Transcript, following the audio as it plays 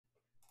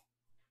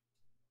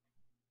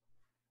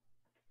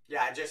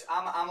Yeah,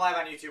 I'm live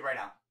on YouTube right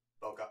now,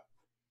 Boca.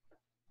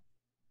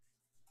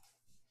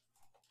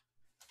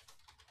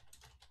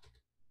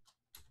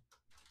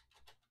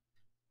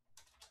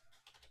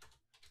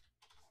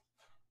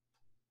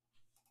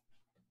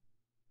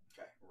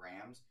 Okay,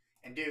 Rams.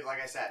 And dude,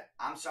 like I said,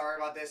 I'm sorry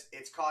about this.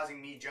 It's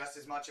causing me just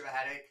as much of a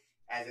headache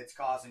as it's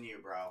causing you,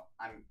 bro.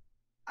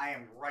 I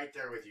am right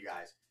there with you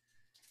guys.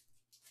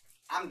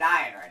 I'm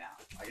dying right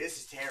now. Like, this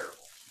is terrible.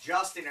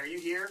 Justin, are you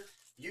here?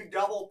 You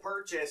double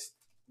purchased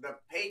the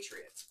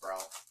Patriots, bro.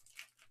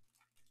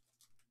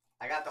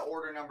 I got the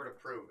order number to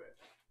prove it.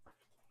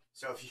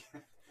 So if you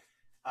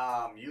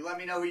you let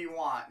me know who you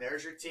want.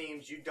 There's your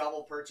teams. You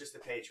double purchased the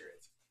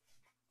Patriots.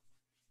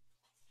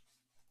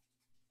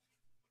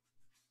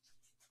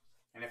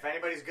 And if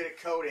anybody's good at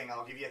coding,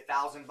 I'll give you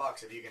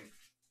 $1,000 if you can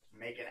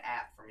make an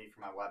app for me for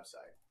my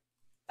website.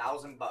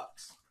 $1,000.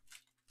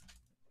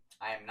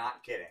 I am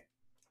not kidding.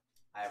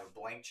 I have a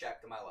blank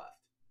check to my left.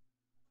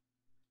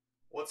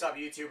 What's up,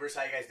 YouTubers?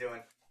 How you guys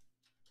doing?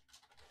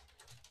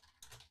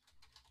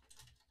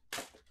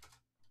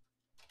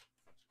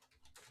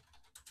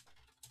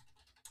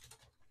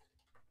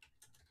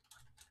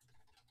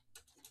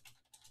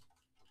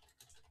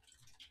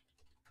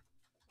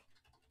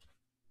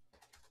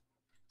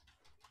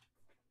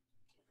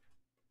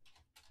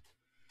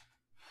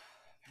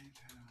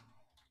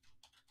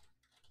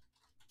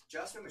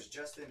 Justin was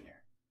just in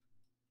here.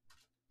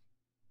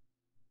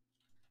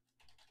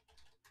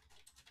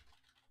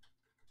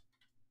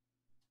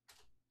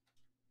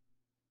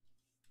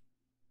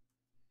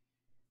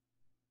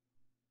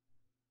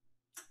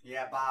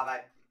 Yeah, Bob,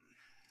 I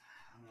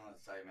don't know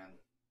what to tell you, man.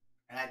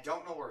 And I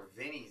don't know where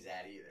Vinny's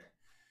at either.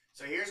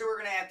 So here's what we're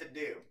going to have to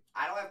do.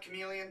 I don't have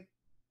Chameleon.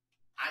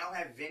 I don't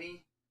have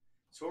Vinny.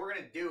 So what we're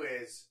going to do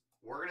is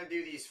we're going to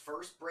do these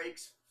first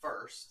breaks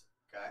first.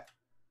 Okay?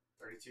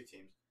 32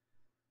 teams.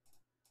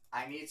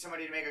 I need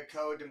somebody to make a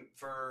code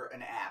for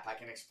an app. I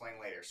can explain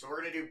later. So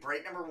we're going to do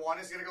break number 1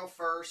 is going to go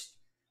first.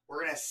 We're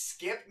going to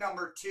skip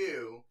number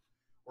 2.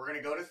 We're going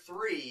to go to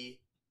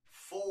 3,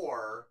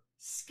 4,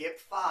 skip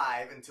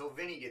 5 until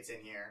Vinny gets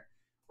in here.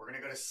 We're going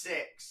to go to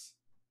 6,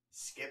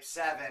 skip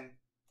 7,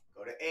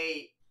 go to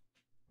 8,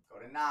 go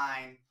to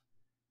 9,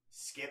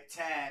 skip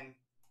 10,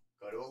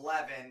 go to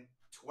 11,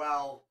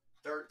 12,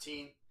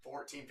 13,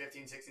 14,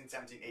 15, 16,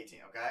 17, 18,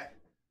 okay?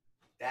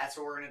 That's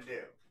what we're going to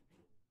do.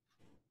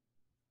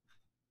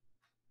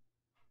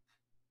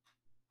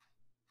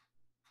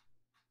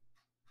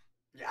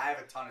 Yeah, I have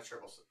a ton of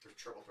triple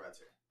threads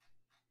here.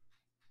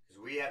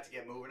 Because we have to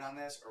get moving on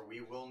this or we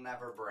will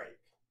never break.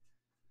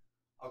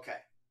 Okay.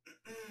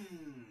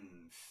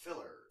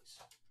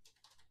 Fillers.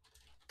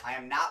 I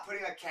am not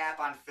putting a cap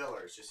on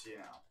fillers, just so you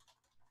know.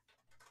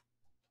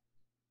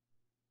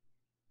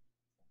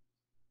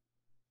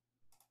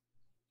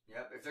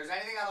 Yep, if there's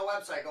anything on the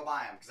website, go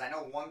buy them. Because I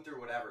know 1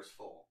 through whatever is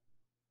full.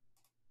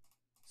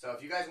 So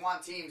if you guys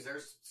want teams,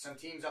 there's some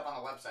teams up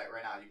on the website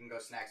right now. You can go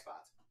snack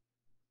spots.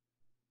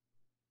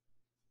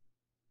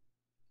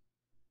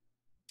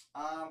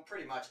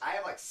 Pretty much. I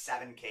have like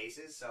 7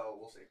 cases, so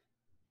we'll see.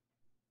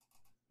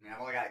 I mean, I've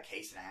only got a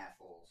case and a half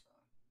full, so.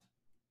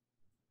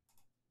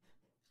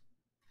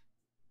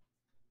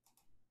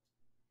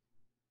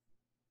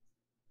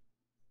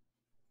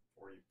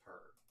 $40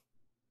 per.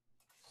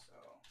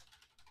 So,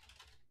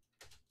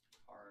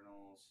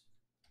 Cardinals,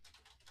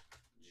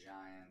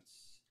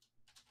 Giants,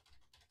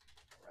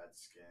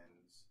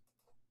 Redskins,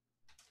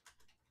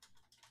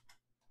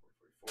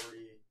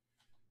 40.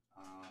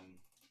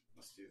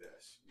 Let's do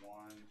this.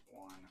 1,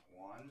 1,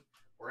 1.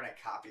 We're going to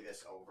copy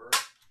this over.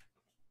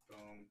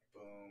 Boom,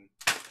 boom,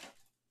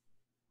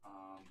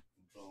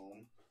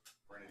 boom.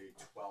 We're going to do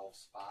 12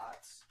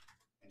 spots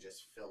and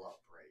just fill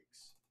up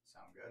breaks.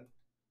 Sound good?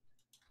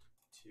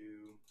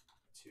 2,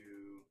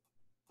 2,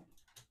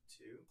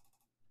 2,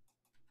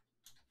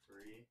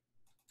 3,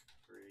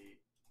 3,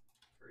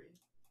 3,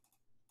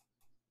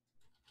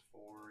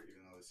 4,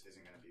 even though this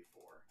isn't going to be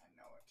 4. I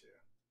know it too.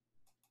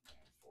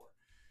 And 4.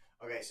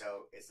 Okay,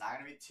 so it's not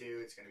going to be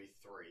 2, it's going to be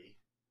 3.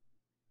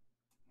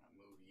 I'm going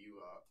to move you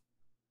up.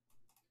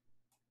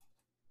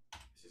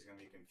 This is going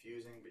to be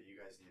confusing, but you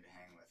guys need to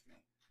hang with me.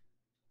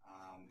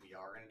 We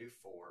are going to do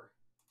 4,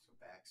 so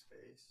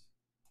backspace.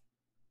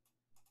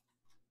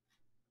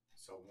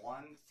 So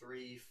 1,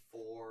 3,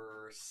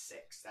 4,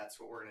 6. That's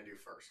what we're going to do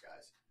first,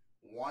 guys.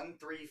 1,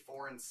 3,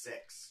 4, and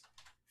 6.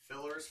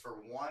 Fillers for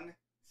 1,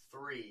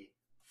 3,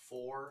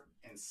 4,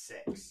 and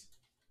 6.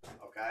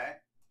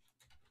 Okay?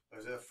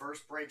 Those are the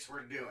first breaks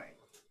we're doing.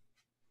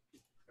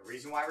 The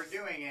reason why we're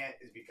doing it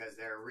is because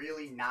they're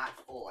really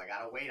not full. I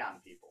got to wait on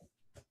people.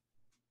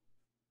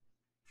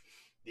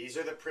 These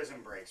are the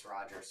Prizm breaks,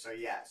 Roger. So,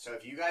 yeah. So,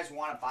 if you guys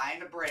want to buy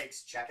into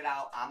breaks, check it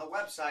out on the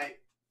website.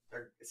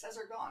 It says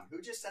they're gone.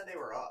 Who just said they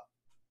were up?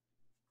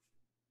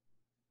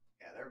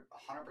 Yeah, they're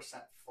 100%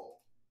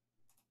 full.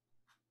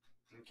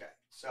 Okay.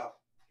 So,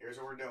 here's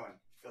what we're doing.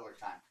 Filler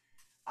time.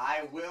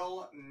 I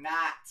will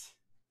not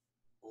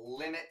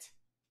limit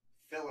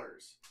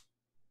fillers.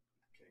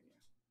 I'm kidding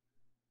you.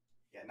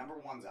 Yeah, number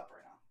 1's up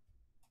right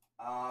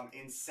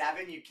In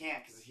 7, you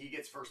can't because he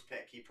gets first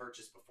pick. He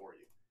purchased before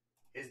you.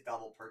 His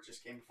double purchase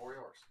came before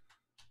yours.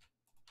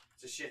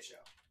 It's a shit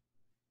show.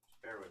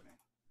 Bear with me.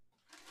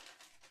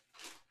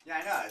 Yeah,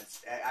 I know.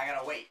 I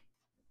gotta wait.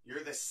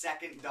 You're the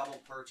second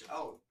double purchase.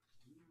 Oh.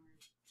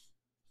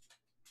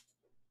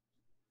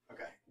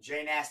 Okay.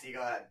 Jay Nasty,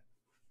 go ahead.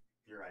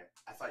 You're right.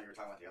 I thought you were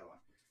talking about the other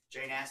one.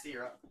 Jay Nasty,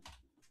 you're up.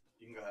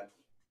 You can go ahead.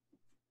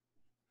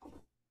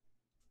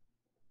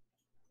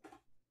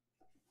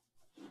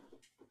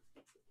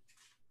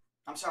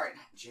 I'm sorry.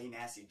 Not Jay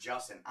Nasty.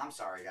 Justin. I'm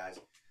sorry, guys.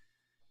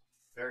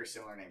 Very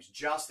similar names.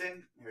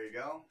 Justin, here you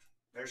go.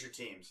 There's your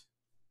teams.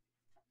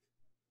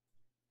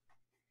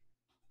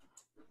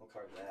 What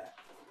card is that?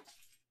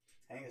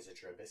 I think it's a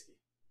Trubisky.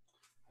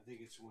 I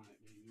think it's one that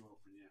you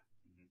open, yeah.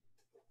 Mm-hmm.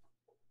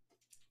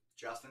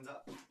 Justin's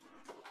up. Yeah,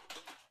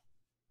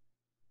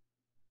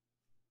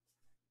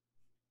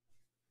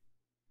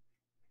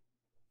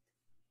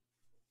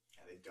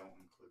 they don't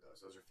include those.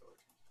 Those are filler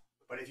teams.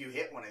 But if you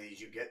hit one of these,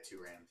 you get 2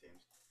 random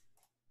teams.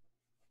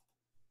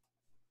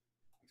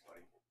 Thanks,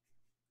 buddy.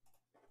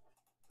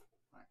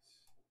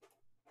 Nice.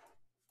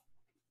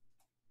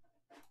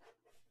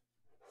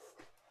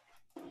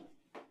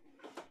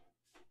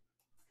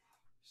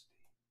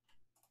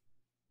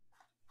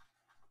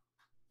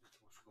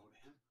 Let's go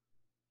to him.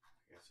 I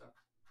guess so.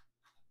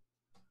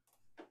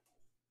 You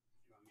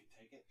want me to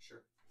take it?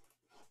 Sure.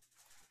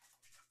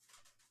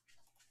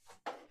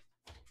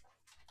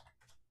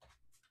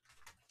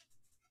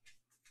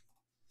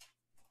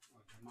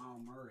 Oh, Jamal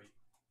Murray.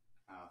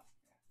 Yeah.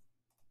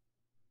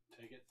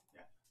 Take it?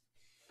 Yeah.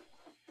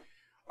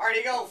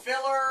 Alrighty, go.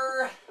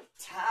 Filler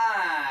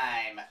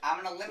time.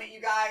 I'm going to limit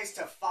you guys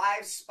to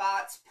 5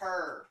 spots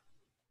per.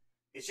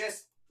 It's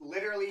just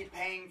literally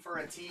paying for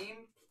a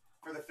team,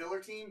 for the filler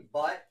team,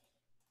 but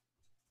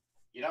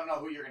you don't know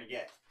who you're going to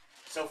get.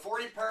 So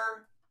 40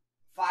 per,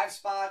 5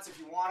 spots if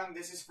you want them.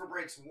 This is for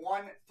breaks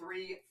 1,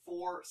 3,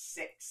 4,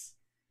 6.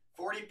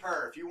 40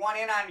 per. If you want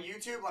in on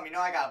YouTube, let me know.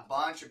 I got a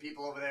bunch of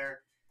people over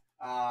there.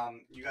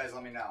 You guys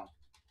let me know.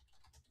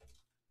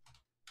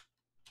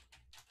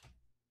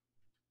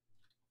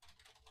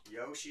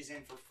 Yoshi's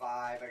in for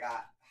 5. I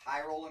got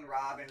High Rollin'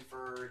 Robin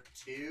for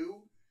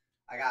 2.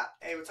 I got,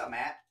 hey, what's up,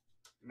 Matt?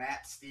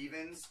 Matt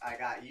Stevens. I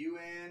got you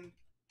in.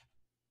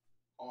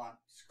 Hold on,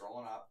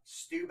 scrolling up.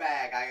 Stu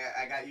Bag,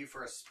 I got you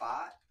for a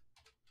spot.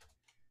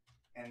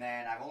 And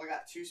then I've only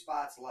got 2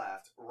 spots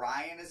left.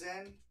 Ryan is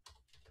in.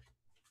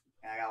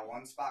 And I got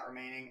 1 spot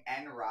remaining.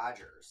 And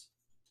Rogers.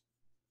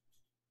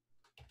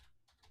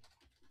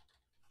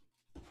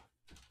 Okay.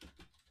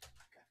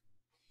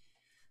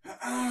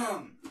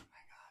 Oh my God.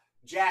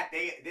 Jack,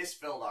 this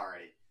filled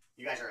already.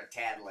 You guys are a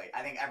tad late.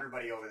 I think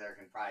everybody over there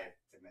can probably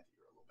admit that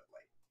you're a little bit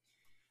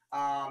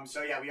late.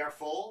 So yeah, we are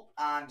full.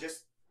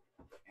 Just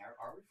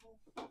are we full?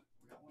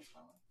 We got 1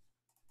 spot left.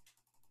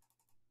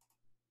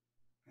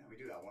 Yeah, we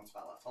do got 1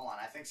 spot left. Hold on,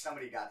 I think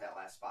somebody got that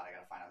last spot. I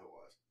gotta find out who it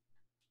was.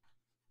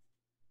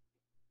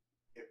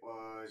 It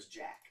was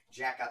Jack.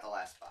 Jack got the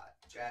last spot.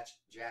 Jack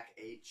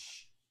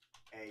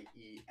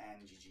Haenggi.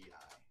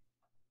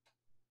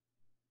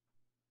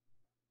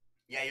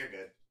 Yeah, you're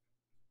good.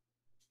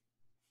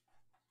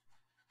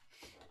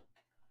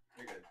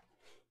 You're good.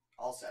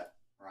 All set,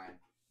 Ryan.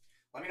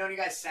 Let me know when you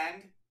guys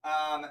send.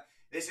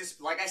 This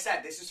is, like I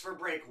said, this is for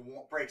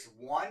breaks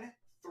 1,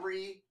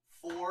 3,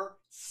 4,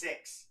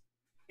 6.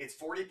 It's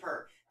 40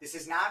 per. This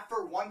is not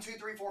for 1, 2,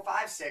 3, 4,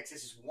 5, 6.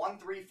 This is 1,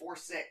 3, 4,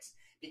 6.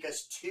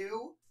 Because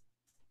 2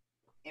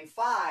 and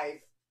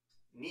 5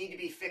 need to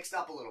be fixed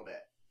up a little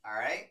bit. All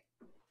right?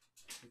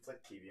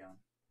 Flick TV on.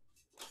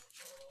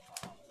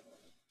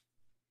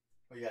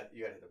 Well, you got to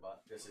hit the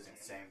button. This isn't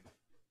the same.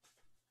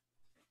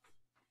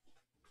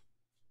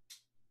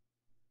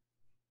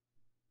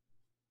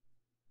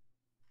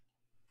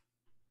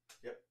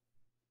 Yep.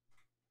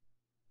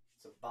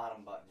 It's a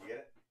bottom button. You get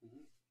it?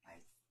 Mm-hmm.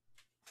 Nice.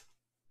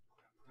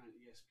 Put on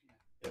ESPN.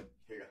 Yep.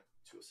 Here you go.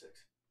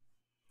 206.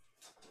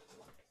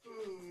 Oh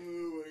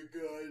my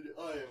God.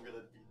 I am going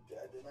to be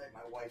dead tonight.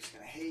 My wife's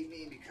going to hate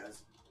me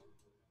because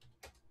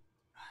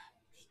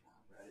I'm just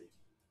not ready.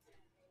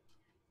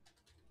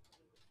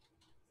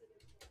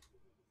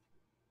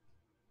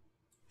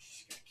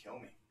 She's going to kill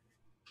me.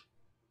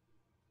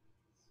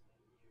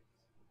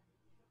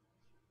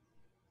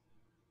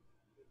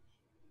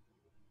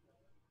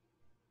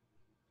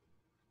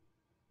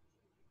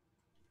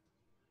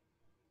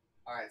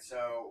 All right,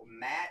 so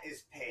Matt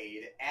is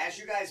paid. As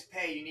you guys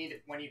pay, you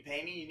need, when you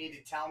pay me, you need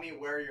to tell me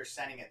where you're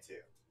sending it to.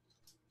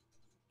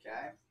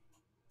 Okay?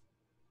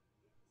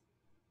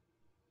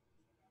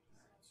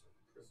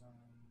 Prizm.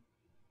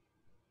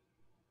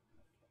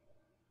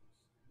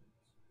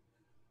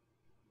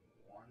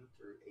 1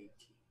 through 18.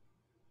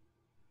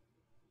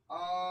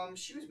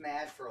 She was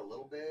mad for a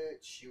little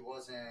bit. She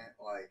wasn't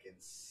like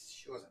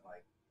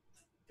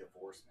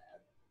divorce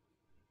mad.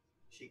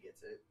 She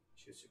gets it.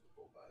 She was super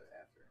cool about it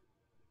after.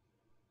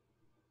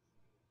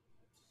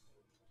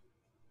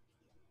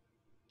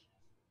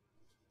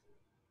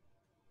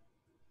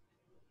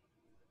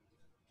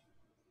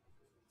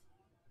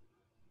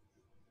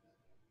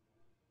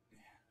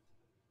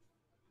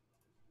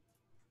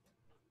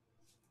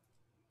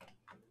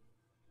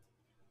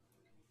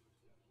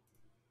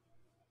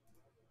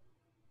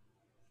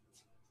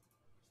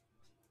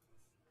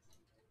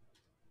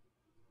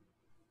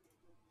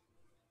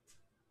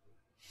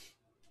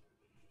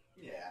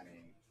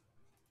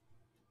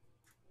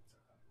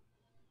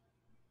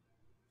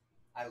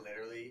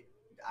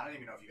 I don't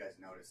even know if you guys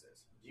notice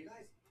this. Do you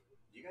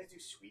guys do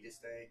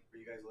Sweetest Day where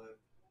you guys live?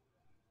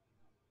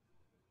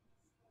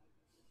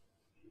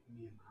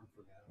 Me and Mom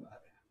forgot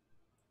about it.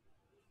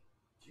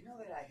 Do you know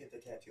that I hit the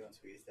tattoo on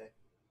Sweetest Day?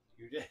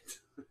 You did.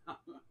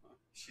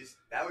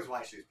 That was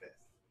why she was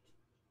pissed.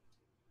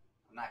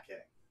 I'm not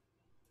kidding.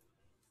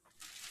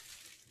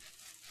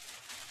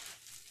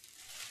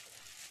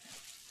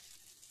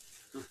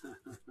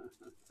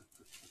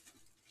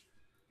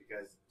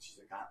 Because she's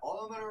like,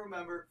 all I'm going to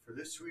remember for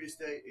this Sweetest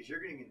Day is you're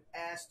getting an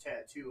ass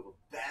tattoo of a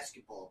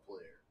basketball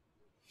player.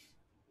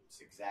 That's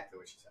exactly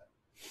what she said.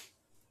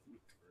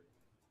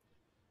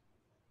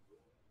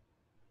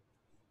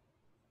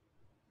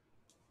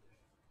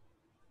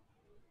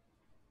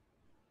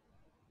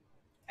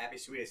 Happy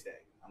Sweetest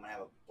Day. I'm going to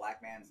have a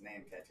black man's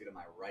name tattooed on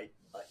my right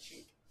butt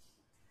cheek.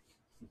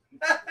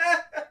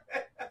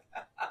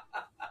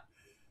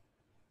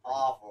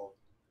 Awful.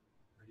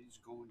 Are these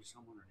going to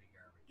someone or they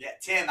garbage? Yeah,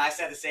 Tim, I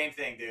said the same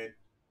thing, dude.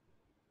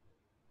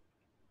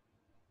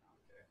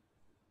 Okay.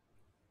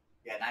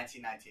 Yeah,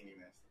 1919 you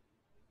missed.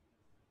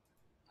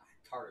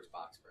 Carter's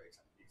box breaks.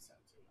 You sent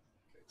it to him.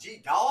 Okay.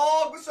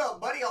 G-Dog, what's up,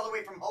 buddy? All the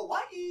way from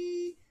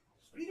Hawaii.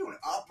 What are you doing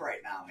up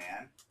right now,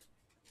 man?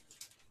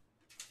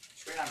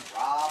 Just waiting on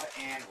Rob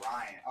and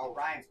Ryan. Oh,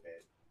 Ryan's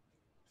bid.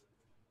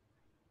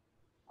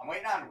 I'm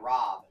waiting on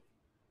Rob.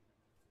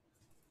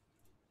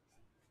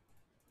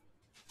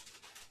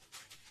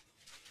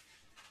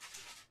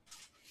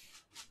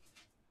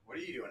 What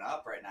are you doing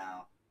up right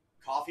now?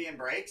 Coffee and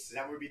breaks? Is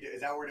that what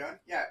we're doing?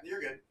 Yeah,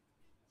 you're good.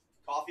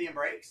 Coffee and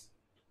breaks?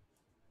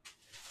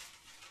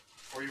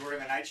 Or you were in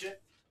the night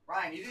shift?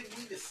 Ryan, you didn't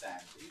need to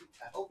send.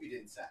 I hope you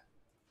didn't send.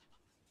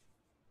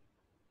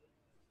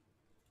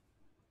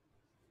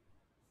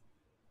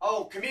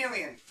 Oh,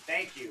 Chameleon.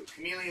 Thank you.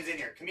 Chameleon's in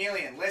here.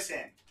 Chameleon,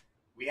 listen.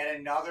 We had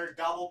another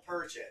double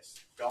purchase.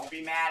 Don't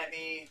be mad at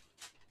me.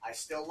 I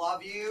still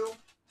love you.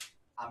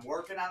 I'm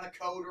working on the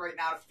code right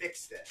now to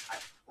fix this. I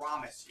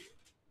promise you.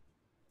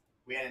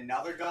 We had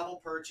another double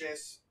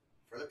purchase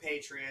for the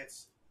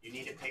Patriots. You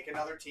need to pick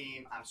another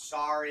team. I'm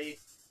sorry.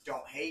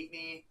 Don't hate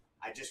me.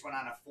 I just went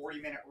on a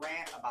 40-minute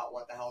rant about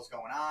what the hell's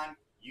going on.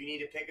 You need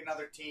to pick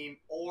another team,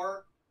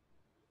 or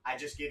I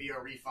just give you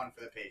a refund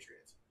for the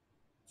Patriots.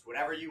 It's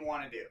whatever you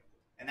want to do.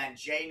 And then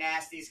Jay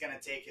Nasty's going to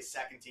take his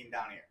second team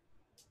down here.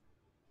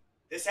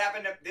 This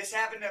happened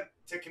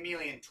to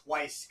Chameleon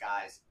twice,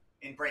 guys,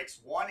 in breaks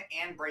 1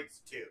 and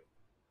breaks 2.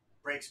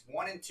 Breaks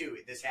 1 and 2,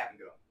 this happened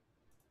to him.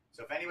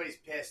 So if anybody's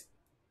pissed,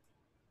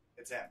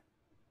 it's him.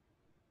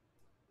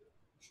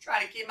 Just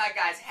trying to keep my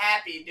guys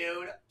happy,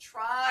 dude. I'm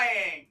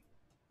trying.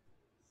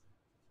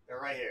 They're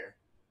right here.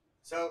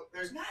 So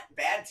there's not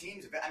bad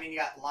teams. I mean, you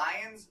got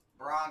Lions,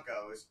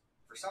 Broncos.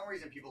 For some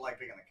reason, people like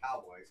picking the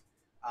Cowboys.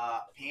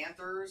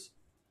 Panthers.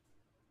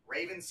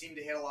 Ravens seem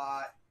to hit a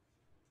lot.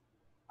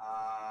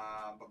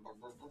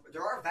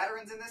 There are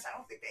veterans in this. I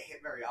don't think they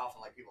hit very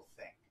often like people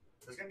think.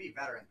 There's going to be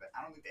veterans, but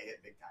I don't think they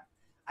hit big time.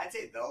 I'd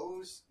say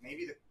those,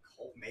 maybe the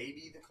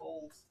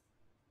Colts.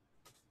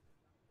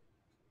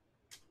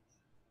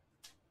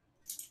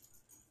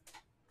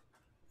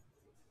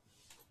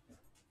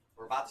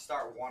 We're about to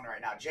start one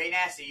right now. Jay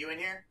Nasty, you in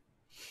here?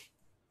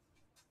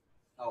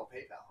 Oh,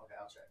 PayPal. Okay,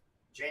 I'll check.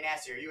 Jay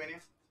Nasty, are you in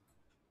here?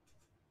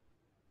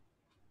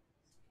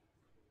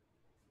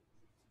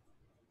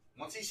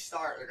 Once these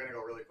start, they're going to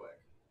go really quick.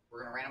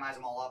 We're going to randomize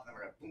them all up, and then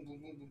we're going to boom,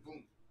 boom, boom, boom,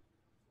 boom.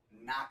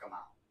 Knock them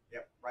out.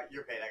 Yep, right,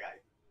 you're paid. I got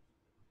you.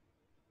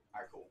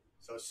 All right, cool.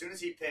 So as soon as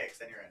he picks,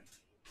 then you're in.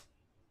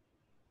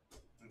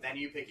 And then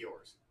you pick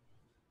yours.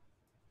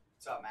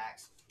 What's up,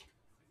 Max?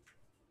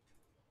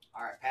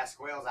 All right,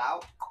 Pasquale's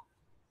out.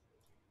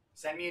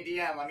 Send me a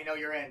DM. Let me know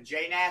you're in.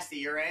 Jay Nasty,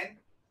 you're in.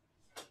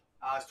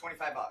 It's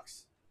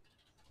 $25.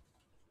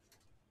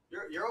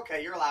 You're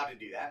okay. You're allowed to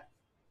do that.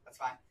 That's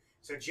fine.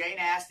 So Jay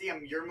Nasty,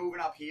 you're moving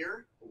up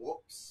here.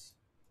 Whoops.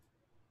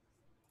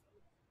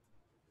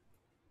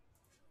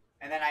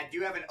 And then I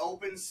do have an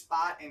open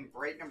spot in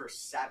break number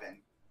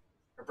 7.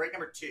 Or break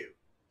number 2.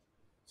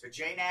 So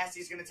Jay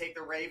Nasty's going to take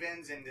the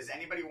Ravens. And does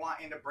anybody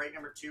want into break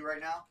number 2 right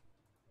now?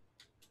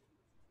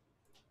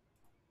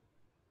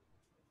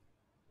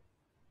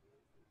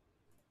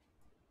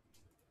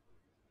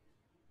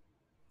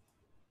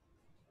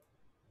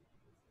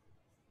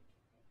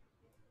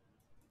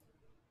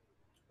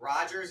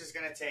 Rogers is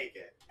going to take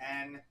it.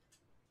 And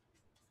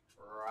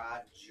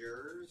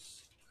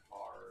Rogers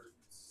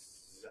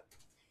cards.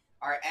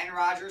 All right, and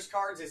Rogers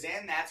cards is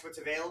in. That's what's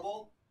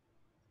available.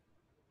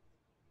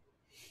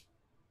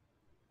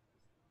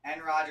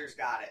 And Rogers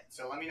got it.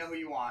 So let me know who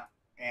you want.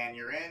 And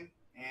you're in,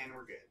 and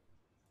we're good.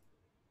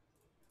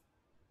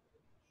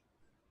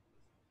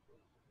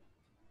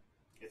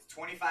 It's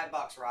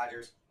 $25,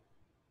 Rogers.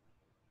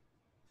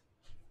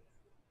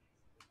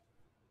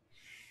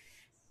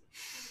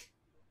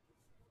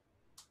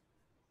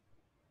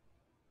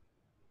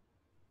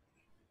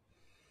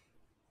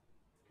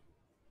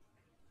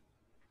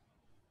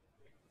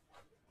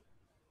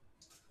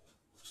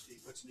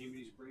 What's the name of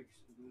these breaks?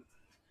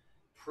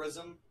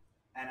 Prizm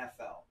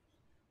NFL.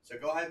 So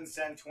go ahead and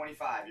send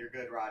 25. You're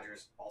good,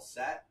 Rogers. All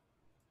set.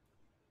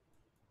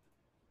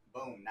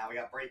 Boom. Now we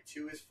got break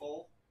 2 is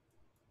full.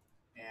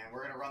 And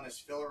we're going to run this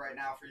filler right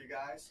now for you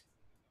guys.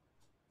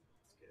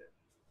 Let's get it.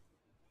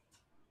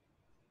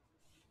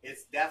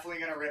 It's definitely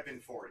going to rip in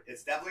 40.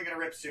 It's definitely going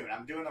to rip soon.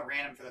 I'm doing the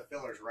random for the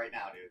fillers right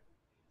now, dude.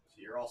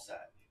 So you're all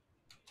set.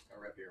 It's going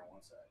to rip here on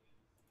one side.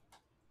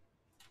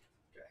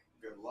 Okay.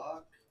 Good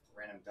luck.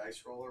 Random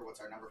dice roller. What's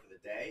our number for the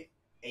day?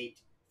 8.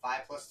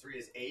 5 plus 3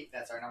 is 8.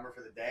 That's our number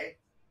for the day.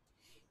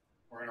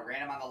 We're going to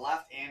random on the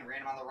left and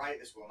random on the right.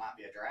 This will not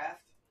be a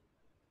draft.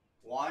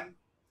 1,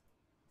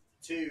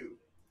 2,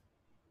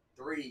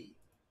 3,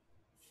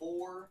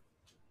 4,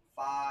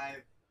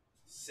 5,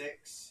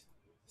 6,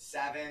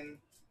 7,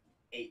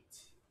 8.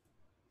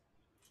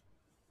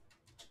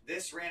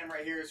 This random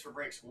right here is for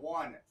breaks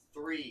 1,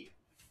 3,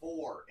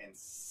 4, and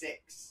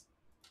 6.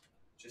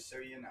 Just so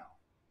you know.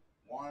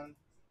 1,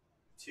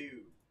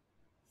 2,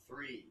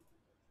 3,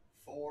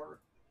 4,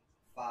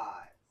 5,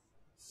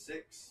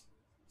 6,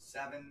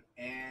 7,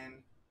 and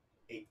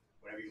 8.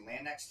 Whatever you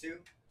land next to,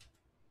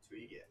 that's what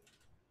you get.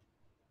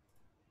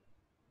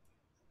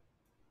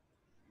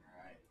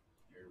 All right,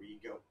 here we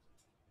go.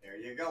 There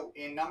you go.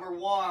 In number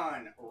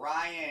 1,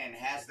 Ryan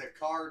has the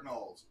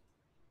Cardinals.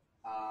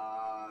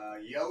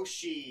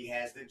 Yoshi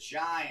has the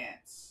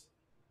Giants.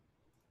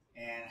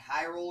 And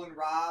High Rollin'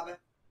 Rob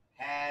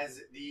has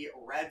the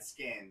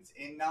Redskins.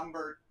 In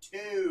number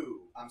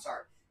 2, I'm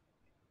sorry,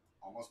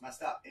 almost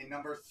messed up. In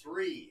number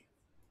 3,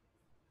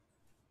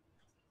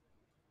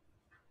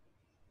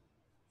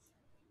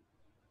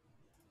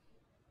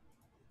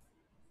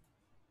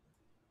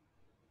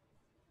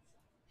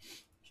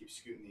 keep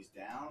scooting these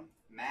down.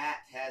 Matt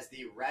has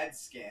the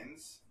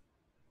Redskins.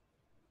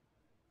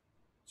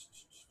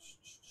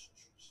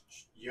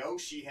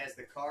 Yoshi has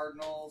the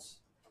Cardinals.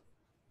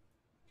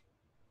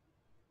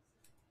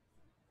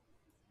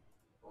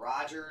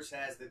 Rogers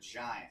has the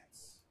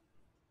Giants.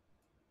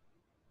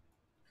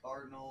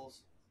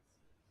 Cardinals.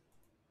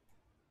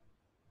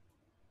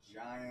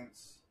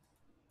 Giants.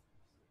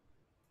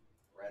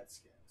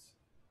 Redskins.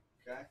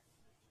 Okay.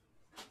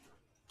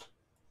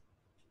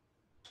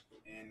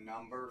 In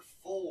number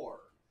 4,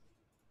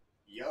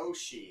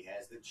 Yoshi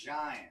has the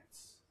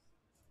Giants.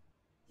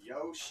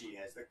 Yoshi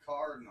has the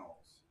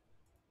Cardinals.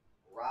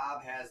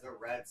 Rob has the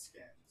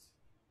Redskins.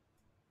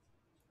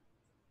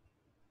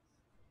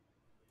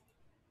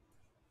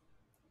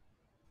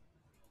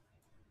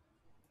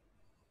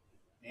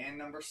 And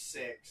number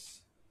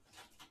 6,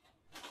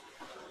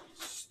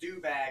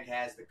 Stewbag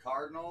has the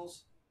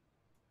Cardinals.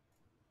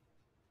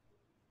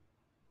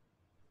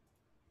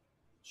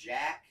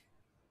 Jack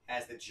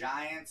has the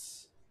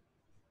Giants.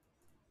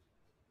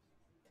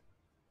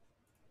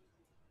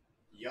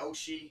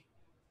 Yoshi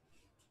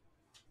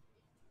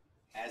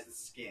has the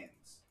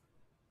Skins.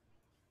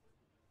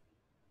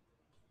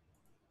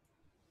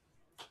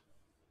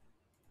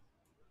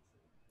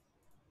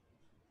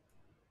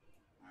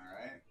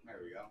 Alright, there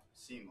we go.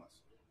 Seamless.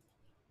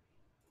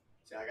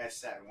 See, like I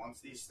said, once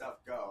these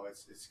stuff go,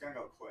 it's going to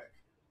go quick.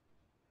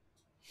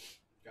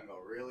 It's going to go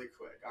really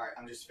quick. Alright,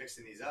 I'm just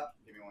fixing these up.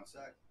 Give me one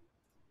sec.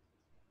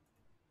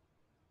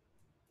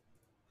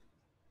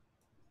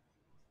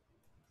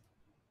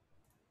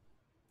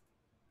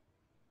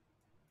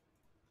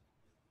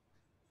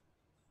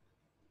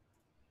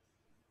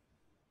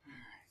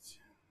 Alright, so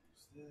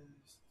there's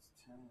this.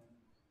 It's 10,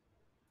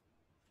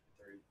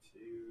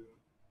 32.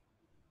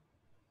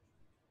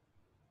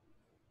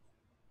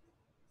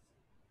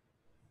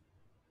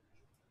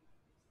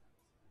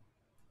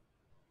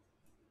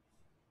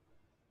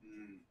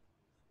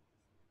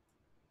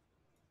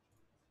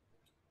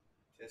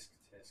 Tisk,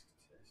 tisk,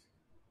 tisk.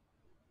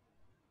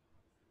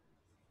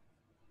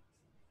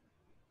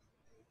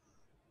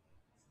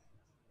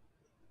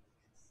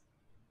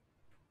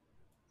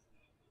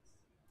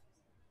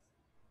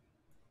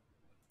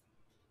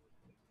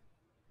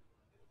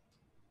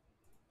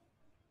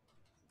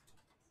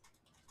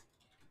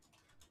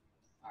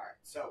 Alright,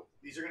 so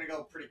these are going to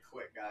go pretty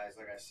quick, guys,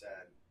 like I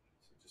said.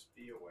 So just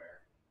be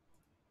aware.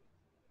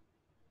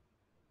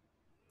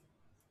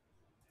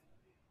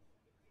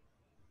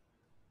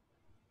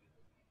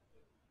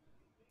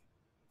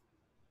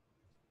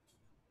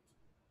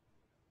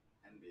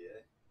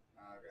 NBA.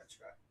 I'm going to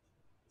try.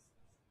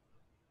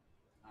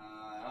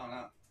 I don't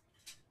know.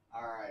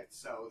 Alright,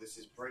 so this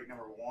is break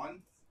number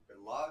 1. Good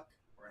luck.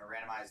 We're going to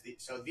randomize these.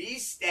 So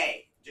these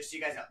stay. Just so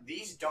you guys know,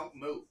 these don't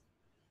move.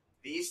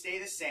 These stay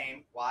the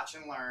same. Watch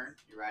and learn.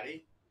 You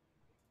ready?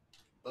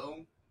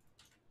 Boom.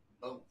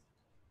 Boom.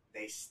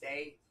 They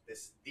stay.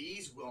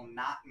 These will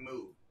not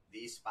move.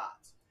 These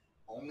spots.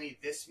 Only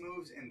this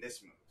moves and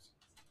this moves.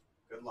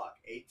 Good luck.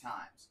 8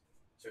 times.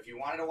 So if you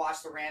wanted to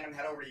watch the random,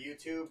 head over to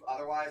YouTube.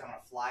 Otherwise, I'm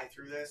going to fly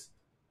through this.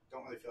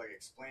 Don't really feel like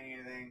explaining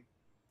anything.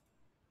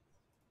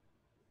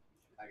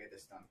 I get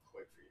this done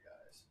quick for you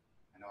guys.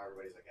 I know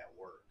everybody's like at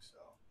work, so.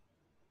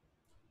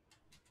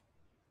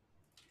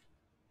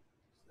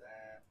 There's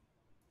that.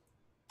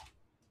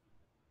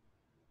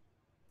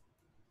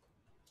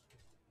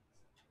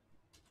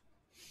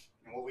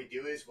 And what we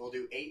do is we'll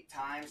do 8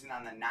 times, and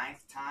on the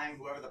 9th time,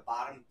 whoever the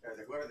bottom or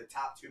whoever the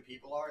top 2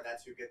 people are,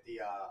 that's who get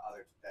the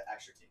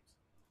extra teams.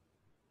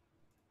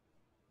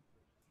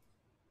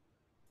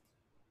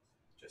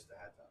 Just a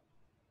heads up.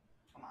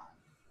 Come on,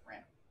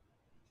 random.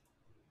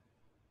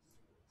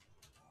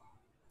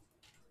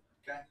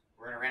 Okay,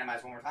 we're gonna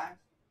randomize one more time.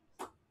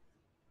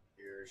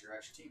 Here's your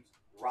extra teams.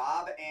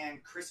 Rob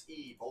and Chris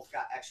E both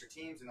got extra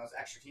teams, and those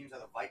extra teams are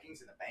the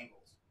Vikings and the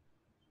Bengals.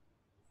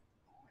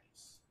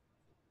 Nice.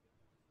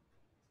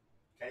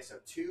 Okay, so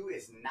 2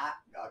 is not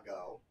a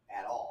go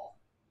at all.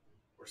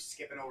 We're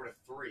skipping over to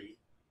 3.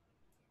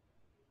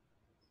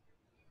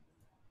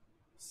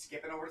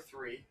 Skipping over to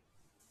 3.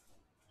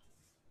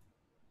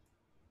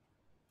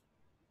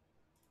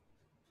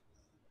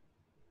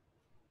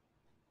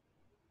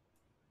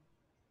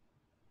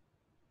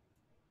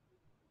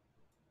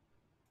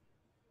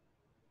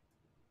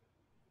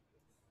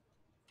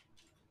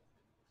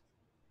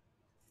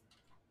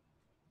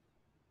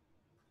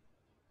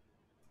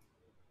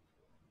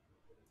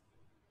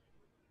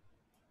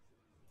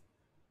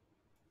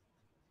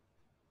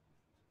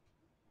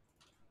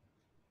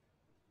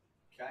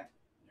 Okay,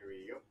 here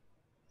we go.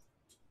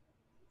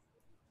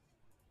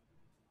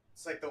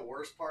 It's like the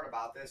worst part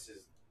about this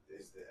is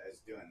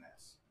doing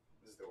this.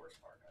 This is the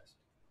worst part, guys.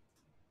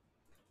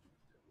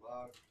 Good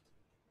luck.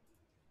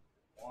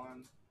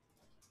 1,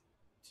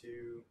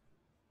 2,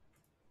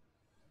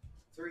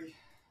 3,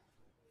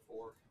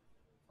 4,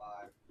 5,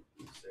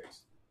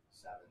 6,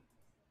 7,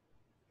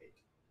 8.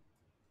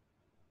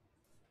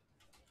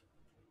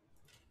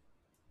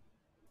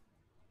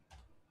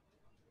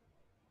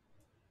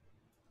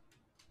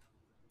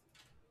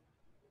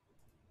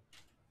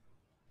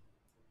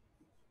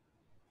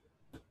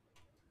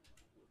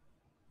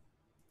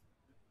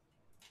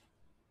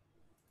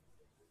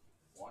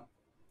 One,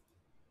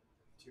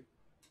 2,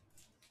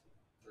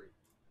 3,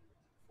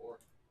 4,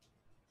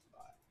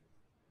 5,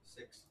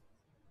 6,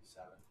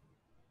 7,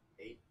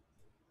 8.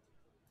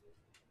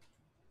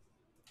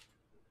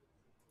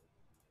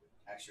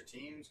 Extra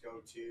teams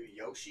go to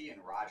Yoshi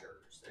and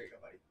Rogers. There you go,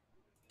 buddy.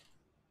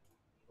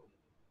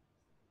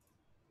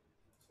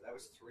 So that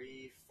was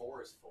 3.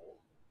 4 is full.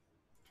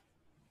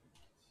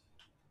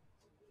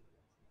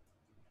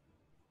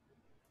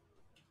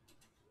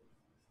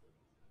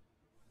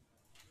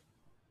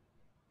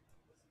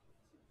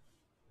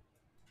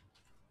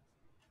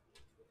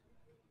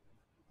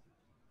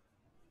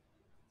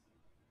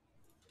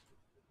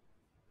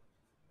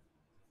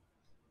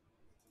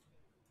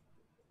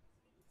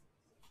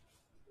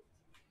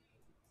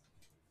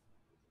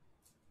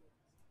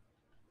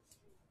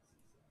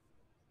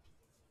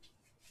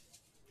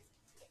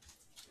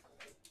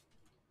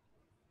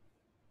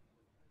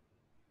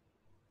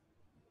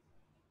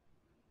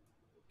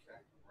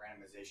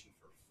 Randomization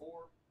for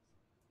 4.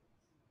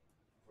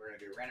 We're going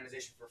to do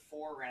randomization for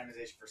 4,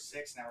 randomization for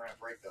 6. Now we're going to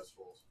break those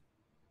fools.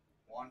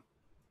 1,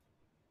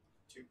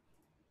 2.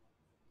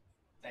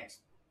 Thanks.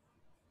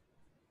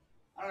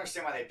 I don't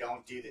understand why they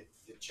don't do the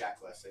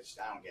checklist.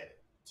 I don't get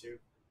it. 2,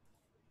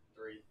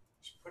 3.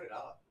 Just put it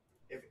up.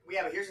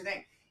 But here's the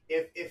thing.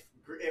 If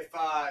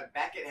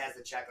Beckett has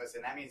the checklist,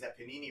 then that means that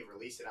Panini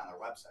released it on their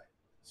website.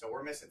 So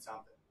we're missing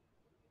something.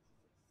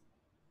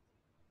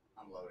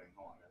 I'm loading.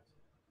 Hold on, guys.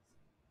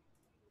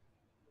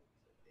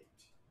 8.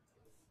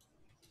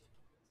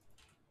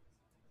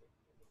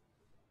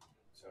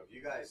 So if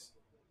you guys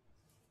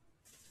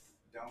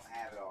don't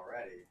have it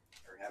already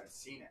or haven't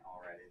seen it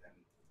already, then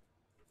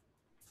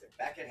if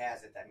Beckett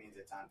has it, that means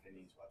it's on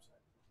Panini's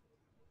website.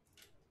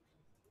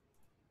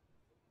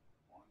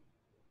 1,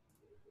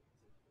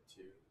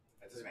 2.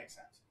 That doesn't make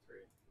sense. 3,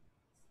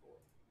 4,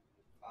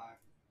 5,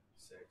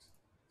 6,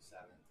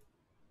 7,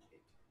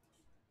 8.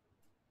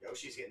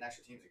 Yoshi's getting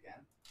extra teams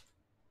again.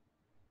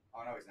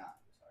 Oh no, he's not.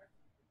 Sorry.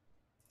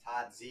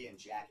 Todd Z and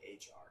Jack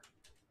HR.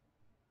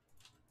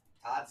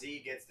 Todd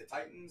Z gets the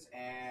Titans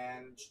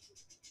and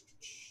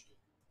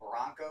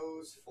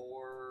Broncos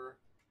for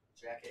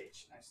Jack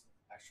H. Nice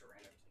extra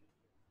random team.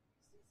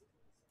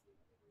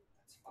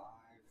 That's 5,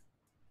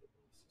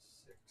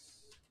 6.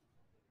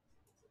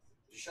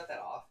 Did you shut that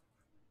off?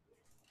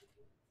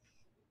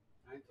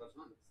 I ain't touched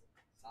nothing.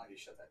 It's not like you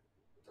shut that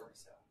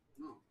thermostat.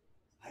 No.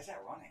 Why is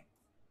that running?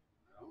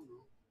 I don't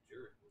know.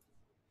 Sure.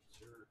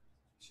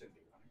 Shouldn't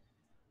be running.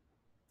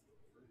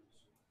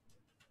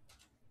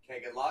 Okay,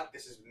 good luck.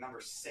 This is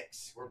number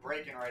 6. We're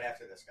breaking right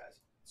after this,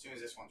 guys. As soon as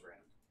this one's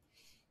random.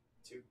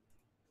 2,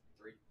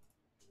 3,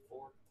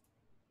 4.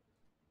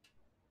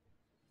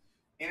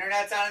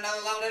 Internet's on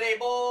another level today,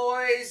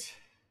 boys.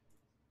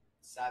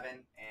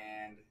 7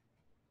 and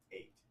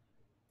 8.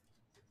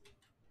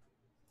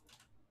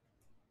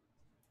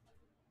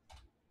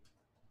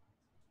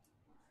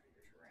 Alright,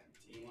 here's your random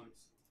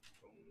teams.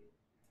 Boom.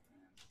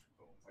 And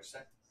boom. What'd you say?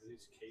 Are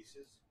these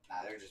cases?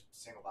 Nah, they're just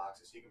single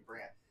boxes. You can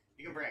bring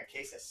a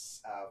case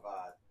of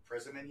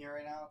Prizm in here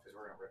right now because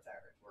we're gonna rip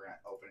that. We're gonna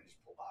open and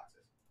just pull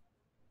boxes.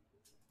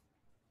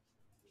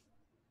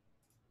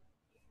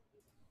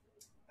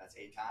 That's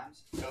 8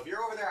 times. So if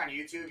you're over there on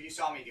YouTube, you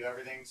saw me do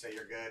everything, so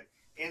you're good.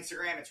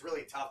 Instagram, it's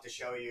really tough to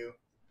show you.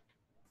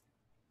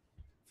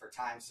 for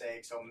time's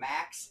sake. So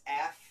Max,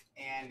 F,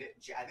 and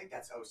I think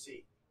that's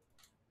OC.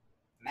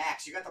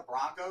 Max, you got the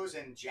Broncos,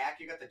 and Jack,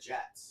 you got the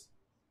Jets.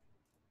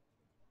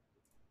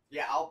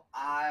 Yeah,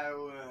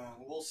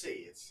 we'll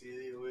see. It's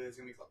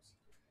gonna be close.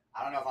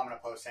 I don't know if I'm gonna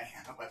post anything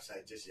on the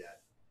website just yet.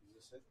 Is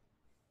this it?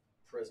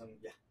 Prizm,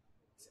 yeah.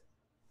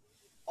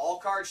 All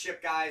cards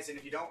ship, guys, and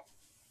if you don't,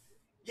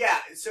 yeah.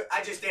 So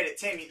I just did it,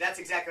 Tim. That's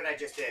exactly what I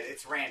just did.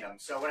 It's random.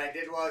 So what I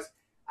did was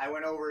I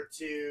went over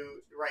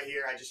to right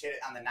here. I just hit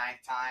it on the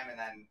 9th time, and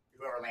then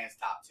whoever lands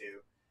top 2.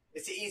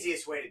 It's the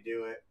easiest way to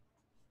do it.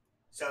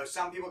 So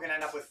some people can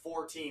end up with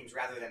 4 teams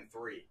rather than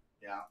 3.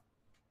 You know.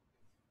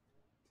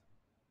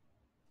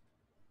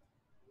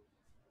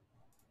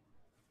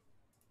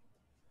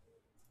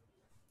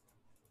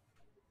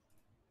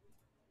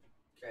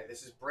 Okay,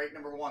 this is break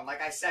number 1.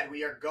 Like I said,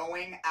 we are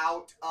going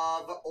out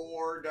of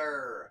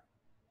order.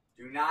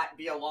 Do not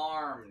be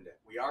alarmed.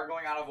 We are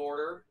going out of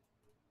order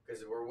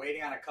because we're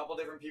waiting on a couple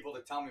different people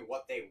to tell me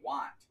what they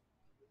want.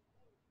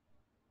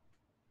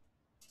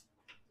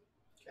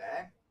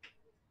 Okay.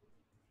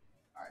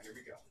 All right, here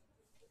we go.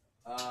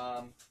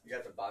 You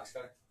got the box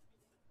cutter?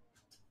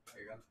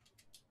 There you go.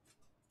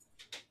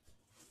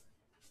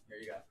 Here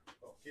you go.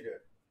 Oh, you do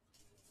it.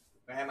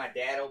 I'm going to have my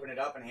dad open it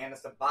up and hand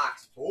us the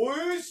box,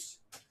 boys.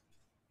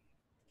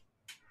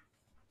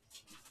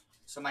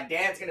 So my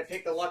dad's going to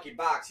pick the lucky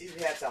box. He's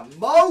had some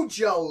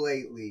mojo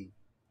lately.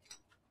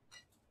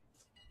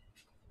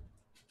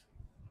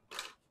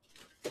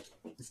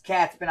 This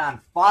cat's been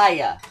on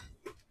fire.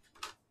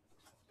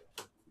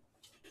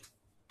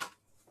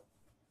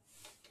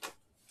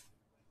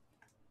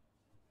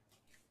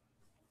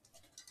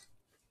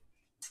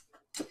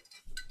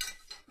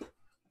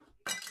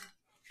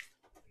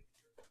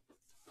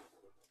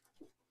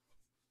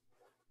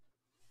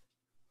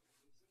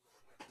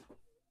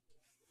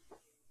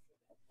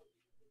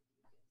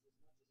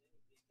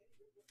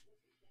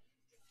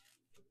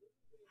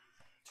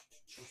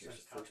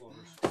 Here's top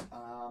loaders.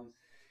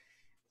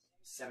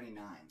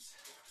 79s.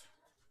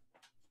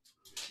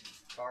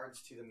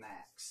 Cards to the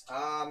max.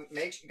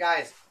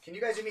 Guys, can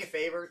you guys do me a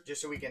favor,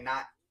 just so we can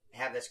not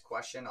have this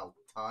question a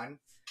ton?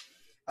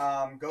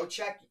 Go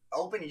check,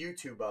 open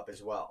YouTube up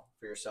as well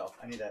for yourself.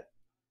 I need that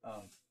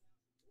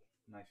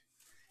knife.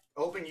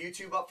 Open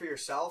YouTube up for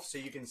yourself so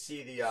you can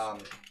see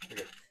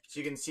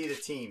the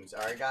teams.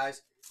 All right,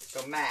 guys.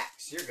 So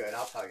Max, you're good.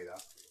 I'll tell you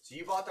though. So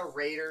you bought the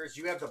Raiders.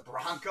 You have the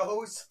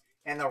Broncos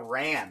and the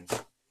Rams.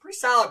 Pretty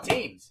solid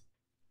teams.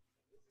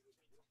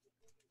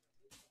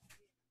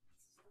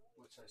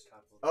 What size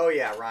top loader? Oh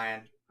yeah,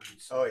 Ryan.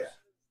 Oh yeah.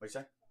 What'd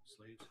you say?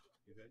 Sleeves.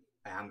 You good?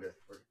 I'm good.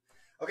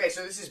 Okay,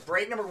 so this is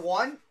break number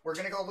 1. We're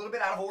going to go a little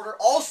bit out of order.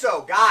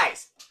 Also,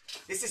 guys,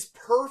 this is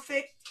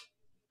perfect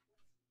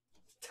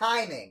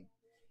timing.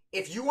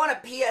 If you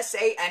want to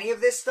PSA any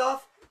of this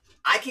stuff,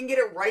 I can get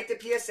it right to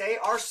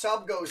PSA. Our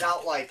sub goes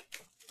out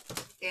like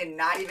in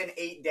not even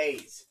 8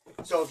 days.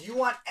 So if you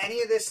want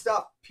any of this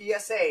stuff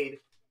PSA'd,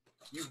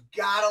 you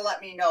got to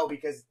let me know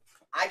because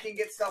I can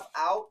get stuff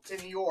out to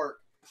New York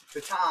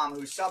to Tom,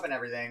 who's subbing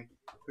everything,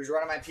 who's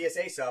running my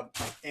PSA sub,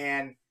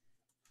 and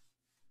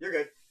you're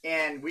good.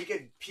 And we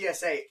could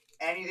PSA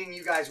anything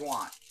you guys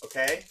want,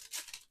 okay?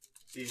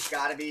 So you just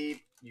gotta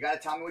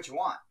tell me what you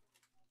want,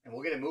 and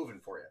we'll get it moving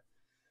for you.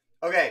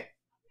 Okay.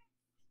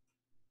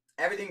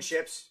 Everything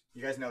ships.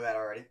 You guys know that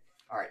already.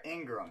 All right,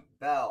 Ingram,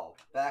 Bell,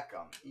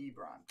 Beckham,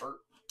 Ebron, Burt,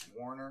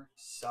 Warner,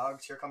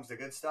 Suggs. Here comes the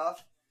good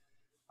stuff.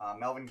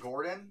 Melvin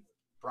Gordon,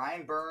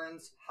 Brian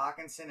Burns,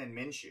 Hawkinson, and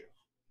Minshew.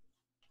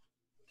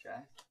 Okay.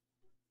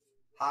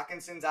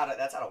 Hawkinson's out of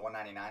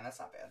 199. That's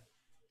not bad.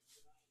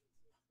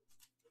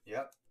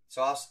 Yep.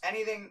 So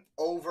anything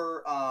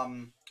over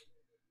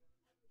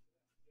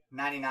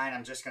 99,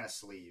 I'm just gonna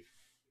sleeve.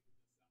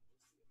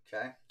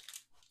 Okay.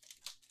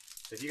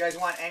 So if you guys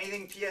want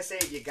anything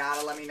PSA'd, you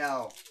gotta let me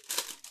know.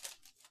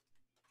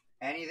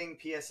 Anything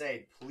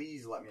PSA'd,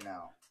 please let me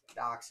know.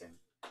 Doxson.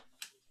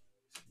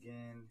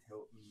 Again,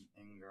 Hilton,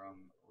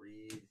 Ingram,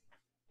 Reed,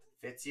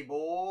 Fitzy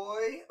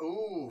boy.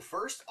 Ooh,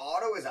 first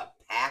auto is a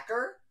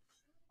Packer.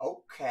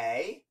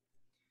 Okay.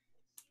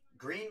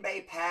 Green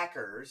Bay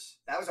Packers.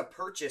 That was a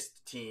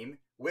purchased team.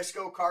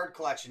 Wisco card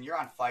collection. You're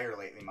on fire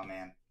lately, my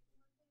man.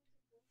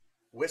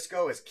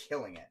 Wisco is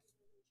killing it.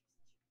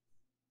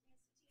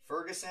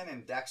 Ferguson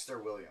and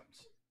Dexter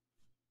Williams.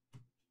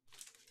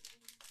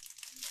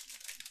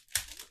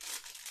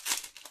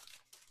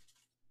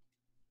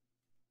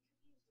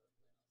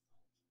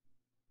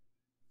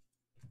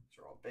 These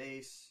are all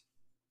base.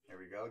 There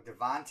we go.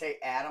 Devontae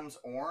Adams,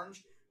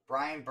 orange.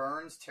 Brian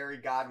Burns, Terry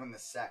Godwin II.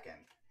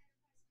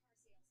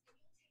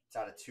 It's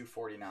out of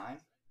 249.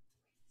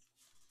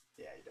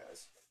 Yeah, he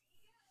does.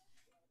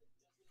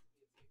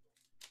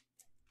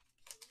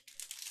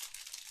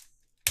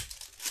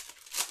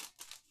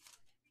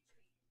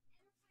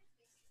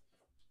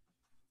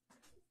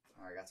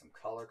 All right, got some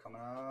color coming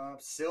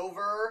up.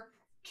 Silver,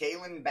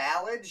 Kalen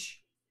Ballage,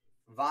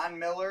 Von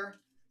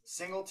Miller,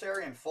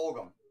 Singletary, and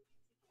Fulgham.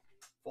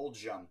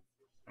 Fulgham.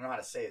 I don't know how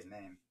to say his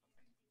name.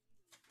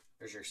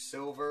 There's your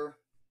silver.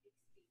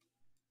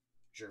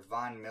 There's your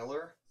Von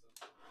Miller.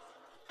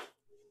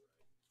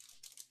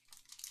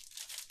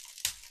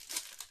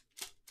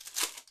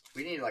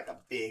 We need like a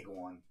big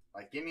one.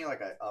 Like, give me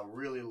like a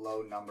really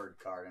low numbered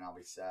card and I'll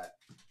be set.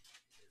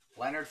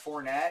 Leonard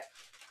Fournette,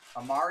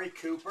 Amari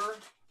Cooper,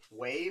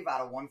 Wave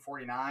out of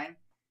 149,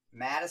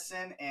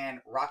 Madison,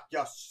 and Rock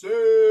Ya-Sin.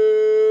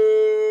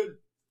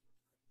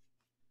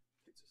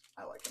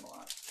 I like him a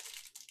lot.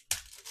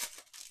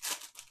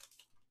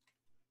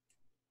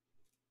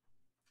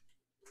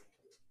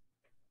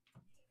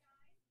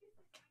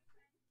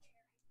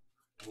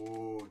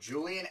 Ooh,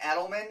 Julian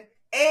Edelman,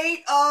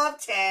 8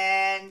 of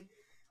 10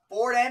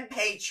 for them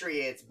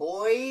Patriots,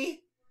 boy.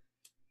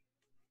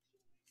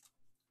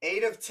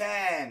 8 of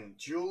 10,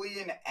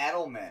 Julian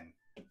Edelman.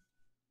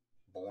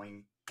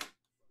 Boing.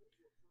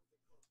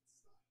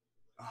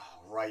 Oh,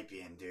 ripe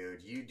in,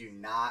 dude. You do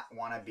not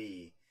want to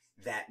be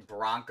that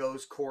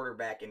Broncos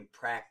quarterback in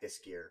practice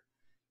gear.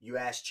 You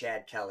ask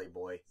Chad Kelly,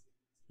 boy.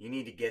 You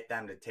need to get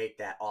them to take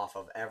that off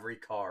of every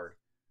card.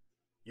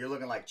 You're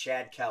looking like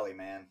Chad Kelly,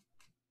 man.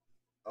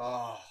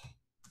 Oh,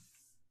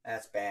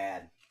 that's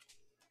bad.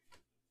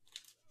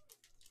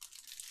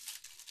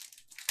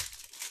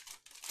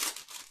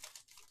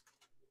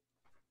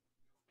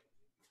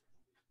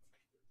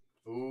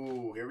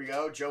 Ooh, here we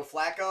go. Joe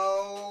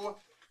Flacco.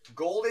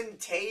 Golden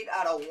Tate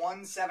out of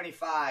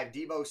 175.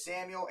 Deebo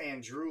Samuel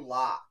and Drew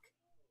Lock.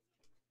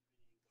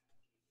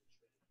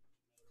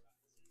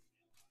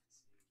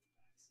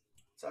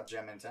 What's up,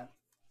 Gem Intent?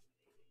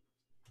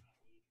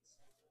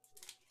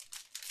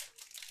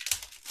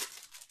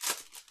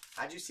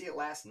 How'd you see it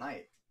last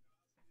night?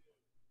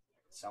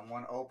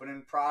 Someone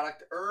opening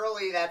product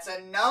early. That's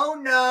a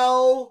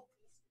no-no.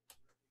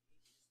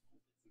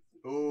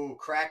 Ooh,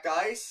 cracked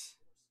ice.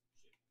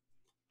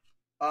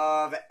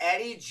 Of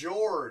Eddie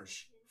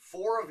George.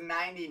 4 of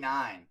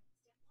 99.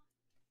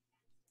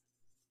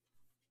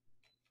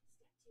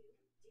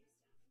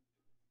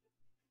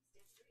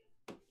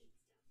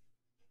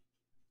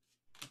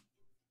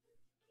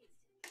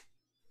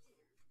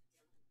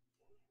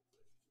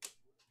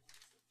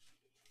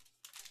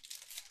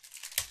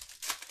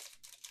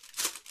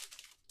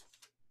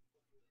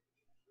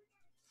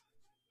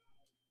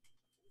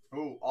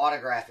 Ooh,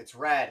 autograph. It's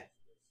red.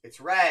 It's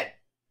red.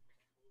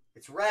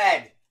 It's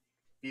red.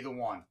 Either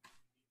one.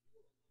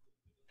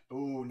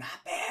 Ooh,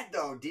 not bad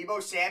though.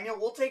 Deebo Samuel.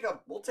 We'll take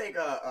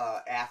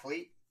a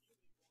athlete.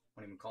 I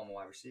wouldn't even call him a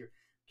wide receiver.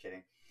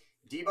 Kidding.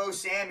 Deebo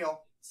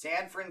Samuel,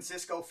 San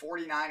Francisco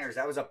 49ers.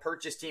 That was a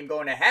purchase team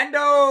going to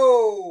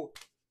Hendo.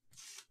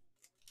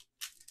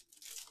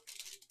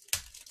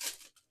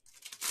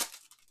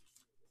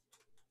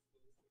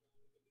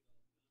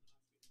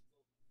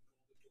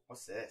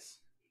 What's this?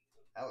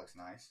 That looks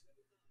nice.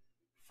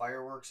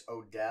 Fireworks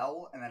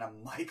Odell and then a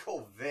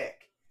Michael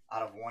Vick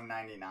out of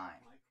 199.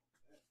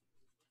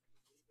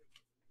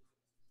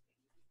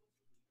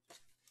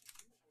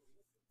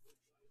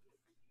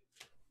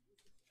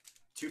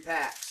 2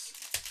 packs.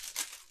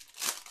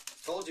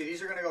 Told you,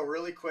 these are going to go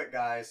really quick,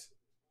 guys.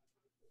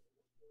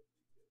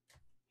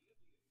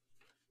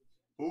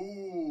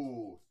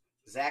 Ooh.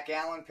 Zach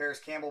Allen,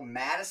 Paris Campbell,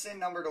 Madison,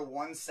 number to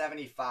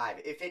 175.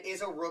 If it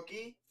is a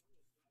rookie,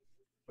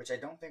 which I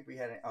don't think we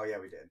had. Oh, yeah,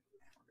 we did.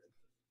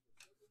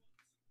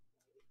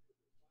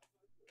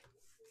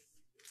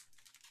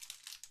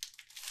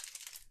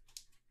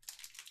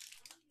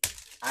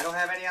 I don't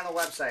have any on the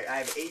website. I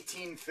have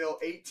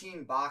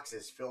 18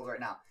 boxes filled right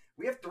now.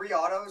 We have 3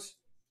 autos.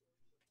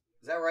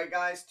 Is that right,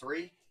 guys?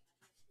 3?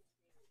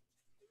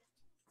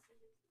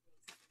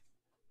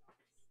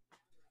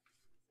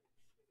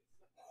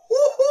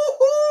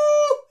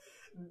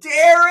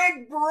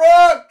 Derek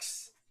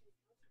Brooks!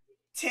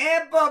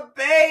 Tampa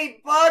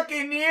Bay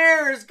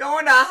Buccaneers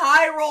going to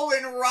High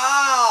Rollin'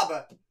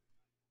 Rob.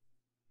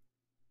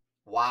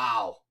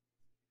 Wow.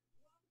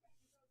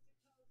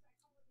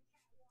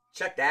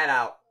 Check that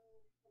out.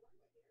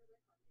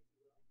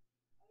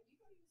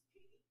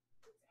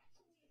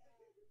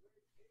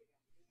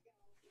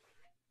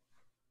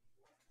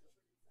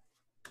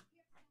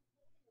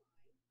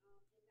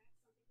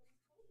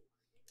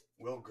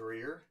 Will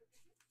Greer.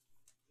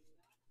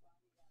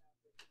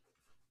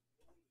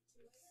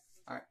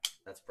 All right,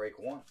 that's break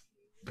 1.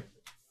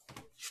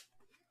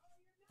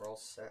 We're all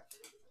set.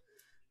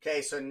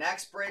 Okay, so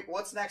next break.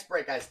 What's next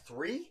break, guys?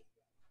 3?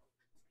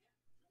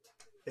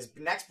 Is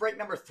next break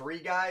number 3,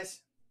 guys?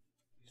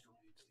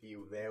 Be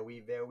very,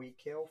 very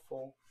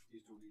careful.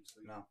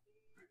 No.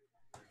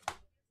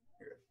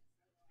 You're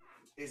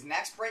good. Is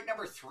next break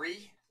number 3?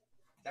 Is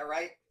that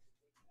right?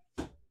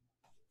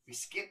 We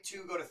skip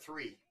 2, go to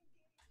 3.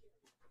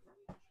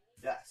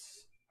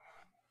 Yes.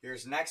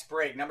 Here's next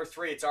break, number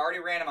 3. It's already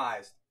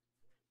randomized.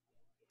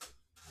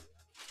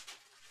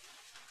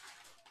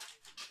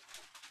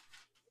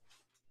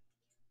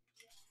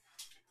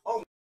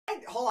 Oh,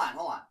 hold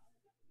on.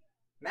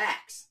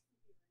 Max.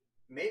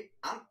 Maybe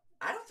I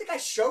don't think I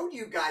showed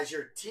you guys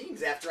your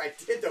teams after I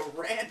did the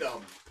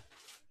random.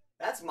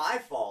 That's my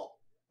fault.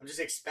 I'm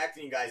just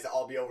expecting you guys to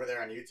all be over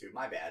there on YouTube.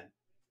 My bad.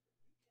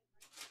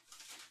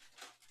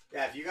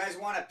 Yeah, if you guys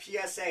want a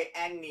PSA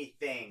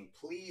anything,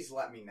 please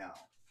let me know.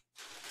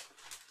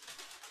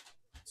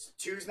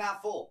 2's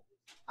not full.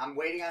 I'm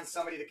waiting on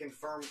somebody to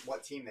confirm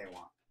what team they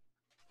want.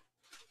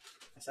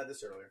 I said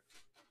this earlier.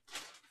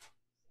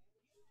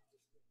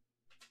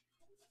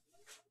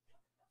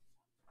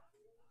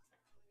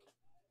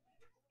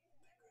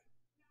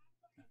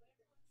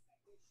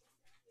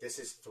 This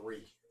is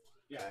 3.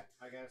 Yeah, Okay.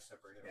 I got to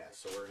separate it. Yeah,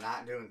 so we're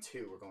not doing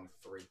 2. We're going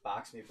 3.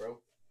 Box me, bro.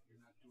 You're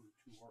not doing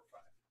 2 or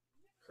 5.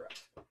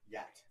 Correct.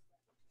 Yet.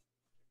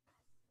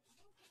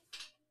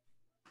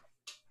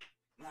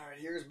 All right,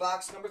 here's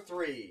box number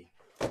 3.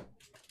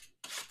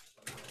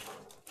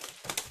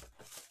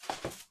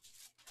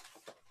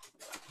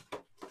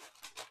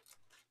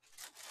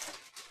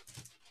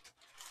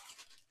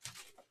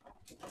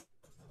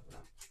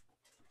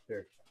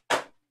 Here. I'm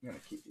going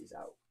to keep these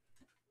out.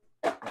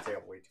 They take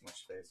up way too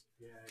much space.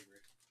 Yeah, I agree.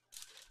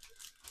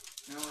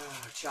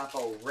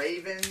 Chapo,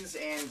 Ravens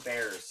and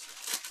Bears.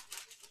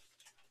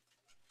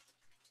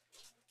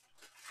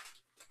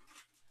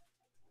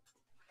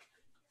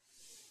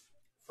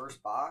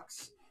 First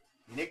box,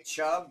 Nick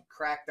Chubb,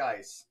 cracked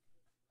ice.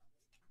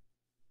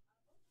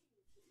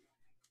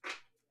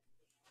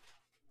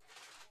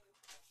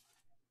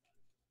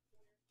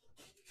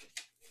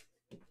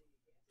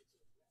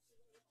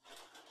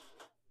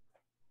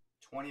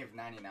 $20 of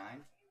 99.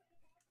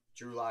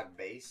 Drew Lock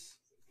base.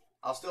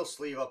 I'll still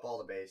sleeve up all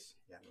the base.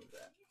 Yeah, move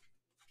that.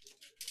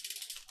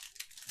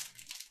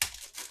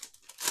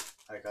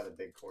 I like other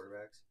big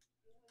quarterbacks.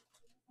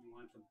 You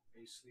want the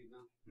base sleeve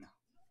now?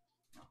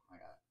 No, I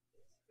got it.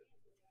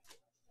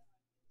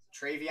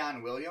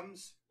 Travion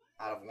Williams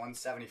out of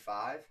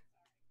 175.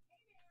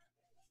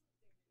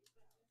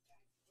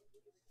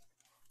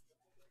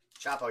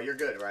 Chapo, you're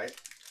good, right?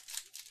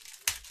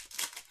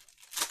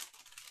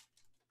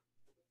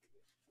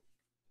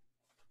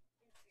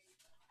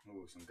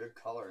 Ooh, some good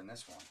color in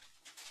this one.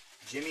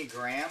 Jimmy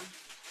Graham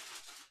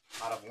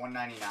out of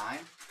 199.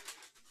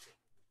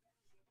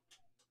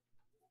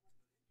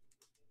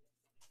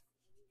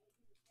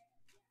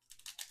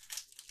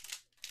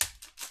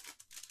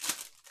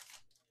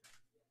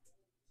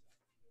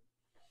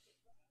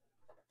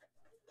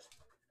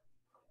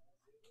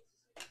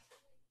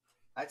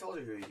 I told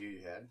you who you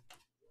had.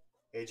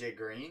 AJ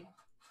Green.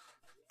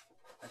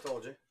 I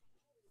told you.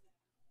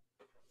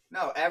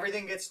 No,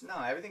 everything gets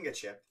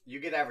shipped. You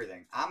get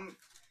everything.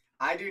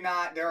 I do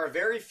not. There are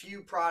very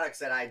few products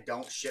that I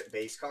don't ship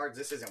base cards.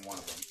 This isn't one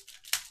of them.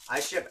 I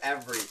ship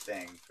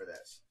everything for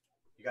this.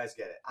 You guys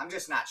get it. I'm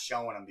just not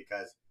showing them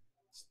because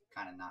it's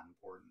kind of not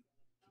important,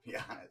 to be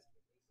honest.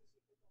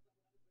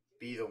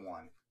 Be the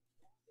one.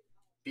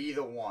 Be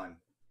the one.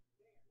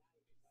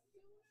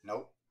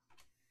 Nope.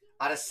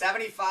 Out of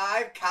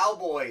 75,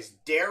 Cowboys,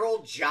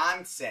 Daryl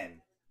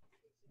Johnson.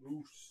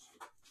 Moose.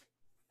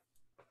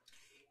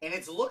 And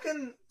it's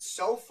looking,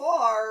 so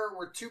far,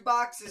 we're 2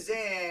 boxes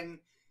in.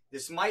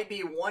 This might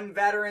be 1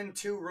 veteran,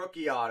 2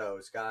 rookie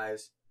autos,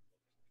 guys.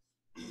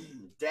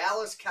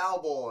 Dallas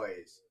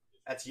Cowboys.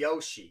 That's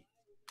Yoshi.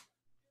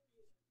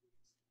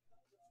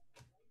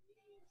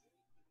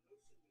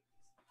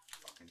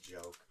 Fucking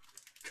joke.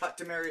 Cut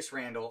Demarius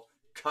Randall.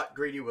 Cut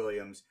Greedy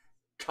Williams.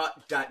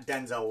 Cut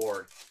Denzel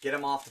Ward. Get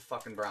him off the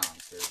fucking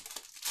Browns, dude.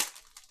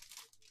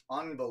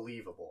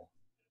 Unbelievable.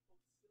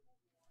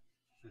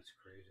 That's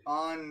crazy.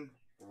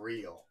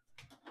 Unreal.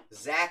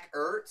 Zach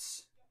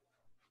Ertz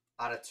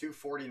out of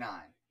 249.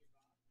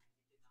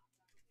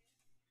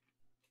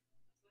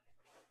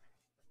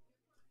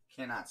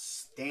 Cannot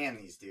stand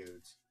these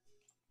dudes.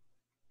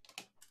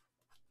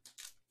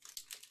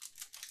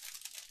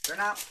 They're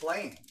not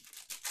playing.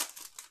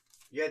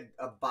 You had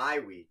a bye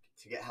week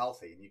to get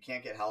healthy, and you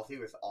can't get healthy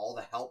with all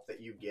the help that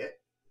you get.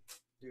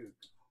 Dude.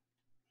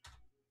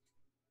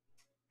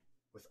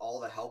 With all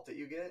the help that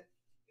you get.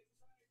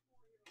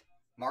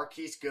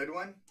 Marquise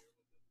Goodwin.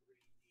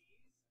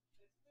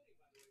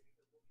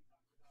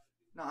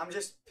 No, I'm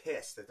just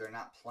pissed that they're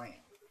not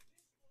playing.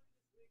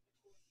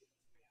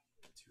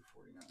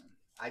 249.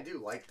 I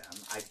do like them.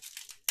 It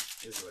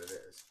is what it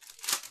is.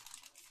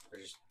 They're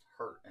just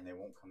hurt and they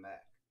won't come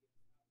back.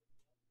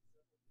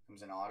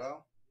 Comes an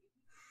auto.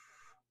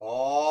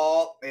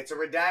 Oh, it's a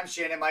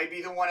redemption. It might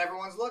be the one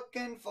everyone's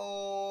looking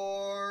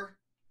for.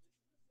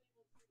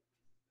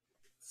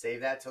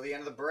 Save that till the end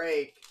of the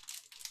break.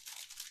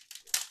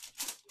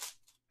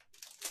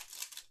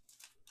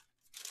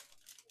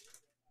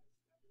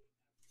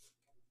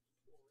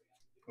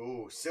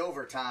 Ooh,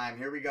 silver time.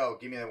 Here we go.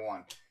 Give me the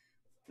one.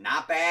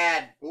 Not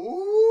bad.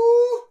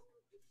 Ooh.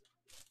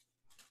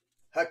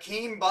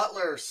 Hakeem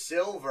Butler,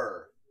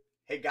 silver.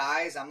 Hey,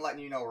 guys, I'm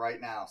letting you know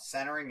right now,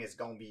 centering is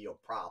going to be your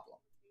problem.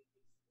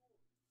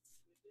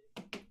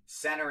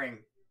 Centering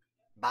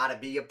about to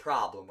be a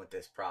problem with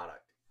this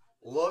product.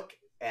 Look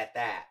at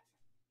that.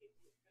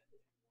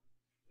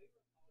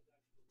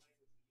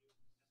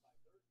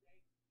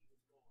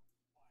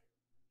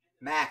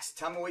 Max,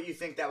 tell me what you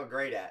think that would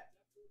grade at.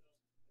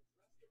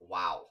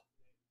 Wow.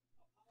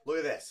 Look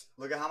at this.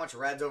 Look at how much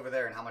red's over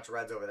there and how much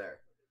red's over there.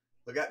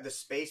 Look at the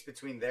space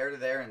between there to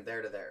there and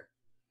there to there.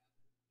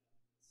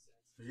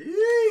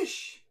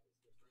 Yeesh.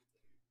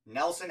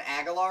 Nelson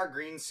Aguilar,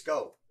 green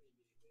scope.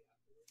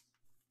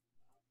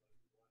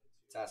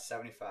 It's out of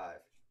 75.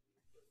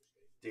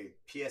 Dude,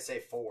 PSA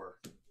 4.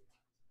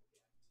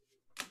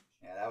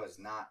 Yeah, that was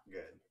not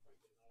good.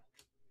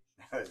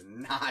 That was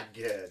not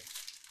good.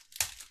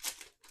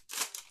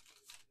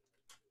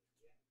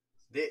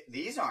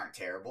 These aren't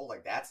terrible.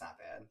 Like, that's not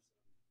bad.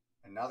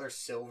 Another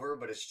silver,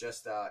 but it's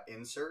just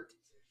insert.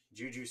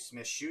 Juju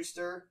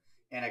Smith-Schuster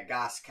and a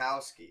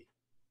Gostkowski.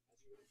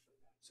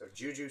 So,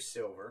 Juju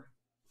silver.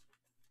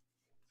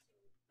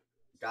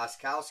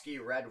 Gostkowski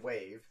red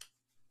wave.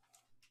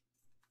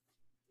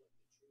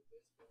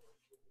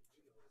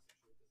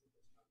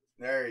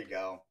 There you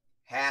go.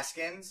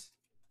 Haskins.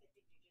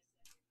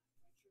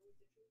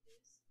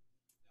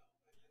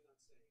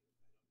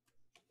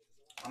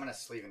 I'm going to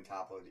sleeve and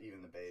top load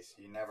even the base.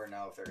 You never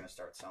know if they're going to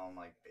start selling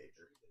like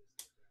Baker.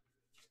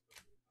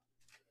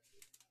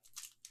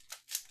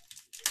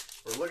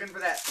 We're looking for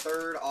that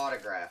third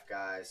autograph,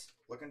 guys.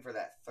 Looking for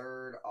that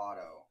third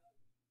auto.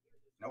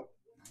 Nope,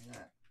 not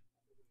yet.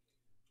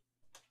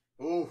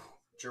 Ooh,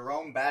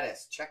 Jerome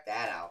Bettis. Check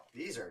that out.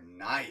 These are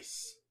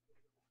nice.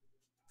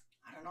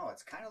 I don't know.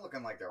 It's kind of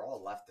looking like they're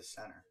all left to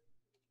center.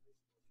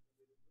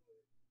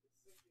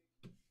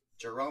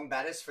 Jerome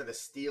Bettis for the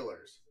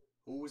Steelers.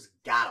 Who's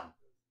got him?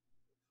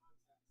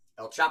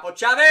 El Chapo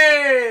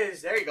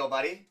Chavez! There you go,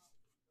 buddy.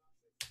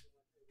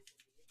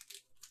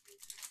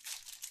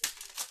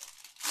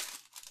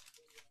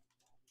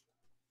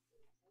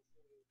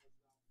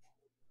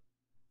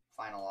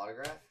 Final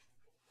autograph.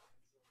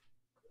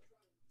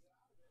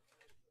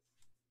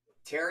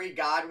 Terry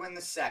Godwin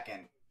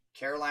II,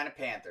 Carolina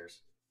Panthers.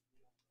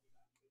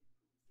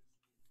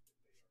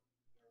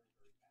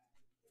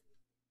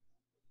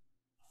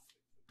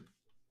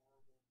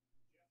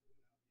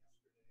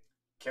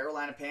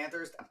 Carolina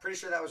Panthers. I'm pretty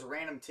sure that was a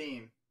random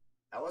team.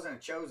 That wasn't a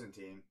chosen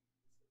team.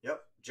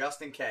 Yep,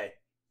 Justin K.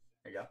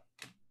 There you go.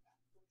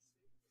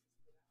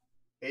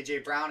 A.J.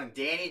 Brown and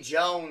Danny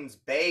Jones,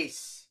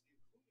 base.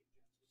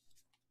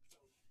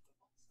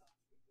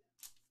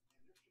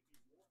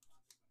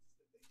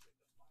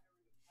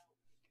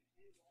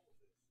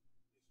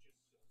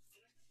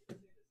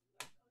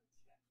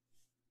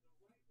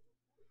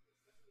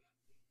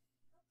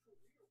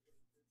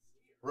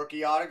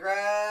 Rookie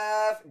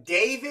autograph,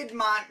 David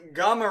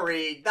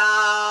Montgomery,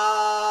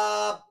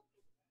 the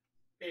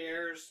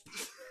Bears.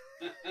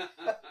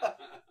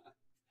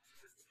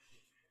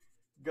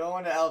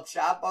 Going to El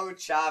Chapo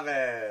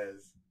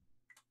Chavez.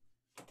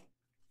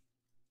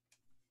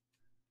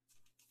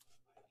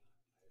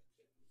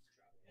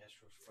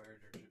 Astros fired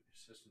their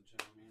assistant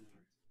general manager.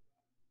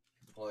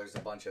 Well, there's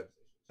a bunch of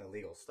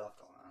illegal stuff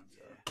going on.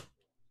 So. Yeah.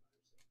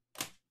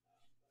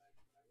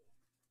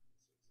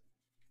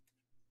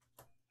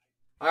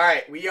 All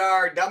right, we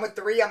are done with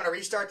 3. I'm going to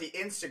restart the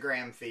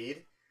Instagram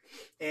feed.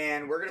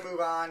 And we're going to move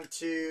on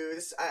to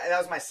this. That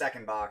was my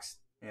second box,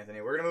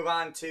 Anthony. We're going to move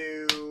on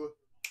to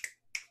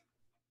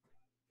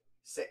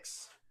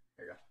 6.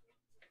 There you go.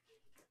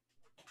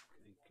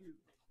 Thank you.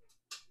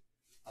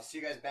 I'll see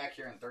you guys back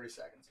here in 30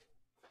 seconds.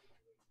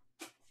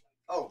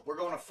 Oh, we're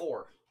going to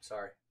 4.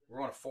 Sorry. We're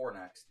going to 4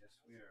 next. Yes,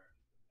 we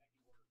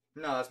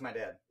are. No, that's my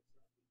dad.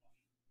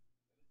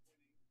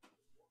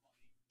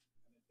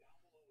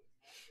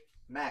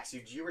 Max,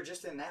 you were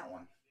just in that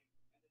one.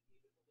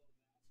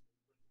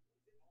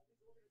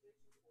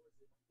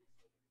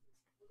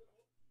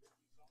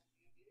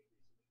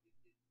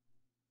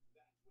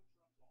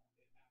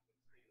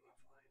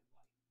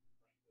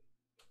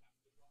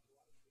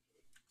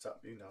 What's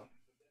up, you know?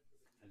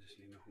 I just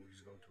need to know who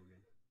he's going to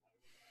again.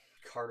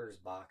 Carter's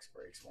box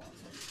breaks one.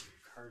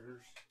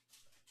 Carter's.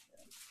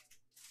 Yeah.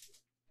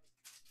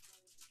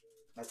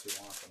 That's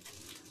who wants them.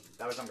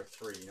 That was number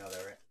 3. You know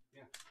that, right?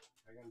 Yeah,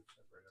 I got them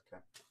separated.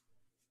 Okay.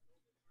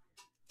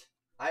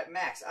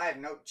 Max, I have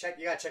no check.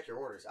 You gotta check your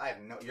orders. I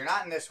have no. You're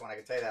not in this one. I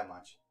can tell you that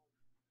much.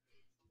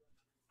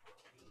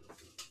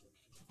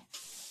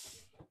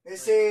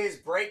 This is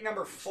break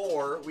number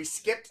 4. We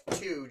skipped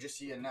 2, just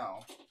so you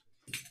know.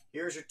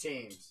 Here's your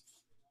teams.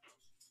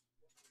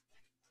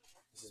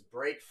 This is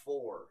break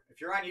 4. If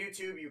you're on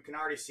YouTube, you can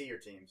already see your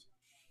teams.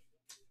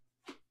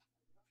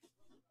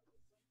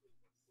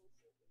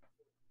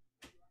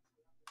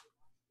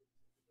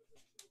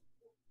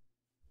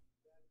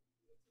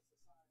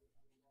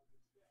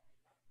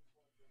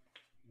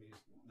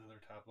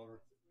 Another top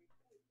loader.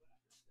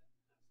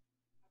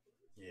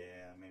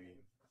 Yeah,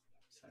 maybe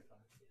 75.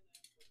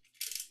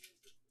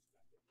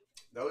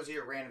 Those are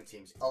your random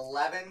teams.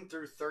 11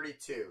 through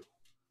 32.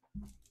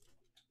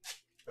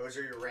 Those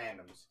are your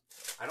randoms.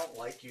 I don't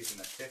like using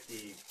the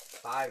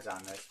 55s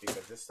on this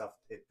because this stuff,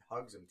 it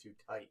hugs them too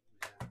tight.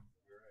 Yeah,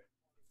 you're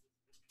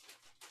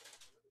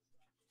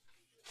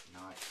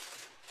right. Nice.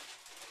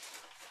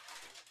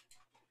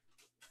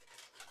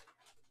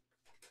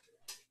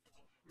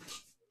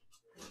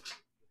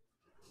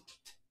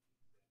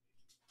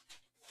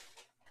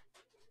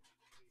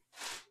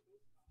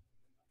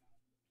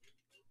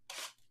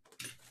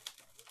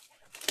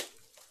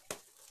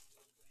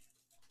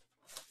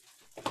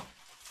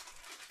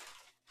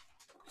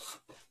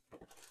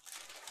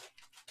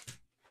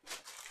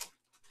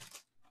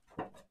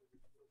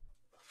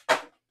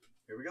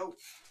 we go.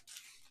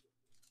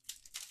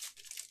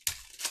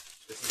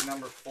 This is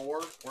number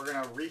 4. We're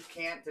gonna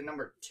recant to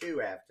number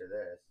 2 after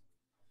this.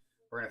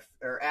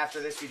 After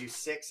this we do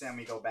 6 and then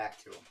we go back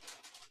to them.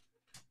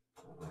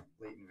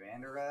 Leighton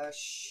Vander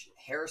Esch,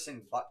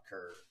 Harrison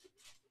Butker.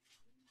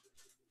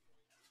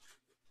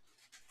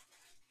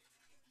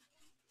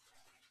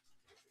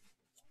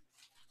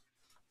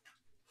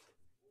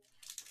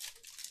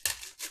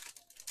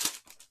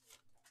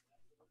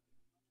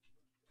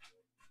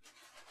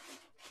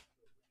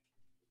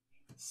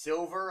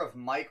 Silver of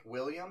Mike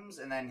Williams,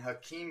 and then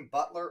Hakeem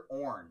Butler,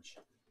 orange.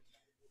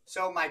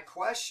 So my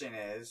question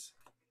is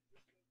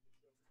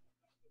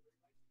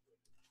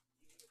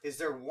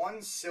there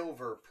one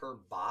silver per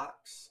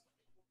box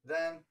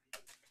then?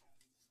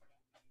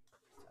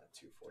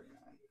 249.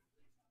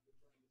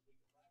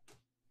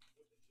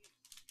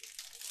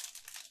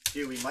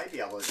 Dude, we might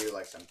be able to do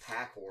like some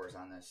pack wars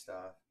on this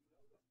stuff.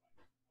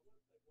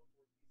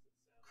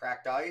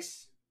 Cracked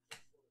Ice,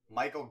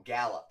 Michael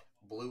Gallup,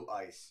 blue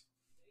ice.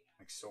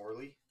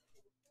 McSorley.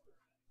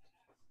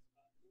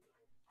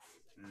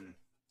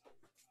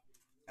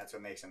 That's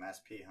what makes him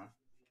SP, huh?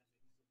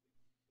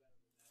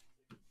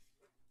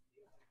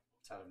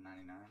 It's out of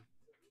 99.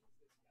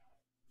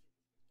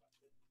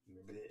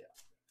 Blech.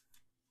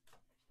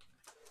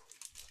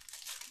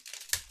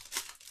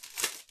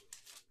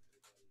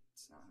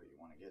 It's not who you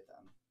want to get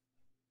them.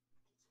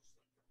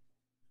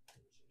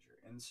 Here's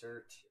your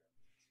insert.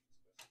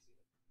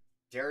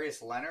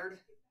 Darius Leonard.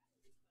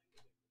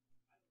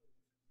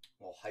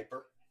 Well,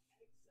 hyper.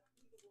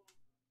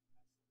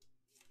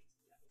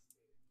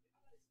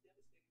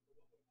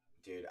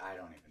 Dude, I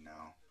don't even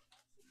know.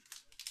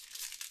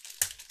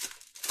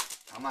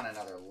 I'm on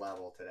another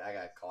level today. I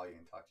gotta call you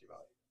and talk to you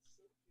about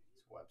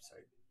this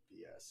website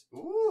BS.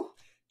 Ooh!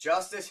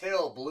 Justice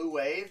Hill, blue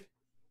wave.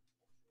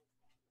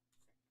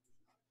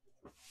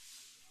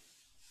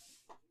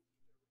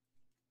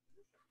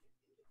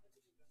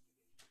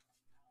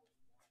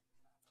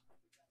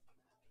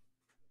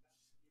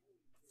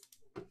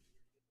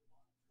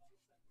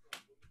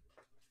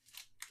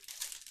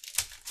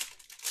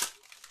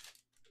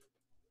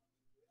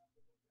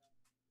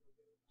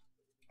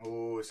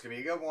 Ooh, it's going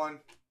to be a good one.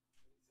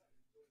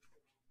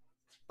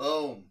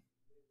 Boom.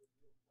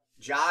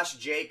 Josh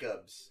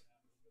Jacobs.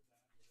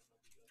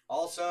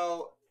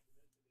 Also,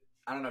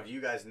 I don't know if you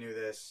guys knew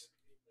this,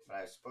 but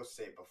I was supposed to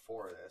say it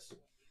before this.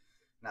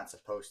 Not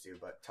supposed to,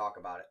 but talk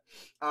about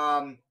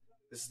it.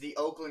 This is the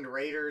Oakland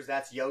Raiders.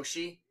 That's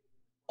Yoshi.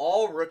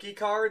 All rookie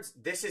cards,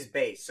 this is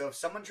base. So if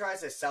someone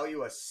tries to sell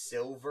you a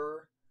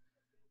silver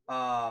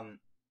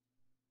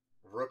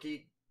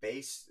rookie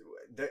base,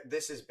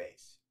 this is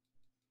base.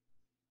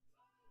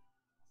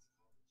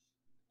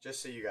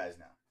 Just so you guys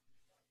know.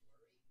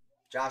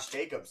 Josh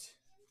Jacobs.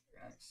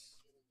 Nice.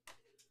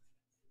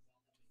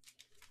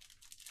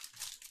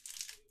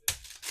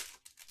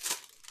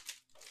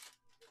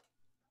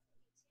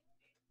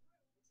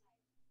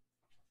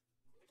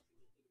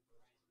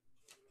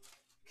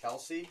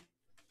 Kelsey.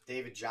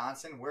 David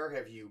Johnson. Where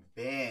have you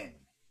been?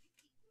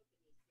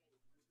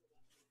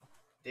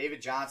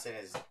 David Johnson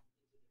is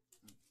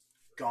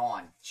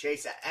gone.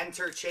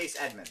 Enter Chase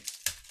Edmonds.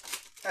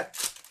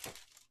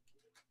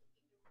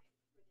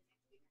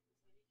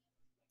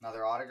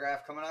 Another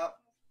autograph coming up.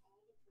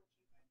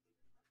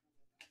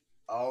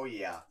 Oh,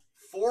 yeah.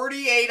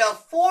 48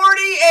 of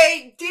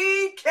 48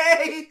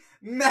 DK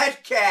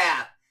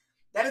Metcalf.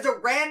 That is a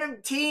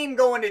random team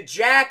going to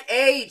Jack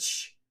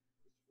H.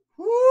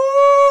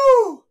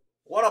 Woo!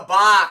 What a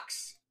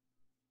box.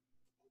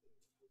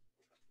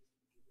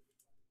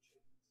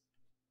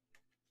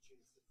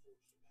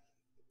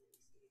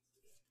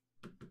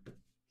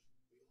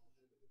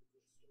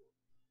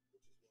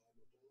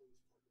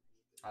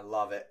 I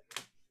love it.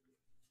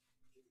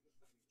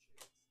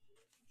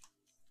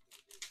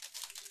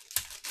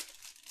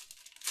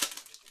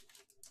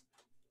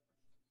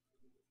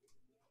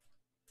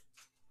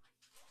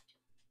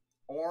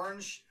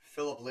 Orange,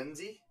 Phillip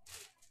Lindsay.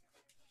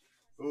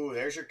 Ooh,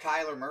 there's your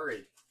Kyler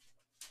Murray.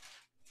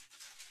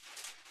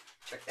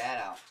 Check that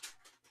out.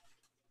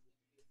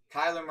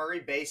 Kyler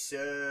Murray, base,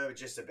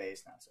 just a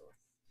base, not silver.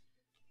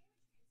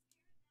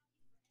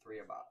 3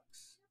 a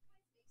box.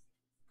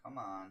 Come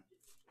on.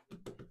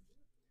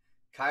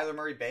 Kyler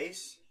Murray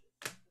base.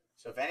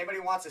 So if anybody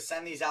wants to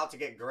send these out to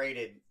get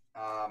graded,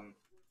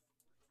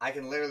 I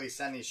can literally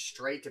send these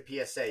straight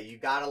to PSA. You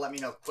got to let me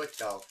know quick,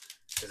 though,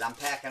 because I'm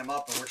packing them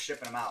up and we're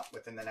shipping them out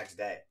within the next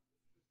day.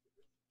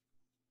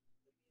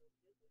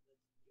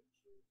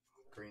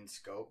 Green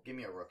scope. Give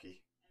me a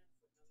rookie.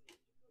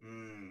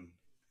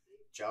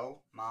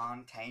 Joe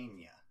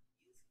Montana.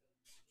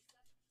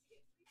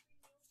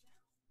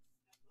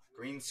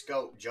 Green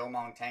scope. Joe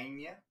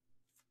Montana.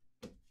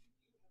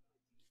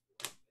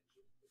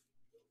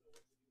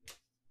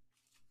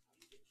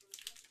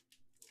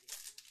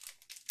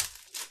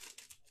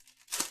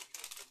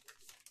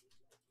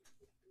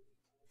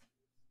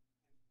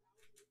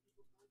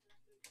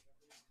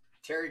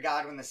 Terry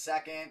Godwin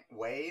II,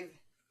 wave.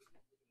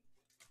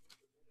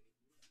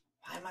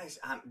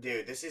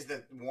 Dude, this is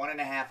the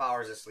 1.5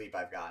 hours of sleep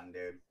I've gotten,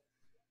 dude.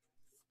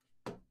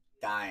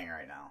 Dying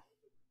right now.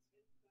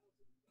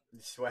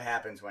 This is what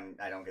happens when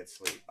I don't get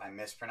sleep. I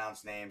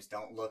mispronounce names,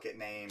 don't look at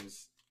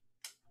names.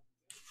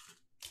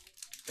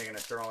 Thinking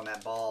of throwing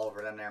that ball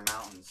over them there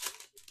mountains.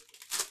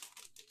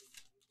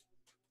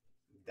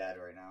 I'm dead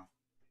right now.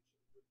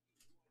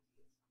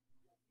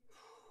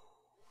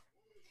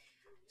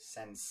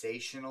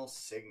 Sensational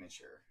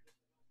signature.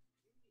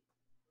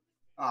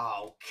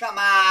 Oh, come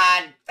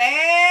on,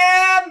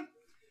 fam!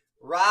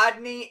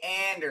 Rodney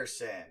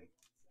Anderson.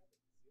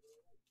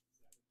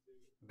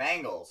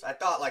 Bengals. I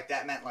thought like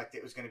that meant like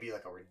it was going to be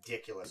like a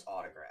ridiculous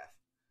autograph.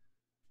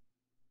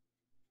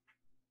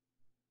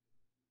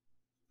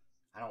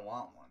 I don't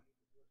want one.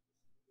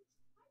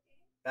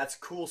 That's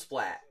cool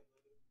splat.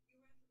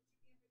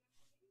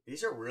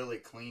 These are really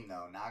clean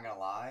though, not gonna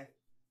lie.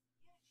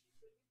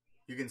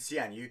 You can see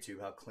on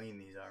YouTube how clean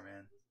these are,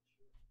 man.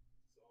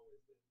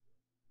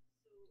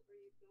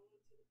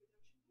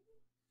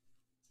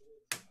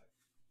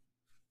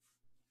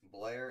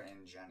 Blair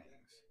and Jennings.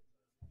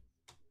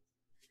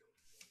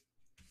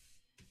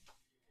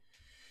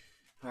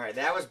 All right,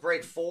 that was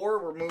break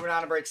 4. We're moving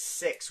on to break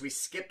 6. We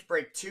skipped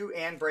break 2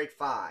 and break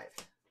 5.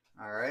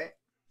 All right.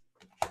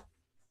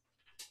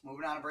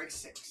 Moving on to break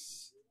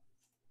 6.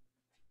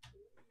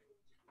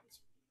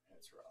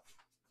 That's rough.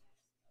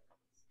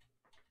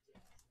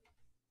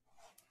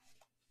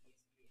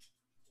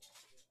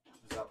 I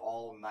was up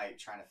all night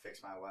trying to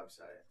fix my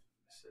website.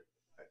 It's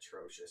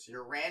atrocious.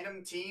 Your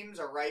random teams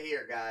are right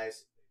here,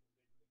 guys.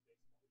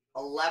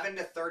 11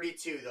 to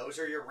 32. Those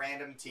are your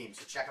random teams,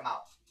 so check them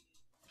out.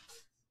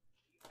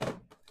 That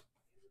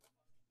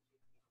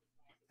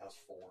was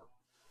 4.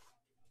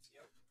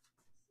 Yep.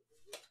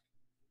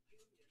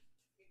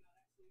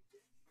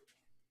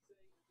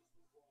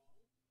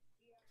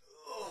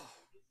 Ugh.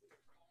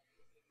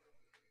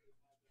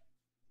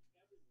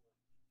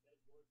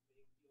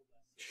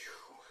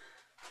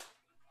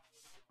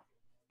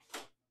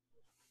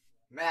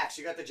 Max,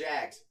 you got the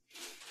Jags.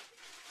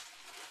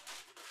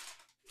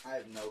 I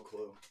have no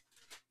clue.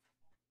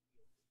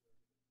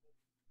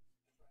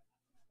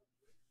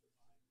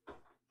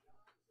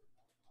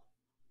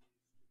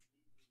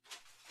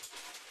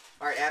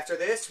 All right, after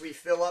this, we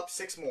fill up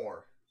 6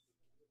 more.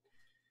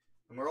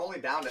 And we're only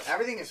down to...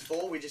 Everything is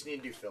full. We just need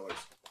to do fillers.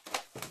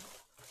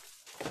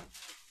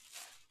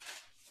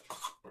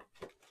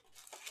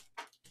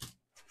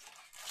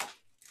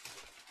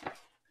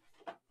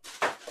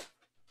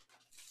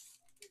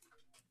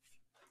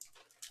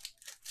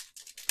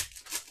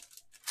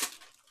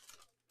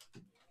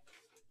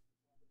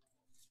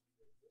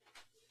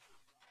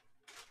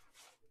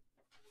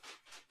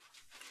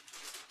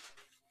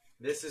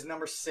 This is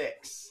number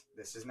 6.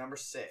 This is number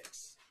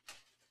 6.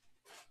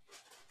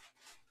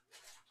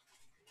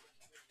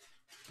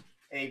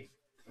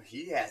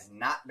 He has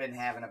not been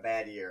having a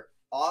bad year.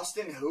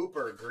 Austin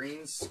Hooper,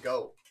 green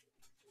scope.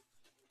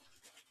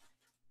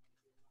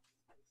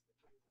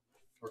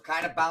 We're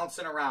kind of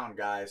bouncing around,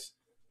 guys.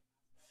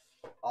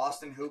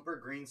 Austin Hooper,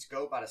 green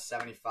scope out of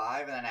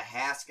 75. And then a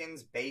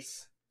Haskins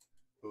base.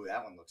 Ooh,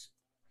 that one looks...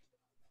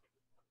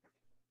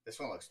 This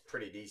one looks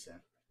pretty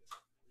decent.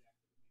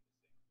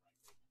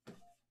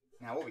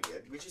 Now, what we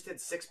did, we just did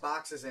 6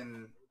 boxes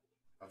in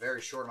a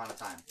very short amount of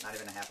time. Not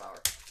even a half hour.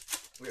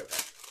 We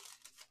okay.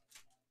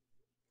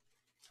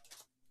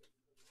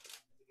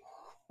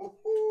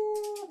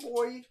 Oh,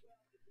 boy.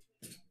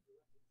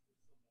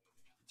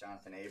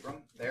 Jonathan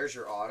Abram. There's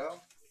your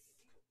auto.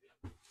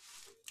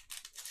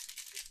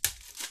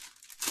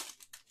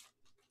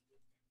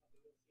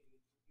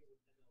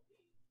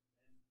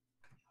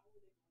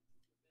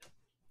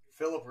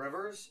 Phillip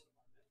Rivers.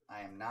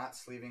 I am not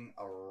sleeving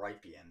a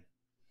Rypien.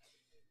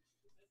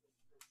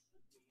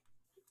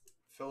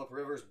 Phillip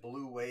Rivers,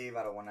 blue wave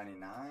out of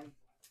 199.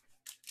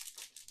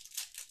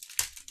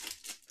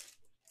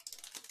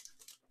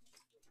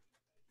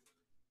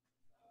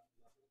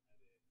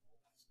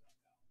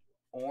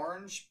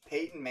 Orange,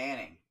 Peyton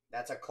Manning.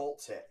 That's a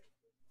Colts hit.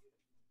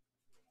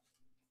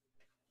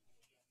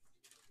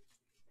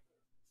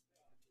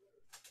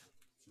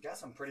 You got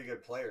some pretty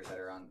good players that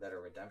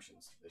are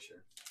redemptions this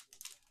year.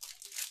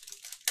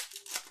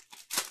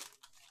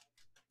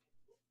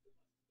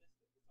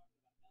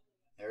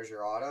 There's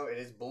your auto. It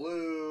is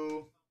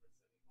blue.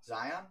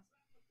 Zion.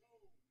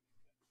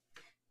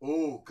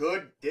 Ooh,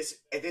 good. This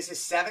is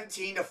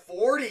 17 to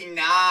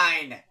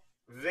 49.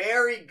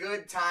 Very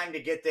good time to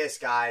get this,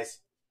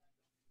 guys.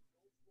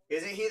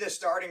 Isn't he the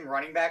starting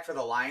running back for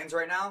the Lions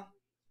right now?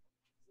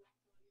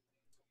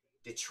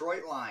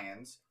 Detroit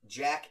Lions,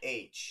 Jack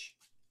H.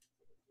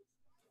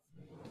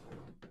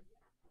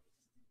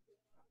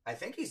 I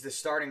think he's the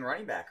starting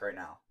running back right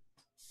now.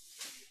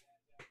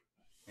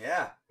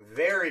 Yeah,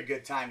 very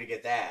good time to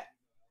get that.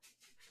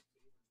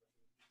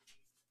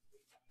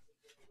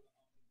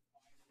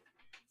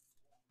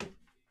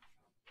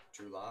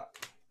 Drew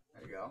Lock.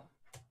 There you go.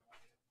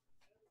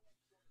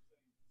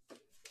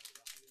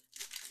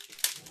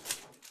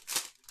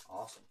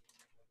 Awesome.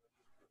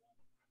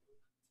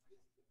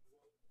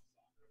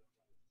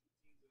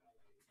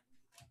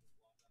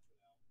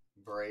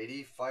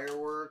 Brady,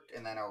 Firework,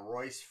 and then a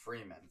Royce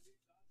Freeman.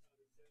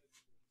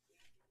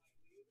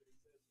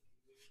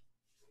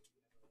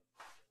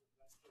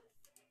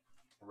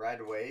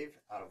 Red Wave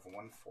out of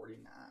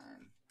 149.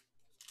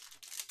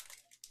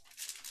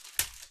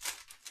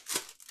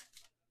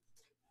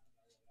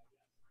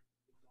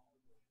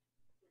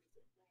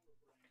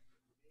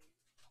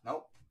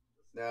 Nope.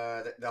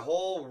 The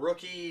whole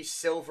rookie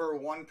silver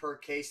 1 per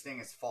case thing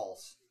is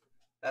false.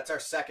 That's our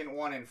second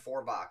one in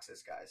 4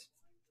 boxes, guys.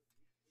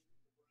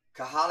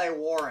 Kahale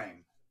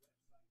Warring.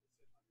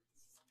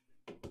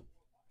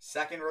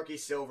 Second rookie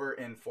silver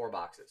in 4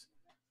 boxes.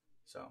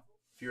 So,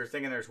 if you were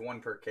thinking there's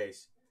 1 per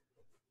case,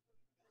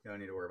 you don't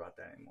need to worry about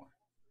that anymore.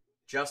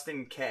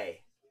 Justin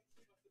K.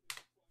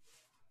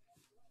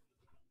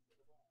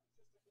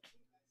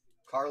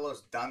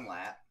 Carlos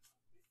Dunlap.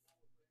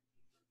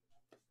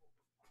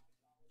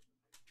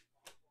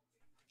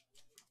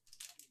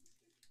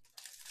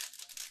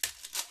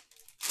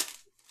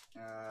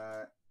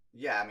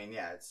 Yeah, I mean,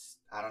 yeah, it's,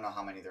 I don't know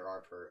how many there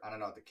are per, I don't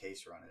know what the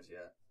case run is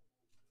yet.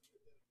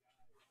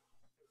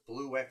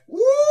 Blue Wave. Woo!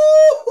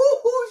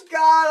 Who's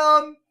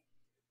got him?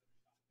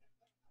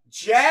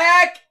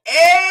 Jack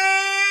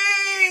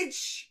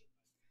H!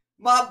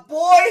 My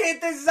boy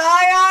hit the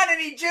Zion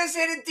and he just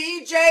hit a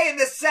DJ and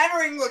the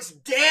centering looks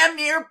damn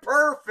near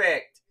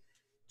perfect.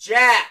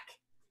 Jack.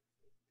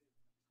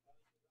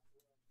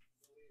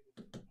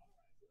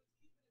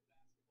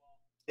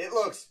 It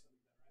looks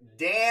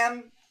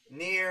damn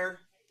near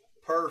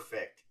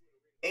perfect.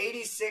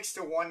 86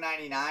 to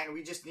 199.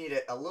 We just need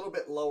a little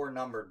bit lower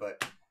number,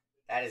 but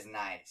that is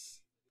nice.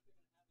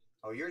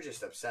 Oh, you're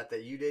just upset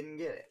that you didn't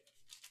get it.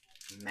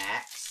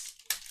 Max.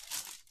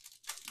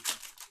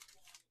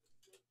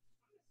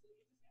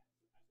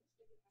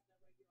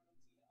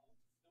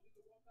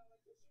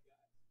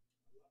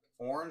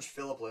 Orange,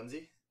 Philip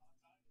Lindsay.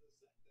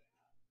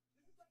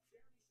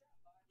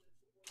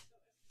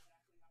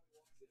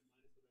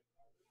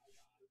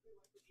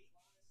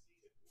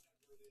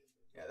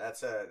 Yeah,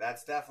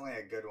 that's definitely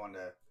a good one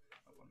to.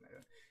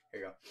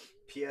 Here you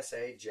go.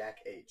 PSA Jack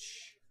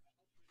H.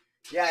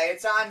 Yeah,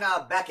 it's on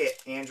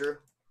Beckett, Andrew.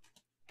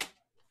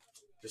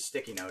 Just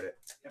sticky note it.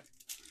 Yep.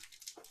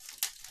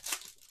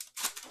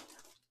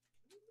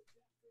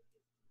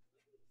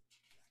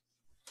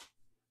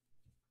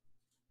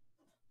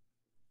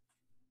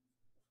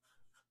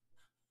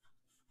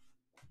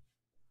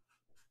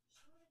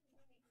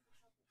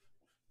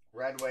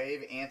 Red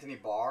Wave, Anthony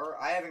Barr.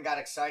 I haven't got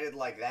excited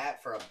like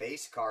that for a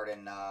base card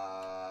in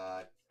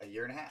a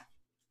year and a half.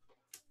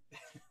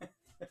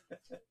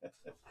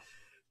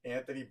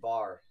 Anthony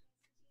Barr.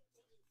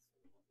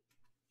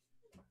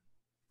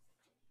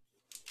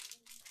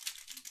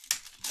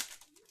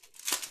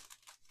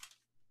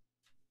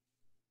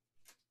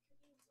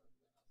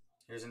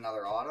 Here's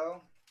another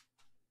auto.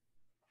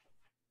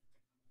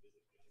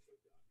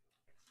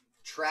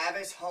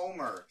 Travis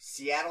Homer,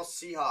 Seattle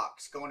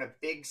Seahawks, going to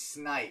Big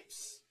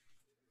Snipes.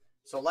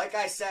 So like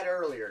I said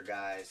earlier,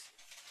 guys,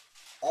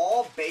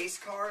 all base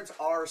cards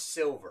are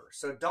silver.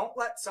 So don't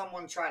let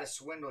someone try to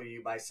swindle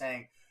you by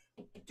saying,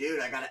 dude,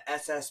 I got an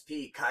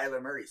SSP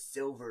Kyler Murray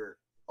silver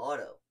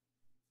auto.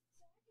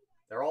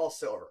 They're all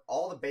silver.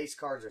 All the base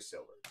cards are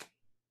silver.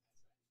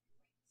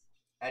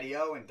 Eddie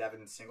O and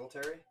Devin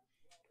Singletary.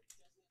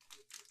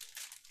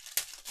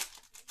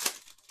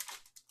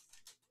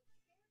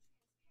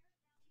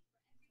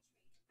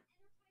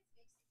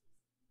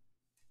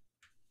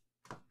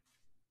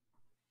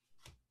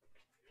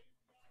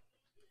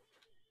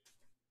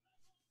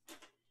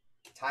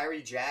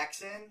 Tyree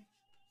Jackson,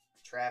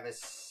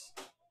 Travis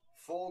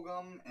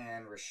Fulgham,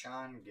 and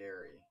Rashawn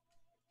Gary.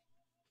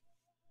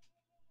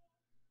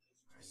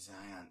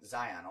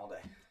 Zion all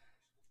day.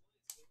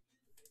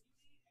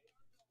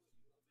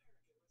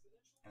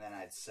 And then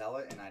I'd sell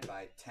it and I'd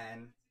buy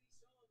 10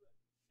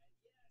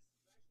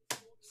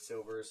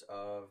 silvers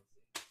of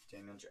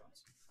Daniel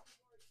Jones.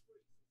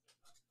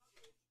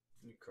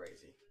 You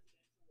crazy.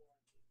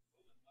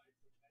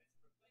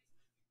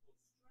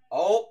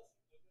 Oh!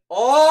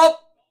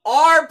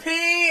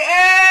 RPA!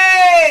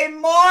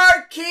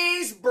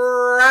 Marquise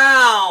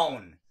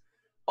Brown!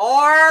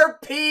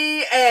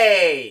 RPA!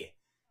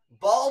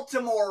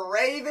 Baltimore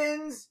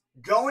Ravens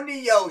going to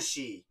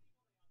Yoshi.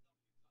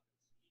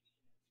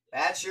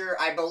 That's your,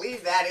 I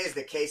believe that is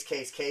the case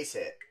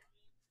hit.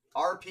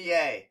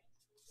 RPA.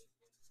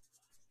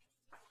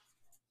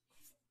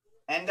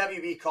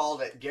 NWB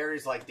called it.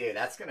 Gary's like, dude,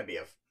 that's going to be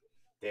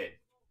dude,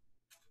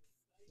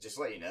 just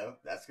let you know,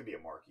 that's going to be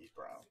a Marquise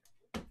Brown.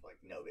 Like,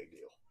 no big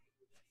deal.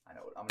 I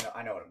know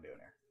what I'm doing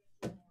here.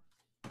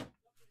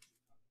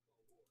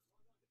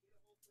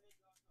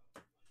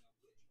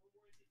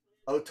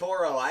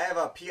 Otoro, I have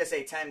a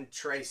PSA 10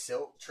 Trey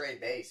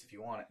base if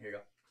you want it. Here you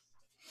go.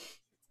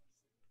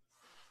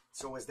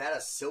 So was that a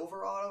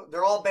silver auto?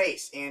 They're all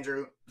base,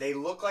 Andrew. They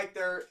look like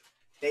I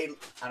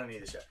don't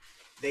need this yet.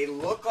 They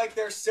look like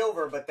they're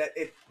silver, but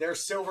they're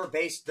silver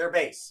base. They're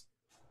base.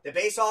 The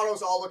base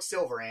autos all look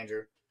silver,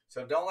 Andrew.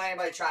 So don't let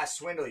anybody try to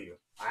swindle you.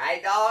 All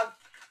right, dog?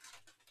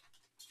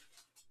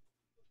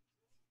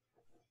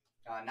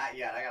 Not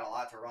yet. I got a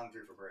lot to run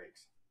through for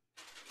breaks.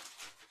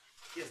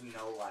 He has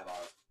no live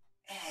autos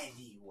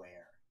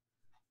anywhere.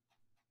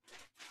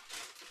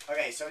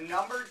 Okay, so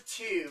number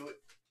 2,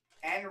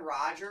 N.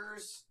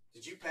 Rogers.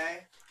 Did you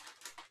pay?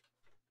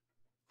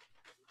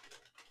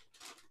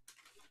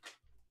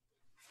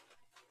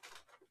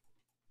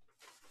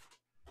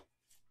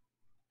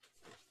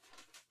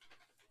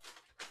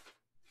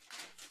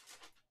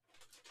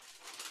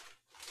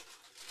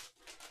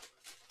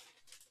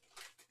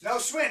 No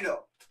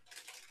swindle.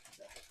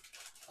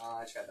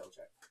 I just gotta double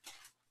check.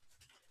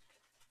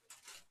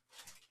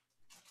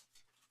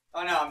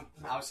 Oh no,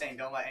 I was saying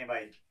don't let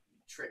anybody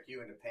trick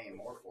you into paying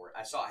more for it.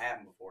 I saw it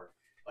happen before.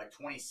 Like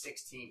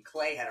 2016,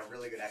 Clay had a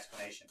really good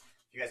explanation.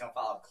 If you guys don't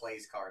follow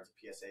Clay's cards, a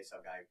PSA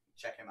sub guy,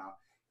 check him out.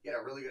 He had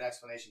a really good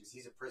explanation because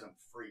he's a Prizm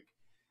freak.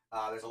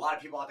 There's a lot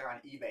of people out there on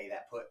eBay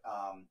that put,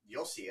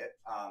 you'll see it,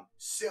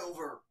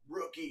 silver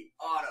rookie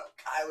auto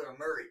Kyler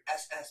Murray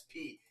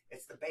SSP.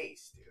 It's the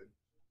base, dude.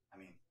 I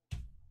mean,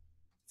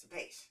 it's a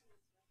base.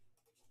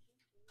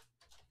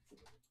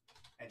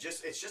 And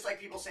it's just like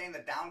people saying the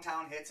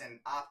downtown hits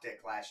in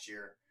Optic last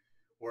year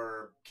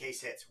were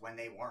case hits when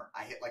they weren't.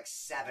 I hit like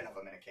 7 of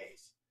them in a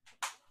case.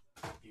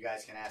 You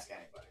guys can ask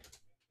anybody.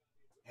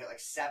 I hit like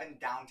 7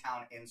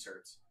 downtown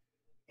inserts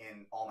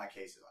in all my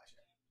cases last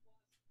year.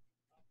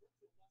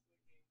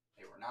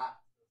 They were not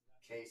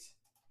case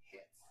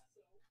hits.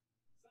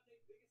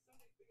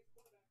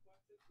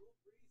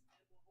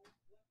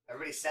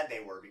 Everybody said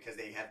they were because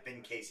they have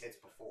been case hits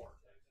before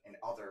in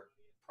other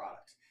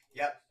products.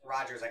 Yep,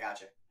 Rogers, I got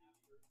you.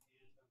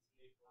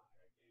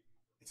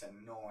 It's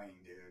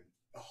annoying, dude.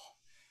 Oh,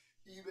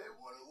 eBay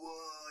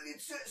 101.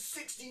 It says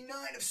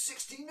 69 of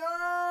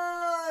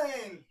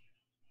 69.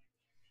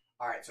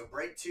 All right, so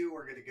break 2,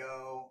 we're good to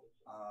go.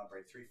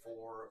 Break 3,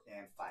 4,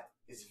 and 5.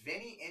 Is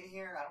Vinny in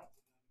here? I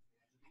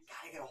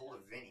gotta get a hold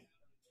of Vinny.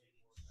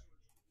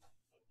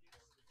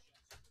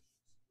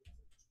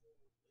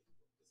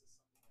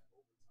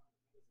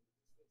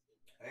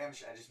 I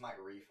just might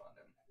refund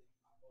him.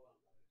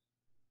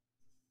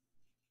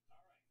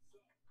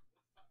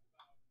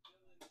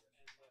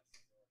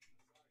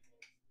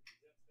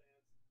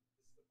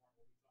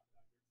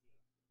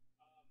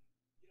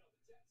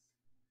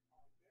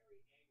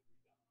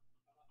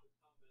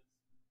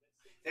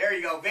 There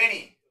you go,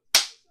 Vinny.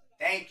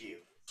 Thank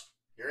you.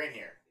 You're in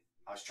here.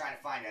 I was trying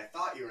to find you. I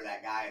thought you were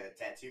that guy, the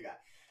tattoo guy.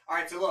 All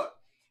right, so look.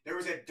 There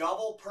was a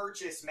double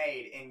purchase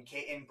made in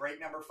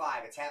break number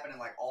 5. It's happening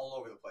like all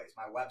over the place.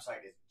 My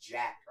website is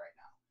jacked right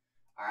now.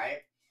 All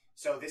right?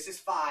 So this is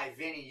 5.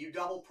 Vinny, you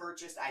double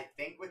purchased, I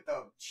think, with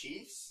the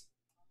Chiefs?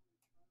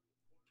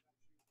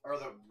 Or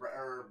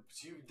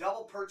you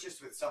double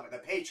purchased with the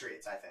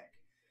Patriots, I think.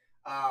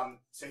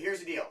 So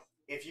here's the deal.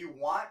 If you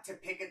want to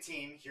pick a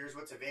team, here's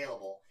what's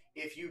available.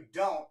 If you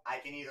don't, I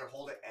can either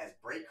hold it as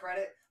break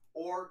credit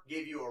or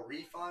give you a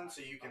refund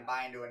so you can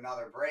buy into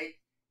another break.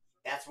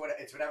 It's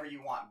whatever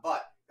you want.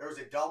 But there was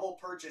a double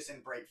purchase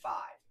in break 5.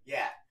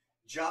 Yeah.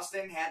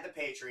 Justin had the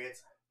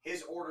Patriots.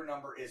 His order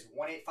number is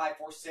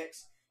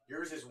 18546.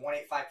 Yours is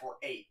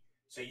 18548.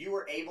 So you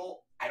were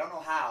able, I don't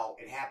know how,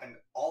 it happened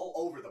all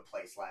over the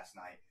place last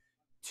night.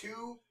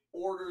 2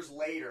 orders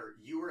later,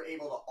 you were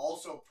able to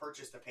also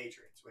purchase the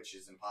Patriots, which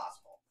is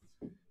impossible.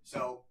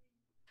 So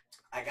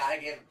I got to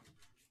give,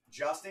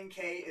 Justin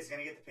K is going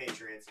to get the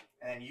Patriots,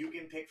 and then you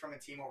can pick from a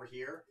team over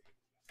here,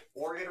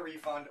 or get a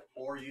refund,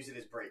 or use it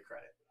as break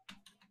credit.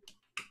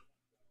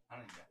 I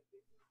don't know.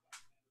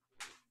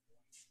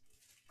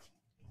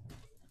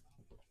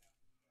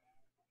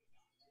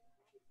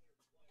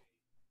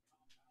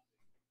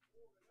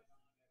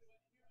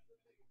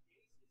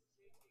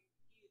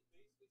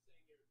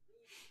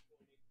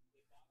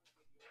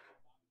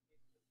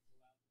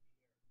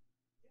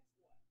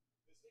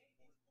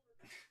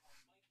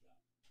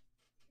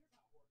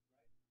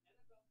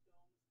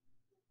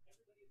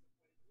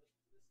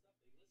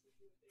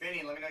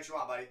 Vinny, let me know what you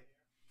want, buddy.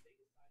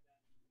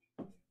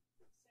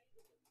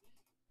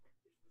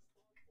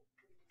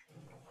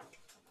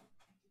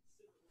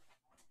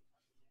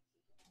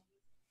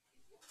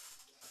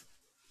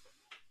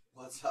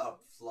 What's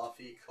up,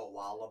 Fluffy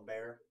Koala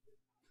Bear?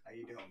 How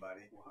you doing,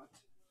 buddy? What?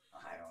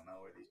 I don't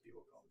know where these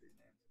people call these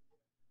names.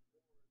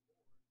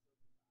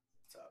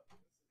 What's up?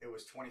 It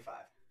was 25.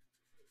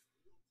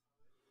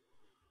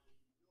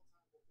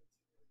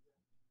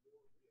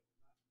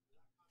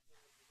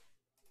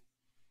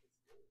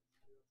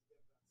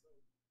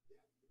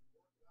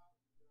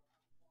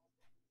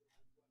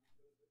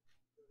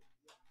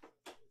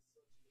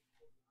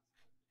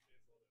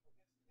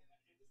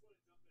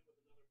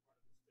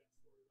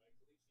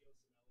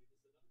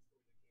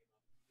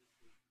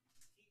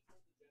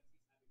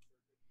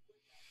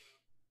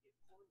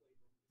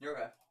 You're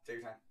okay.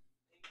 Take your time.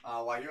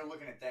 While you're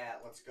looking at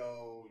that, let's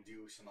go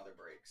do some other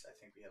breaks. I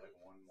think we had like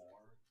one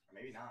more. Or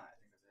maybe not. I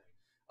think that's it.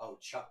 Oh,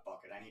 Chuck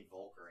Bucket. I need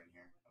Volker in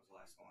here. That was the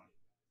last one.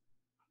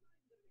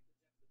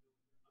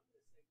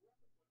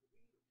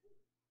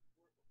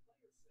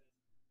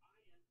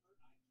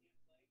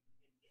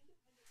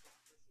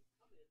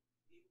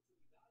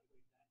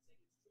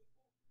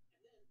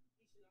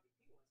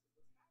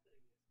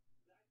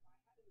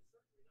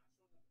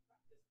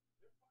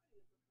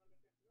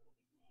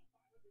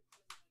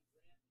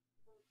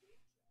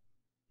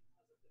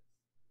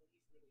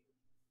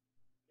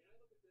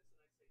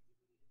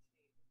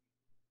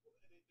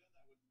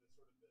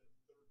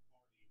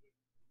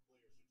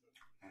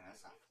 Man,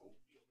 that's not cool.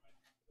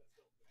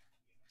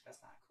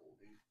 That's not cool,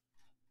 dude.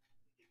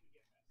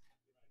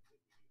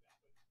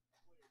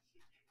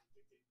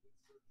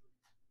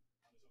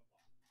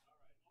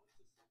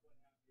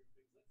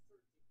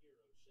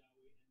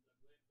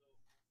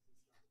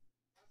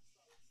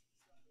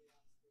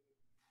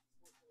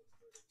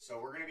 So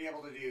we're going to be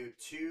able to do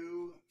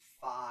 2,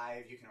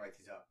 5. You can write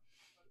these up.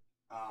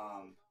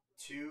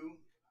 2,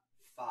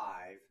 5.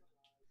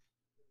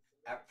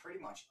 At pretty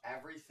much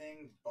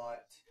everything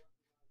but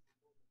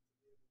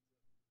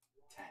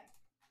 10.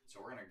 So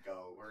we're going to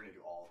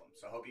do all of them.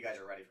 So I hope you guys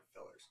are ready for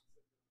fillers.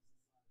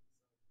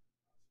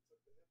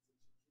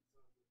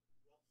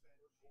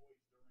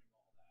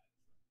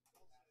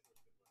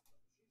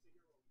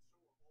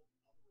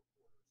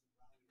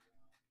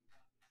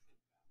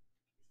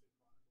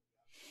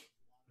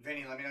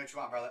 Vinny, let me know what you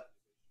want, brother.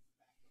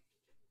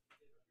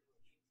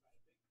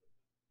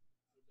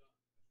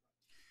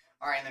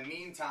 All right, in the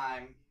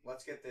meantime,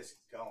 let's get this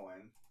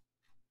going.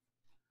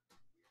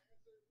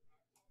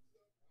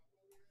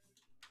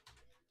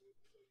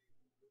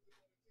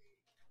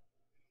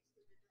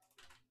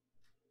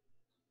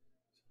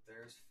 So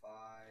there's 5.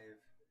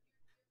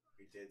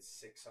 We did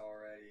 6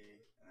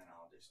 already, and then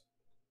I'll just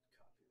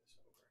copy this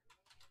over.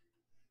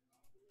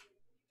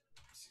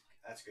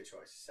 That's a good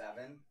choice.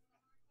 7,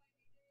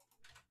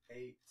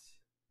 8,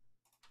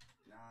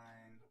 9,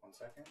 1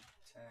 second,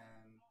 10,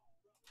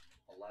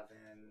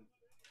 11,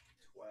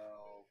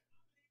 12,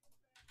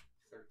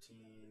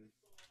 13,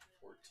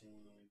 14,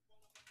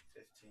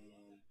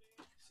 15,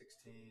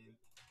 16,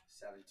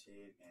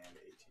 17, and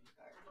 18.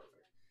 All right,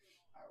 perfect.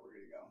 All right, we're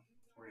good to go.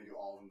 We're going to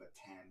do all of them but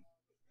 10.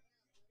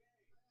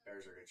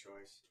 Bears are a good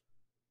choice.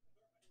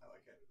 I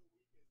like it.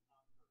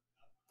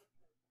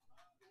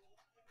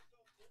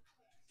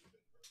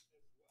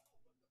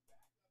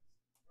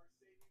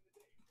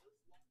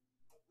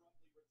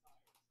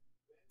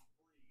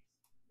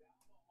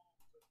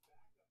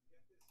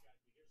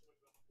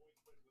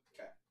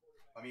 Okay.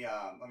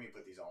 Let me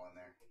put these all in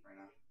there right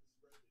now.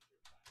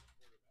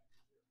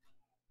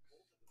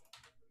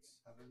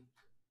 7.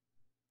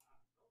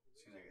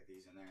 As soon as I get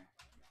these in there.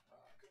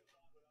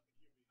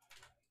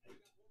 8.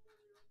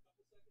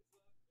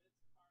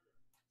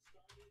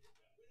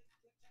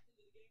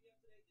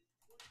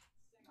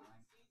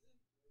 9.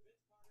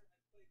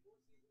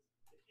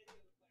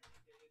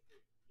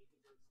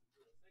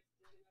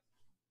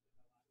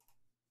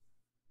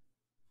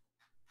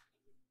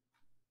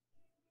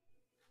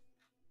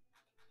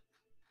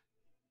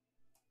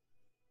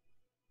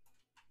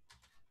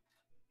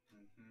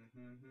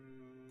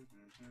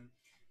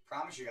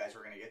 Promise you guys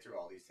we're going to get through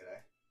all these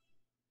today.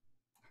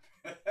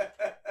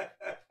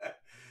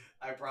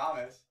 I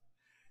promise.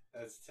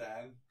 That's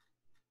 10.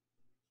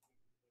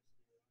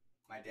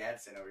 My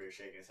dad's sitting over here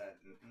shaking his head.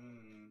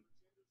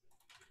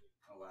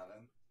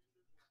 11.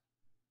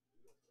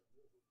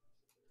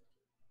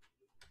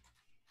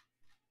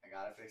 I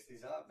gotta fix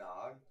these up,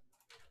 dog.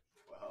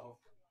 12.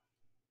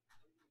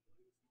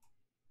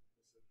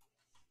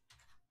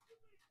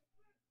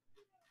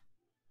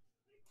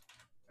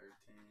 13.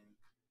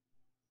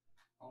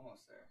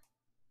 Almost there.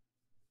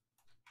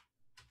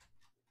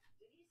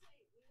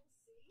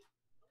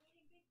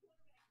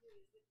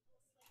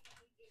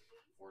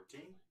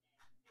 14.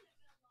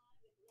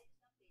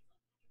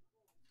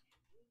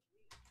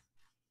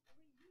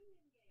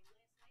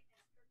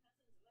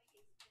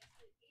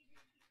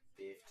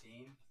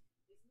 15.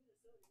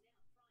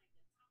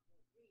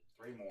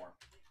 3 more.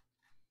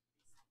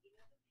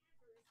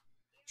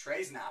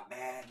 Trey's not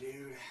bad,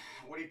 dude.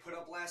 What did he put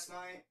up last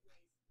night?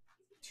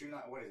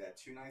 What is that?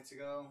 2 nights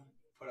ago?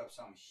 Put up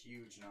some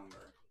huge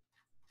number.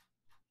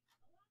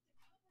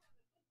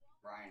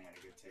 Ryan had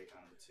a good take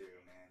on him too,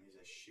 man. He's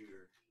a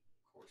shooter.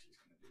 Of course he's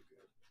going to do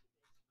good.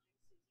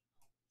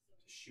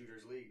 It's a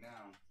shooter's league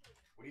now.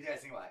 What do you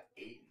guys think about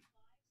Ayton?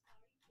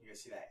 You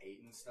guys see that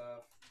Ayton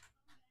stuff?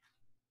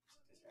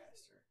 It's a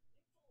disaster.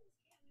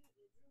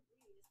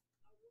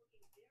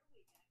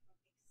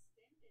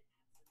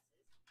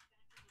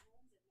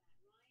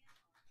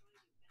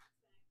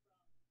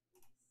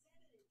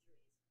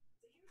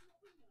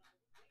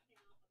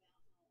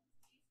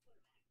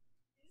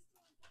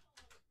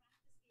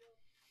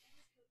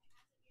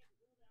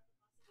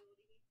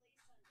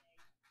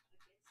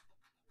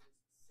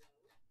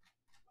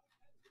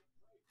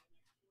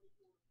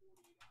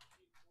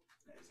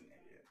 That is an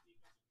idiot.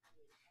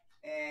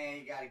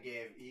 And you gotta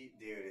give,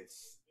 dude,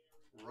 it's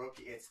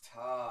rookie. It's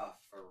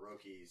tough for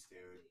rookies,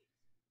 dude,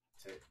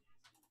 to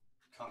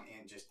come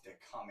in and just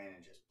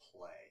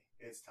play.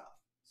 It's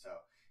tough. So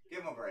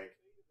give him a break.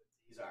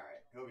 He's all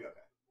right. He'll be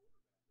okay.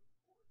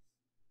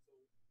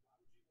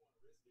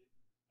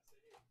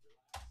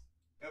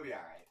 He'll be all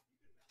right.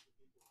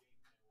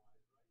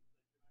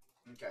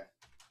 Okay.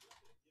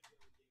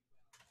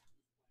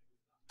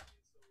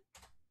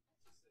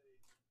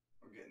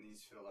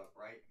 He's filled up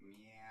right.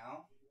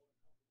 Meow.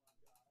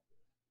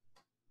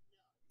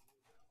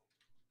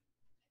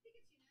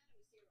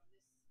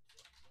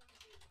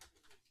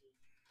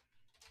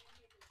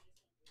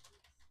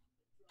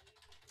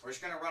 We're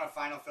just going to run a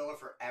final filler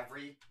for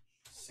every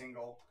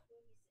single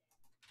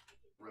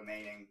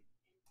remaining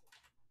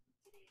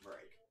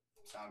break.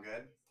 Sound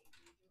good?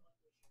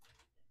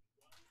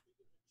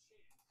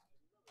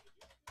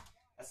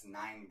 That's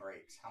 9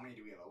 breaks. How many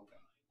do we have open?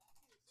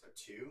 So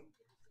 2.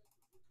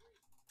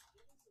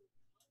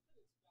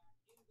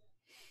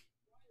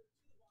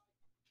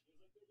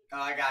 Oh,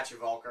 I got you,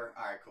 Volker.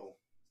 All right, cool.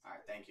 All right,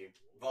 thank you.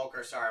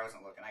 Volker, sorry, I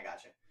wasn't looking. I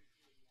got you.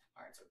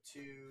 All right, so 2,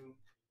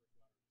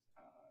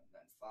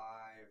 then 5.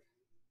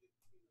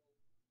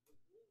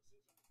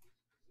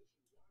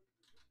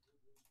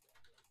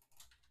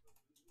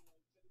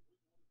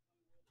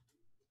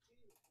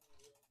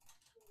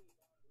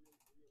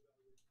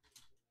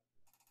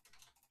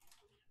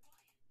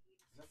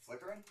 Is that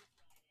flickering?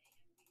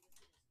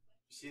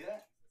 You see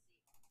that?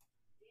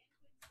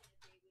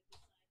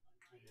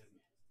 I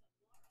didn't.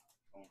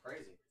 Going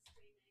crazy.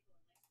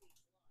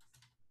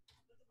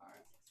 All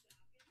right.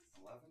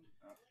 11.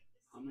 Oh.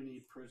 How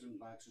many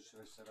Prizm boxes should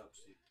I set up,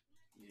 Steve?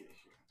 Yeah,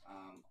 sure.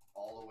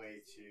 All the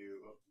way to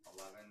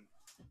 11,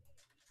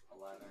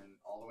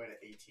 all the way to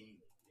 18.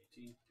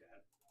 18. Got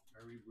it.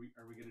 Are we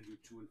gonna do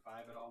 2 and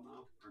 5 at all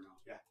now, or no?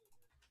 Yeah.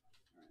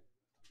 All right.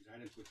 Because I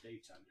didn't put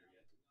dates on there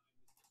yet.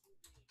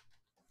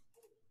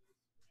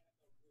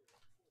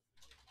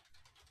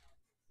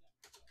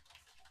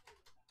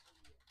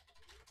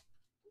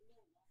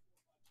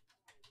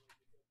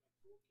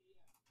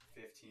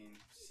 $15,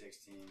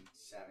 $16,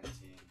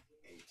 $17,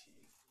 $18.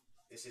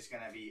 This is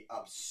gonna be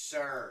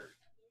absurd.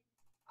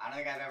 I don't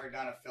think I've ever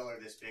done a filler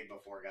this big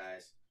before,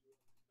 guys.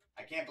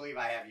 I can't believe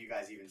I have you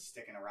guys even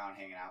sticking around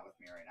hanging out with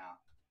me right now.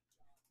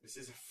 This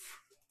is a...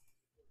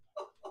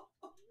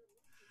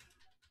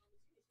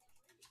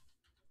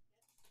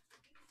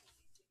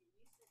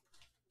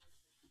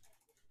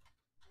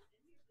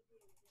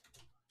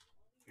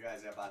 You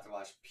guys are about to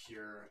watch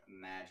pure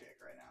magic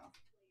right now.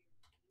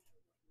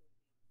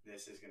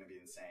 This is going to be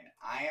insane.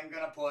 I am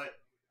going to put...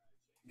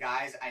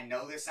 Guys, I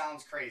know this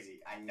sounds crazy.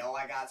 I know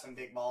I got some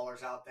big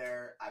ballers out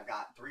there. I've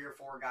got 3 or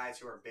 4 guys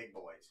who are big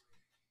boys.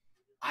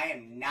 I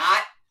am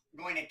not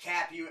going to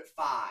cap you at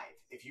 5.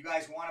 If you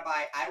guys want to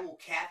buy, I will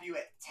cap you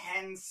at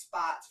 10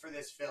 spots for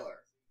this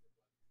filler.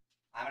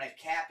 I'm going to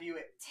cap you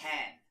at 10,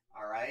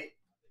 all right?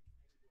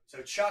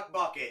 So Chuck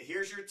Bucket,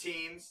 here's your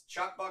teams.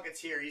 Chuck Bucket's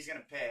here. He's going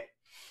to pick.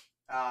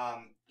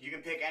 You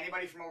can pick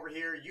anybody from over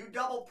here. You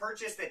double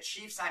purchased the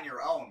Chiefs on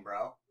your own,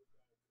 bro.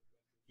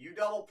 You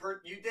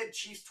did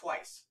Chiefs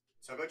twice.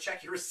 So go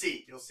check your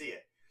receipt. You'll see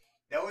it.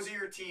 Those are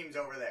your teams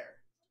over there.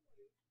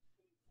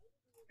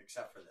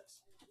 Except for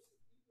this.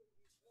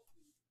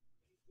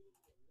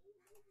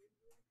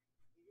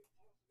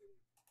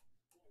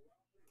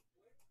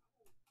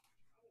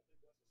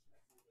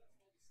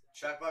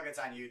 Chuck Bucket's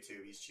on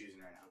YouTube. He's choosing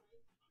right now.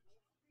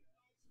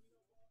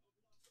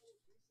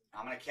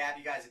 I'm going to cap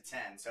you guys at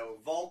 10. So,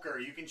 Volker,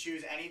 you can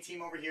choose any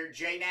team over here.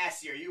 Jay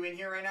Nasty, are you in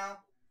here right now?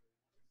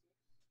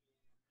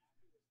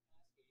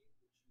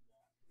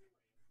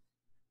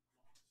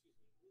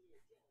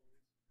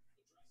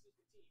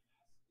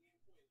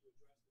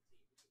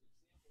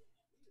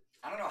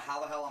 I don't know how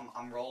the hell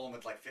I'm rolling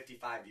with like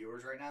 55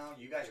 viewers right now.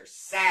 You guys are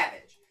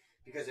savage.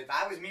 Because if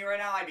I was me right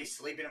now, I'd be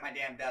sleeping at my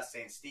damn desk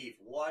saying, Steve,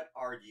 what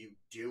are you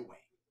doing?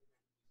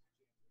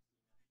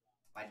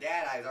 My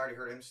dad, I've already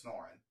heard him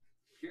snoring.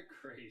 You're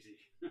crazy.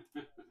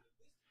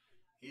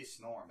 He's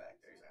snoring back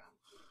there. He's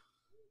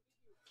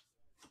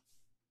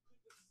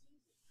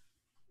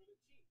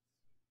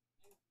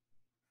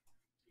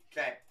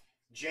like, okay.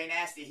 Jay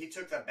Nasty, he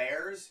took the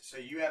Bears, so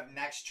you have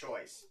next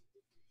choice.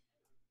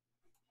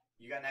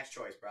 You got next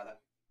choice, brother.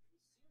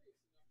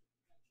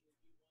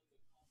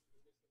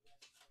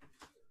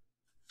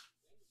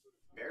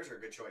 Bears are a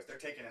good choice. They're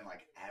taking in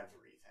like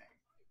everything.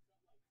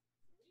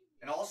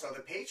 And also,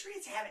 the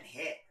Patriots haven't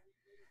hit.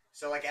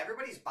 So, like,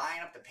 everybody's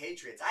buying up the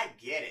Patriots. I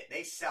get it.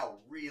 They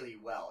sell really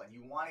well. And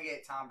you want to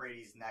get Tom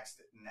Brady's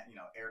next,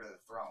 heir to the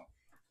throne.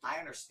 I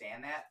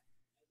understand that.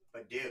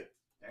 But, dude,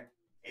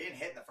 they didn't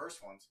hit in the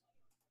first ones.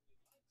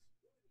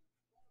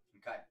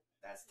 Okay,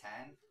 that's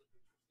 10.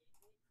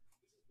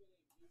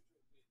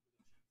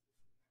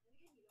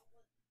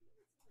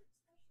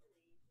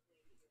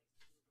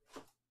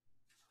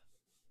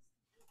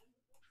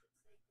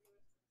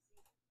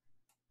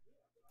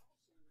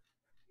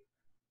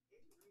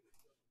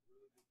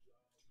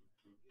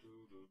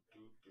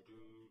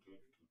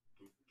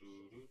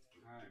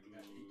 Alright, we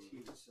got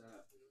 18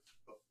 set.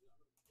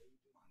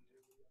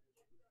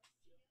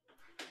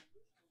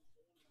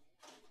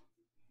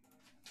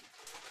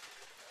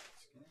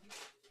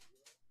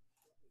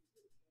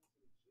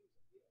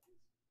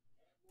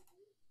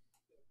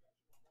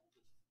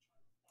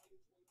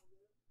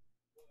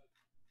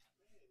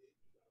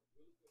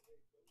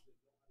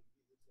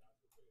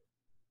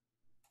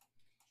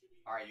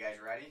 Alright, you guys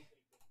ready?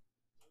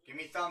 Give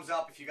me thumbs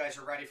up if you guys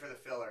are ready for the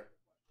filler.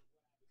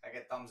 I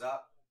get thumbs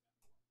up.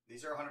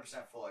 These are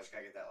 100% full. I just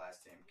gotta get that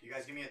last team. You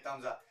guys give me a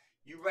thumbs up.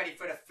 You ready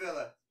for the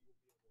filler?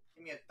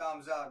 Give me a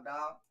thumbs up,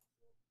 dog.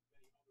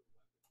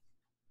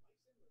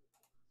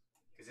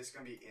 Because this is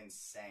gonna be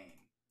insane.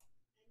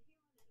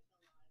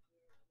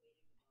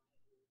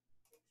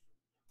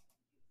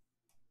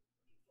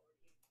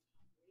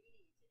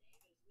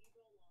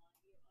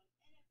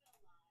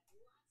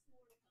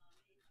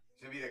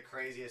 It's gonna be the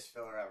craziest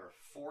filler ever.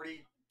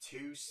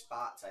 42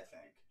 spots, I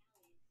think.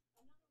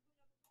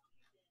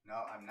 No,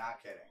 I'm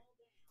not kidding.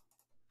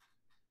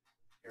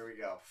 Here we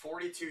go.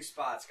 42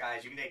 spots,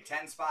 guys. You can take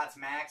 10 spots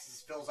max. This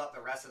fills up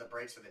the rest of the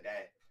breaks for the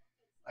day.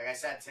 Like I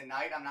said,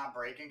 tonight I'm not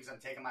breaking because I'm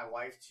taking my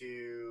wife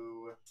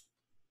to,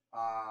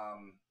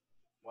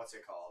 what's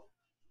it called?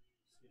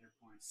 Cedar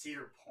Point.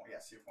 Cedar Point. Yeah,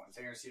 Cedar Point. I'm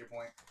taking her to Cedar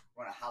Point.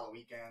 We're on a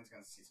Halloween weekend.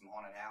 Going to see some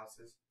haunted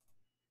houses.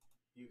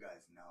 You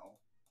guys know.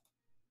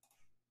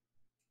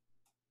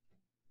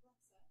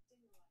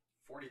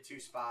 42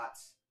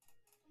 spots.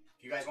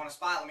 If you guys want a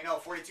spot, let me know.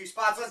 42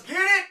 spots. Let's get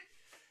it!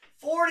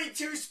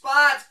 42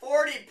 spots,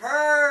 40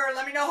 per.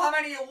 Let me know how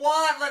many you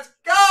want. Let's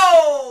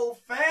go,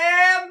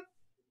 fam!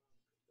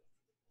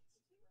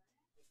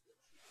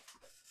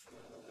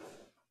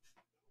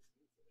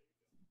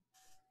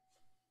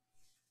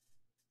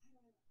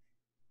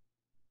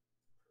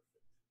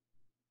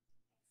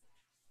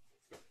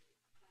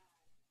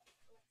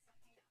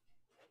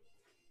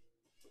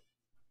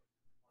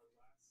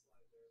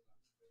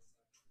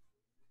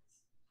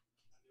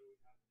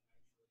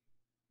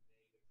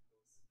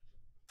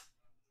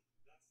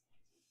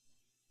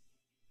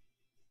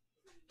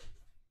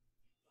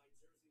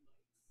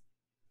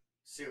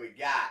 See what we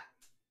got.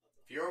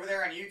 If you're over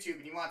there on YouTube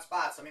and you want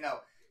spots, let me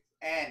know.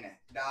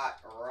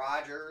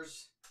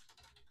 N.Rogers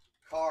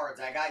cards.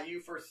 I got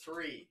you for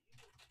 3.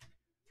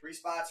 3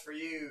 spots for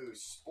you.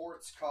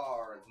 Sports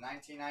cards,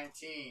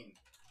 1919.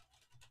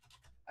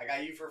 I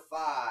got you for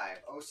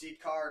 5. OC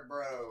Card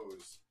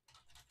Bros.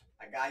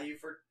 I got you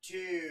for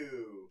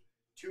 2.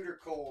 Tutor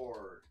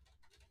Cord.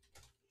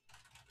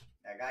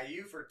 I got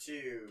you for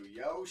 2.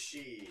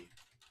 Yoshi.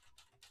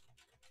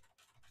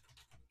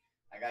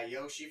 I got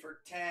Yoshi for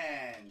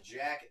 10.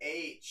 Jack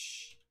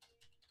H.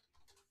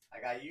 I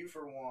got you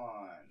for 1.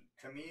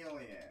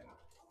 Chameleon.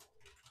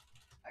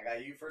 I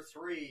got you for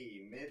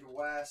 3.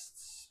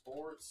 Midwest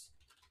Sports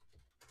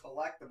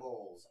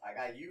Collectibles. I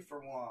got you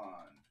for 1.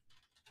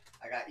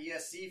 I got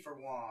ESC for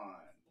 1.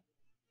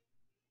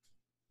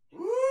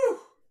 Woo!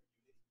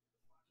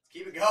 Let's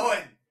keep it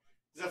going.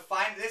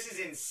 This is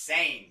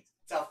insane.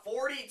 It's a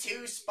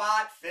 42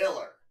 spot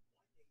filler.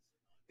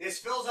 This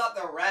fills up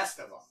the rest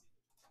of them.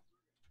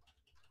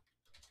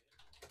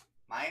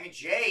 Miami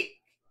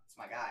Jake. That's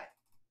my guy.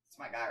 That's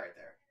my guy right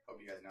there. Hope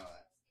you guys know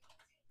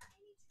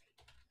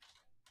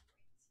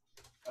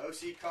that.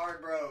 OC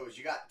Card Bros.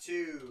 You got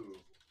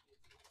 2.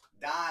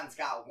 Don's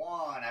got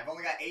 1. I've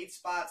only got 8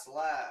 spots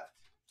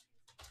left.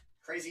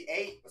 Crazy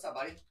 8. What's up,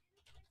 buddy?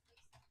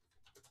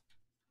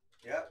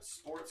 Yep.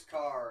 Sports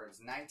cards.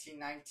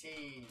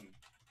 1919.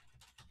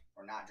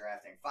 We're not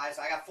drafting. 5.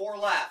 So I got 4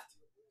 left.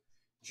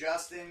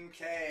 Justin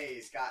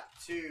K's got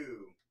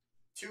 2.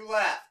 2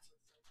 left.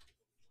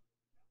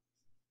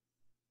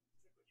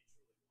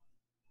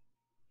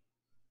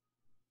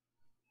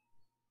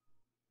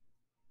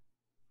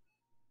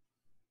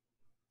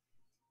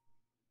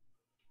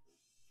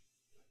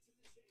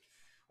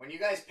 When you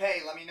guys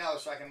pay, let me know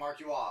so I can mark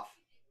you off.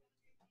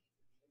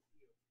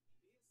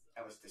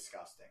 That was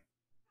disgusting.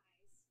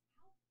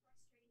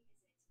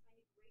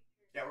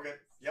 Yeah, we're good.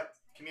 Yep.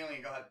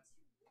 Chameleon, go ahead.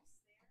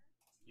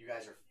 You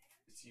guys are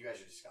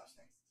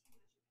disgusting.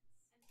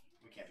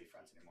 We can't be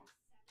friends anymore.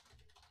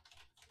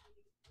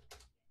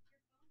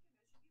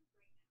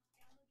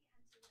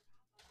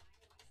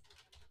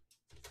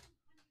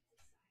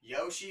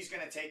 Yoshi's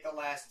going to take the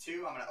last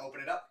 2. I'm going to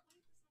open it up.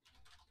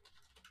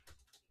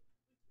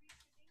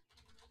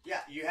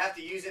 Yeah, you have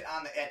to use it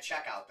at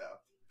checkout, though.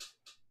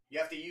 You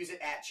have to use it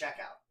at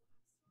checkout.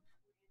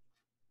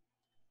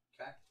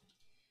 Okay?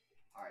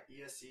 All right,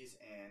 ESC's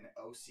in.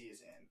 OC is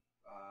in.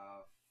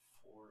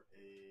 4,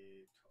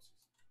 8, 12,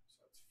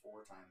 so it's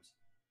 4 times.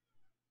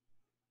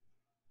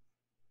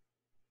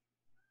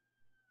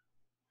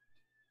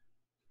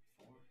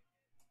 4,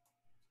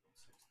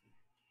 60.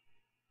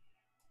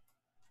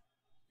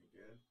 You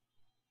good?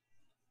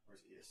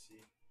 Where's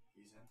ESC?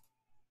 He's in.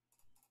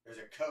 There's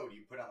a code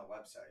you put on the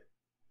website.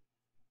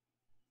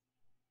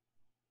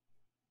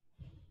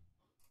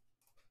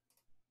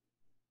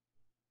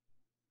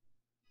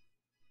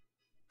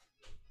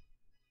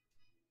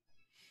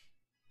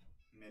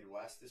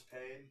 Midwest is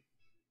paid.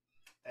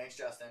 Thanks,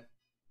 Justin.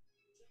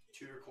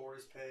 Tutor Core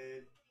is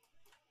paid.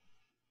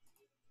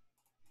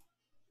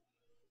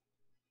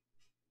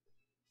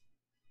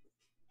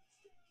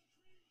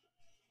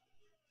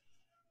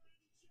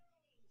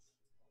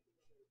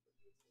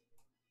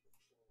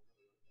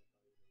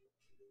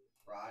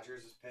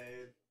 Rogers is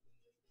paid.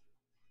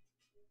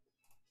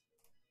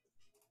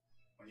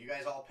 When you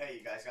guys all pay,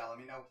 you guys gotta let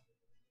me know.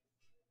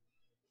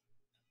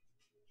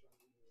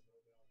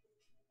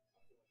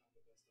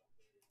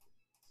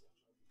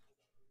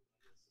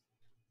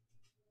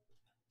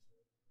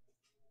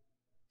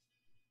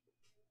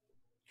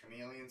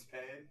 Chameleon's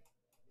paid.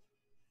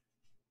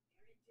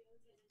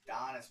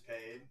 Don is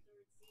paid.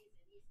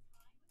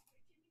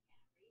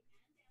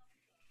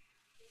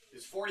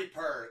 It's 40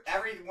 per.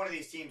 Every one of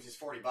these teams is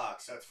 $40,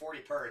 so it's 40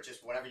 per. It's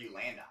just whatever you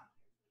land on.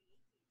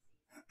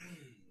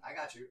 I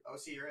got you.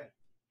 OC, you're in.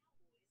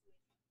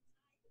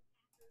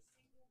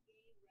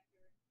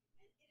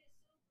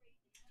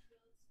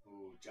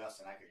 Ooh,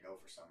 Justin, I could go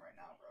for some right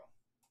now, bro.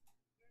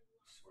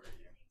 I swear to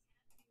you.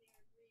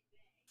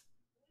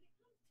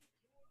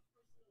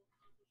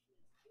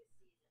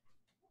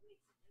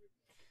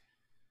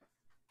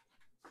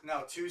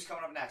 No, 2's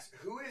coming up next.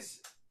 Who is?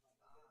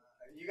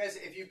 You guys,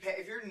 if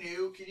you're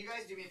new, can you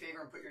guys do me a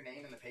favor and put your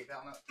name in the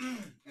PayPal note?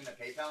 In the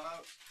PayPal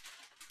note.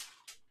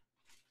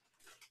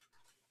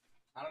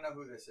 I don't know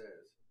who this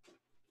is.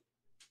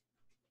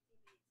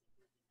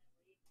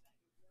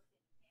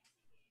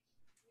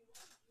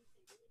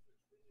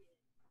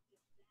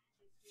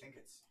 I think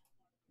it's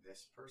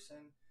this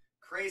person.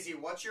 Crazy.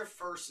 What's your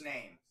first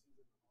name?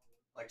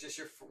 Like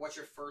just what's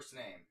your first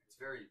name? It's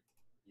very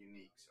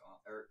unique. So,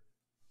 or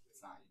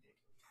it's not unique.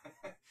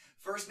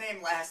 First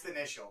name, last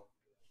initial.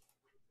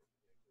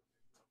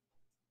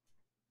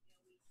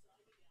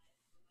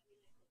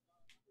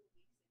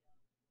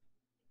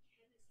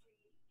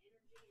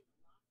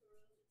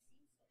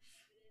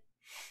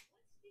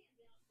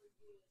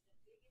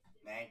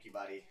 Thank you,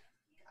 buddy.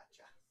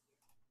 Gotcha.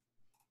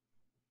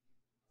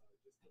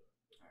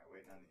 All right,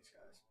 waiting on these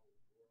guys.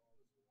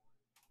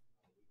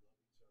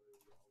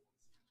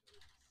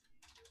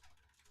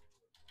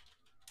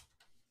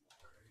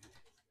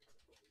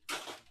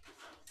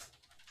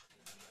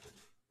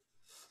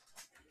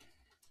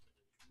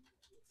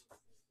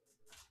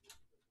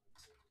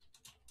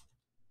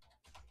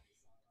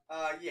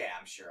 Yeah,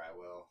 I'm sure I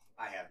will.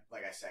 I have,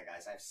 like I said,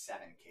 guys, I have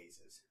 7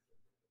 cases.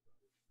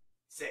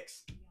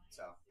 6.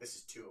 So, this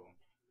is 2 of them.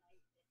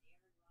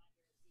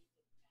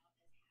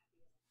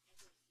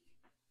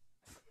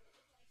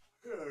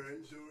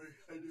 Alright, Zoe,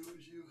 I knew it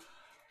was you.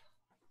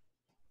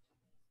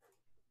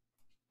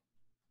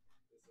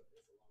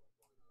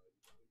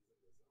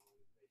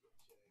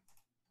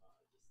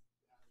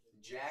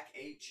 Jack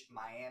H,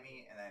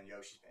 Miami, and then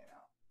Yoshi's paying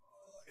out.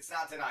 It's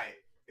not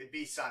tonight. It'd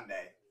be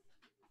Sunday.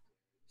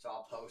 So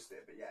I'll post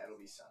it, but yeah, it'll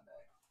be Sunday.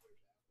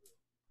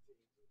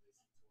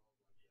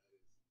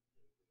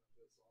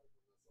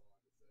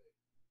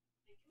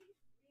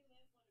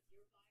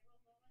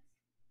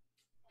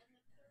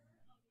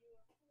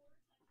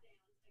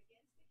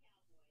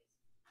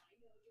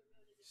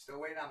 Still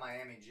waiting on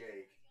Miami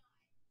Jake.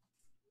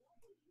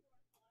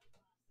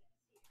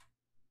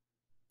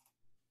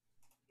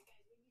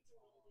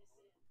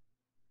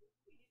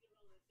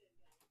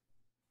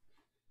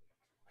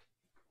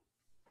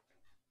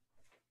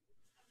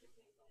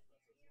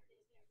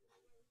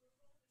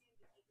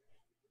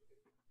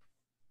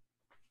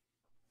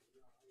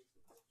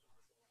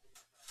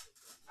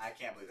 I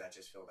can't believe that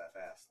just filled that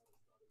fast.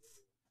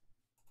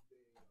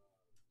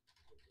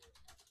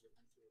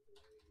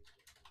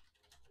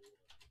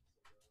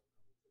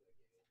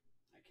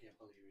 I can't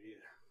believe it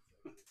either.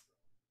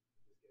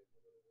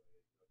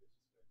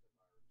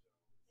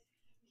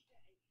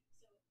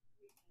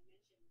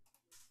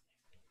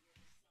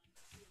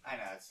 I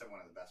know, it's one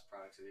of the best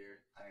products of the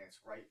year. I think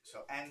it's right.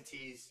 So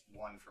NT's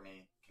 1 for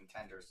me.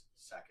 Contenders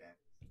 2nd.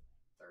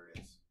 Third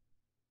is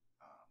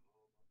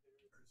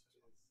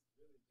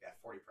yeah,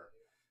 40 per.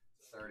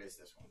 Third is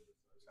this one.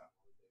 So,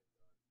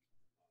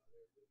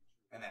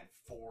 and then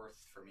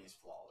 4th for me is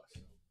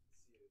Flawless.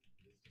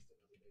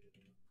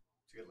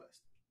 It's a good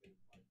list.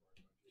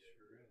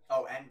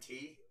 Oh,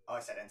 NT? Oh, I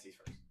said NT's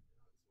first.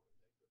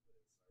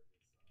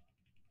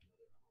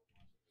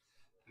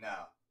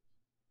 No.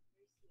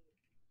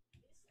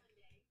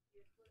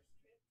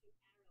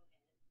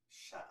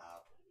 Shut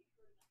up.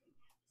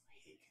 I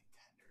hate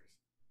Contenders.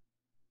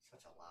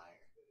 Such a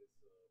liar.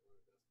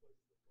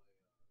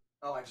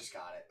 Oh, I just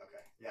got it. Okay.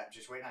 Yeah,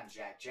 just waiting on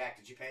Jack. Jack,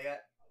 did you pay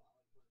yet?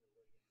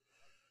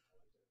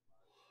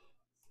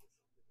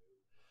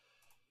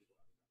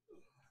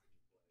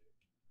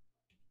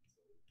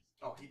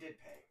 Oh, he did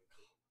pay.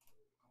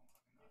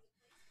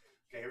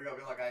 Okay, here we go.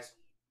 Good luck, guys.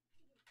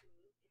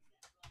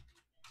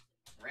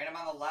 Random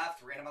on the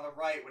left, random on the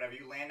right. Whatever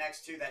you land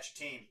next to, that's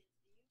your team.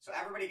 So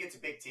everybody gets a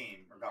big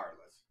team,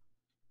 regardless.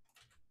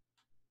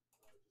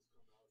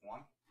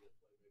 1,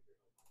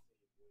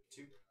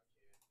 2,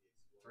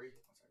 3.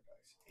 What's our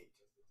dice? 8.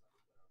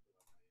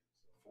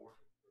 4,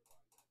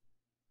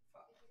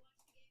 5,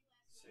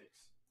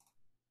 6,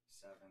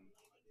 7,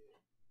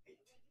 8.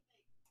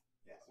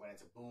 Yeah, when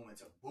it's a boom,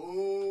 it's a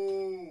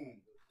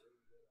boom.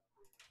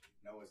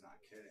 Noah's not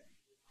kidding.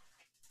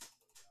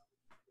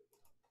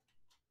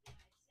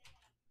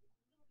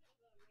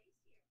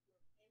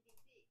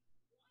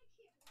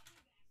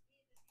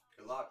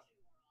 Good luck.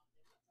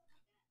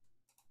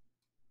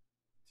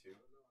 2.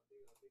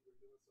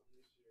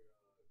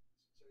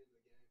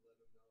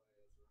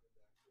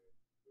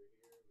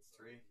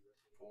 3,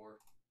 4,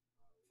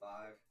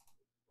 5,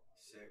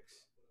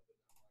 6,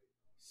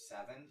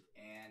 7,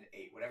 and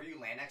 8. Whatever you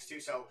land next to.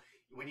 So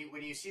when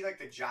you see like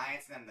the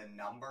Giants and then the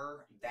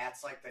number,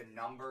 that's like the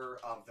number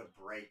of the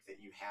break that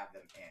you have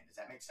them in. Does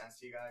that make sense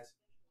to you guys?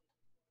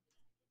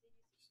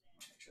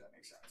 Make sure that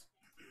makes sense.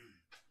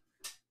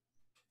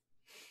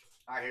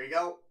 All right, here we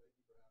go.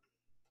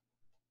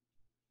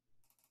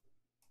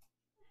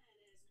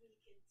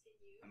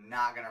 I'm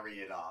not gonna read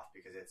it off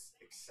because it's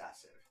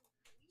excessive.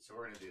 So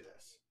we're gonna do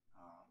this.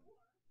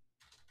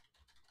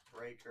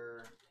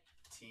 Breaker,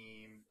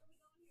 team.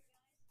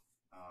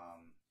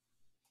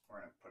 We're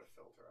gonna put a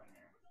filter on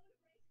here.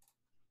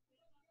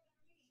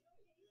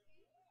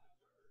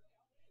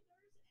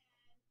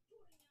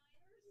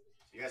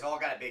 So you guys all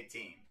got a big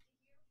team.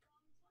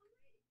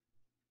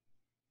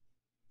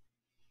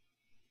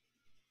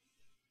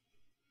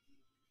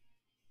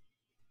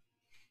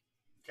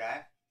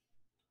 Okay?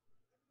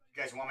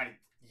 You guys want me to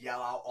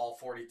yell out all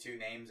 42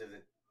 names of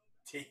the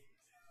team?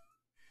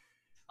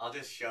 I'll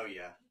just show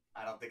you.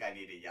 I don't think I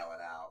need to yell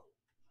it out.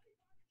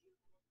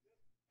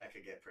 That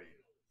could get pretty insane.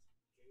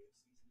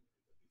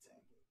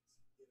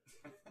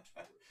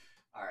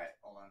 Alright,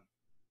 hold on.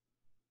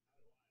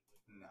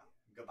 No.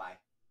 Goodbye.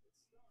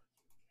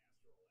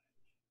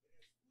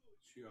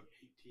 So you have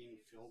 18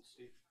 filled,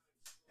 Steve?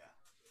 Yeah.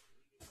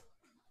 I'm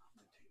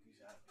going to take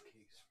these out of the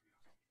case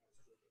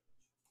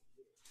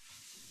for you.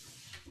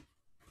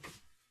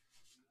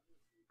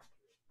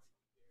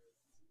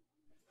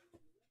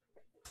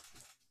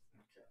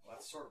 Okay,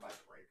 let's sort by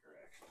breaker,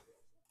 actually.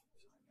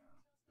 So I know.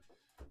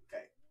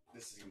 Okay,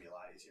 this is going to be a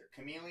lot easier.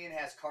 Chameleon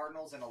has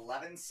Cardinals in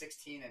 11,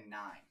 16, and 9.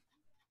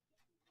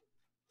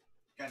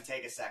 Gonna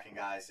take a second,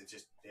 guys. It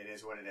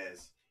is what it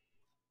is.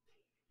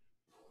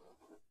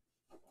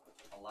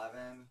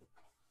 11.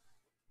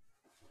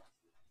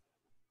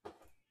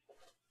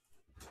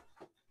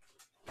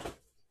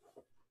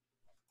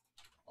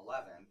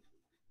 11.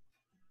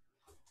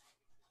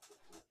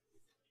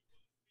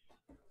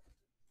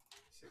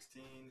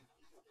 16.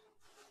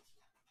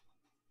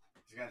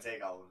 It's gonna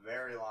take a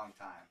very long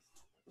time.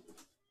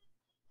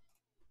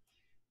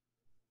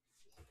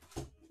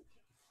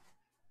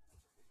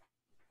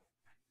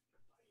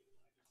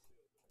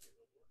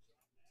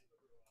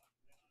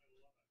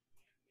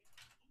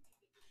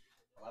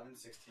 $11,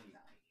 16,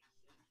 9.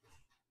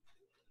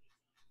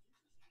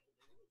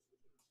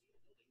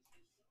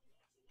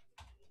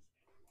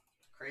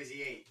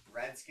 Crazy 8.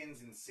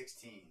 Redskins in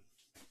 16.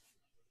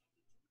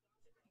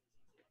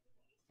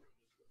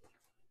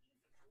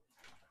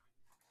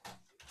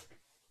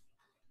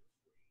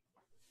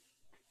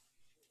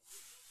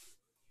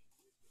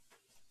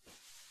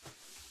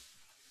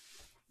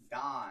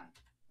 Don.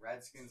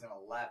 Redskins in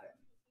 11.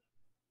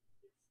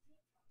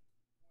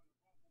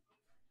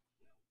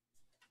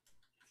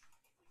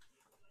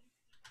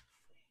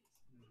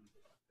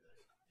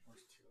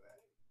 Where's 2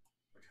 at?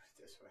 We're doing it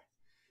this way.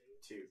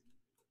 2.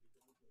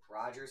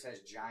 Rogers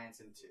has Giants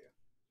in 2.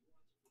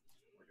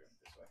 We're doing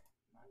it this way.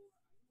 Not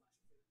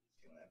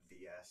doing that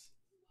BS.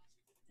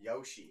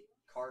 Yoshi.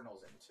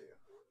 Cardinals in 2.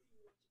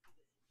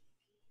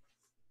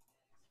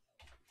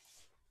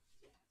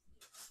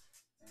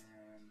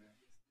 And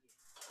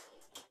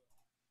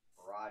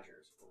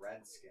Rogers.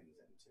 Redskins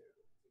in 2.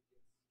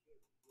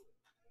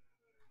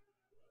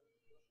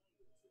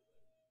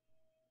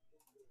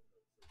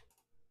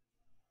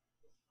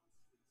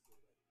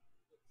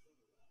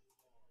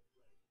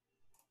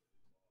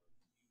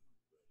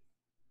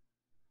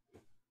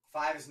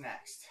 Five is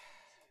next.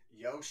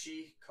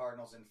 Yoshi,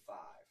 Cardinals in 5.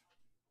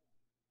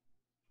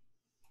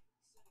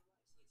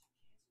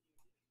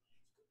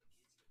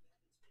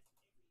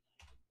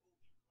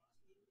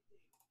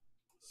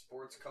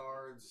 Sports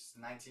Cards,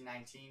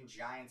 1919,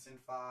 Giants in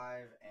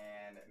 5,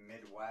 and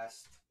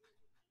Midwest,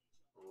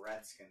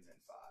 Redskins in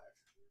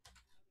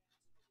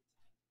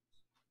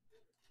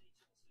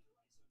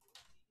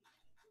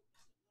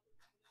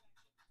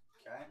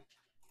 5. Okay.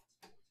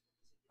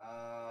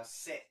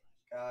 6.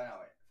 No,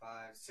 wait.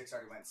 5, 6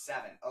 already went.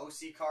 7.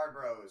 OC Card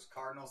Bros.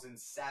 Cardinals in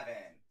 7.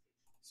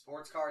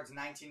 Sports Cards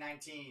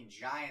 1919.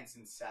 Giants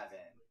in 7.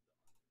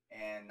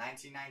 And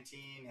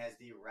 1919 has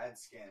the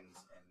Redskins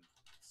in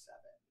 7.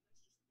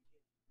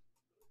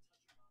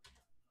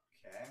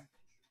 Okay.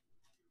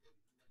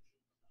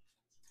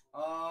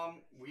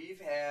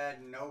 We've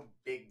had no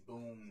big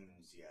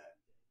booms yet.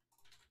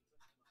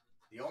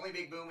 The only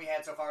big boom we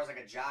had so far is like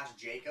a Josh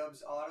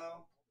Jacobs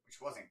auto, which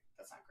wasn't,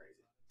 that's not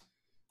crazy.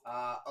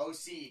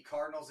 OC,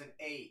 Cardinals in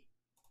 8.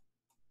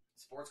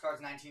 Sports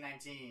Cards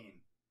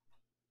 1919.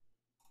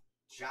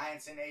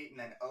 Giants in 8, and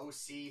then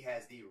OC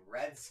has the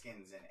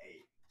Redskins in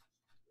 8.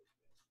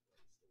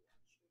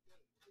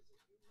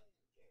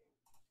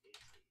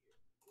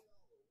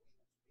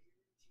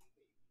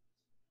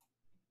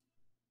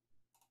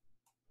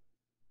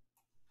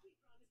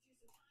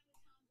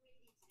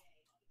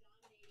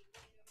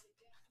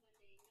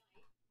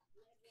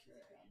 Okay,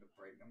 on to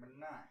break number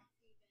 9.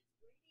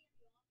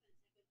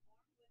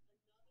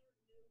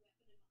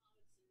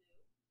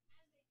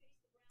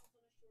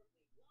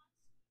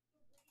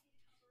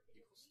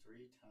 Equals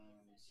 3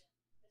 times.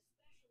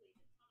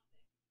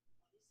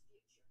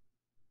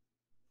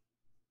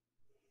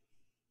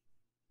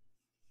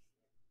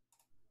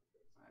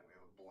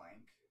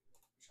 blank,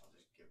 which I'll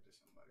just give to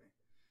somebody.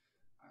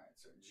 All right,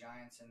 so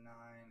Giants in 9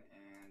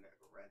 and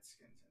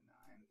Redskins in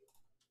 9.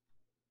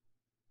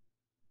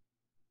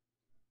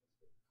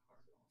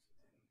 Cardinals in.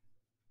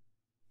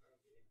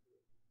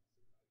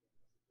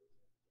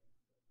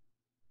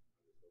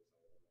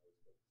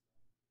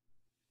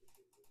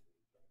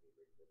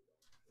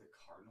 The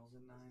Cardinals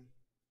in 9? I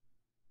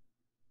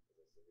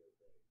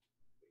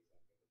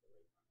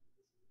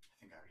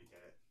think I already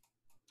did it.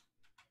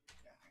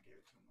 Yeah, I gave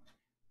it to him already.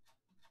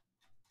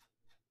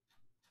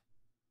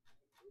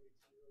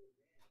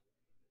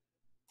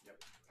 Yep,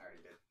 I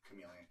already did.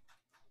 Chameleon.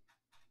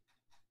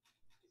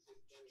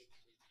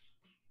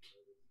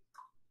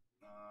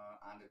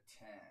 On to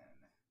 10.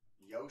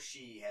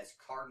 Yoshi has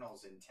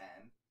Cardinals in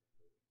 10.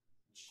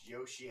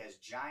 Yoshi has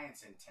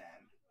Giants in 10.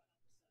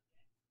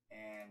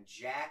 And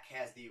Jack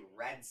has the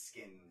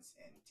Redskins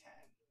in 10.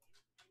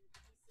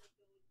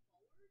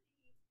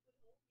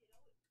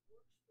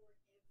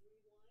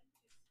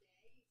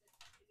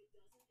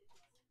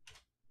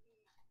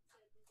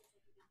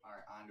 All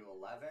right, on to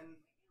 11.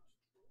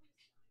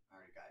 I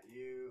already got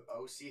you.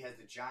 OC has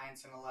the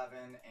Giants in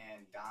 11,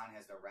 and Don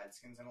has the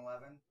Redskins in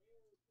 11.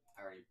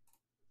 I already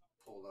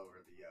pulled over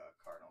the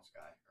Cardinals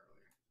guy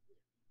earlier.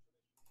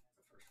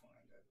 The first one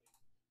I did.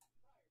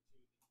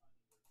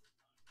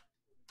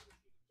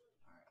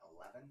 All right,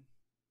 11.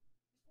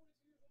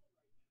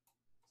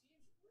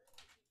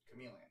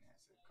 Chameleon has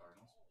the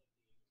Cardinals.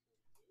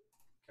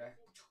 Okay,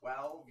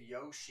 12.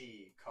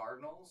 Yoshi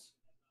Cardinals.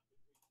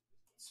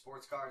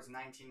 Sports Cards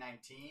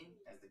 1919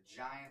 as the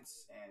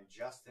Giants, and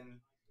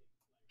Justin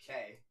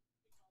K.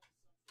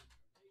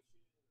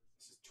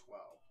 This is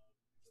 12.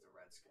 It's the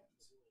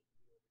Redskins.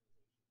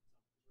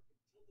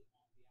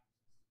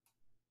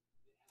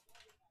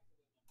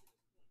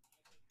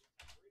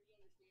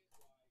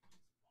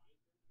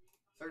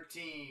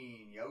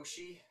 13.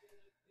 Yoshi.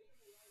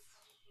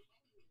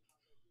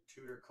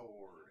 Tudor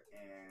Cord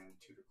and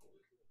Tudor Cord.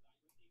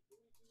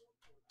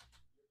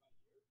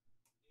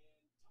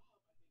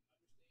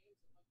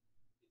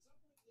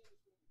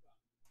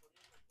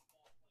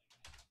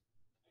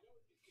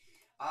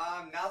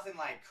 Nothing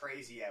like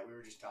crazy yet. We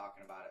were just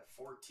talking about it.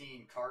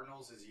 14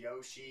 Cardinals is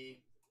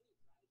Yoshi.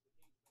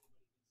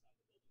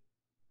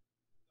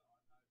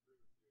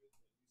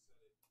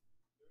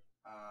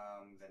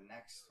 The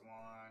next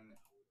one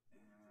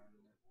and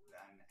the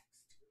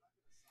next.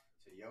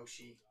 So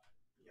Yoshi,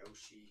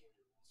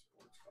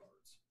 Sports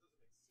Cards.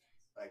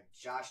 Like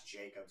Josh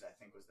Jacobs, I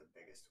think was the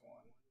biggest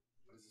one.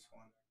 What is this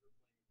one?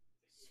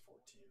 This is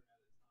 14.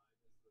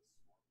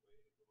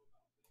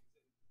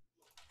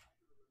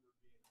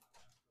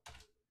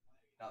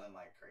 Nothing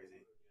like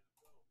crazy.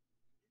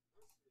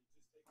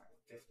 All right,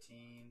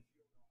 15.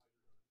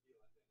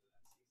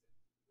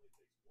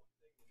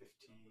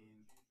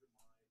 15.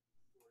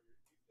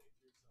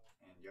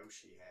 And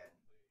Yoshi had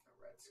the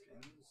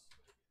Redskins.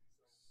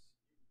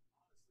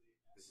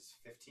 This is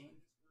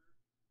 15.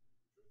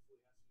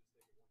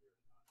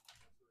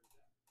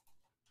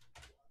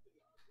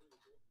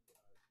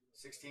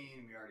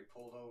 16, we already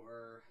pulled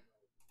over.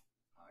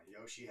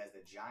 Yoshi has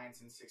the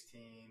Giants in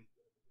 16.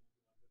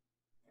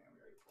 And we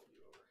already pulled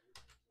you over.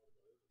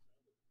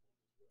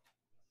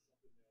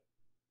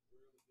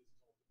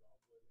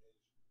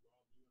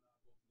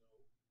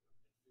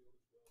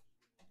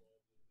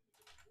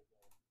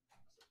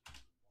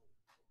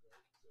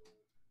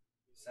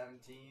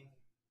 $17.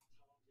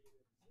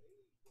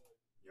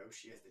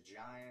 Yoshi has the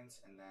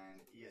Giants, and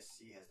then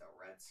ESC has the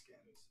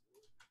Redskins.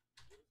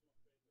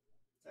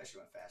 It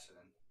actually went faster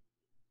than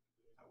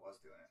I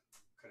was doing it.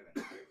 Could have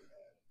been really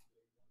bad.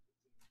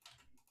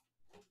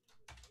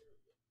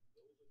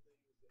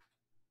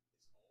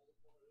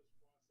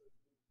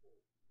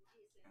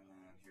 And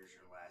then here's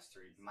your last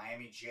three.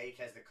 Miami Jake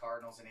has the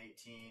Cardinals in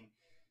 18.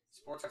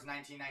 Sports Cards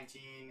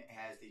 1919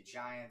 has the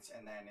Giants,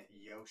 and then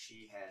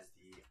Yoshi has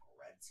the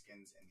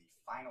Redskins in the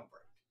final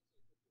break.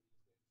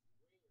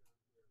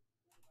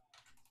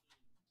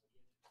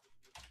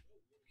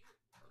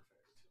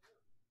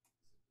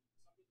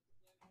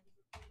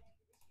 Perfect.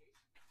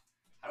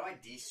 How do I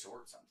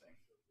desort something?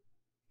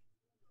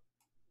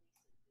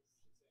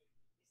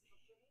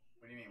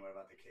 What do you mean? What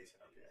about the case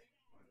at RPA?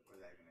 What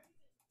does that even mean?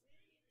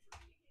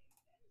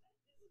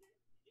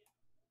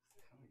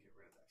 How do we get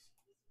rid of this?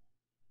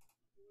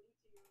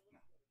 No.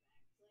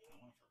 I don't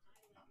want to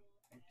filter. No.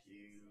 Thank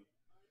you.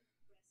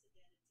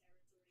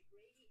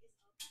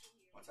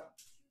 What's up?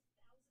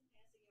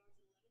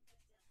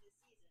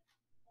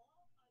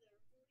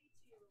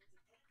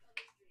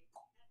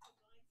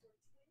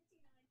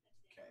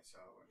 Okay, so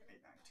 8,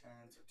 9,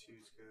 10. So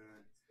 2's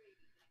good.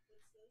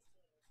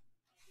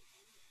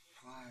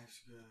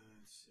 5's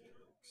good. 6,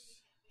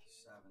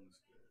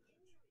 7's good.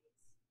 8's good.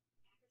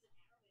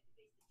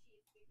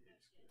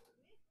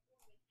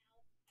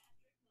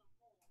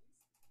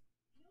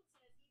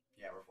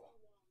 Yeah, we're full.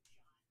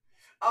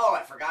 Oh,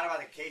 I forgot about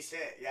the case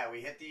hit. Yeah,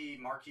 we hit the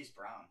Marquise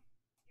Brown.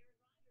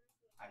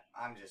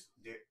 I'm just,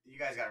 dude, you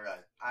guys gotta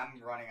realize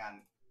I'm running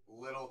on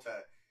little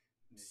to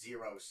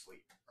zero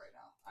sleep right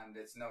now. I'm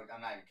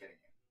not even kidding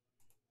you.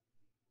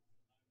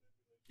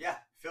 Yeah,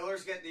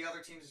 fillers get the other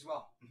teams as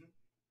well.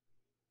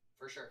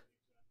 For sure.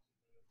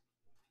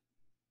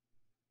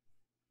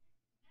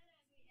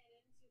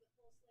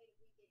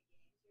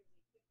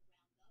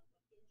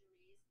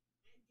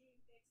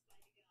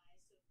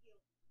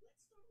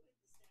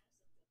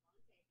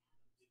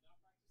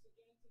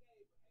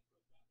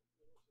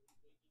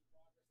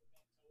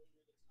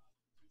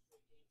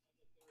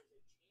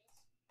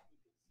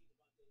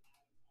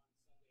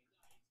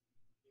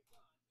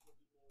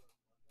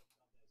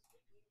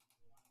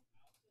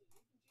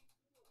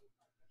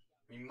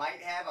 We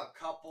might have a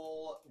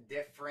couple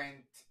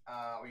different.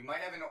 We might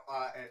have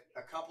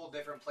a couple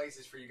different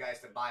places for you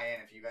guys to buy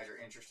in if you guys are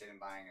interested in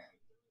buying in.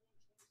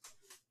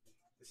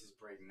 This is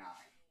break 9.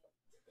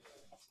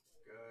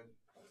 Good,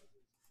 good,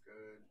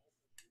 good,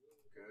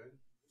 good, and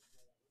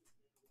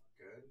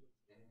good, good,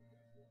 and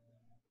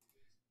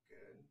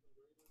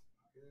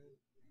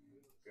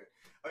good.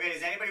 Okay,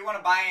 does anybody want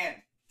to buy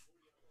in?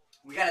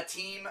 We got a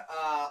team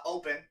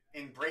open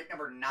in break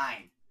number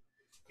 9.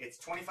 It's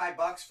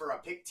 $25 for a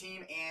pick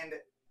team and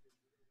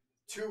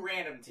 2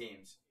 random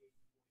teams.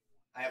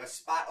 I have a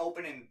spot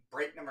open in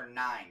break number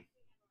 9.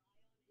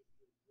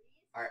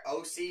 All right,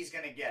 OC's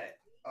going to get it.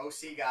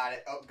 OC got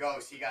it. Oh,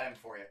 Ghost, he got him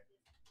for you.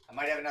 I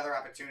might have another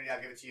opportunity.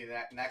 I'll give it to you.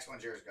 The next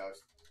one's yours,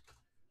 Ghost.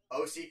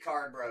 OC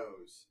Card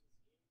Bros.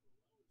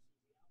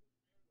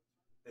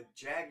 The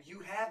Jag. You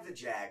have the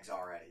Jags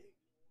already.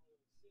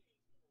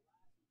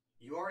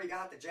 You already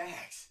got the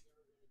Jags.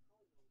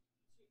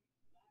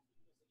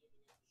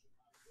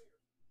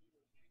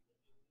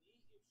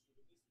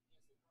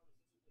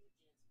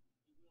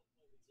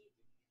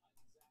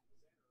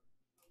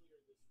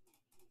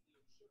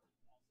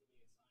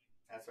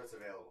 That's what's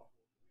available.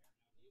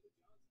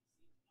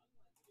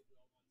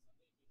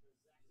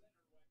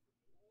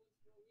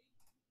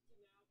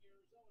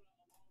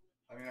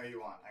 Let me know who you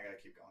want. I gotta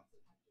keep going.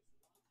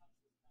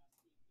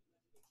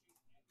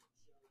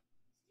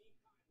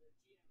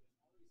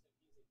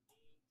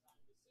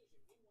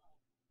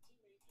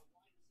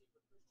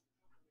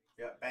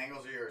 Yeah,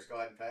 Bengals are yours. Go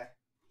ahead and pay.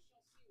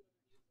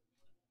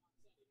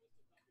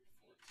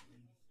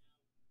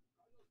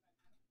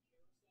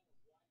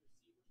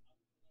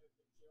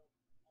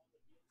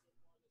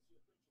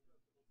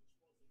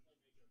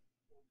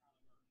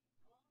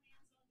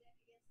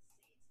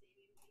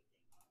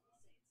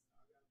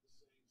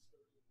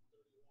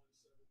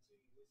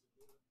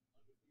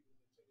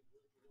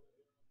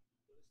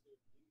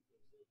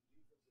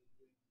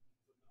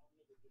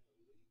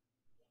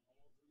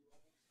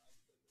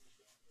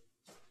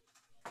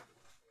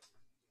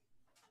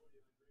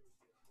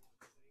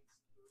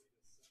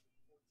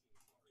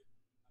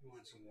 You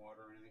want some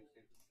water or anything,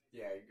 Steve?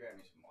 Yeah, you grab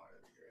me some water.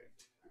 That'd be great.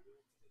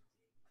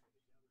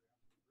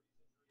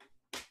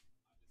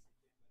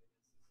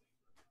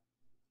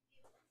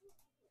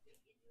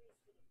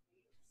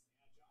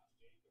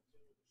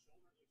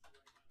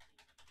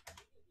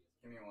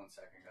 Give me 1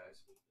 second,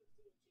 guys.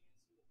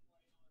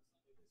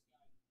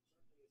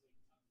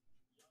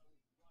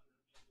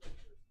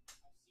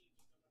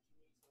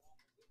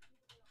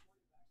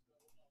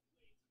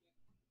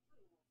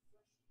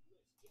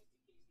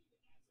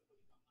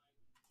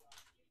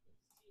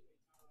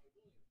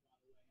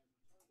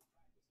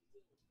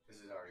 This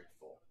is already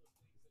full.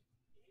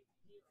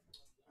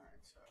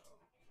 Alright, so.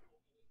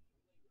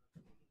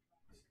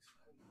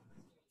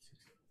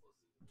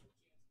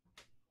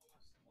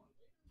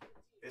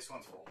 This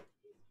one's full.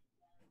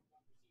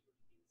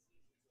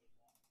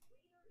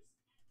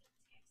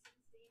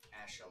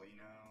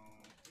 Ashelino,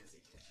 Izzy.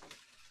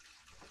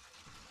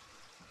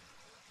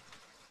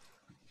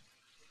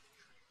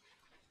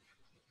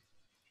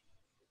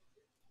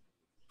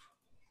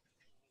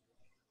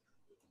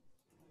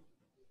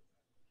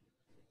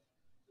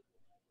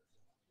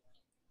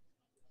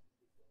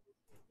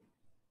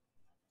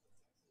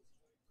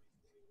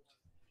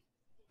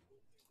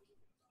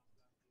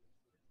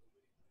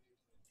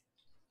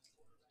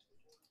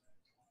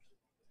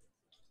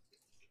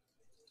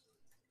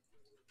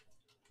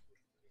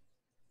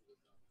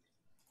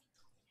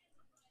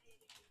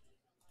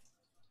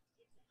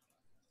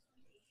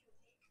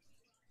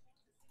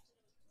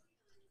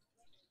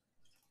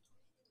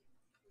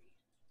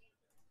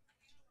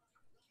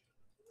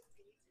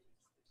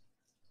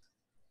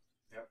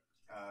 Yep,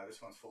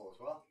 this one's full as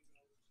well.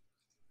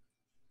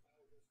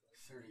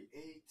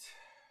 38,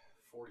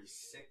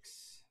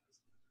 46.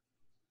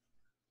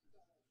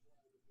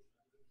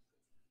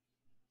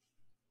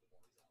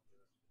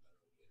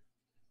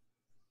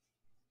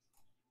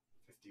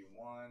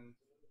 51,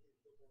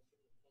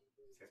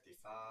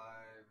 55,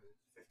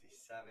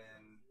 57,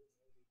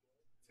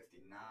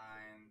 59,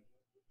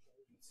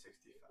 and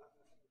 65.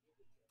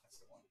 That's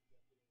the one.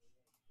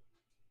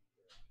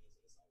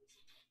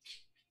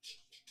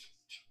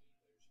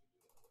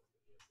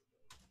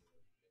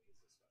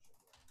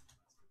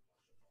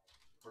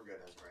 We're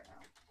good as of right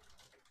now.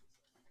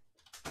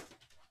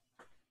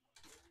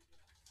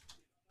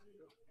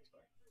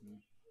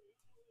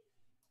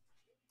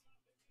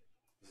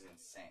 This is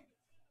insane.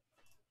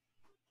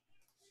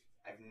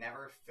 I've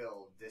never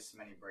filled this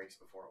many breaks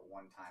before at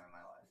one time in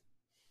my life.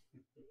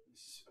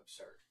 This is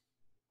absurd.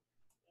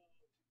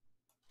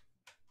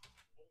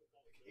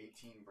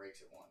 18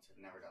 breaks at once. I've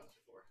never done this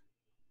before.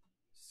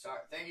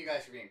 Sorry. Thank you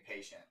guys for being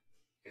patient,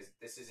 because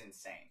this is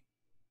insane.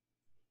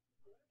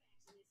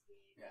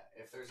 Yeah,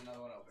 if there's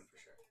another one open, for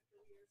sure.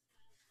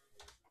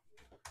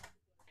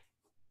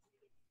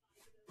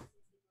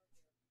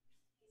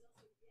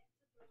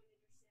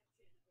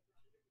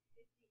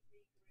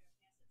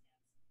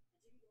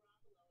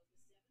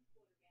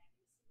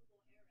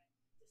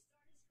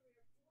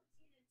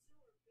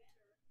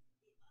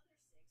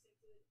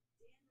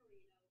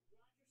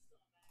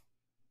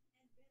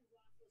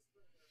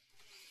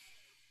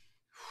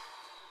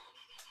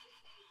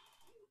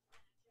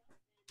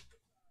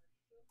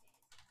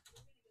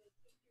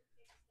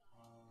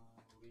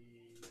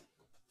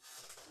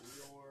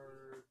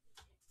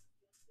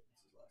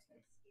 What's his last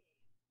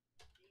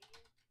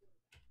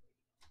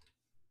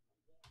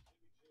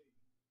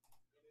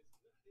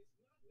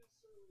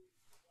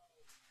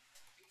name?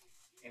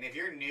 And if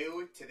you're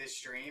new to this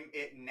stream,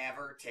 it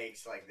never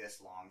takes like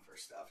this long for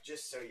stuff,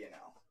 just so you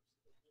know.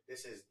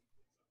 This is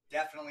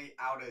definitely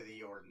out of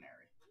the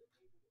ordinary.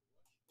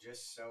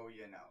 Just so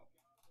you know.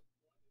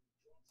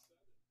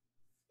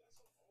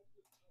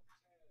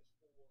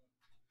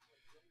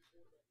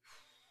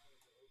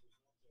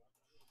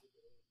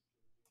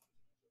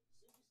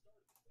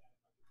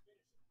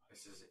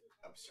 This is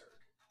absurd.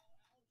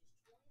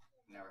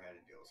 Never had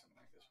to deal with something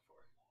like this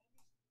before.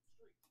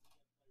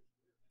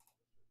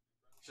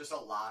 It's just a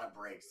lot of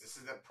breaks. This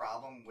is the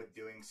problem with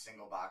doing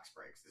single box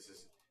breaks. This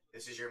is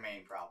your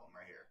main problem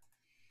right here.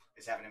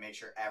 Is having to make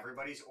sure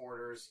everybody's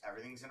orders,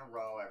 everything's in a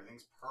row,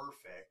 everything's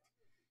perfect.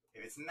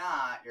 If it's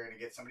not, you're going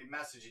to get somebody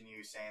messaging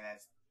you saying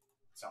that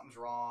something's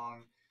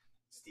wrong.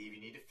 Steve,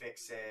 you need to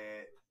fix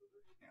it.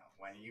 You know,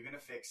 when are you going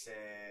to fix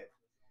it?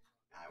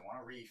 I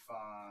want a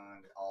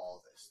refund.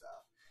 All this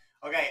stuff.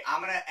 Okay, I'm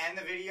going to end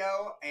the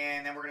video,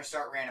 and then we're going to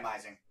start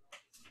randomizing.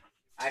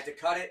 I have to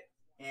cut it,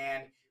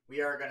 and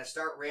we are going to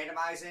start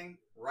randomizing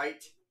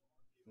right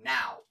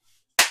now.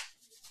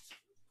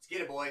 Let's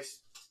get it,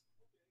 boys.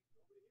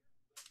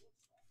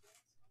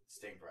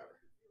 Staying forever.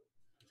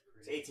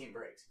 It's 18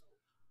 breaks.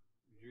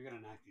 You're going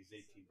to knock these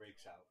 18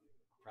 breaks out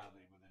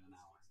probably within an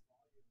hour.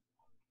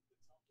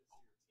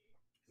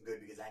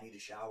 Good, because I need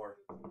to shower.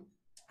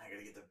 I got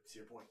to get to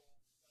Cedar Point.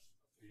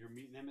 You're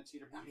meeting them at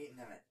Cedar Point? I'm meeting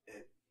them at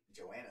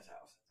Joanna's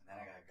house, and then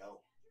I got to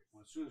go. Well,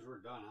 as soon as we're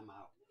done, I'm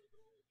out.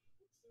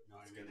 No,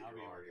 I mean, I'll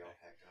be already all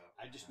packed up.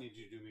 I just need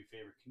you to do me a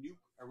favor.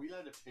 Are we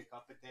allowed to pick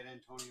up at that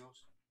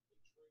Antonio's?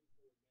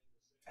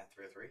 At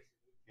 3:03?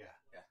 Yeah.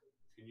 Yeah.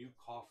 Can you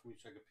call for me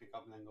so I can pick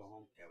up and then go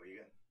home? Yeah, what are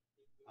you getting?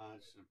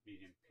 Just a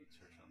medium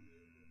pizza or something.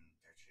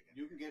 Their chicken.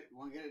 You can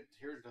want to get it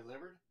here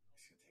delivered?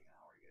 It's going to take an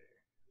hour to get it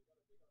here.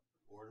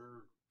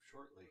 Order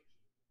shortly.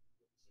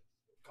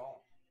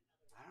 Call.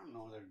 I don't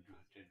know their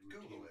routine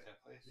Google with it. that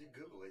place. You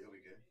Google it, you'll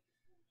be good.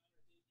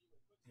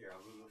 Here,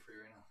 I'll Google it for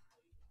you right now.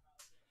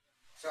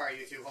 Sorry,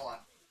 YouTube, hold on.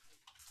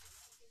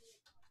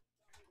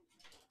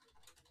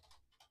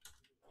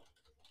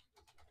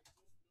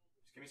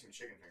 Just give me some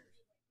chicken fingers.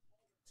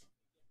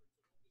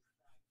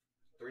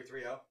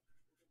 330?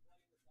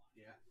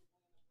 Yeah.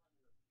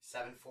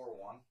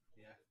 741?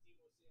 Yeah.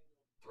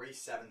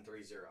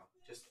 3730.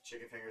 Just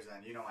chicken fingers, and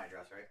then you know my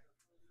address, right?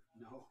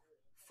 No.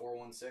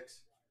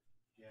 416?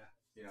 Yeah.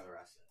 You know the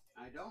rest.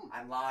 I don't.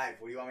 I'm live.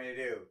 What do you want me to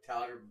do?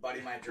 Tell everybody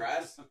my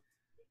address?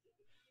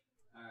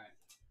 Alright.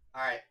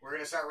 Alright, we're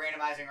going to start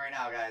randomizing right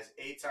now, guys.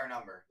 8's our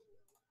number.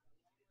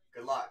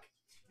 Good luck.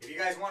 If you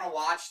guys want to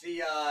watch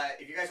the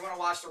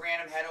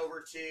random, head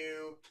over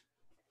to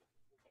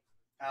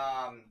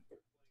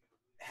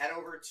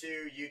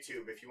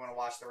YouTube if you want to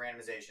watch the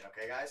randomization,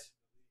 okay, guys?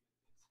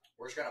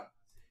 We're just going to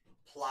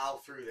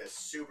plow through this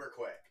super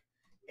quick.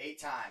 8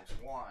 times.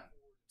 1,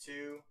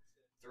 2,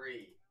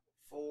 3,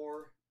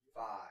 4,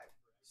 5,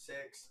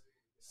 6,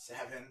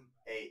 7,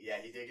 8.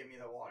 Yeah, he did give me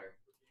the water.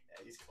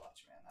 Yeah, he's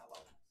clutch, man. I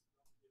love him.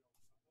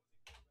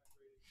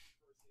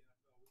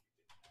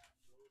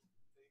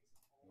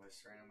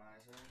 List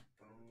randomizer.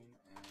 Boom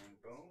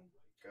and boom.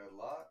 Good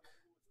luck.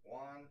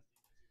 1,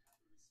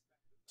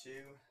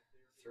 2,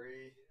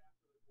 3,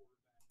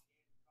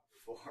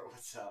 4.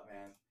 What's up,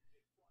 man?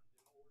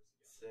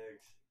 6,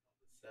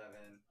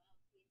 7.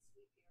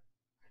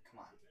 Come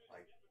on.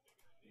 Like,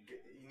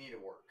 you need to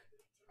work.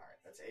 Alright,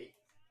 that's 8.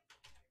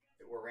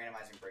 We're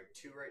randomizing break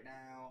 2 right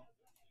now.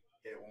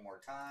 Hit it one more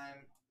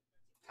time.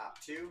 Top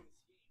 2.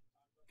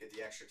 Get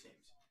the extra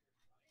teams.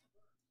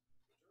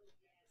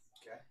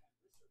 Okay.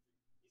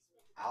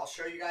 I'll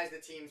show you guys the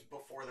teams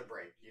before the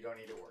break. You don't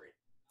need to worry.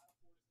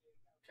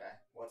 Okay.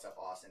 What's up,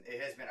 Austin? It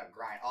has been a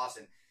grind.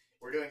 Austin,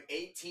 we're doing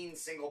 18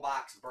 single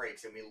box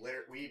breaks, and we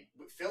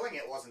filling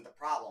it wasn't the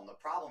problem. The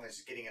problem is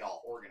just getting it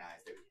all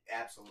organized. It was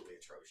absolutely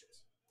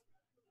atrocious.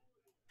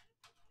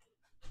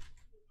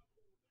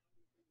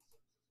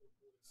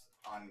 It's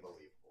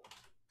unbelievable.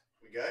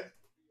 We good?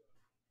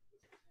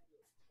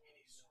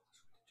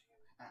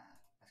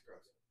 That's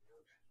gross.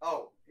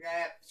 Oh,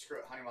 yeah, screw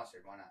it. Honey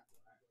mustard, why not?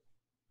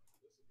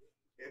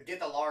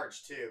 Get the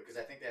large, too, because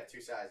I think they have 2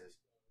 sizes.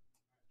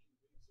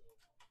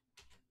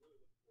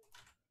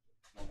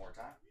 One more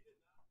time.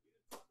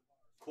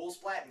 Cool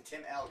Splat and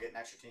Tim L getting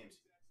extra teams.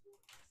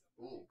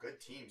 Ooh, good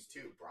teams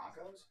too.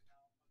 Broncos?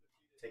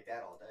 Take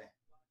that all day.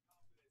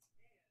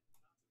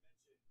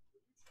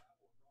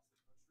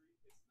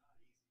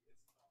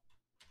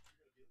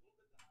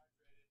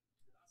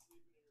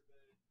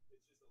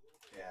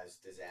 Yeah, it's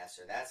a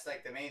disaster. That's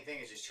like the main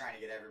thing is just trying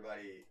to get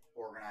everybody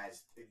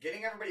organized.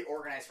 Getting everybody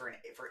organized for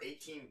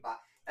 18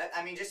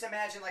 I mean, just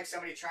imagine like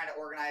somebody trying to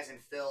organize and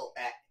fill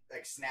at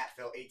like snap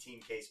fill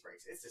 18 case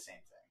breaks. It's the same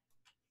thing.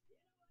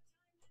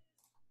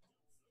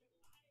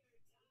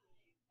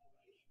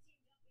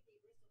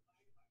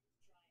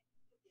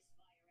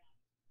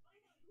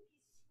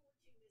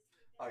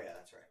 Oh yeah,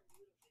 that's right.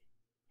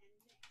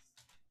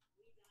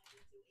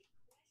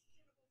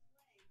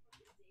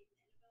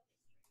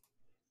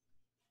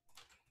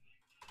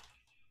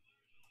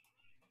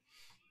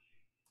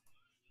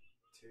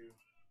 Two,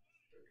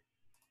 three,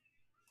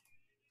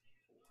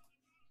 4,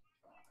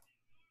 5,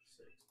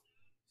 6,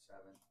 7,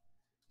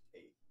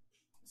 8.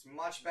 It's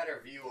much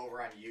better view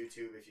over on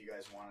YouTube if you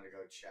guys wanted to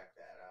go check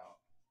that out.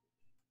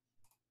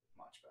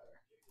 Much better.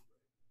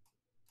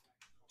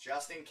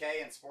 Justin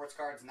K and Sports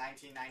Cards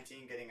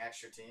 1919 getting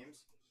extra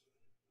teams.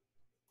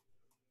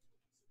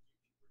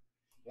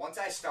 Once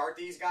I start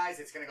these guys,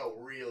 it's going to go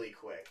really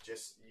quick.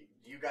 Just,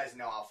 you guys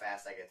know how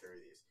fast I get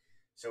through these.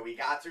 So we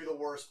got through the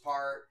worst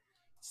part.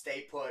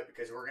 Stay put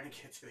because we're going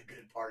to get to the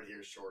good part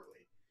here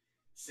shortly.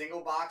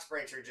 Single box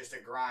breaks are just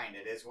a grind.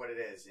 It is what it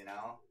is, you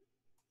know?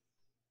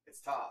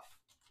 It's tough.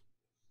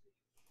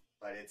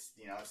 But it's,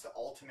 you know, it's the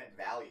ultimate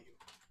value.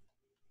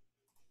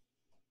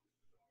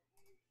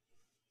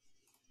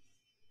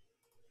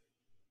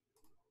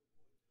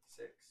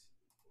 Six,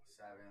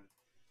 7,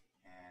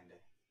 and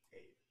 8.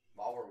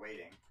 While we're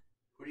waiting,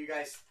 who do you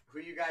guys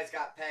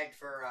got pegged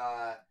for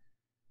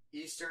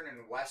Eastern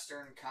and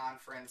Western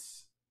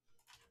Conference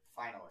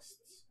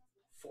finalists?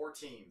 4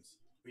 teams.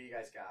 Who do you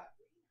guys got?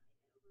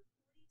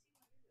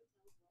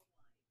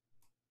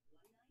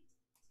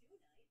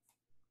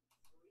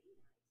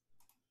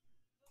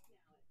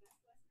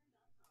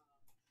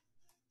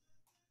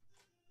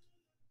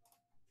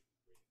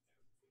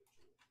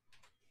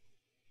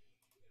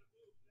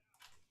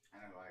 I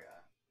know who I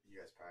got. You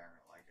guys probably aren't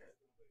gonna like it.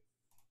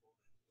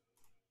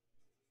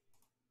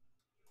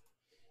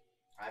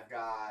 I've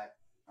got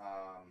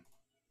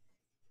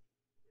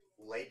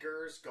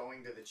Lakers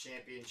going to the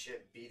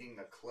championship, beating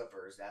the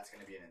Clippers. That's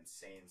going to be an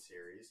insane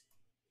series.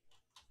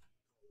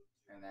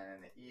 And then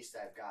in the East,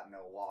 I've got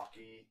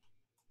Milwaukee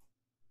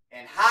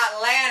and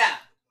Hotlanta.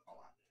 Hold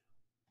on.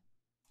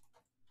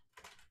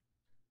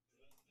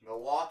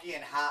 Milwaukee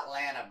and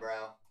Hotlanta,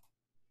 bro.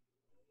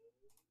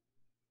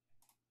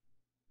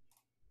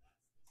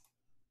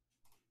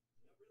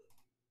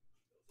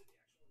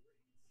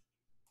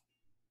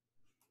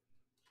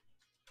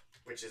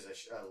 Which is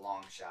a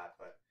long shot,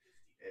 but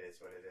it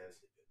is what it is.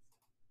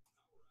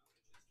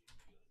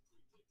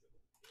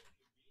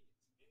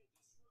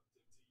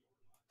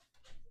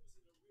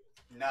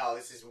 No,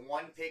 this is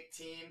 1 pick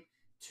team,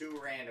 2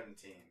 random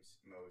teams,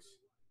 Moose.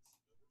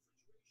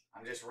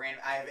 I'm just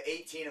random. I have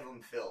 18 of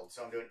them filled,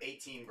 so I'm doing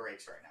 18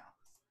 breaks right now.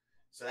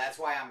 So that's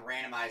why I'm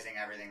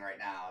randomizing everything right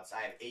now.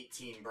 I have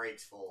 18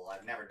 breaks full.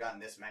 I've never done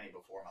this many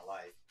before in my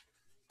life.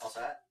 All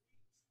set?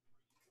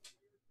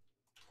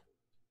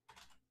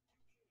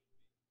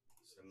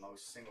 It's the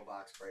most single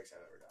box breaks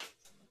I've ever done.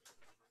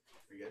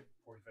 We good?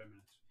 45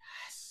 minutes.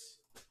 Yes.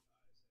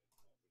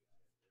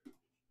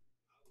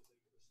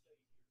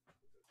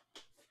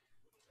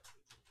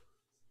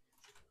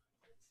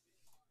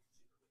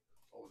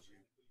 Told you.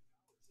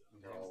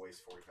 They're always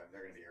 45.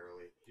 They're going to be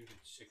early. You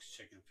get 6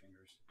 chicken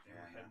fingers.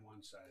 Yeah, and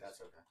one size. That's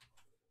okay.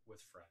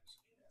 With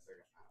fries. Yeah, they're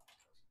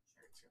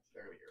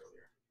going to be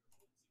earlier.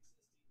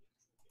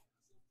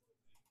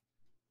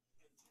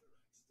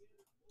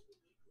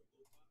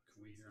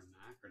 Can we hear them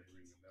knock or do they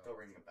ring the bell?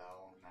 They'll ring the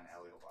bell and then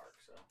Ellie will bark.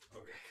 So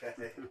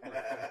okay.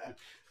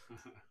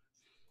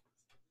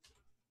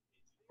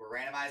 We're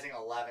randomizing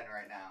 11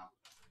 right now.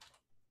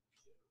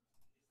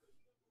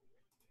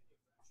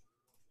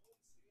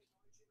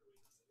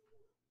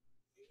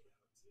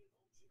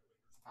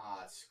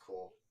 Ah, it's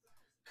cool.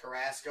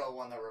 Carrasco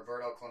won the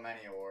Roberto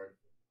Clemente Award.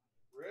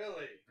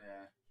 Really?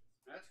 Yeah.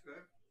 That's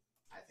good.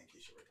 I think he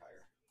should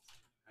retire.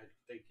 I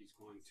think he's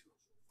going to.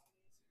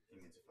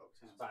 He needs to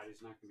focus on his body's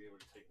not going to be able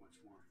to take much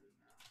more.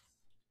 No.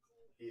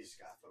 He's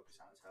got to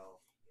focus on his health.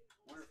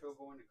 I wonder if he'll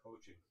go into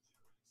coaching.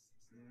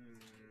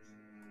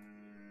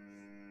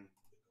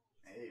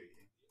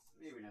 Maybe.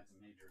 Maybe not the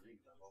major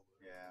league level.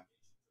 Yeah.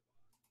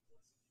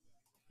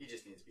 He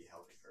just needs to be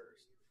healthy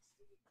first.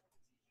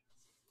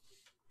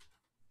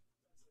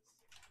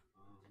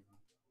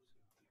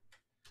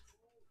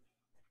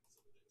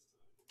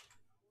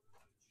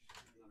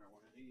 Another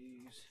one of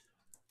these.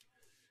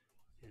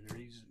 And are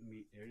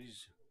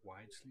these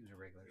wide sleeves or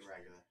regular?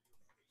 Regular.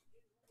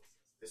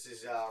 This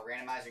is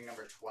randomizing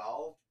number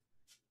 12.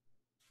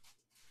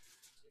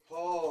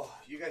 Oh,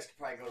 you guys could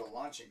probably go to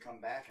lunch and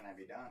come back and I'd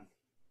be done.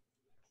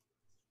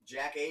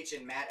 Jack H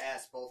and Matt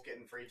S both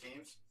getting free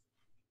teams.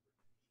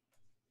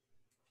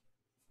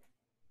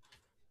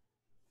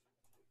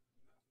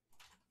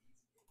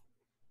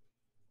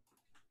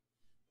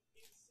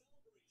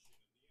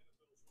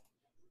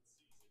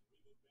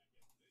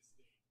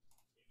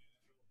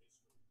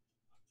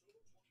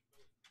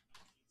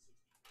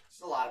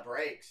 It's a lot of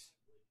breaks,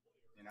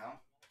 you know?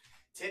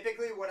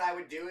 Typically what I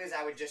would do is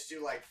I would just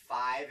do like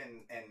 5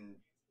 and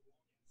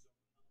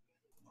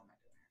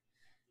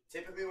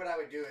typically what I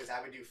would do is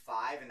I would do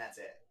 5 and that's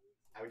it.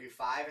 I would do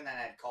 5 and then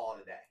I'd call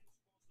it a day.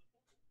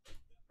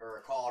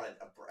 Or call it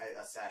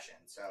a session.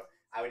 So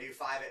I would do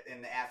 5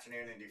 in the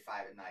afternoon and do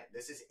 5 at night.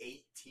 This is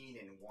 18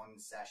 in one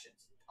session.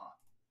 It's a ton.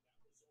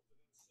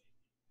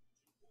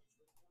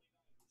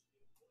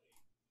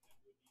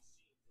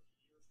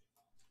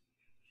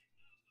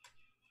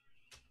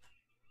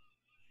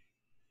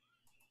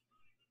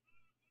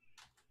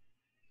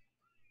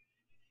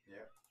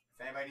 Yep.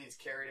 If anybody needs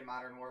carried in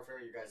Modern Warfare,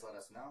 you guys let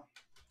us know.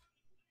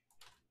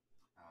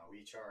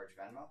 We charge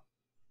Venmo,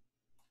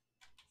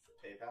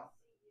 PayPal,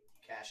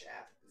 Cash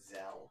App,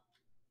 Zelle,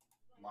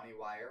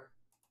 MoneyWire.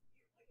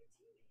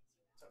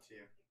 It's up to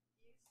you.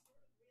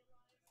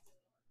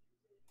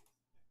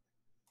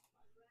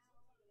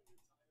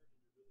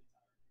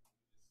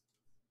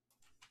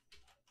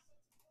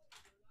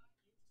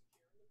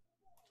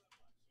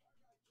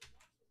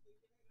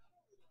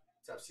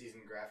 What's up,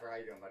 Seasoned Grapher? How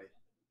you doing, buddy?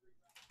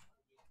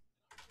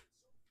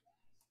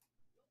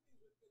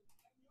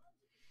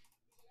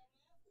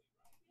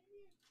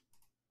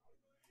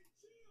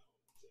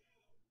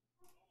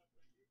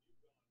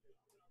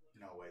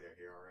 No way they're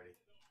here already.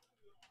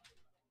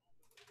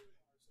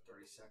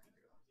 30 seconds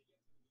ago.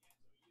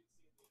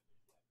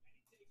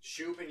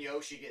 Shoop and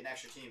Yoshi getting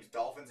extra teams.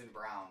 Dolphins and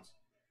Browns.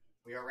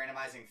 We are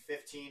randomizing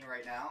 15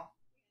 right now.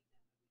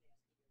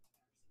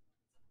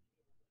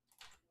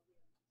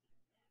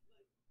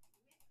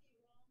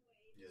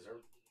 Yes, sir.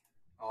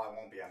 Oh, I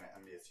won't be.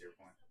 I'm be to your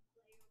point.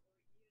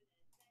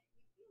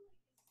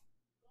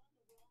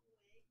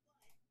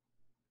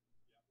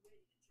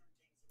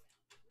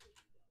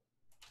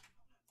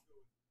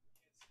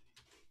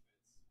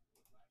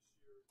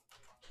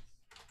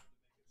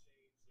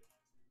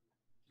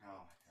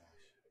 Oh my gosh.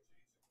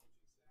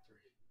 3,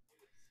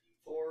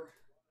 4,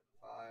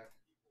 5,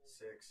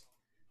 6,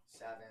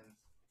 7,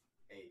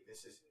 8.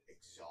 This is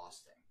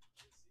exhausting.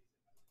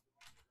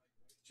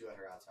 Did you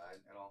let her outside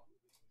at all?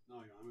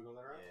 No, you want me to go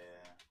let her out?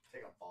 Yeah.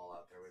 Take a ball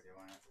out there with you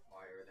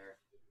while you're there.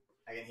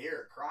 I can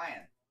hear her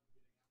crying.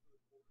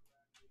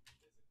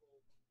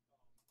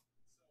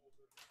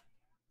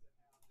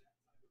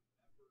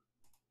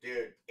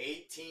 Dude,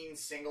 18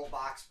 single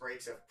box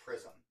breaks of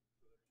Prizm.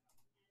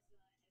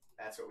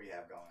 That's what we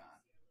have going on.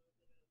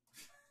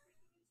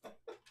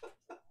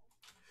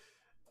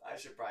 I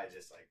should probably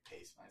just like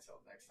pace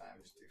myself next time.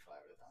 Just do 5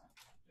 at a time.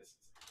 This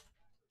is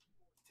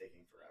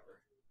taking forever.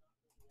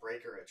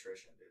 Breaker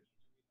attrition, dude.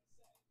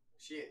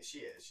 She is.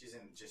 She's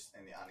on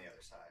the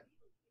other side.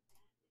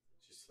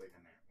 She's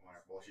sleeping there.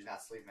 Well, she's not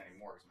sleeping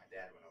anymore because my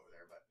dad went over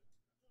there. But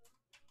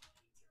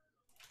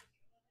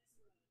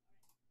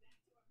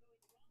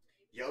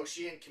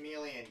Yoshi and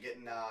Chameleon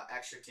getting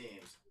extra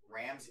teams.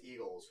 Rams,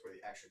 Eagles were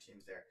the extra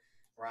teams there.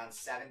 We're on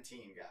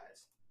 17,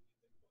 guys.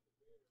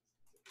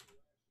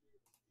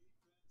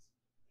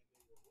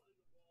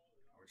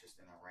 We're just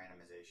in the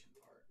randomization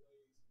part.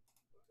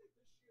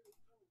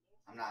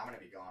 I'm going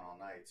to be gone all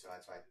night, so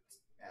that's why I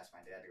asked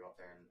my dad to go up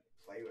there and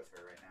play with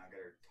her right now, get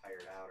her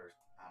tired out or,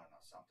 I don't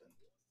know, something.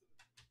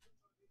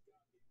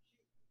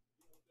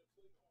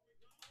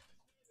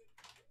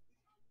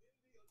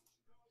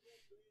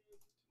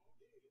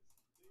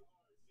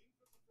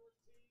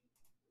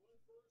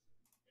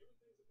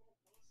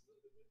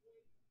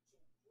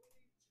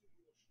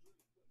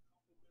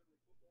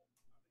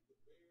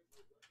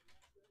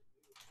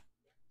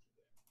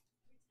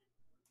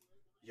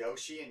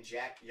 Yoshi and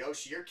Jack.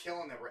 Yoshi, you're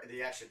killing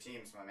the extra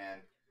teams, my man.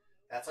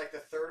 That's like the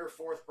 3rd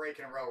or 4th break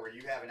in a row where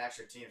you have an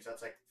extra team, so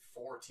that's like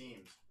 4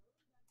 teams.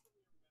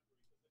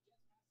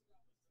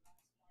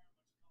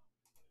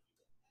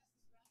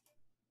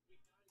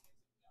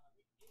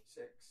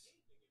 Six,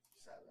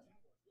 7,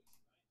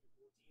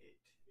 8.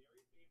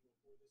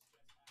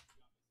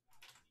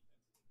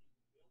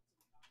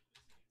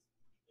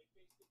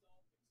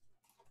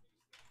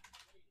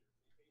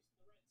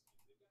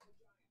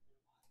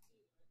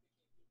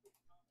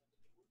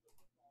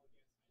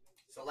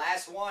 It's the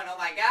last one. Oh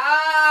my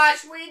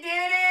gosh, we did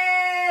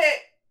it!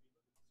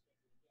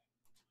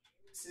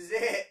 This is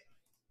it.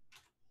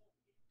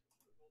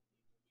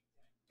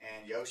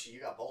 And Yoshi,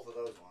 you got both of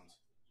those ones.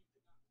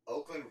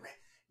 Oakland,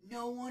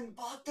 no one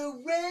bought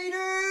the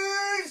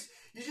Raiders!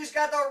 You just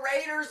got the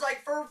Raiders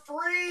like for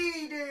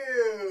free,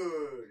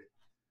 dude!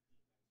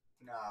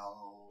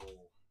 No.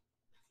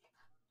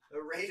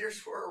 The Raiders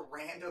were a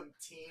random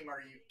team. Are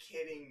you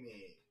kidding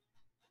me?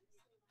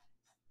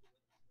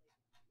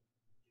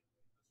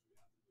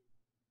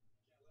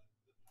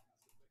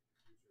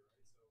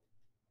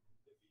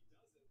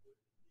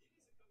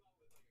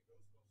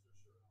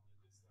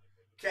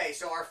 Okay,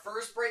 so our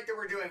first break that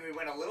we're doing, we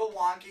went a little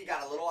wonky,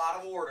 got a little out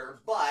of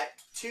order, but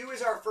 2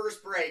 is our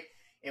first break,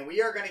 and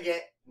we are going to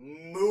get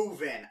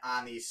moving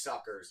on these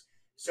suckers.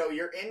 So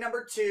you're in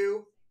number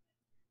 2.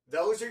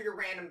 Those are your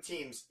random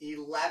teams.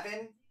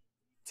 11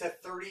 to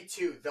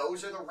 32.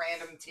 Those are the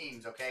random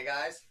teams, okay,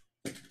 guys?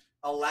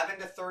 11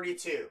 to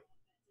 32.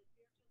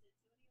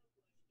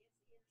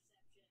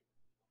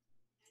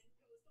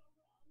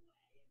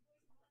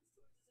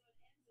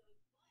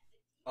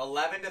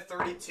 11 to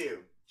 32.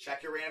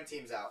 Check your random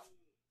teams out.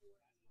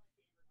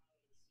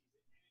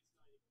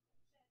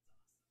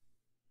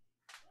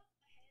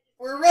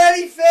 We're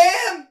ready,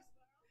 fam!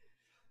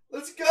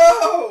 Let's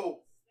go!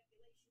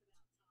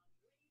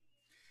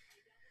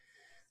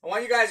 I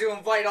want you guys to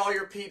invite all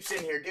your peeps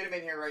in here. Get them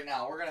in here right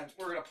now. We're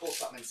gonna pull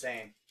something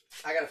insane.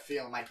 I got a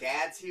feeling. My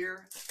dad's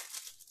here.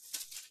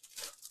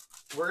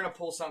 We're gonna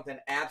pull something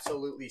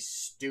absolutely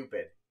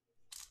stupid.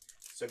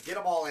 So get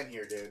them all in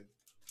here, dude.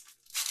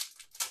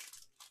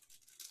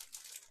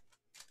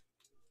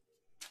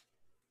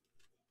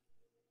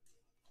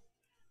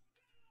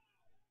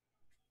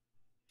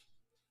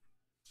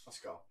 Let's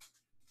go.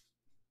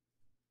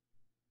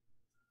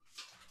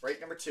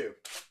 Break number 2.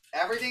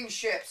 Everything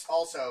ships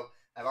also.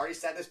 I've already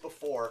said this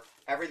before.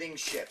 Everything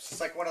ships.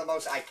 It's like one of the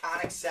most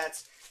iconic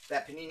sets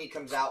that Panini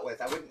comes out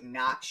with. I wouldn't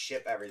not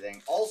ship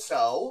everything.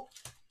 Also,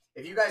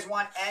 if you guys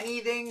want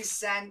anything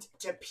sent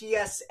to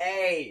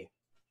PSA,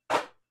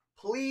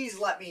 please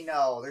let me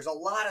know. There's a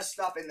lot of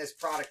stuff in this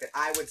product that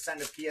I would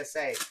send to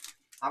PSA.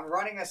 I'm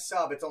running a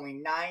sub. It's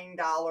only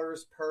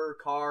 $9 per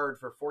card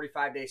for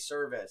 45-day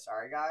service. All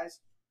right, guys?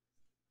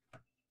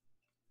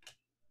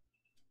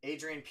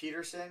 Adrian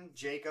Peterson,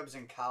 Jacobs,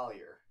 and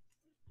Collier.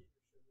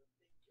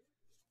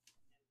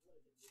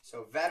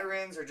 So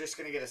veterans are just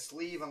going to get a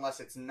sleeve unless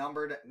it's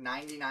numbered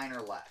 99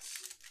 or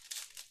less.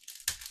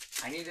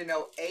 I need to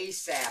know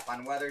ASAP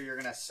on whether you're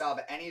going to sub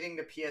anything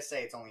to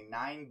PSA. It's only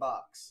 $9.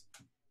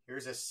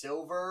 Here's a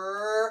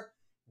silver.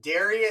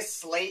 Darius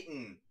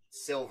Slayton,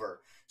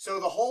 silver. So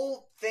the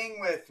whole thing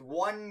with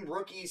one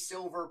rookie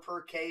silver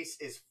per case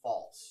is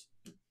false.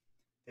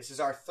 This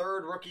is our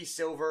 3rd rookie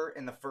silver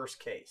in the first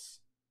case.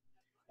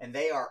 And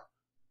they are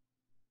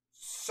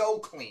so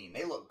clean.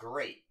 They look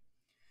great.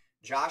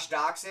 Josh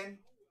Doxson.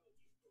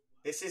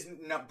 This is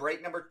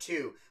break number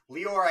 2.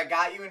 Lior, I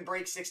got you in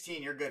break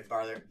 16. You're good,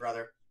 brother.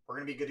 We're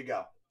going to be good to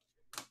go.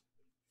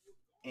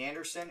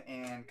 Anderson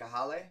and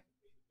Kahale.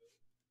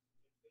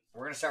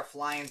 We're going to start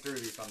flying through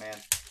these, my man.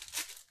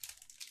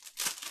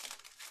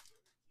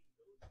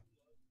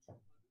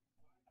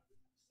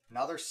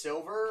 Another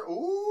silver.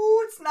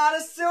 Ooh, it's not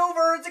a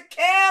silver. It's a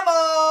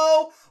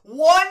camo.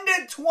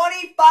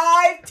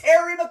 1/25,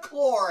 Terry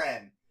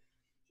McLaurin.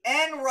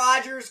 And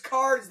Rogers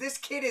cards. This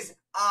kid is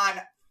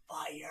on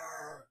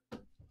fire.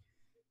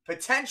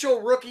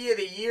 Potential Rookie of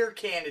the Year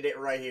candidate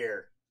right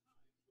here.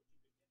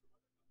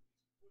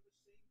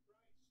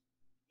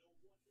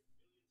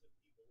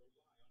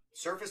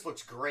 Surface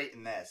looks great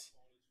in this.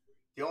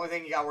 The only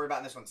thing you got to worry about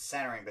in this one's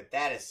centering, but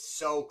that is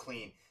so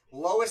clean.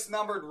 Lowest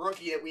numbered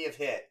rookie that we have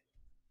hit.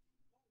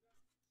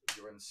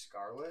 Jordan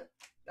Scarlett.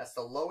 That's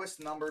the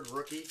lowest numbered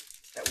rookie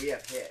that we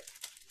have hit.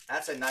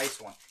 That's a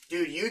nice one.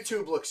 Dude,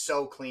 YouTube looks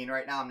so clean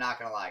right now. I'm not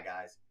going to lie,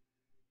 guys.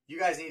 You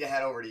guys need to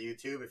head over to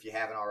YouTube. If you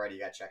haven't already,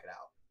 you got to check it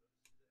out.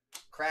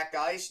 Cracked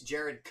Ice,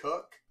 Jared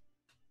Cook.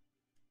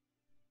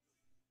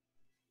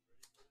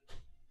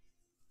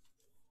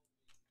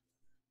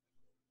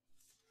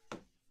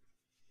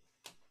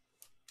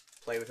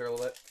 Play with her a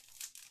little bit.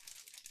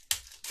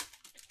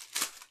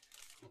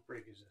 What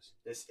break is this?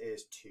 This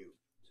is 2.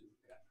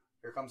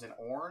 Here comes an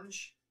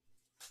orange.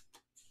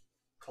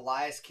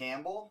 Calais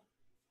Campbell.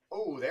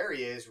 Oh, there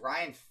he is.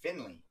 Ryan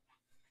Finley.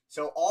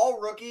 So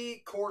all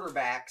rookie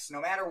quarterbacks, no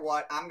matter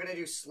what, I'm going to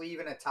do sleeve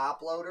and a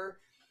top loader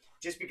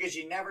just because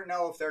you never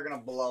know if they're going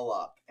to blow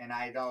up. And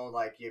I know,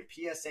 like, you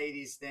PSA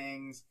these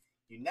things.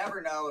 You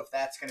never know if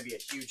that's going to be a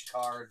huge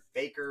card.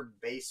 Baker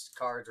base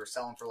cards are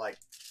selling for, like,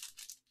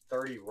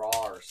 30 raw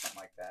or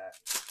something like that.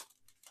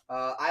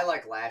 I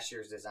like last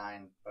year's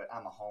design, but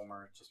I'm a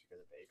homer just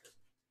because of Baker.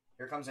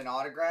 Here comes an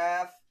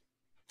autograph.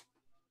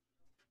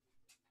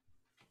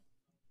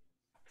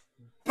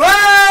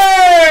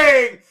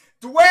 Bang!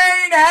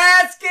 Dwayne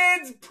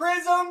Haskins,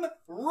 Prizm,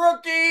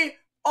 rookie,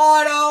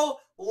 auto.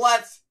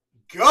 Let's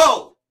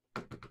go.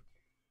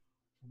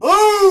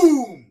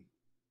 Boom!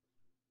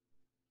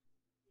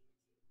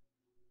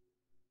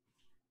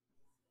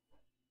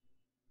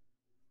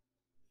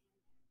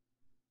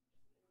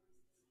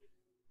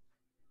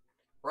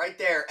 Right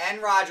there,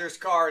 N. Rogers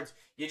cards.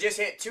 You just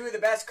hit 2 of the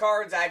best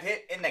cards I've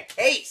hit in the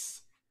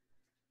case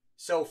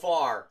so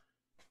far.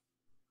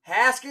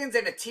 Haskins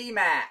and a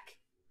T-Mac.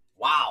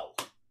 Wow.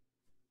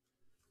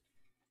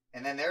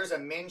 And then there's a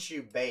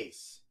Minshew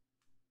base.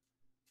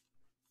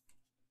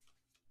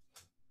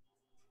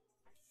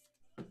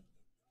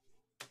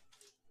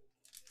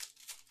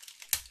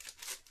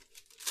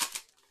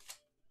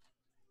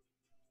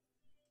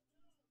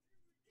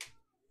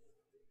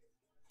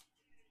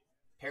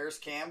 Paris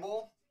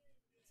Campbell.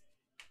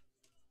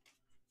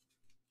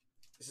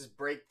 This is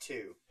break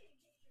 2.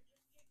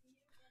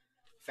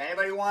 If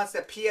anybody wants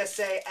to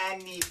PSA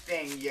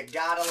anything, you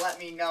gotta let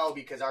me know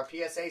because our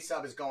PSA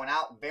sub is going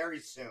out very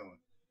soon.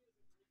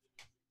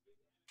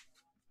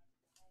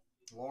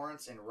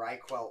 Lawrence and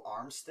Raquel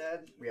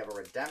Armstead. We have a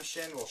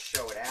redemption. We'll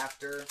show it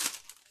after.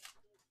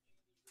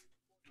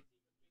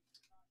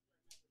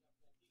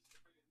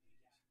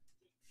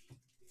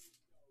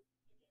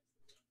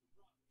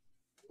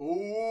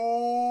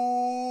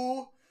 Ooh.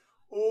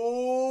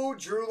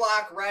 Drew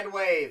Lock, Red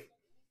Wave.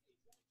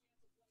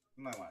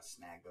 You might want to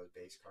snag those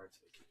base cards.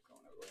 They keep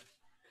going everywhere.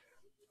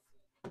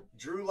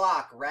 Drew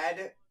Lock,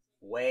 Red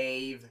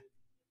Wave.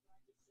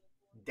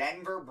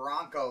 Denver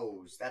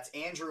Broncos. That's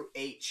Andrew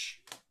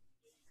H.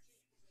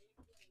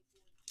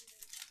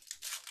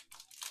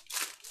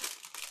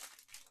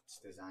 This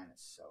design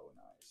is so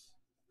nice.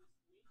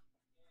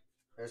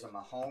 There's a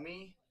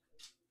Mahomey.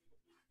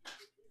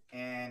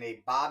 And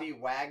a Bobby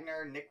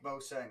Wagner, Nick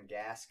Bosa, and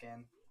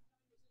Gaskin.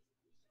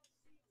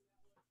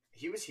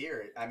 He was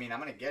here. I mean, I'm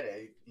going to get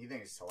it. He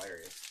thinks it's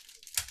hilarious.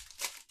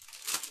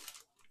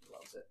 He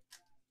loves it.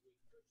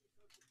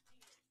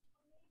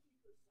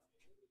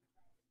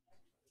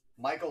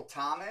 Michael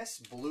Thomas,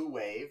 Blue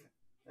Wave.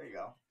 There you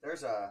go.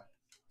 There's a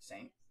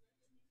Saint.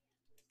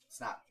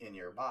 It's not in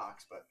your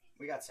box, but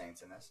we got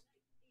Saints in this.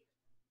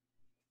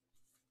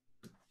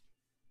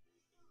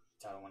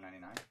 It's out of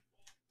 199.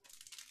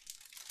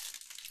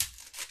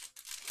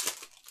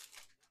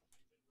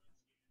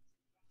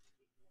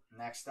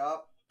 Next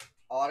up,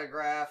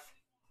 autograph.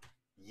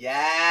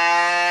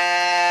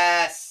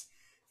 Yes!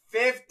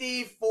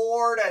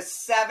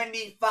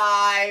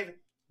 54/75.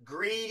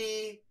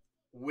 Greedy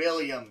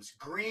Williams.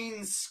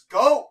 Green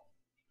Scope.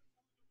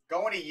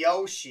 Going to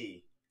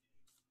Yoshi.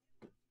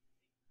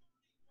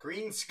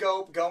 Green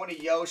Scope going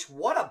to Yoshi.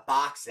 What a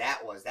box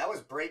that was. That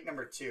was break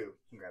number 2. You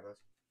can grab those.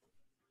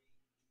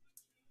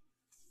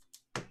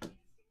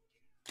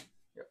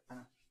 Yep, I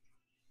know.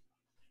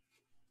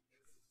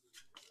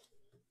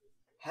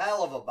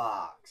 Hell of a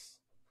box.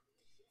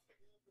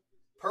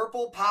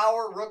 Purple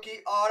Power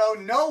Rookie Auto.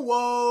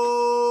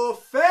 Noah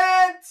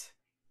Fant.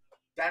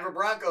 Denver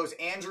Broncos.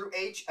 Andrew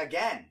H.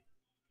 again.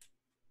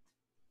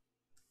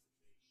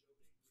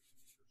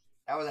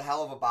 That was a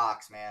hell of a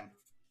box, man.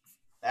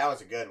 That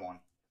was a good one.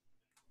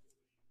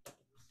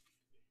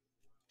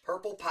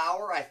 Purple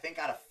Power, I think,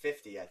 out of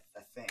 50, I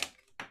think.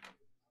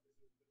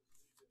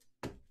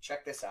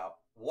 Check this out.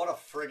 What a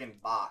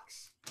friggin'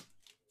 box.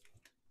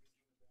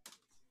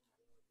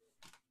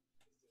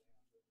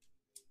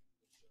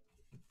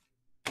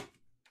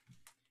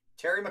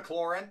 Terry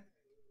McLaurin,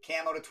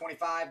 Camo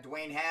 /25,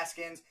 Dwayne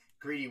Haskins,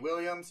 Greedy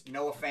Williams,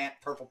 Noah Fant,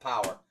 Purple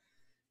Power.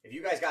 If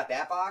you guys got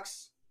that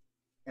box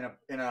at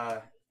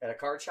a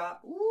card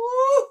shop,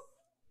 woo!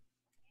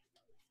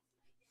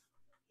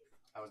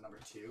 That was number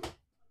 2.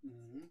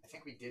 Mm-hmm. I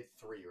think we did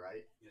 3,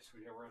 right? Yes,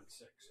 we were on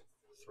 6.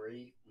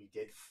 3. We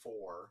did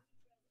 4.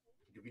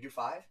 Did we do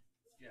 5?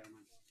 Yeah,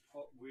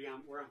 we're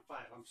on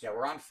 5. I'm sorry. Yeah,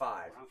 we're on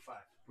 5. We're on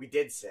 5. We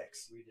did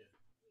 6. We did.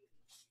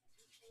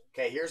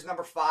 Okay, here's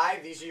number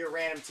 5. These are your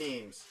random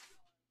teams.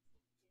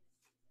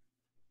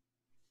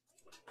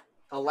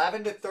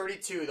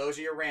 11/32. Those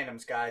are your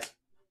randoms, guys.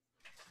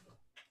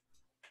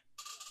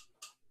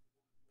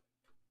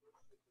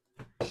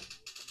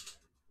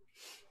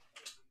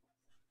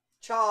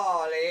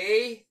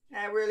 Charlie,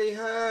 that really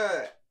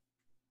hurt.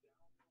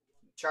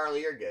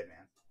 Charlie, you're good,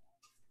 man.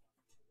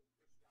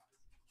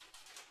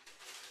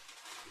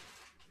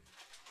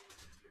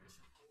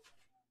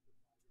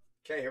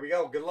 Okay, here we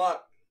go. Good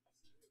luck.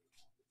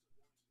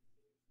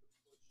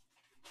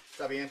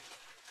 What's up, Ian?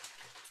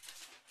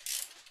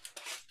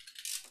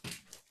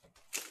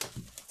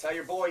 Tell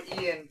your boy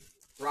Ian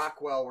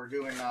Rockwell we're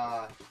doing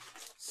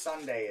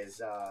Sunday is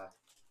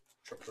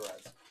Trip to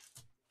Reds.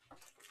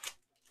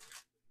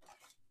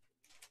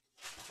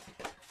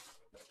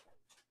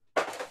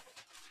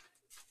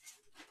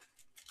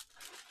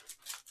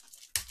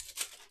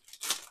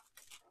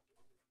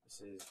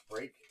 This is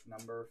break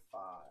number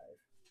 5.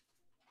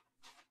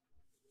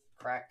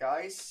 Cracked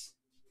Ice.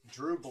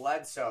 Drew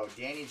Bledsoe.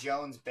 Danny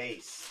Jones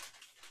base.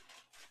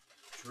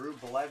 Drew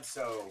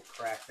Bledsoe.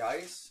 Cracked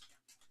Ice.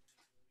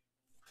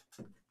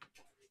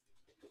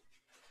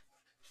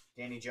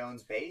 Danny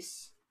Jones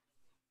base.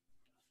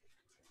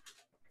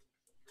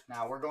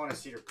 Now we're going to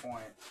Cedar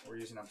Point. We're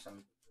using up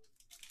some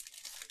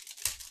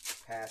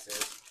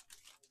passes.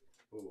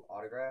 Ooh,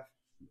 autograph.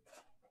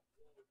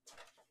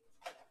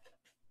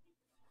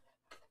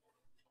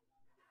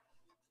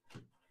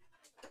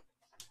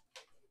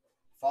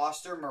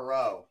 Foster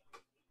Moreau.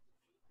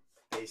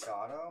 Base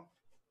auto.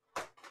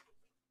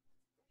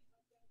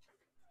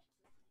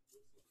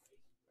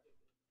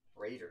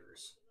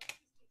 Raiders.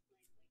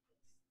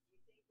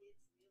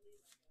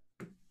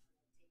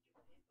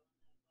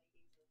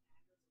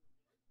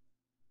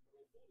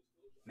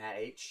 Matt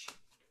H.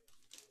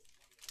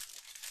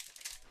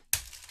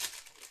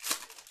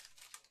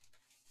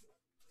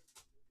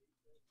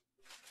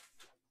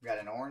 We got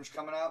an orange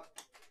coming up.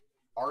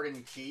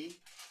 Arden Key.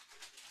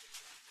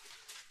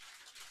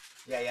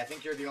 Yeah, I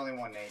think you're the only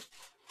one, Nate.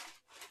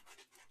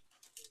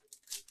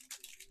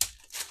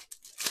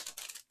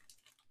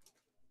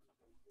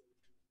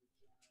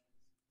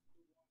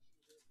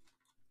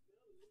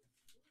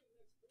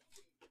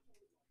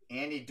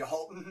 Andy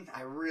Dalton.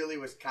 I really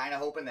was kind of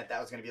hoping that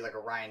was going to be like a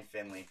Ryan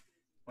Finley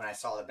when I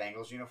saw the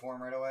Bengals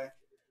uniform right away.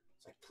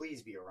 It's like,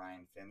 please be a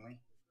Ryan Finley.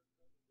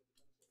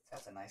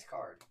 That's a nice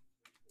card.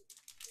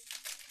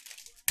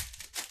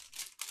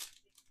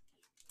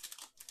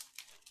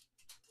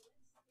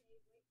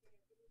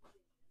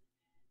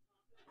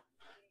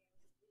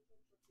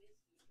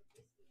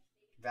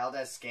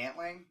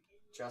 Valdez-Scantling,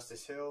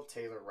 Justice Hill,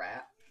 Taylor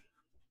Rapp.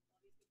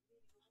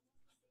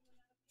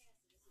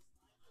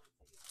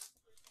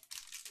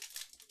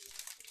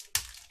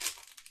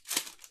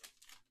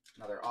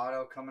 Another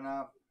auto coming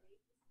up.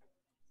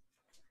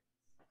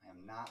 I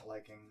am not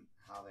liking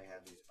how they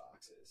have these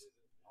boxes.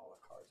 All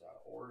the cards out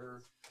of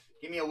order.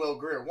 Give me a Will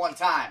Greer one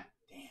time.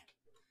 Damn.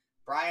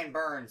 Brian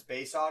Burns,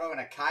 base auto, and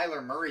a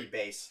Kyler Murray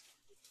base.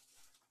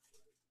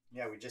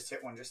 Yeah, we just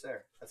hit one just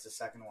there. That's the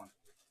second one.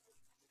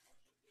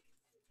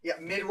 Yeah,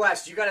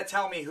 Midwest, you got to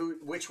tell me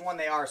which one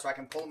they are so I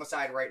can pull them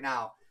aside right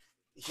now.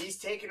 He's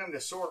taking them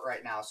to sort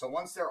right now. So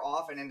once they're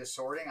off and into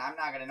sorting, I'm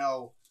not going to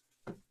know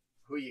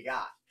who you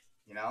got,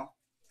 you know?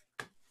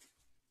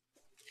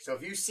 So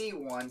if you see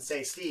one,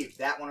 say, Steve,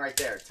 that one right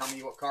there. Tell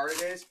me what card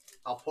it is.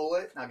 I'll pull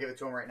it, and I'll give it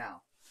to him right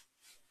now.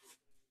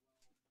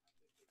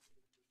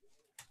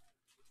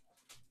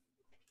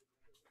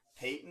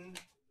 Peyton,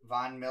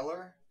 Von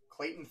Miller,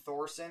 Clayton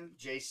Thorson,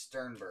 Jay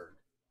Sternberg.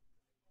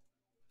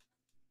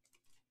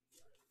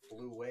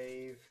 Blue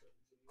Wave,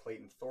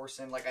 Clayton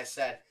Thorson. Like I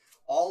said,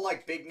 all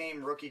like big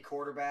name rookie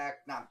quarterback.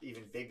 Not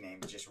even big name,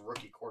 just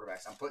rookie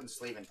quarterbacks. I'm putting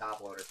sleeve and top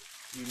loader.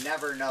 You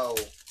never know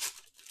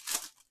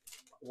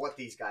what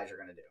these guys are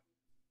going to do.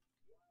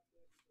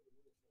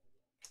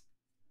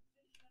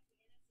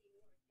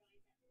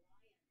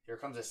 Here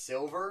comes a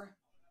silver.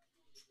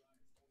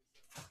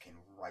 Fucking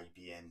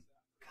Ripien.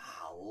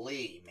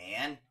 Golly,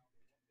 man.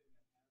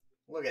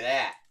 Look at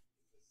that.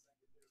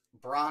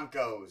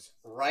 Broncos,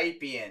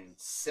 Ripien,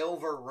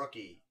 silver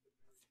rookie.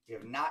 You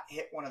have not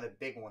hit one of the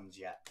big ones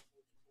yet.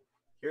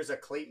 Here's a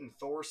Clayton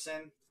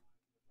Thorson.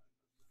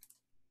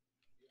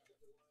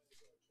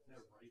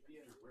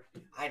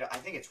 I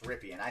think it's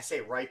Ripien. I say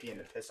Ripien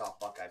to piss off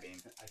Buckeye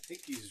Bean. I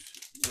think he's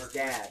his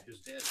dad. His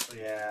dad.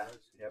 Yeah.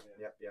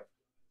 Yep.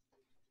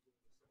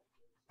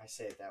 I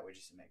say it that way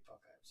just to make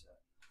Buckeye upset.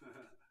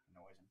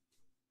 Annoys him.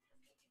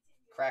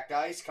 Cracked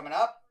Ice coming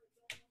up.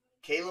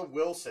 Caleb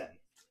Wilson.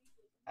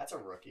 That's a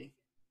rookie.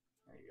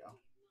 There you go.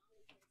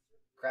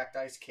 Cracked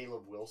Ice,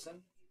 Caleb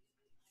Wilson.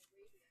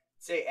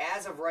 Say,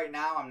 as of right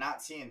now, I'm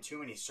not seeing too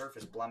many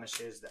surface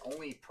blemishes. The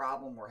only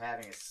problem we're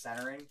having is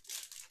centering.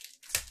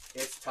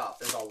 It's tough.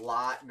 There's a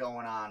lot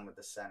going on with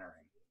the centering.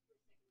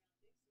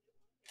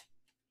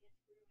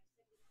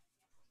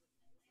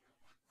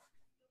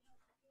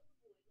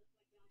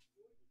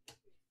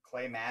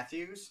 Clay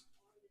Matthews,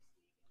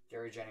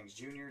 Gary Jennings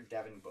Jr.,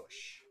 Devin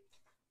Bush.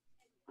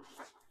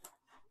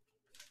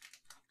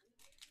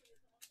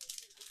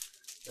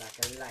 Like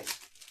a light.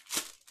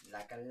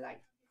 Like a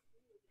light.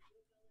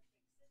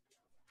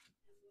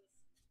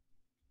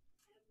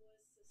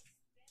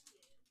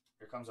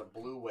 Here comes a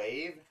Blue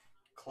Wave.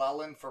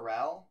 Clelin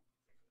Ferrell.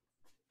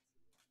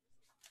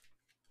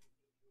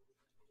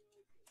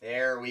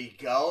 There we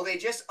go. They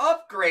just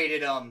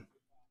upgraded him.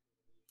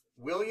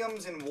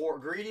 Williams and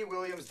Ward. Greedy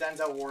Williams,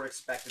 Denzel Ward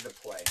expected to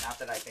play. Not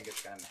that I think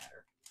it's going to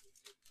matter.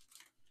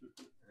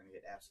 They're going to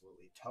get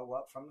absolutely toe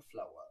up from the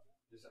flow up.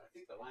 I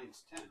think the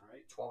line's 10,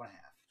 right? 12 and a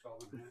half.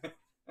 12 and a half.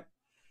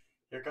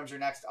 Here comes your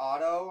next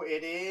auto.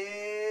 It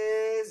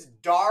is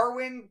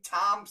Darwin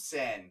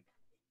Thompson.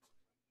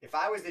 If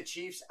I was the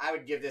Chiefs, I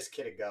would give this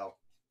kid a go.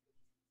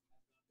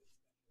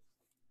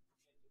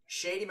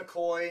 Shady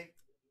McCoy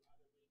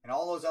and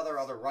all those other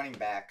running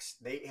backs,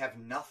 they have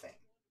nothing.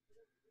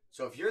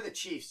 So if you're the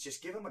Chiefs,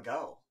 just give him a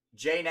go.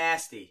 Jay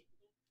Nasty.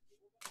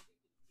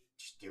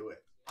 Just do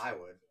it. I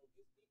would.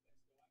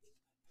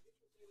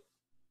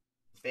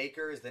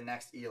 Baker is the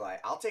next Eli.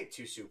 I'll take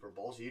 2 Super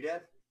Bowls. You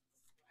did?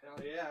 Hell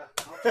yeah.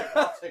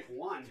 I'll take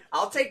one.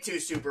 I'll take 2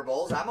 Super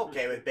Bowls. I'm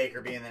okay with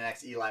Baker being the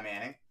next Eli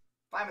Manning.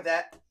 Fine with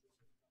that.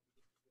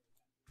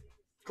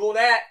 Cool with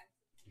that.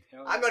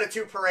 I'll go to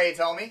 2 parades,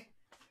 homie.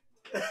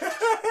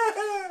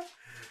 I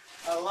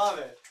love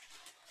it.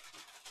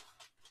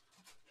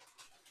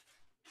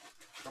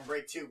 From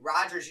break 2.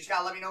 Rogers, you just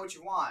gotta let me know what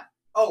you want.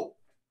 Oh,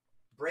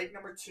 break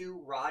number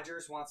 2,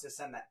 Rogers wants to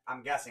send that,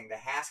 I'm guessing, the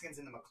Haskins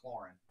and the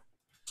McLaurin.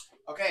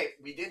 Okay,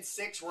 we did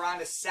 6, we're on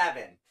to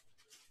 7.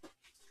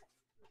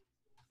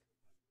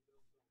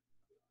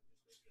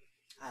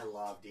 I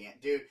love Dan.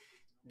 Dude,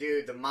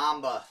 the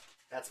Mamba.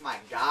 That's my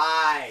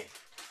guy.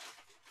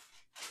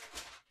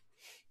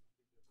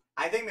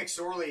 I think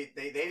McSorley,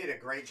 they did a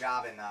great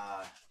job in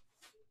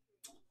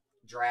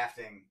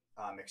drafting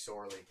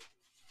McSorley.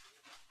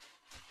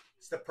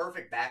 It's the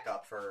perfect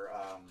backup for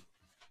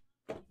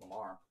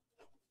Lamar.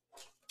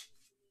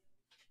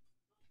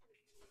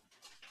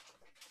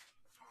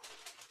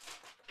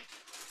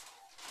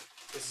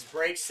 This is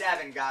break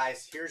 7,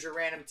 guys. Here's your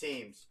random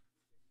teams.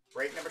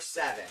 Break number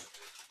 7.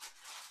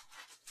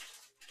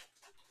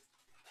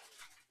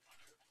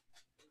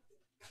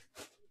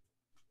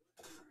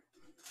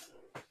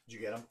 Did you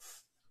get them?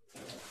 Oh,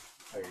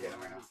 you're getting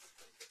them right now?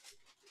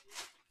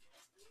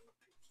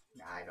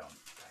 Nah, I doubt it.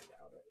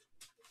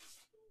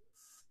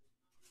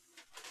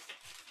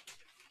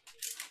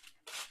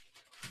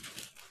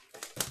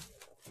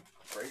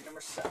 Break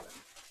number 7.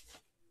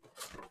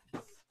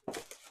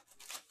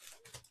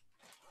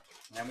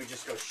 And then we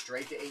just go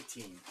straight to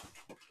 18.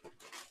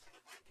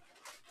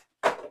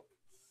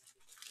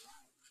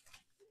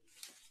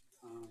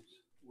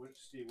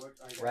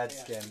 got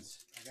Redskins.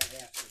 I got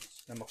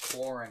Haskins. The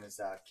McLaurin is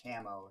a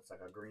camo. It's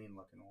like a green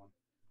looking one.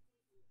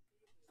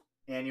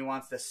 And he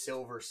wants the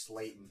silver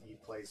Slayton. He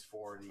plays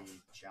for the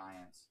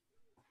Giants.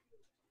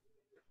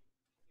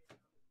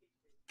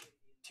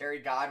 Terry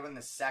Godwin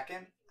the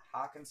second.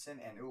 Hawkinson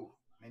and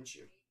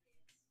Minshew.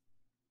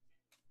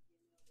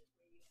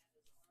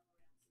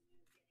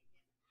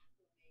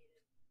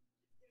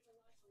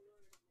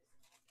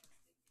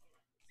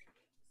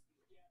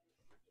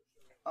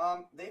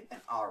 They've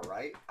been all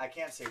right. I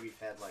can't say we've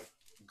had like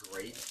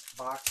great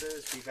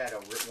boxes. We've had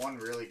one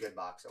really good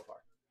box so far.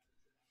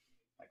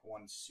 Like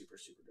one super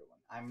good one.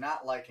 I'm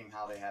not liking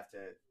how they're doing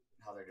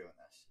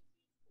this.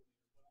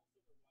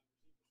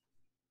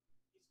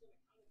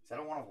 Is that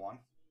a 1 of 1?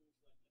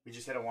 We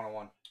just hit a 1 of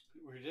 1.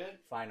 We did?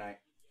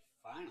 Finite.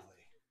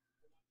 Finally.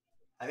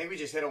 I think we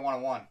just hit a 1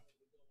 of 1.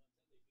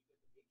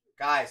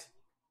 Guys.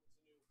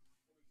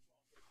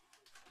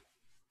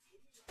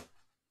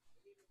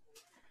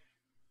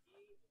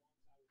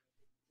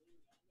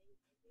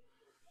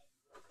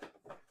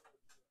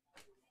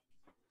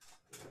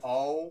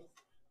 Oh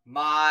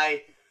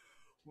my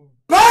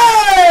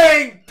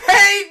bang!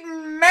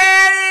 Peyton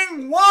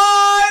Manning, 1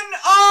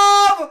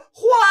 of 1!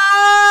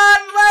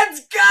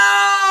 Let's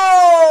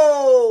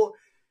go!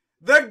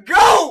 The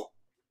GOAT!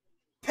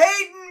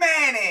 Peyton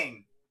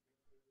Manning!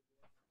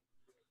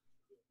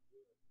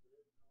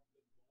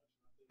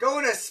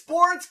 Going to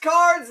Sports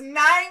Cards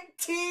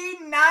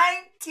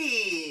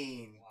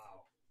 1919.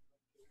 Wow.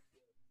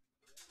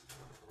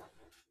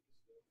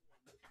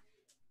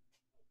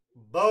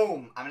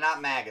 Boom. I'm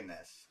not magging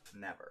this.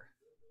 Never.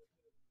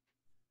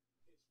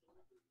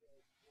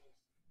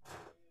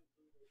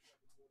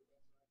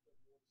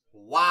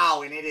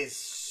 Wow, and it is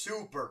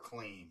super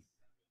clean.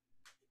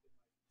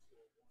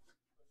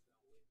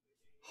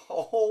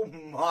 Oh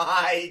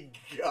my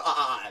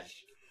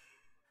gosh.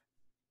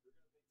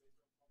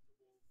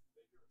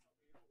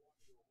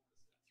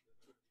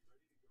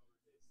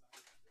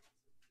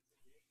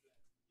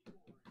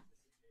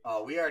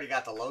 Oh, we already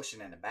got the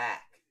lotion in the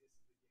back.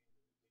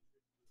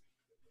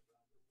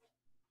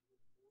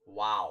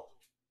 Wow.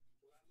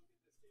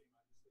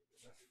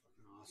 That's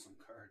an awesome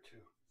card, too.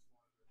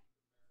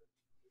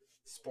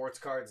 Sports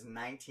Cards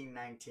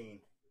 1919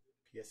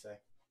 PSA.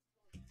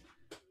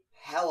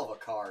 Hell of a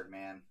card,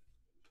 man.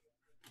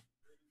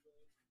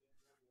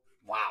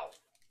 Wow.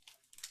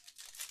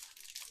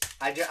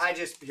 I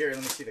just here,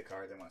 let me see the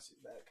card. I want to see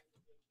the back.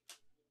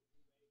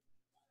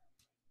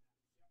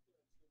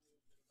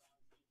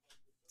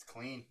 It's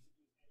clean.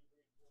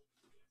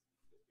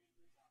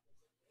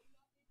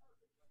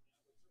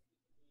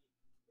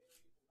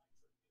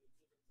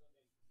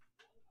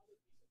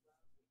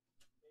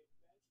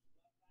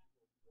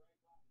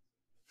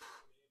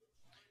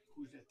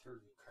 Who's that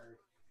third card?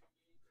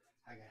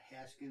 I got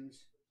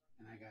Haskins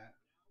and I got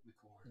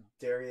McLaurin.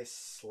 Darius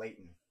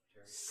Slayton.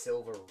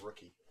 Silver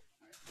rookie.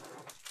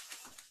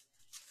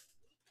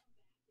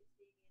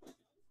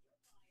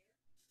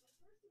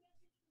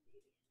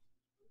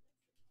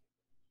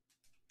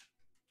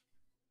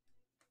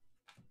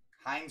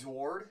 Hines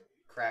Ward,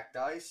 cracked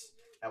ice.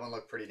 That one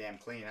looked pretty damn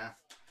clean, huh?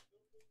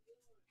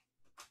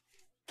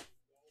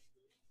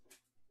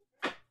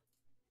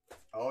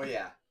 Oh,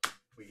 yeah.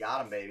 We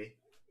got him, baby.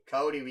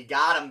 Cody, we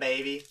got him,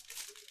 baby.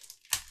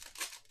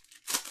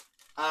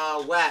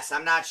 Wes,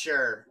 I'm not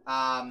sure.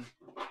 4,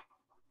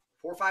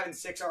 5, and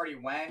 6 already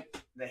went.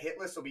 The hit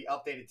list will be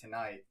updated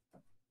tonight.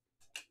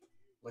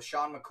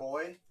 LaShawn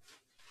McCoy.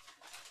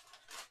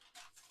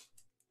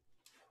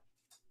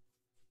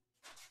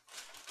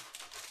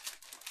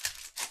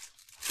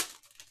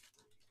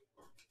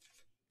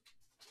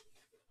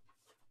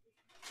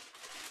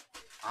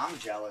 I'm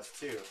jealous,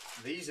 too.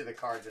 These are the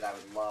cards that I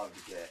would love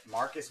to get.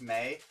 Marcus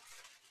May.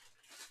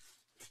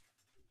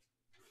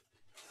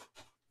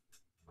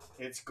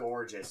 It's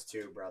gorgeous,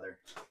 too, brother.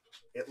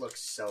 It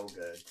looks so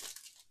good.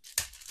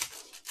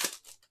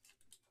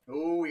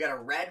 Ooh, we got a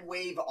Red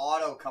Wave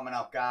auto coming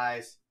up,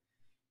 guys.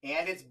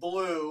 And it's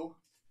blue.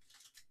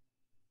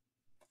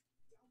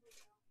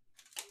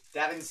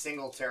 Devin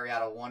Singletary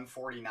out of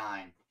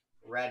 149.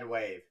 Red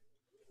Wave.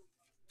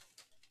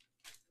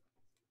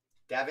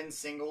 Devin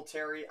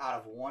Singletary out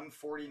of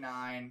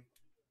 149.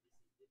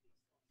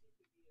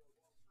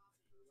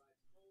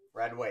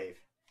 Red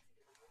Wave.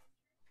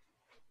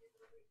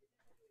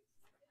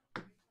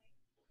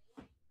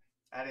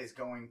 That is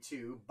going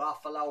to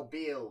Buffalo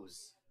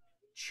Bills.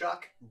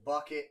 Chuck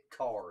Bucket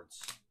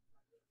Cards.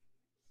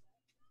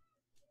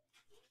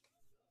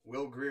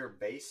 Will Greer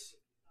base.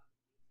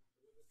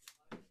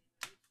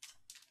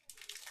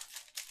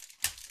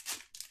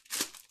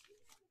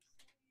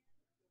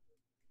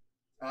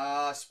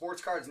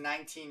 Sports Cards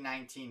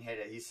 1919 hit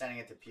it. He's sending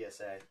it to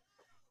PSA.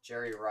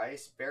 Jerry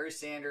Rice, Barry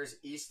Sanders,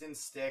 Easton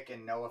Stick,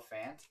 and Noah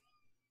Fant.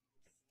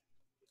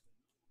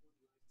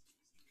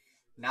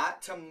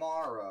 Not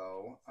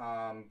tomorrow.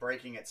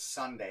 Breaking it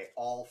Sunday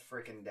all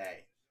freaking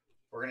day.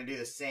 We're going to do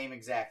the same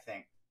exact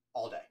thing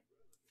all day.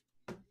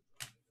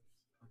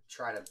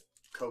 Try to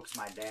coax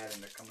my dad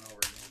into coming over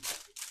again.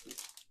 We'll see.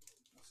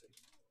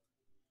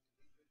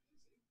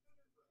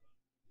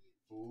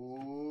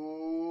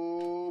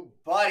 Ooh,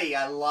 buddy,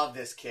 I love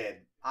this kid.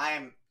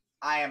 I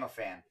am a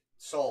fan.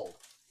 Sold.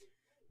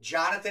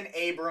 Jonathan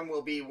Abram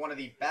will be one of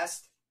the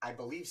best, I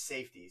believe,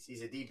 safeties.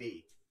 He's a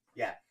DB.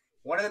 Yeah.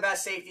 One of the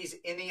best safeties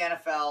in the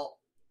NFL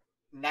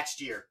next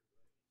year.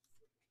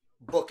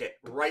 Book it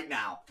right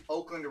now.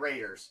 Oakland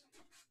Raiders.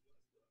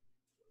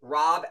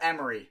 Rob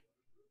Emery.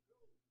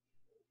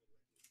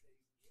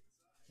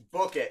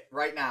 Book it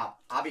right now.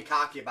 I'll be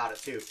cocky about it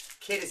too.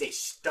 Kid is a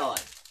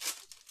stud.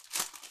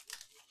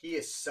 He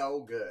is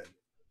so good.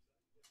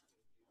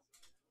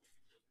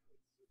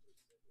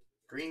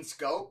 Green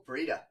Scope,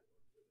 Breida.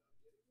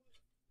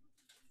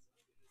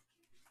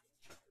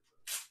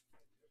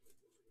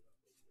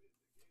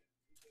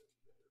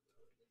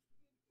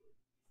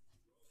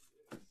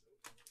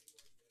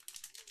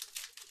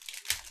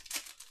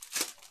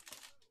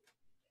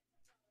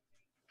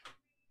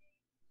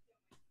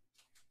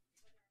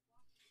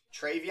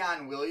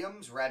 Travion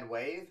Williams, Red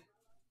Wave.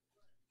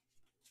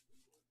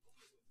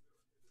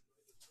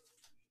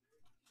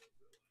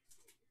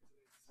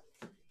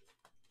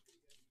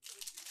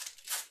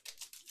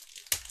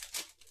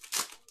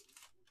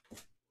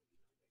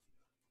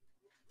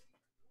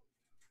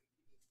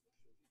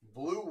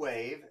 Blue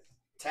Wave,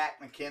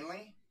 Tack McKinley.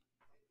 I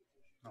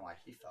don't know why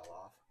he fell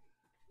off.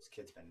 This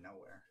kid's been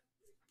nowhere.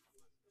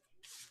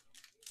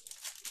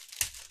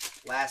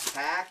 Last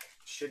pack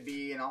should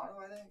be an auto,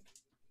 I think.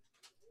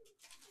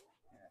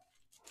 Yeah,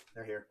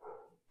 they're here.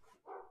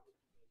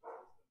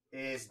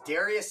 Is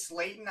Darius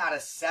Slayton out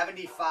of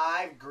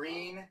 75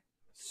 green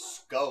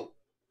scope.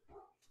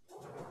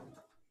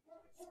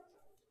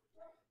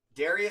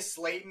 Darius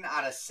Slayton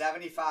out of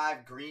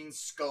 75 green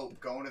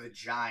scope going to the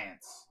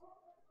Giants.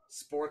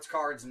 Sports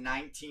Cards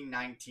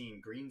 1919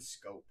 green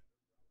scope.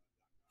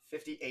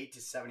 58 to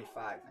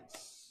 75.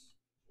 Nice.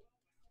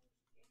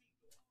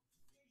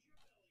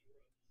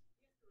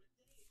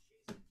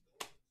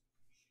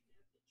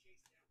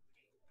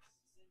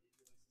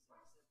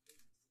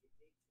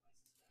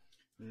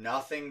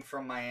 Nothing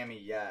from Miami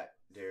yet,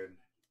 dude.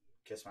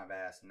 Kiss my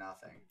ass.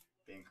 Nothing.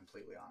 Being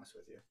completely honest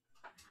with you.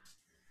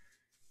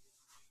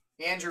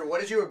 Andrew,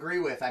 what did you agree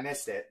with? I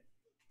missed it.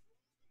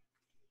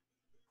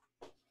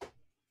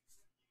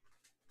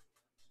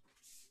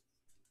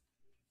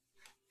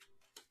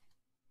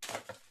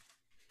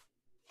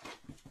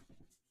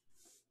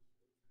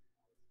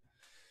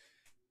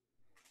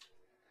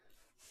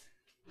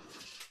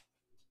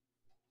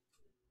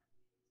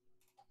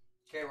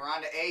 Okay, we're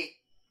on to 8.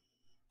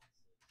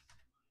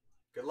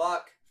 Good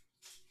luck.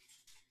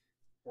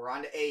 We're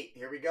on to 8.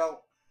 Here we go.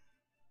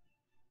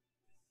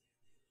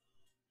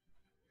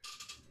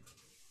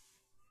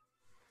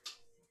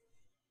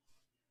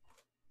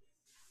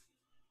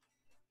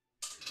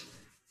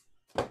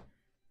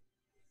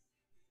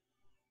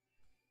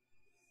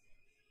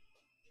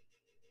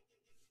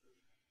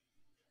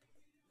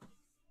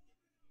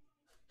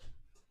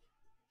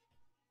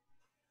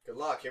 Good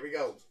luck. Here we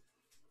go.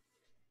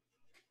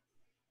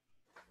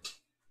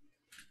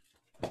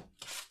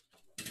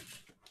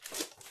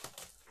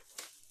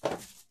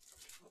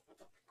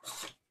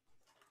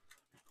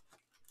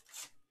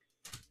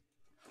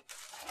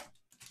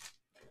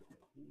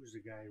 Who was the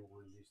guy who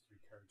won these 3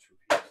 cards for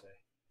PSA?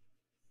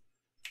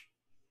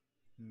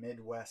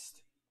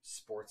 Midwest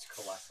Sports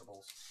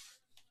Collectibles.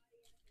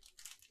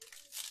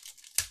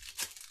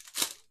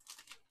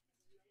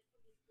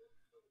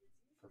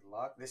 Good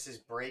luck. This is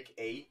break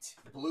 8.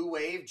 Blue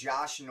Wave,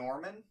 Josh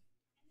Norman.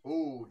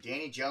 Ooh,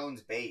 Danny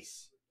Jones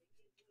base.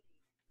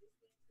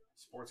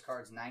 Sports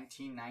Cards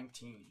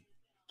 1919.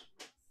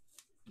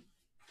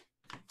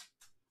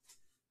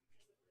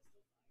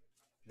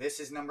 This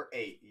is number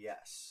 8,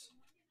 yes.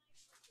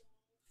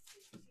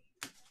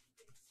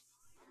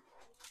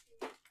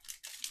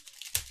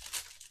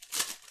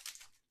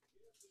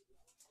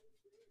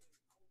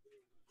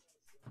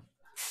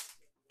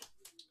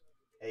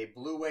 A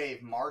Blue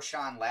Wave,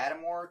 Marshawn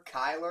Lattimore,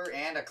 Kyler,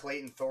 and a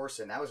Clayton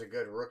Thorson. That was a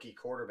good rookie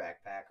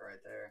quarterback pack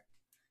right there.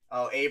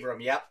 Oh, Abram,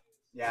 yep.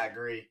 Yeah, I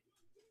agree.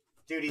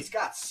 Dude, he's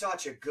got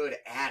such a good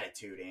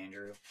attitude,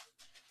 Andrew.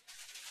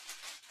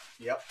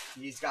 Yep,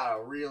 he's got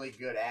a really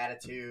good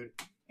attitude,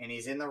 and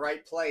he's in the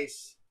right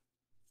place.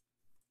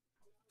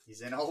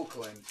 He's in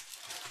Oakland.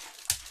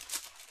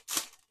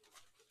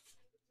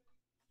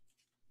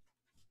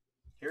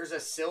 Here's a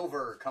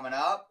silver coming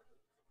up.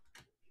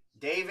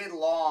 David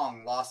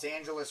Long, Los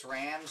Angeles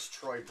Rams,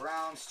 Troy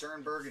Brown,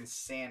 Sternberg, and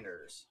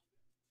Sanders.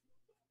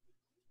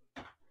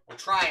 We're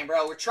trying,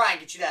 bro. We're trying to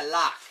get you that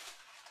lock.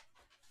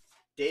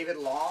 David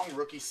Long,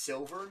 rookie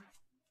silver.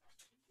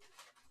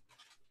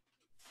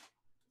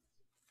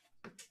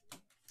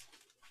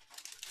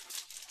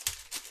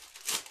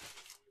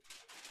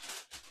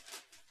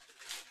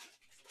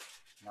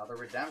 Another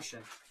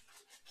redemption.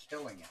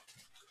 Killing it.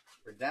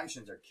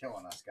 Redemptions are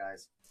killing us,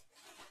 guys.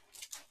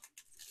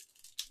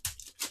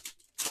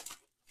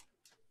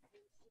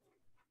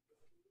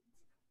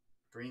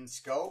 Green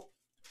Scope.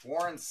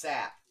 Warren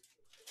Sapp.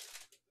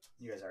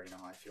 You guys already know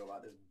how I feel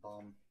about this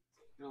bum.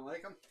 You don't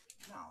like him?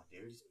 No,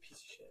 dude. He's a piece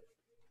of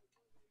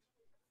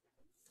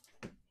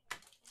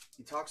shit.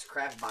 He talks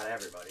crap about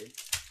everybody,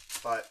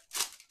 but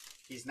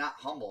he's not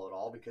humble at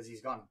all because he's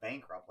gone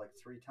bankrupt like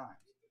 3 times.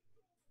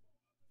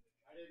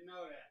 I didn't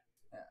know that.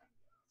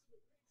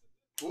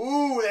 Yeah.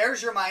 Ooh,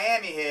 there's your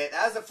Miami hit.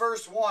 That was the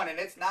first one, and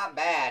it's not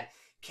bad.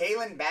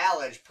 Kalen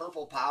Ballage,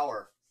 Purple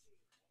Power.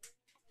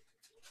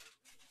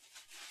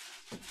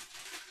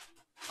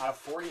 Out of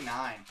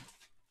 49.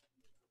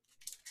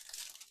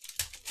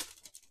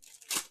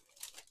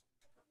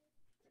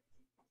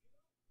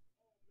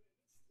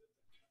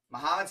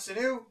 Mohamed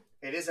Sanu,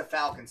 it is a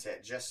Falcons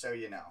hit, just so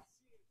you know.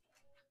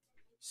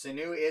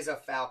 Sanu is a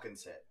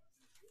Falcons hit.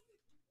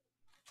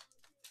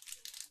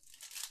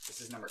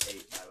 This is number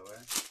 8, by the way.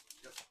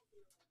 Yep.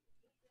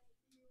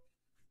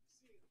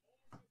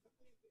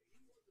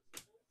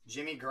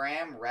 Jimmy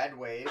Graham, Red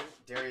Wave,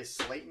 Darius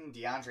Slayton,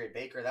 DeAndre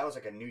Baker. That was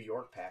like a New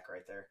York pack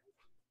right there.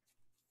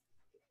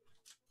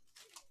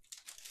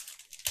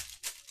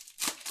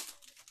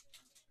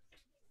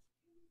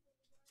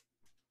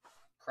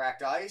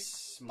 Cracked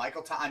Ice,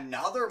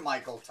 another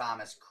Michael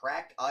Thomas,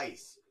 Cracked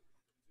Ice.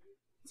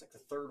 It's like the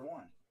 3rd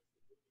one.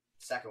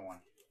 2nd one.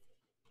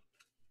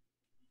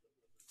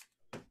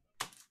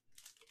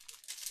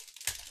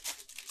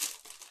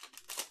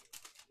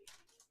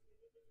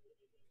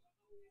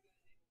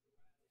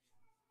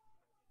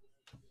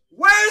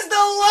 Where's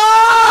the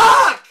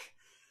luck?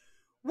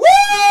 Woo!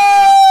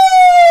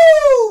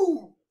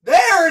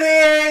 There it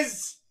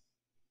is!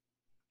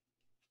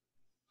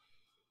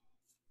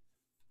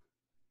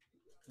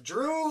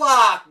 Drew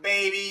Lock,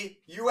 baby.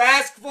 You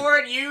ask for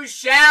it, you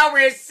shall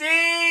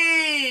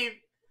receive.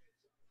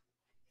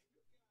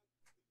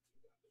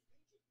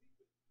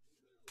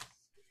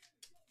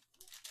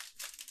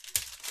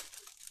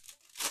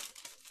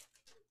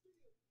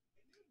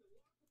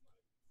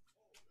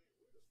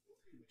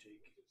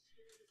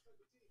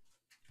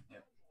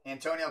 Yep.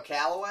 Antonio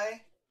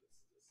Callaway.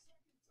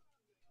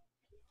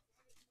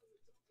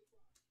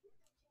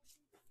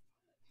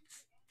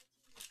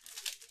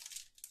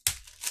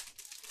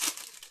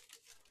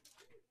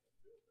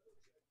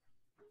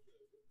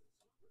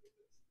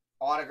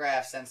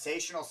 Autograph,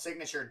 sensational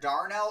signature,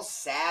 Darnell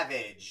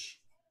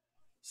Savage.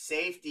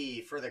 Safety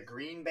for the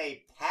Green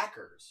Bay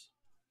Packers.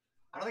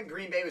 I don't think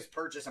Green Bay was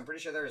purchased. I'm pretty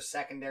sure they're a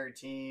secondary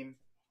team.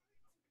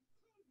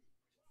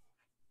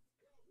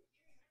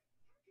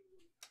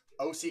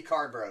 OC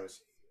Card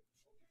Bros.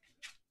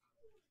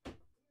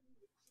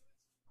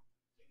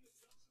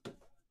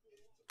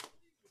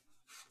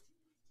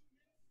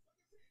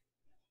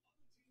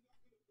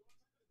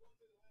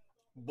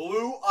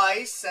 Blue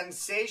Ice,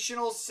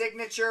 sensational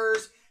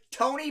signatures.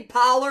 Tony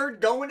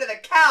Pollard going to the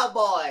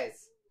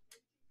Cowboys.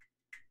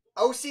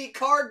 OC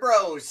Card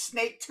Bros.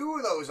 Snake 2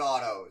 of those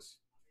autos.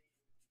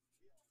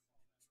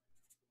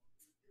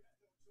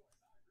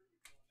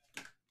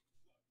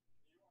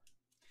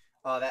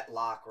 That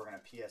lock, we're going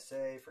to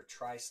PSA for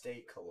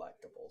Tri-State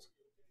Collectibles.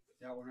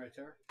 That one right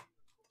there?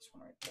 This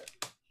one right there.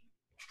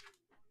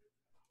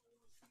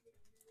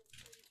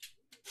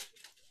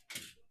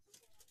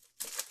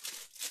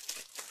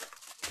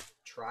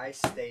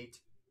 Tri-State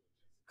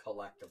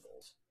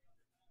Collectibles.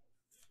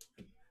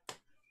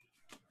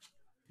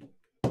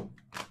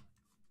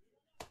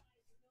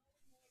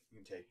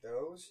 You can take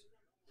those.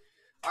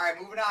 All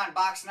right, moving on.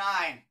 Box 9.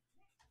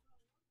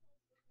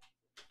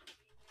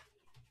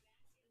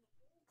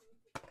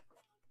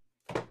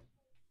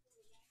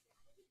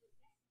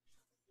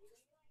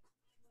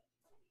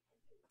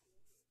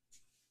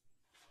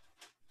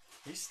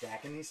 Are you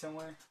stacking these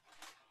somewhere?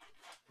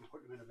 I'm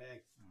putting them in a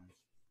bag.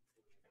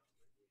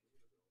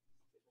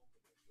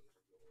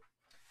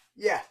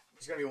 Yeah,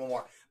 there's going to be one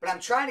more. But I'm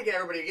trying to get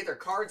everybody to get their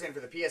cards in for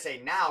the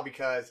PSA now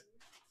because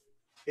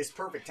it's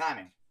perfect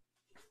timing.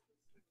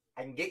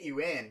 I can get you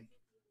in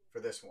for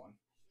this one.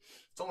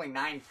 It's only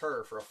 9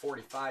 per for a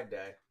 45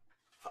 day.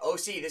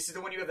 OC, this is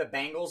the one you have the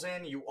Bengals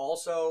in. You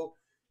also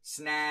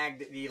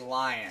snagged the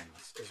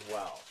Lions as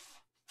well.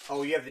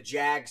 Oh, you have the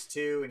Jags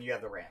too, and you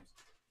have the Rams.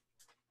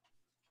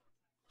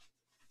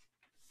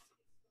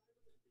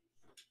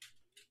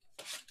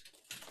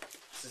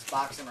 This is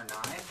box number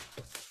 9.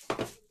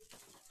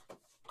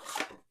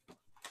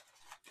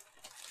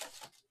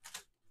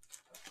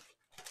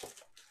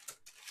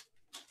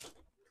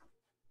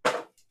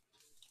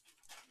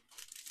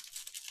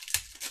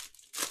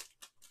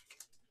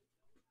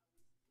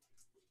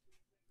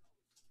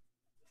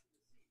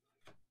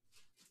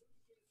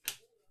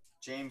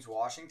 James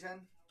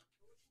Washington.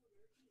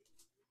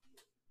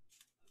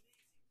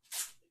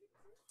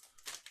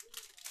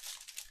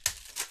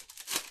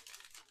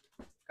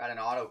 Got an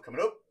auto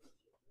coming up.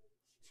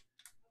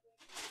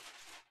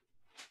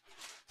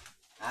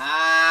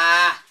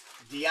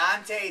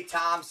 Deontay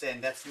Thompson.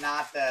 That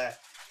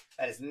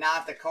is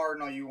not the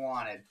Cardinal you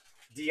wanted.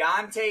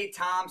 Deontay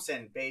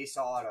Thompson, base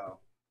auto.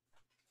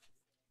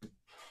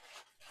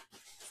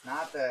 It's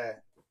not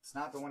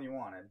the one you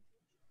wanted.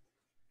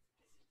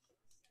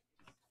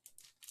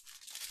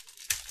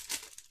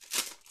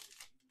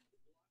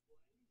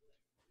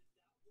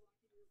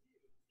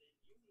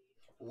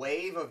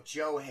 Wave of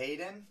Joe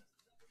Hayden.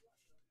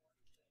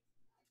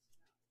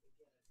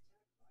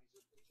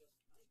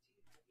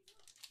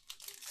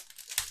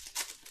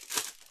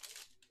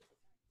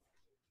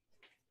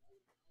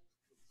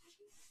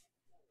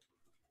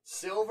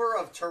 Silver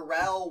of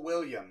Tyrell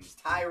Williams.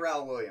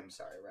 Tyrell Williams.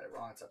 Sorry, read it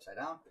wrong. It's upside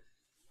down.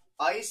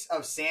 Ice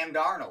of Sam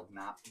Darnold.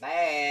 Not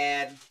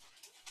bad.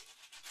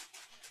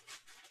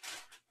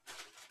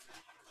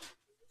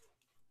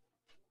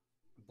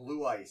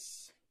 Blue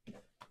Ice.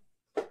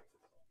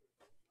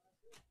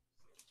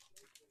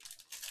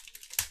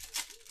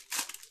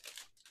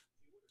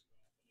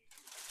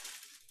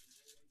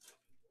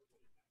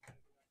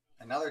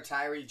 Another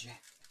Tyree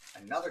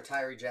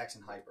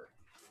Jackson Hyper.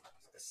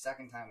 It's the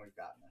second time we've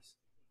gotten this.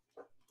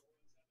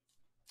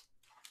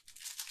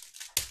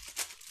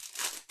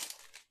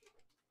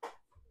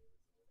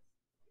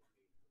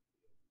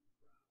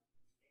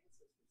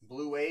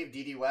 Blue Wave,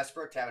 D.D.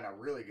 Westbrook having a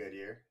really good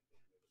year.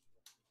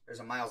 There's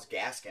a Myles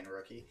Gaskin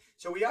rookie.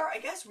 So I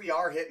guess we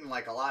are hitting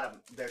like a lot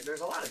of,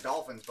 there's a lot of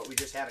Dolphins, but we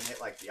just haven't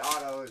hit like the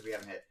autos. We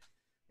haven't hit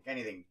like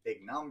anything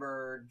big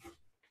numbered.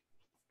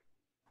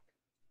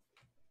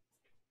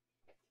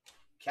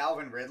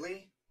 Calvin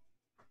Ridley.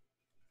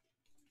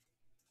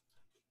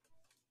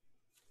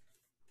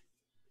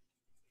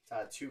 It's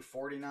out of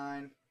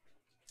 249.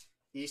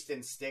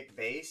 Easton Stick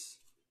base.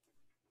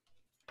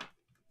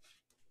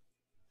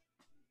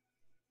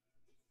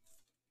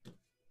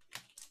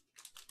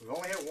 We've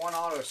only hit one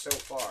auto so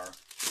far.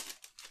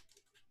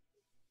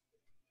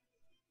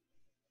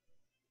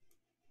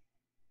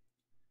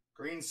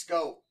 Green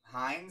Scope,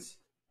 Hines.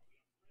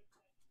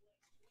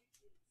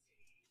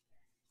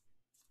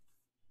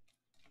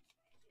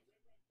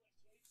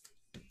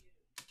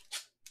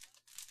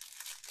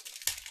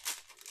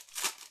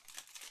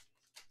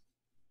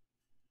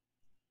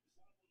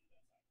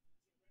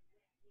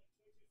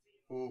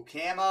 Ooh,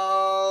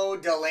 camo,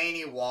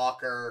 Delaney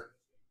Walker.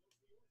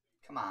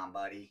 Come on,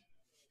 buddy.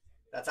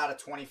 That's out of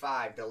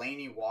 25.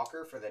 Delaney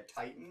Walker for the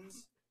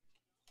Titans.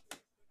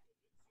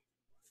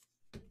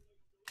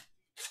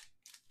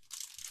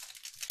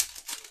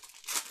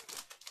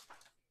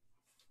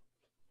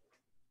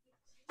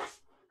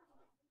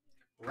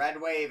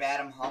 Red Wave,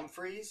 Adam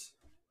Humphries.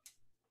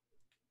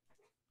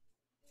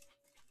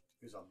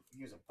 He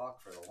was a buck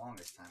for the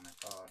longest time, I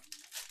thought.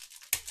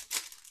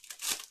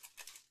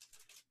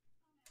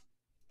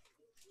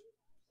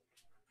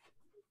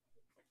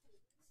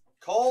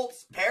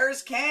 Colts,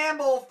 Paris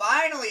Campbell.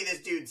 Finally,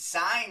 this dude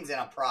signs in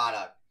a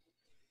product.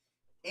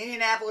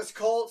 Indianapolis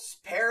Colts,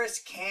 Paris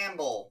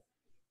Campbell.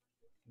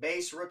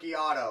 Base rookie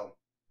auto.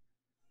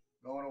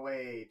 Going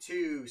away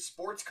to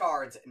Sports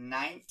Cards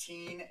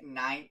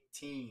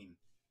 1919.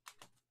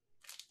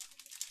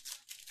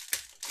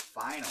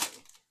 Finally.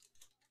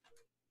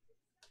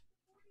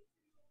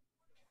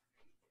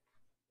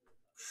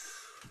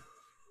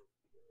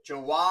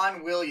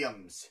 Jawan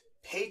Williams.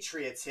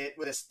 Patriots hit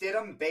with a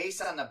Stidham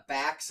base on the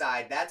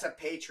backside. That's a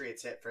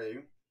Patriots hit for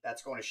you.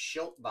 That's going to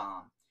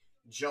Schiltbaum.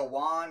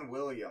 Jawan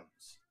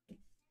Williams.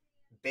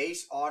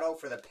 Base auto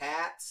for the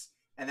Pats.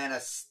 And then a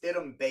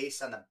Stidham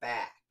base on the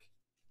back.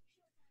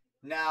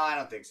 No, I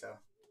don't think so.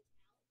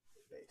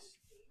 Base.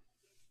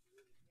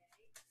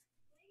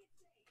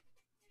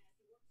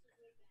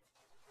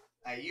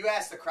 Hey, you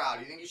ask the crowd.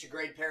 You think you should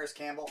grade Paris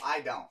Campbell? I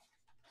don't.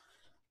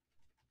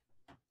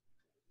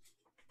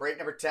 Break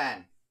number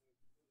 10.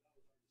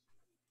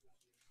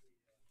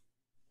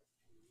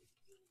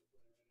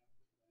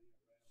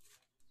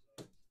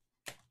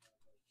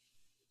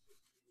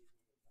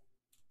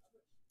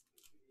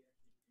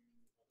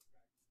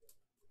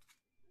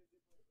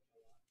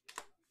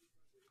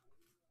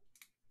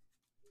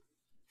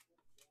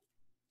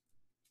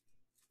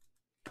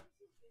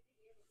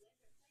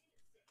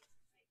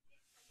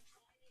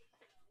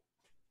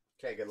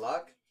 Okay, good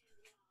luck.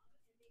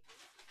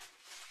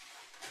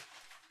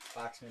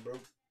 Box me, bro.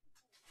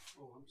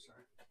 Oh, I'm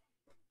sorry.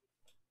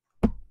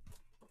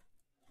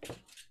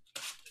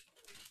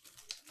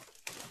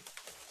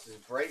 This is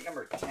break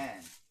number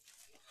 10.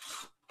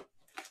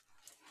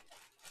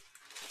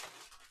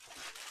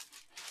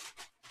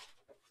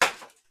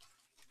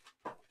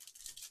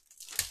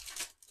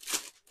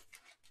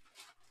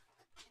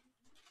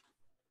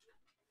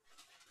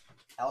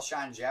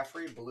 Alshon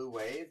Jeffrey, Blue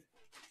Wave.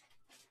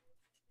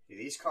 Dude,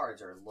 these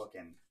cards are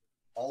looking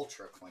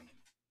ultra clean.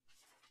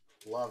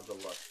 Love the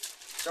look.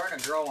 Starting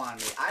to grow on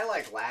me. I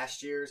like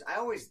last year's. I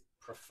always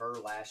prefer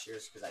last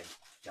year's because I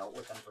dealt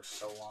with them for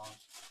so long.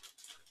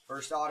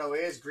 First auto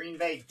is Green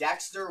Bay,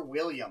 Dexter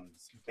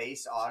Williams.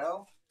 Base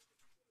auto.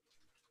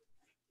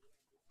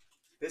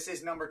 This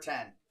is number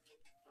 10.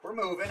 We're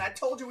moving. I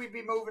told you we'd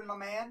be moving, my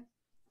man.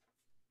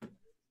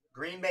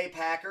 Green Bay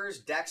Packers,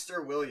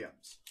 Dexter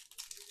Williams.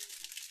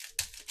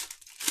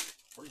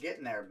 We're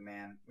getting there,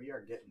 man. We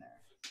are getting there.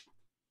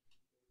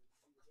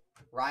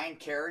 Ryan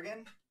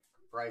Kerrigan,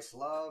 Bryce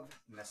Love,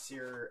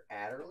 Nasir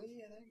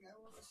Adderley, I think that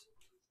was.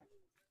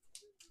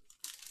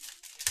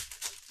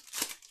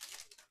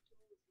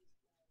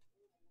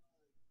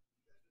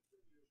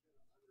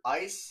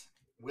 Ice,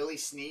 Willie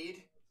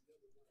Snead.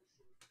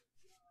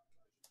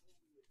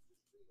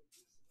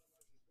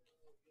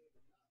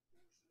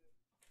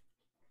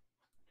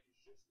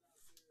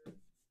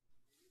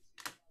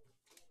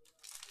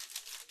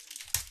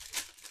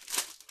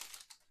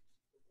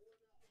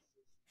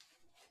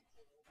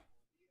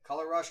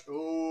 Color Rush.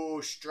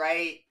 Ooh,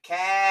 straight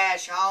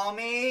cash,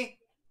 homie.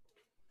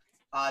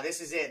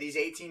 This is it. These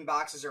 18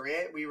 boxes are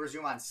it. We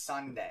resume on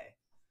Sunday.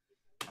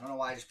 I don't know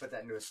why I just put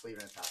that into a sleeve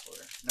in a top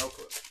loader. No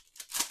clue.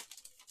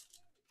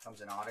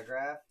 Comes an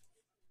autograph.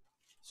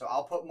 So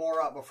I'll put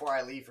more up before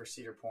I leave for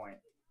Cedar Point.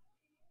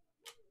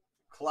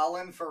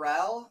 Clelin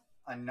Ferrell.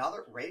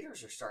 Another.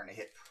 Raiders are starting to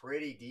hit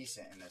pretty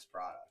decent in this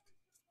product.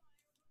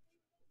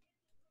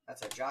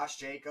 That's a Josh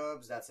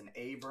Jacobs. That's an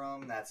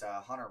Abram. That's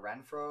a Hunter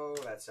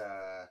Renfrow. That's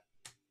a...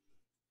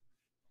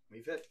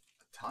 We've hit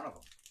a ton of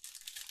them.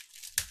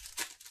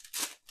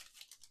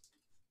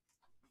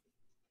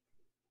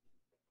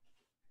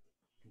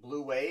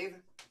 Blue Wave.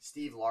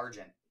 Steve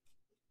Largent.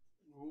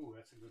 Ooh,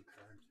 that's a good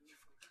card. You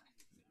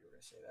were going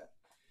to say that.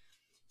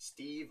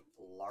 Steve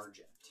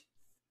Largent.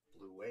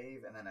 Blue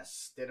Wave. And then a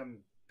Stidham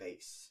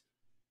base.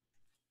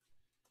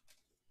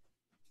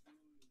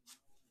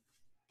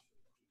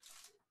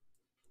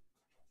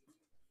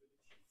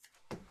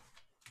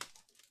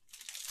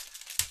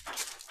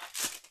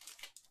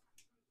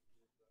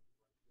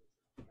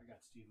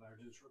 Steve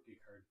Largent's rookie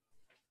card.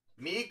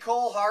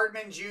 Mecole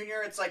Hardman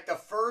Jr. It's like the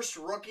first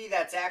rookie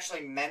that's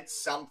actually meant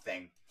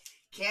something.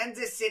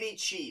 Kansas City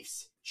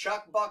Chiefs.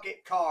 Chuck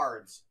Bucket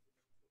cards.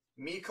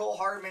 Mecole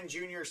Hardman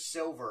Jr.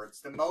 silver. It's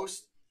the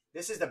most...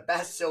 This is the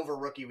best silver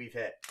rookie we've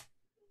hit.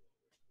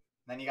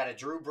 Then you got a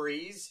Drew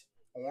Brees.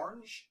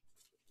 Orange.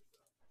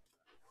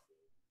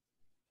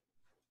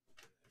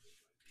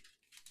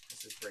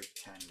 This is break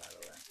 10, by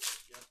the way.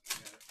 Yep,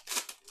 got it.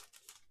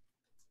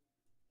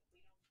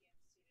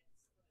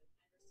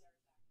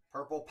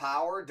 Purple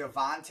Power,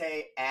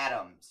 Devontae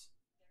Adams.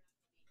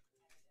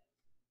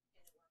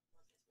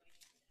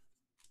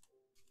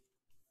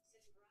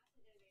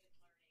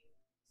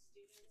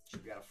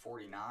 Should be out of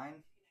 49.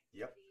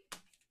 Yep.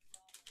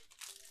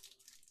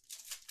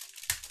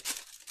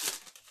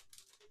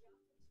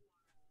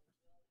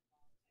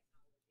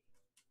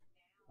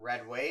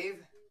 Red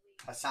Wave,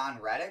 Hassan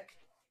Reddick.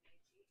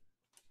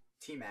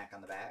 T-Mac on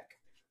the back.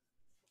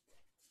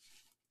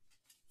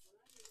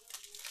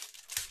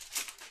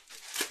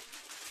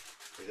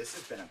 Dude, this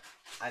has been,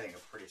 I think, a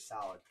pretty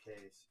solid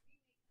case.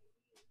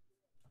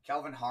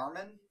 Kelvin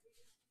Harmon,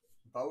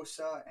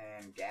 Bosa,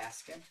 and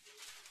Gaskin.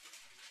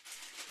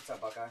 What's up,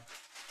 Buckeye?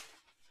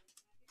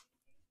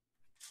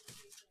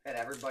 Had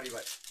everybody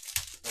but,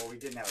 well, we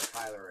didn't have a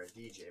Tyler or a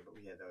DJ, but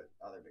we had the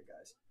other big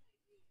guys.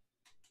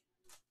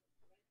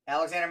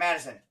 Alexander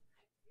Madison.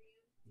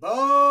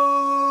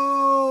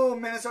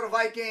 Boom! Minnesota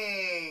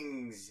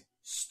Vikings.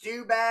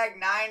 Stu Bag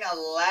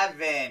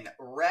 911.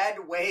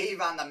 Red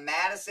Wave on the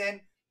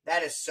Madison.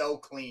 That is so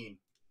clean.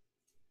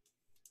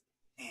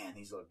 Man,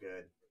 these look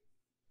good.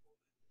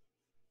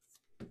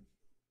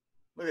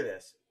 Look at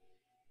this.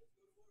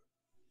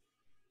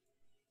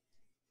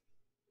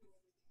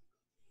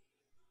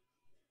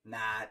 Nah,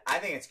 I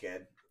think it's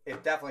good.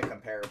 It's definitely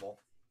comparable.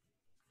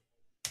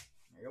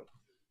 There you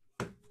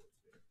go.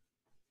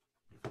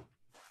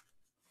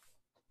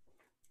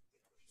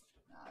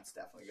 Nah, it's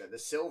definitely good. The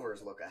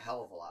silvers look a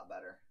hell of a lot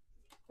better.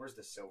 Where's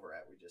the silver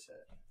at we just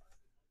hit?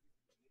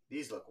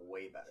 These look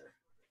way better.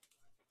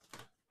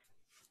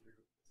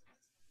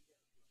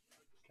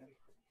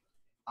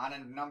 On a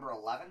number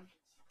 11.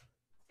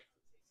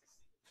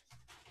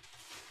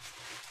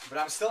 But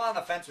I'm still on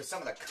the fence with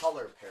some of the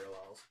color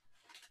parallels.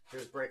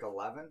 Here's break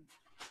 11.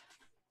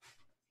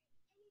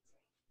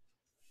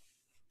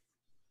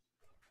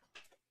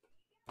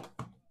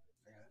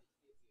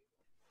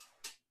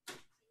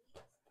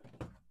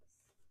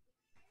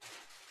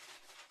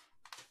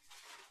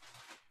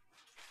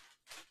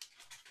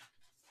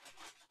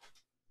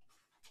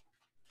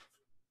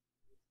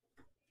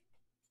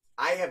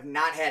 I have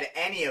not had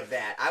any of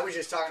that. I was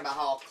just talking about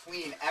how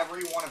clean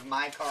every one of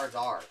my cards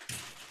are.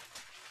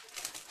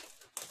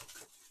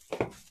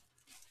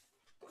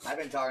 I've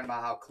been talking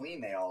about how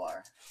clean they all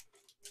are.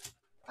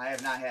 I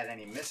have not had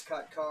any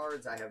miscut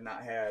cards. I have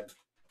not had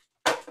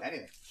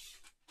anything.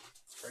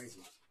 It's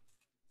crazy.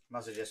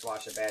 Must have just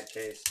watched a bad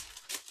case.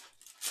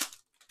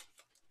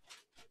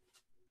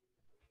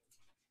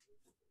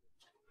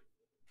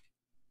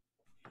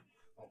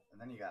 Oh, and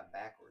then you got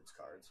backwards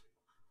cards.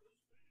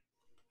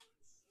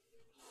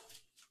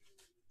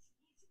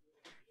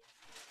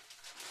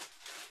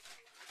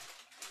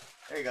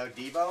 There you go,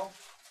 Debo.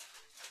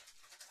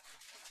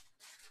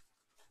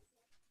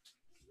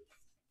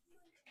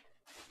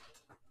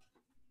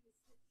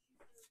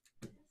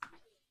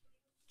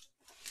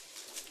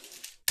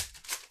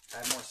 I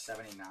have more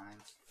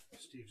 79s.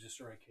 Steve's just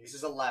the right case. This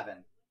is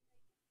 11.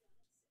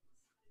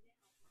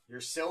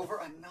 Your silver,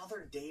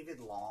 another David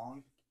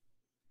Long.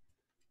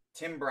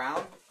 Tim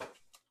Brown.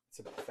 It's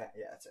a fat,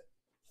 yeah, that's it.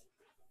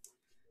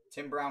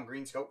 Tim Brown,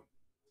 green scope.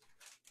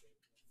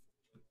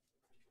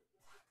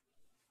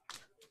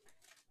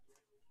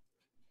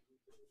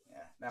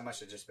 Yeah, that must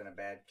have just been a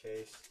bad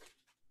case.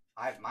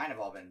 Mine have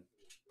all been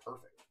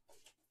perfect.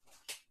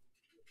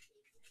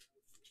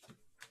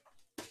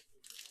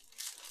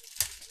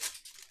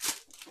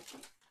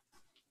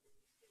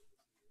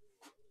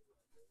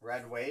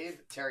 Red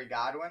Wave, Terry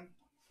Godwin.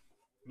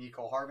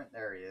 Miko Hardman.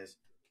 There he is.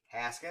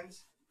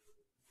 Haskins.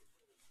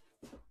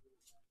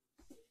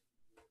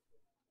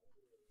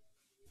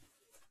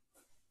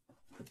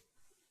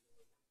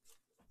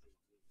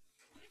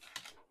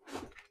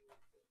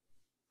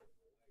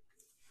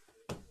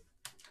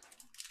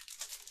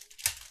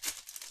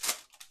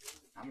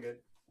 I'm good.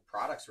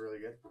 Product's really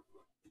good.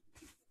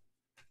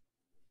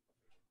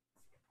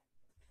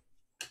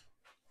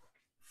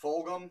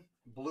 Fulgham,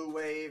 Blue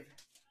Wave.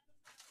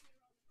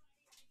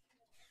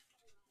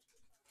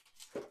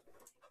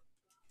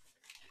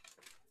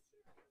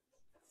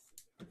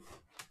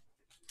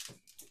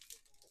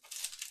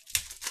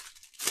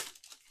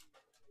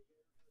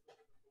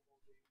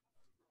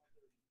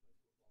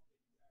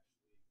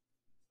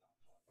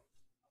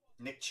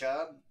 Nick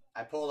Chubb.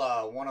 I pulled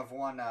a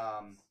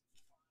 1/1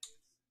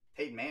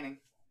 Peyton Manning.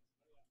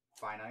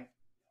 Finite.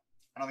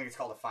 I don't think it's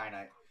called a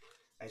finite.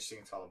 I just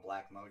think it's called a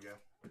Black Mojo.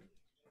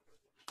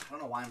 I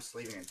don't know why I'm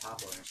sleeving and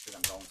top loading because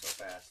I'm going so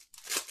fast.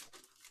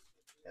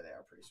 Yeah, they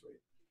are pretty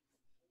sweet.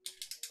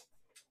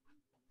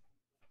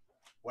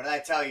 What did I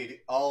tell you?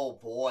 Oh,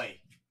 boy.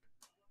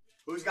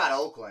 Who's got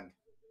Oakland?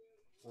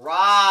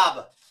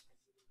 Rob.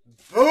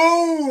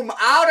 Boom!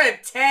 Out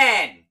of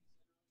 10.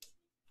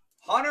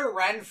 Hunter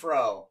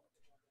Renfrow.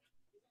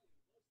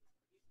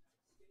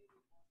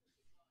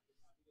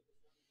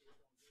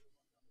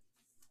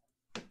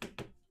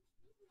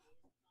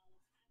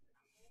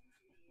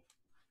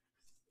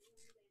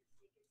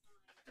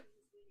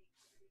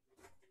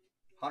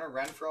 Hunter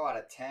Renfrow out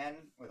of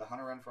 10 with a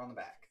Hunter Renfrow on the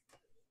back.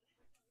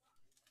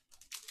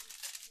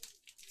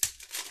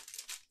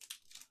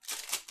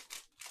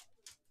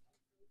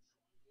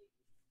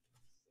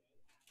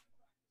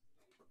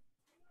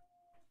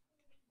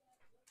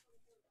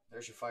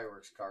 There's your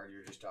fireworks card you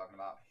were just talking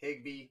about.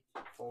 Higbee,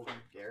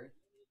 Fulgham, Gary.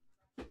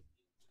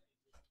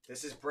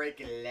 This is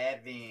break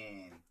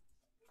 11.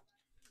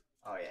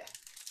 Oh, yeah.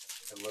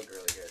 It looked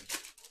really good.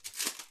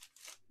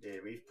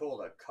 Dude, we've pulled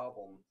a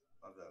couple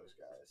of those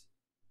guys.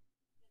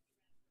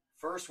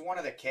 First one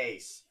of the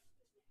case.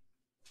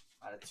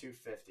 Out of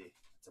 250.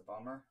 It's a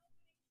bummer.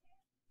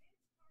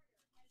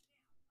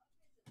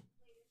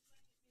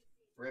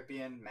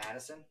 Ripien,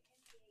 Madison.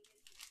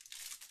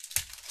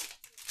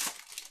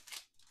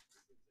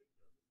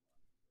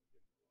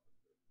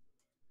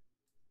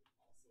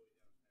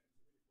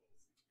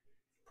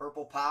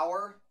 Purple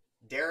Power,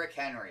 Derrick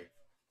Henry.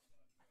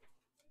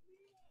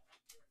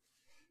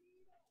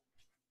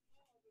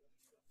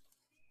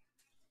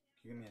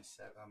 Can you give me a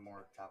set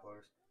more top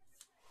loaders?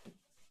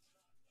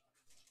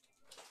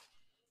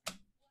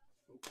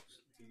 Oops,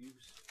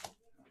 leaves. And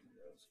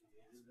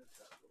the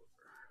top loader.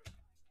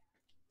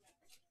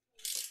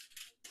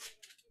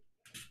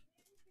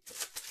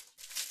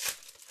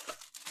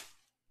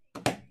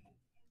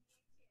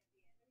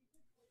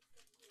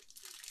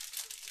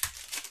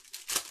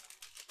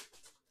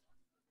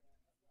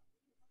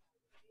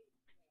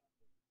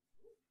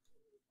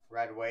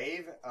 Red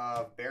Wave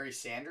of Barry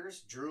Sanders,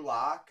 Drew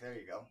Lock. There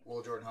you go.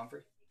 Will Jordan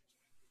Humphrey.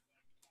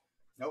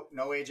 Nope,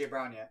 no AJ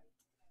Brown yet.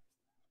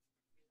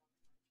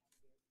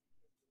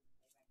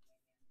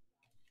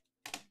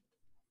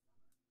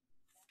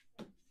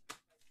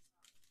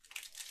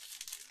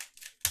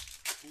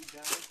 Who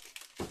died?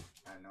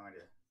 I have no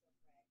idea.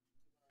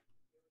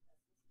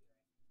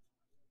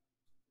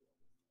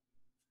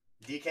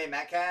 DK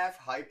Metcalf,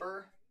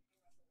 Hyper.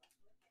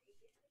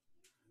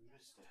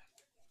 Missed that.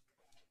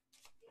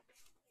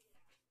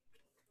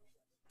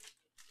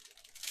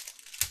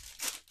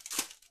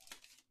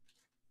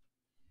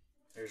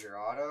 There's your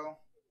auto.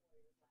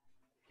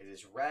 It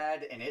is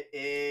red, and it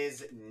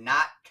is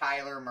not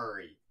Kyler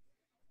Murray.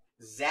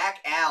 Zach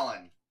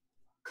Allen,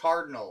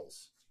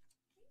 Cardinals.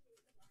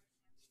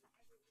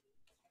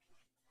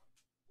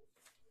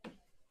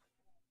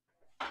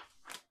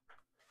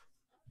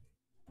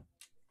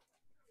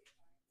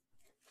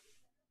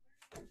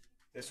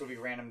 This will be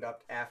randomed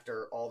up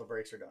after all the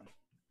breaks are done.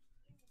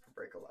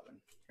 Break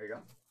 11. Here you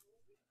go.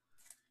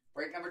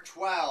 Break number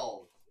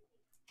 12.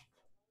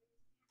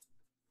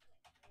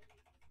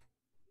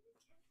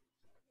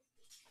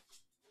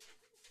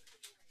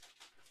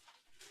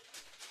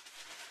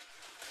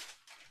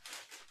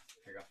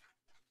 Here you go.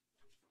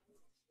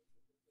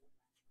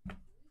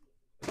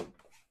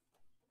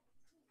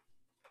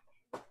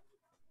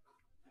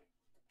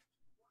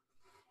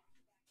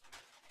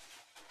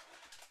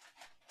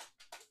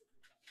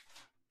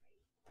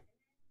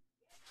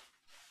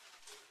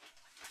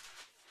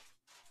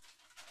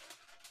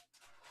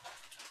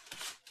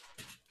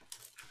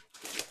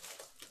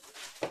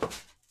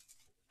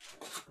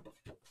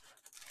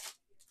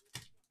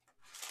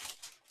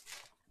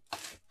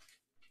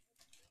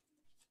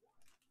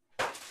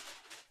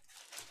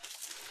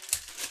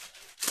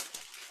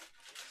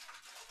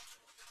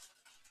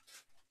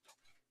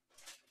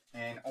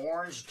 And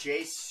orange,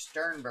 Jace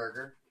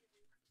Sternberger.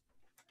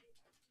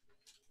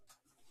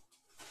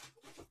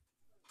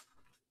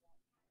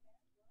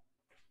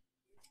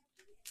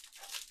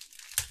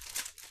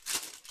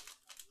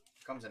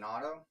 Comes an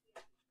auto.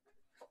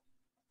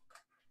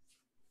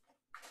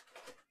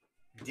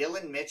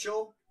 Dylan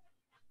Mitchell.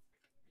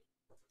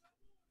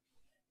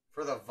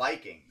 For the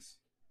Vikings.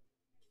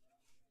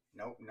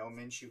 Nope, no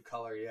Minshew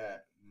color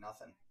yet.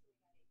 Nothing.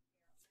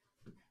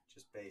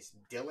 Just base.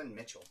 Dylan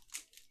Mitchell.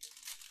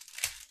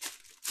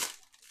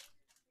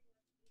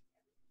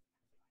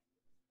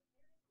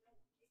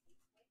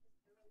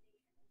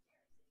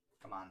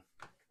 Come on.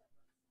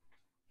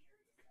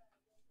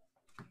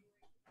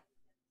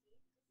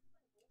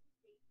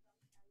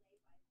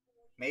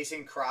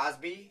 Mason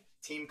Crosby,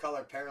 team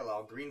color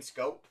parallel, green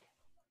scope.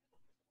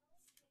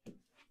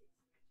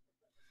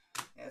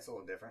 Yeah, it's a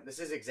little different. This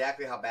is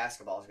exactly how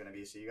basketball is going to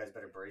be, so you guys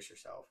better brace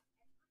yourself.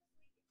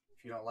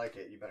 If you don't like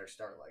it, you better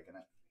start liking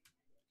it.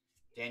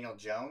 Daniel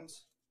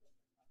Jones.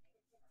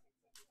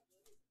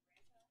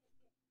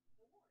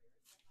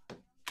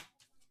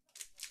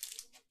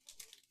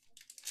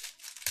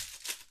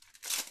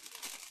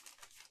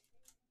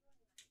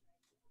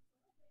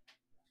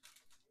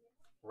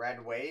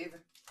 Red Wave.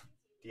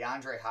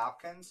 DeAndre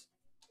Hopkins.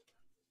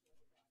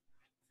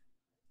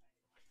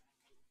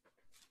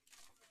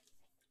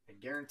 I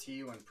guarantee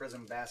you when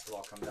Prizm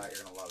basketball comes out,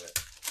 you're going to love it.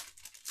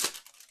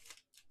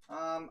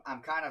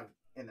 I'm kind of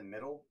in the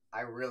middle.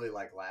 I really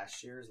like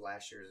last year's.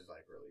 Last year's is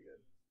like really good.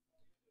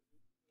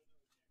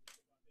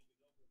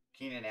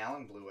 Keenan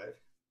Allen, Blue Wave.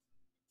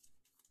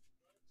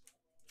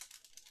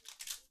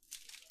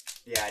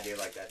 Yeah, I do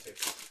like that too.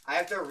 I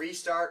have to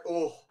restart.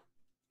 Oh,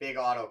 big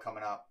auto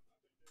coming up.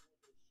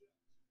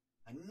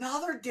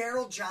 Another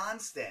Daryl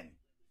Johnston.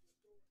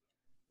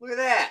 Look at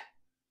that.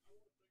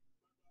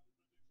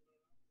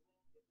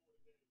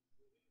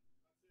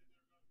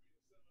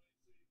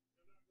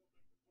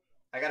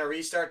 I got to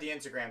restart the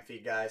Instagram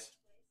feed, guys.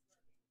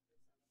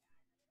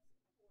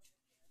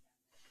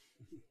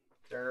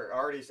 They're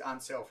already on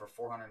sale for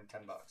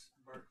 $410.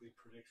 Barkley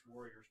predicts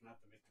Warriors not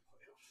to make the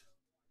playoffs.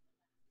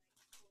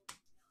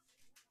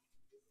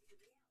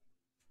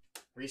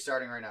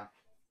 Restarting right now.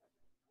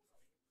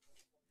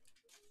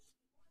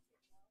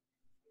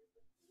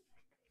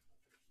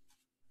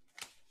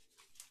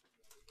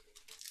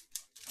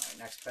 All right,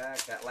 next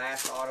pack. That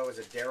last auto is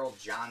a Daryl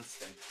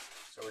Johnston.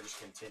 So we're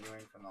just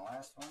continuing from the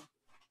last one.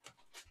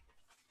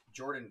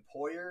 Jordan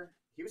Poyer.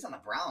 He was on the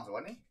Browns,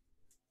 wasn't he?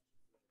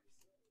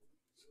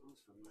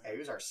 Hey, he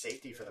was our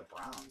safety for the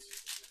Browns.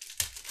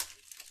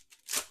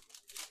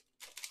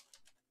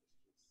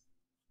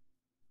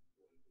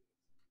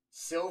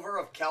 Silver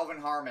of Kelvin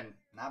Harmon.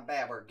 Not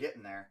bad. We're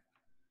getting there.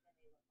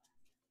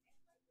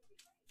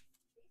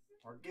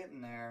 We're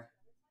getting there.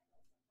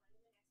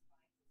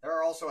 There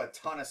are also a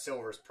ton of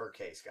silvers per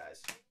case,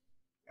 guys.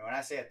 And when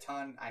I say a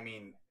ton, I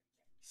mean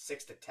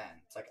 6 to 10.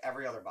 It's like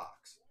every other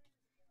box.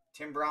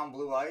 Tim Brown,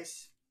 Blue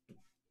Ice.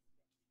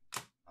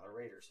 Another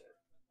Raiders hit.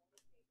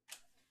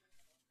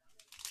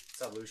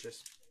 What's up,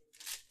 Lucius?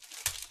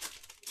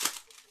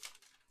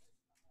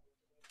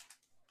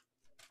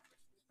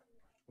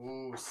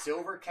 Ooh,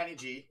 silver Kenny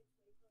G.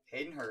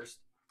 Hayden Hurst.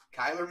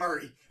 Kyler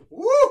Murray.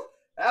 Woo!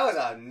 That was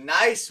a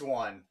nice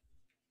one.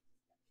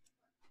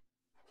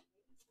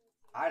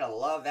 I'd have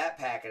loved that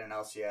packet in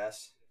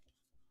LCS.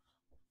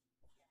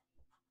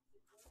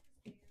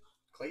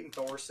 Clayton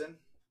Thorson.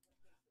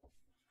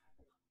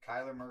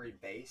 Kyler Murray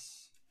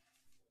base.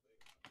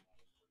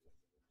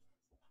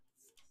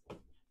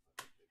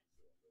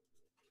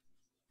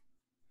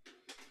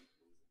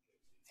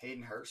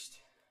 Hayden Hurst.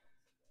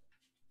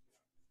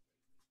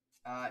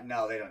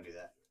 No, they don't do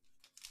that.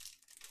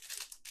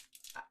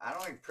 I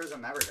don't think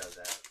Prizm ever does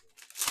that.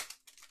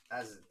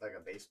 As like a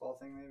baseball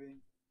thing,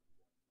 maybe.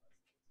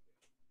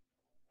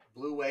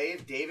 Blue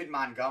Wave, David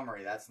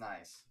Montgomery. That's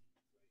nice.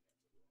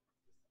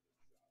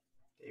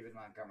 David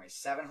Montgomery.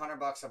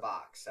 $700 a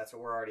box. That's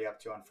what we're already up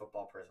to on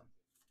Football Prizm.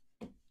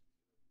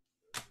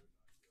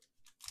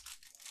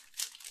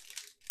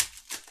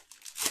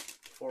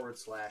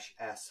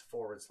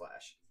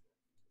 /S/.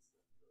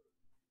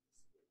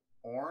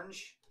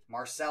 Orange.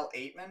 Marcel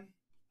Aitman.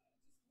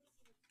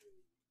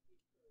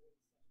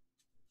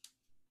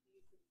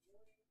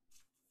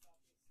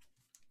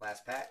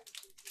 Last pack.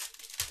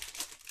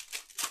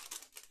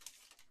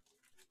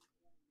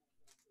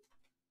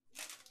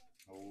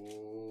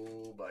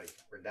 Oh, buddy.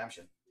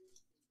 Redemption.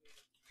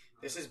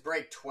 This is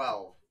break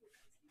 12.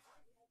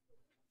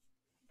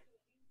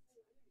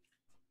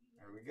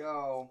 There we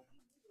go.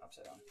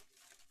 Upside down.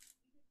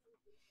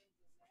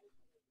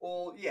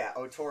 Well, yeah,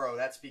 Otoro.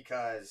 That's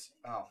because...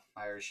 Oh,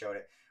 I already showed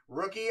it.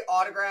 Rookie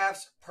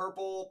autographs,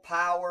 purple,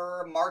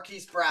 power,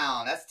 Marquise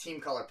Brown. That's team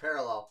color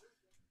parallel.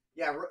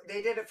 Yeah,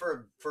 they did it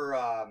for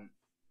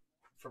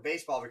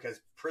baseball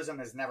because Prizm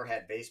has never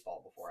had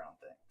baseball before, I don't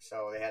think.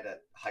 So they had to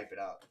hype it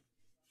up.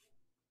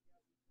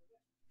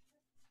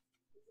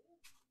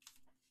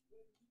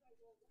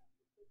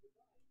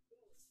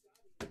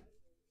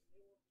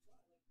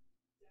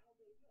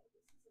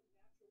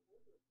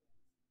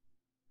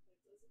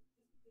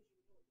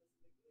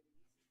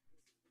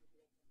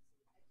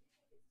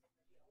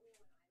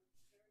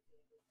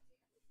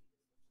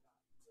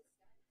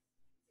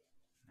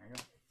 There you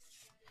go.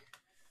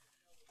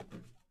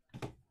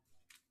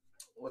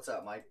 What's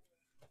up, Mike?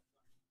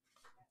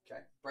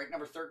 Okay. Break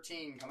number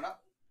 13 coming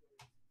up.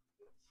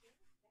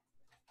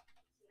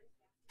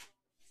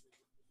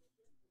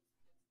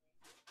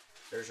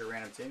 There's your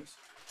random teams.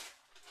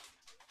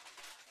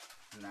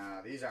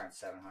 No, these aren't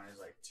 700. It's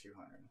like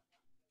 200. I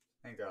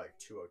think they're like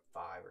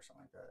 205 or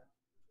something like that.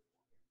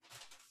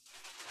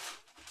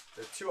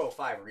 They're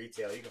 205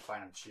 retail. You can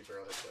find them cheaper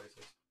other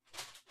places.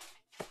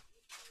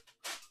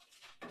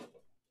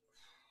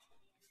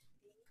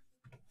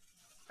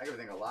 I can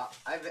think of a lot.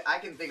 I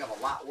can think of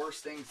a lot worse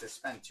things to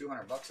spend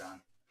 $200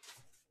 on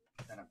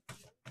than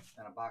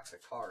a box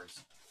of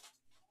cards.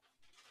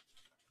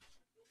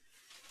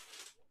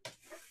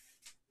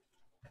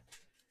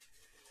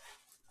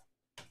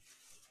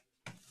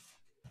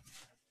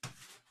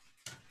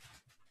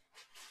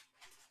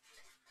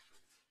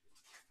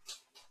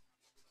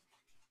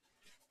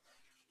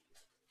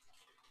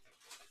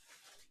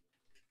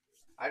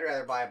 I'd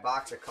rather buy a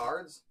box of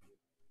cards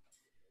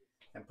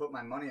and put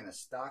my money in the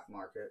stock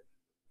market.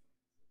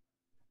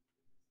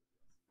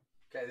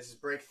 Okay, this is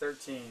break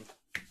 13.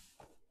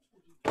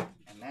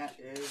 And that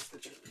is the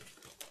truth.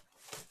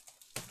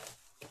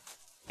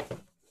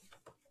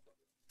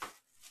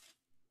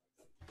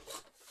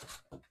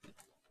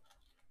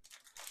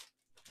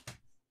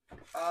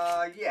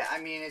 Yeah, I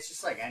mean, it's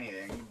just like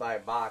anything. You buy a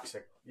box,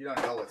 you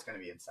don't know what's going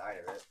to be inside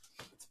of it.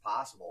 It's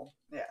possible.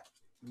 Yeah,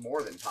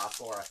 more than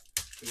possible, or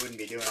we wouldn't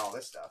be doing all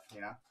this stuff, you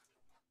know?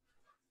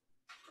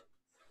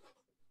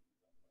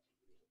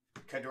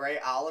 Kadre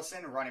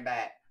Allison, running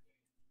back.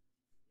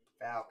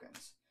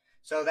 Falcons.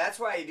 So that's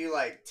why you do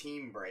like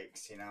team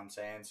breaks, you know what I'm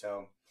saying?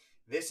 So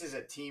this is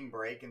a team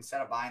break.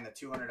 Instead of buying the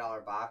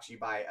 $200 box, you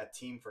buy a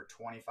team for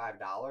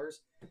 $25.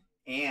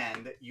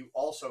 And you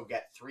also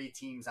get 3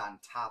 teams on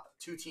top,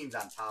 2 teams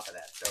on top of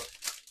that. So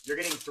you're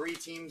getting 3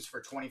 teams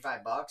for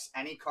 $25.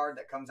 Any card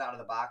that comes out of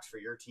the box for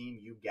your team,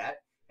 you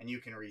get, and you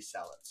can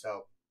resell it.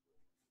 So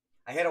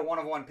I hit a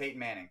 1-of-1 Peyton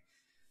Manning,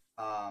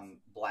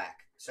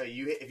 black. So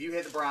if you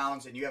hit the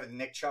Browns and you have a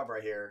Nick Chubb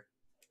right here,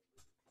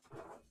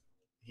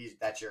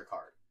 that's your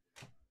card.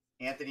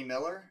 Anthony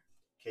Miller,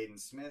 Caden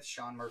Smith,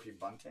 Sean Murphy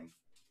Bunting.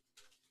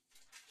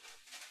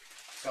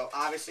 So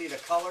obviously the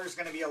color is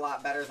going to be a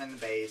lot better than the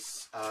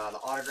base. The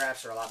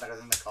autographs are a lot better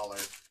than the color.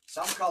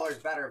 Some color's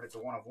better if it's a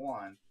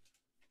 1-of-1.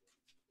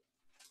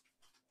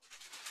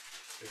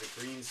 There's a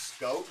green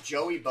scope.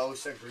 Joey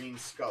Bosa, green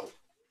scope.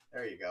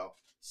 There you go.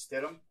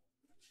 Stidham.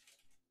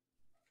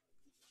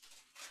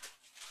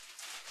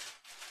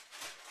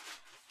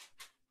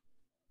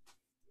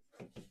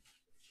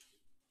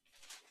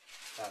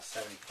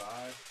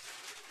 75.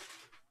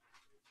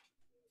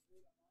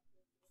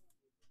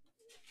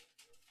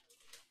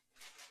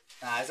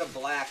 It's a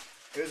black.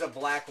 It was a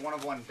black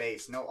 1-of-1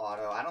 base, no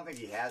auto. I don't think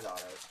he has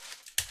autos.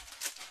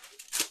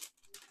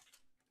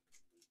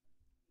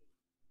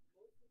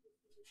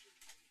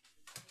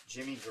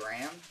 Jimmy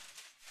Graham,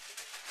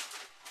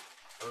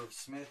 Irv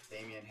Smith,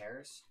 Damian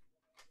Harris.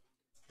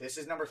 This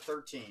is number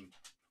 13.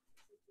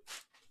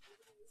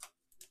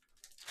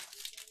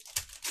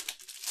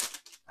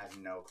 I have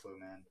no clue,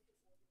 man.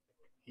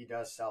 He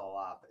does sell a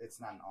lot, but it's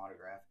not an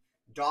autograph.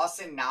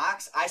 Dawson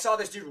Knox. I saw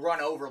this dude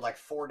run over like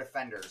 4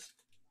 defenders,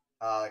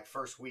 like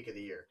first week of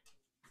the year.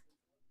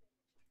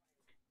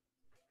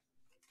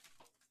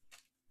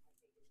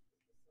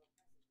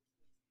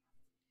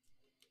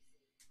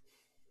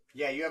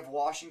 Yeah, you have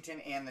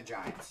Washington and the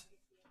Giants.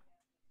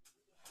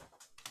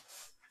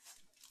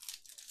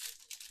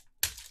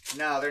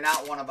 No, they're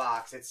not one a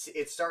box.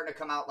 It's starting to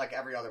come out like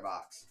every other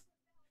box.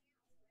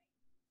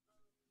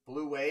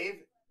 Blue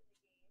Wave,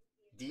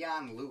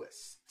 Dion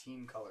Lewis,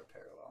 team color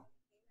parallel.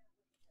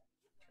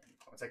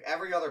 It's like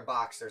every other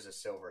box there's a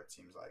silver, it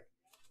seems like.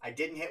 I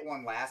didn't hit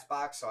one last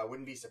box, so I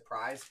wouldn't be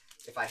surprised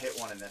if I hit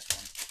one in this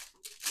one.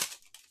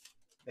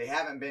 They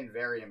haven't been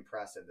very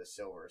impressive, the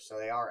silver, so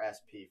they are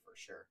SP for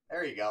sure.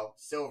 There you go,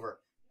 silver.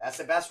 That's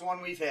the best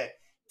one we've hit.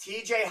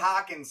 TJ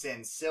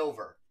Hawkinson,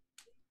 silver.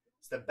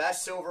 It's the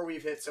best silver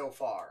we've hit so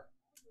far.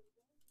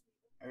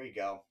 There you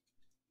go.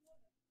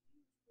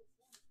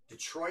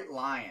 Detroit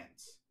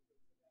Lions.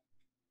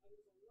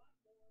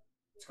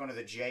 It's going to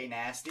the J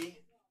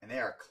Nasty, and they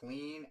are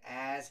clean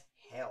as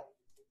hell.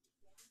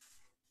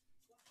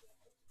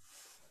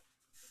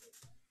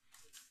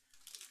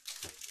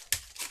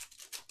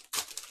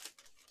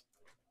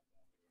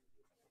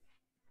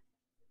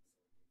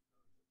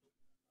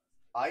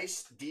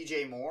 Ice,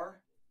 DJ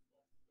Moore.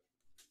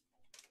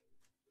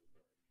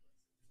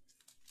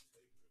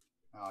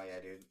 Oh, yeah,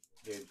 dude.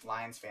 Dude,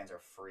 Lions fans are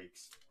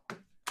freaks.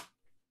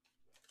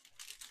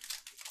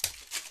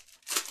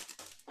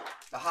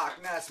 The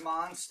Hawk Nest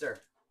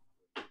Monster.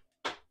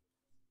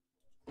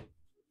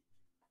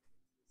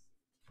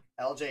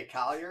 LJ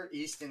Collier,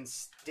 Easton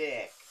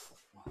Stick.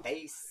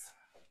 Base.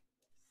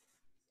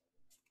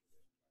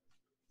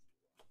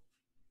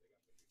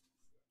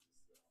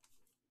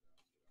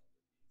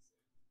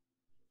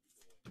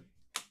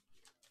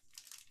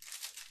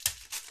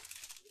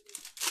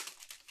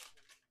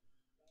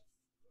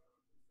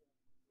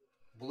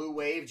 Blue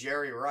Wave,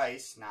 Jerry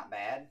Rice. Not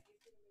bad.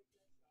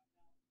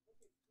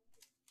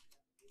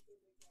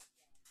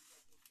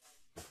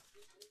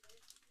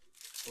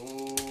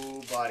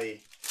 Ooh,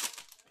 buddy.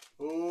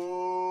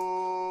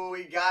 Ooh,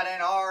 we got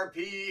an RPA.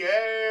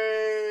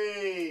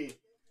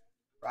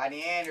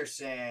 Rodney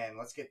Anderson.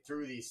 Let's get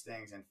through these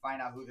things and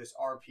find out who this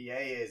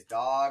RPA is,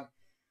 dog.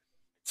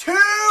 2 of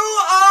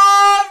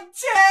 10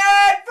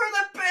 for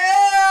the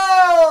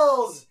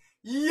Bills!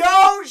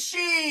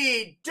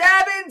 Yoshi!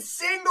 Devin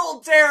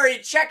Singletary!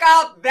 Check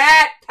out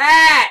that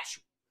patch!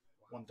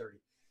 130.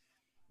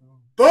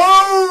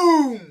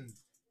 Boom!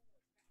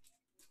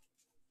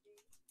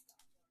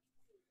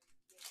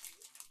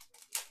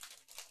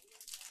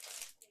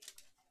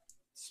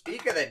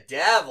 Speak of the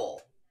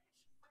devil.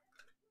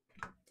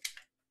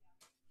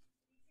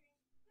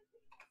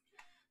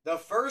 The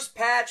first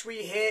patch we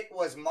hit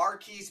was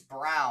Marquise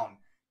Brown.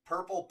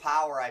 Purple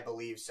Power, I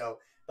believe. So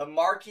the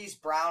Marquise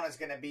Brown is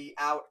going to be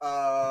out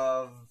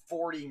of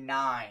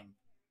 49.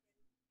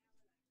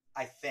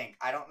 I think.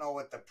 I don't know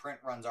what the print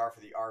runs are for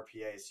the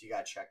RPAs, so you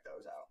got to check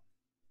those out.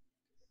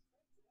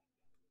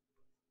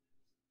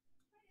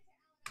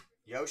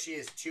 Yoshi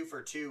is 2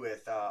 for 2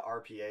 with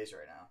RPAs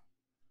right now.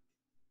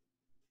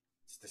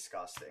 It's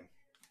disgusting.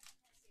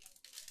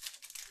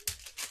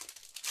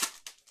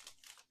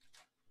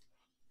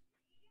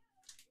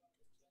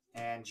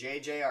 And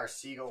JJ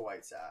Arcega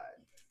Whiteside.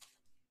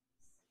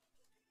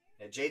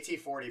 Yeah, JT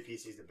 40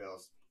 PC's the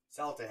Bills.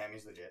 Sell it to him.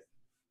 He's legit.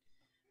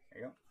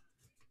 There you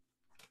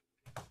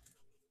go.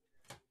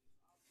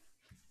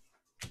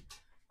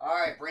 All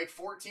right, break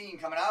 14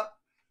 coming up.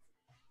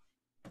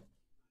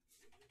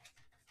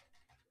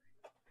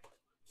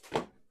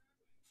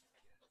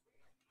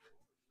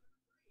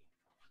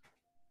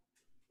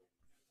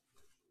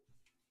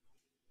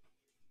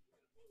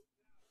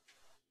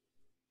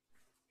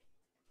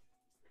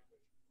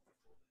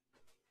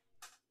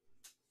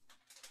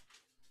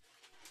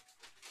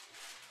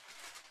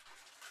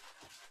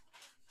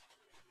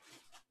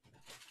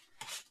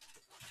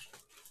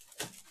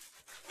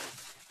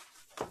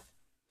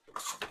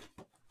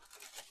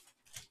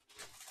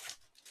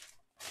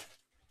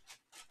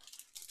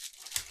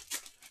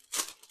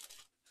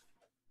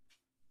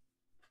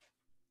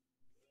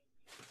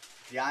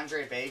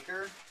 DeAndre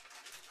Baker.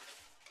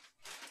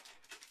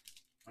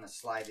 I'm going to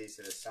slide these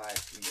to the side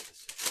so we can get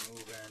this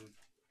moving.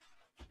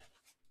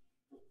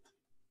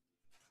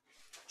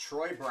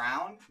 Troy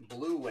Brown,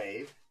 Blue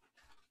Wave.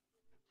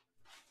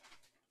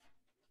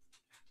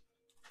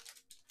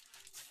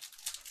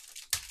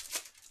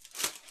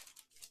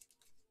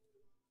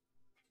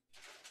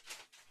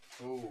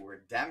 Ooh,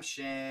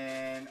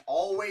 redemption.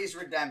 Always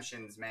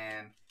redemptions,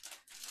 man.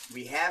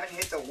 We haven't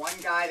hit the one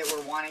guy that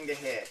we're wanting to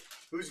hit.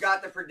 Who's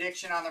got the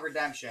prediction on the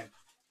redemption?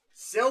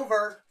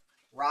 Silver,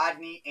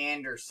 Rodney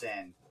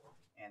Anderson,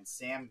 and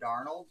Sam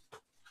Darnold.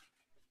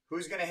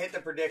 Who's going to hit the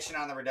prediction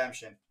on the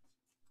redemption?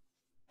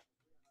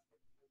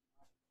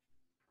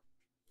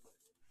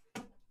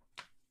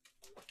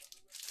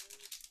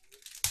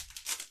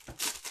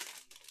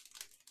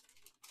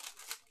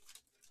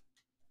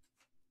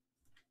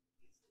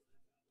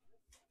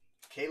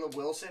 Caleb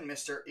Wilson,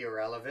 Mr.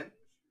 Irrelevant.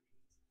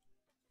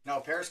 No,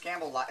 Paris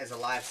Campbell is a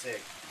live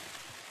sig.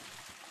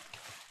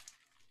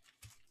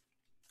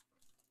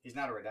 He's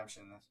not a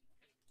redemption in this.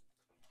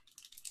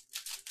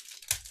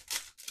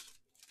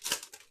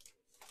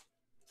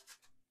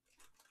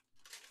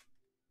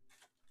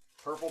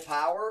 Purple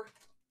Power.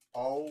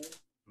 Oh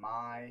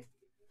my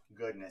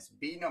goodness.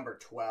 B number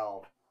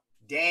 12.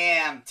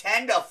 Damn.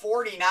 10 to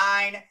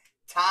 49.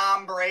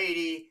 Tom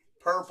Brady.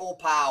 Purple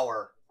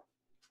Power.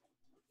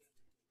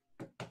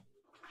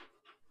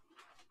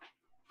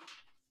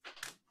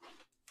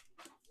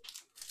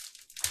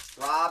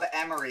 Rob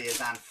Emery is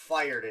on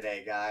fire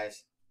today,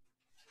 guys.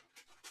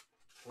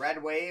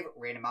 Red Wave,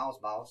 Randy Mouse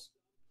Boss.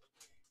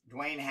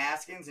 Dwayne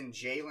Haskins and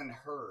Jalen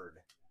Hurd.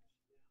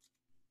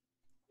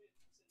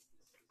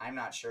 I'm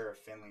not sure if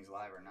Finley's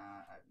live or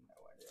not. I have no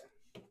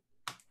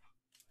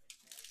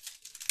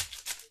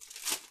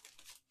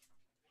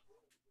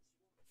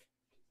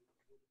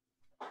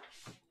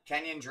idea.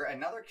 Kenyon Drake,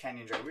 another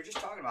Kenyon Drake. We were just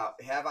talking about,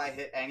 have I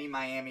hit any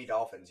Miami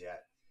Dolphins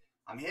yet?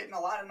 I'm hitting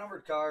a lot of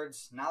numbered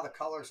cards. Now the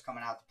color's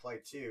coming out to play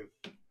too.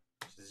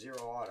 Just 0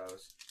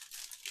 autos.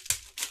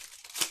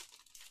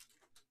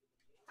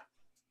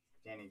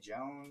 Danny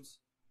Jones.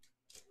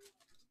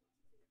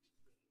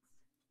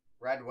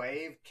 Red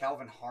Wave,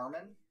 Kelvin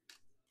Harmon.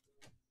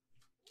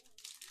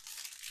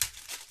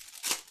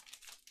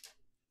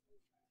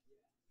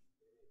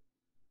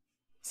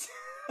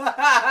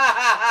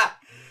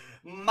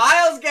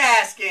 Myles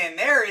Gaskin,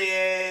 there he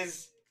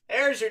is.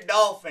 There's your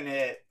Dolphin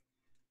hit.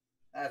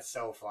 That's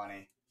so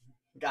funny.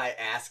 Guy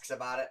asks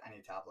about it. I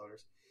need top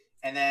loaders.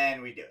 And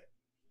then we do it.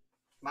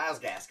 Myles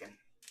Gaskin.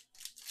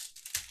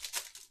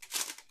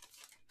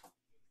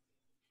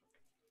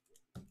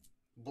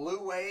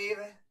 Blue Wave,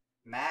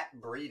 Matt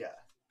Breida.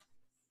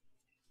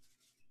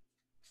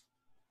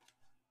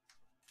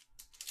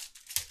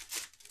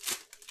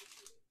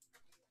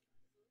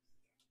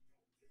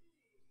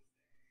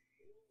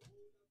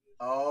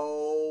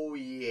 Oh,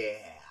 yeah.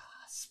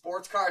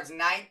 Sports Cards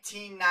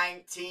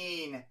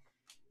 1919.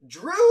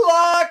 Drew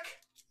Luck.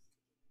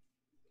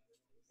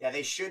 Yeah,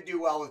 they should do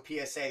well with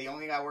PSA. The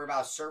only thing I worry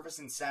about is surface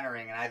and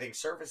centering, and I think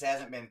surface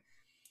hasn't been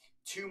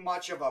too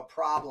much of a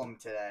problem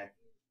today.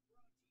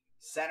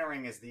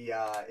 Centering is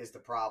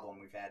the problem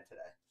we've had today.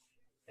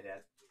 It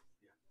is.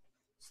 Yeah.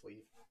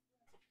 Sleeve.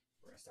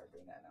 We're gonna start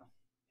doing that now.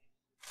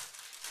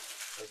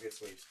 Those good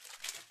sleeves.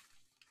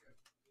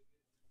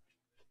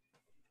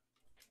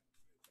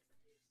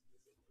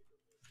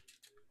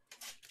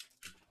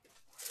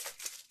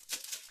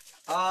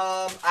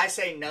 I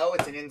say no.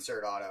 It's an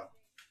insert auto.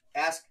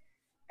 Ask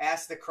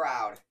the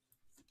crowd.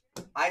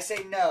 I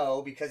say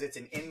no because it's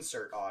an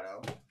insert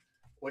auto.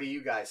 What do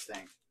you guys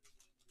think?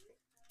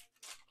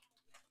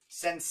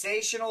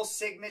 Sensational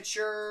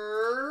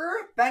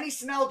signature. Benny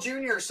Snell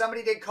Jr.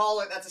 Somebody did call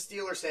it. That's a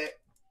Steelers hit.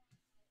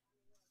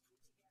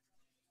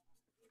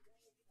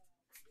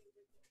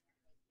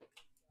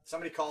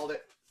 Somebody called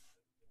it.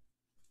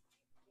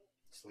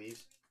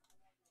 Sleeves.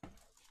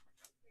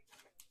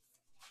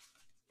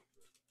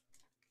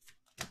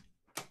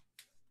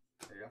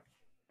 There you go.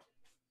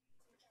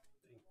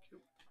 Thank you.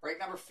 Break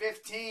number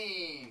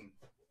 15.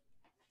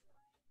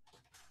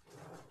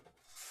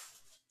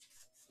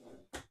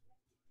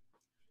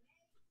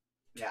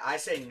 Yeah, I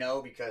say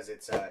no because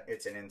it's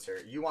an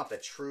insert. You want the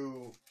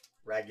true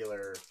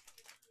regular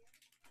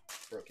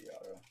rookie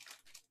auto.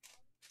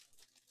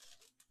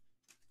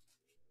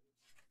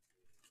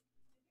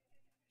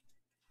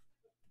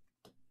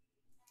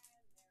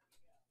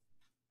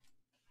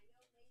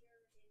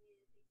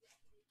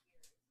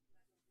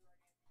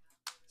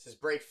 This is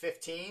break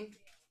 15.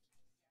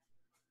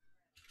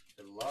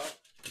 Good luck.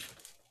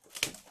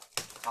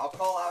 I'll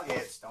call out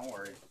hits. Don't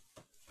worry.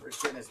 We're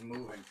just getting this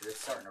moving because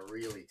it's starting to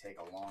really take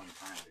a long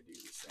time to do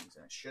these things,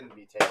 and it shouldn't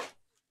be taking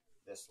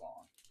this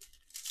long.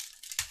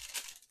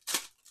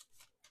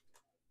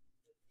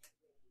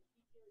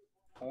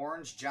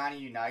 Orange Johnny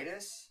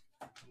Unitas.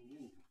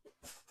 Ooh.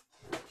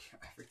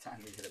 Every time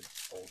we hit an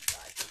old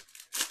guy.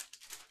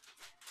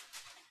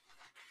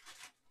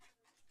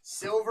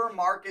 Silver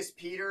Marcus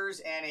Peters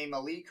and a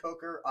Malik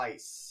Hooker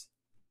Ice.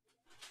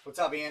 What's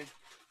up, Ian?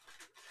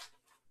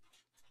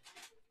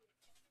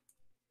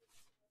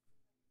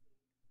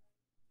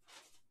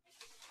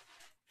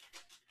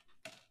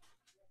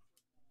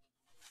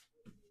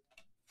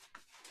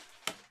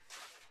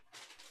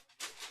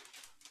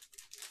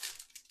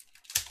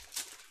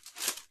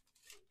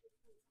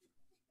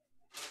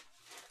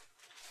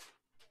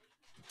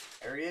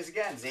 There he is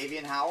again,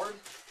 Xavier Howard.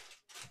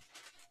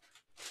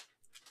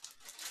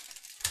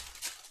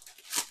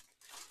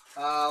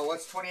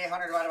 What's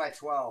 2,800 divided by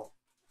 12?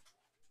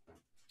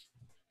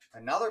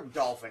 Another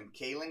Dolphin,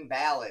 Kalen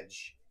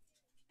Ballage.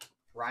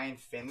 Ryan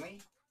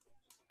Finley.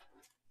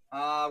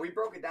 We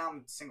broke it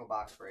down single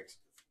box breaks.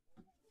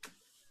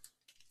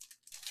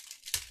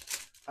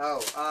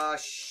 Oh,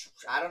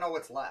 I don't know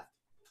what's left.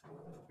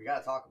 We got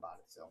to talk about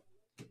it, so.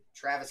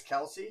 Travis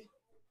Kelce.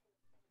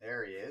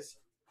 There he is.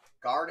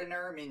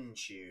 Gardner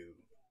Minshew.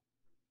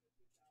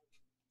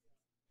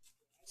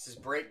 This is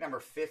break number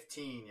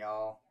 15,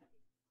 y'all.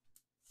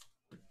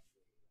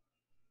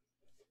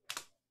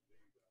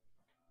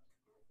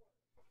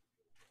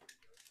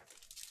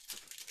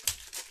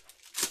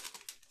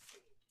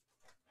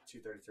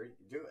 $233.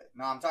 Do it.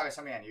 No, I'm talking to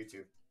somebody on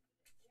YouTube.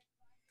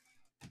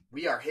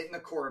 We are hitting the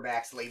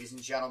quarterbacks, ladies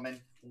and gentlemen.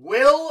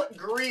 Will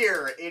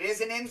Greer. It is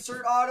an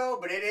insert auto,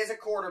 but it is a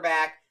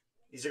quarterback.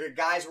 These are the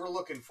guys we're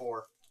looking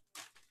for.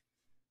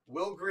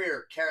 Will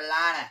Greer,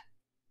 Carolina.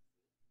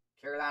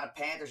 Carolina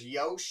Panthers,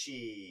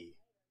 Yoshi.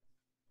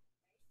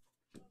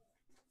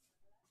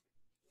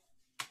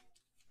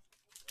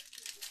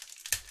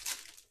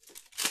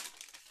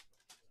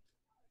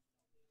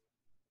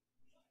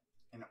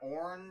 An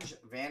orange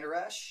Van Der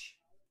Esch.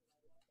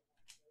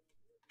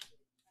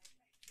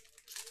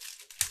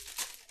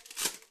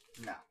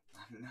 No,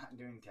 I'm not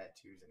doing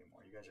tattoos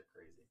anymore. You guys are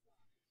crazy.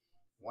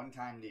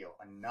 One-time deal.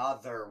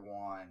 Another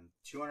one.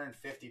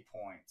 250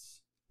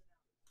 points.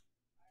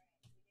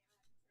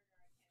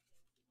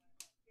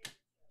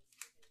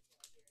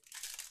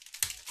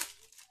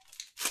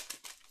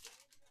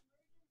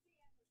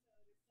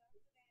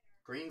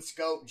 Green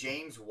Scope,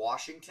 James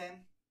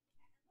Washington.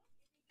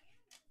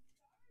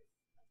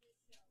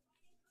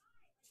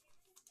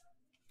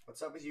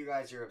 What's up with you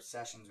guys, your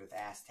obsessions with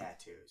ass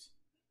tattoos?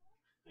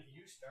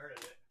 You started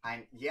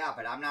it. Yeah,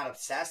 but I'm not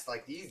obsessed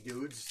like these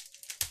dudes.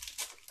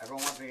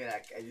 Everyone wants me to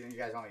get that. You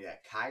guys want me to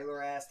get a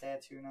Kyler ass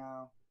tattoo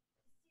now?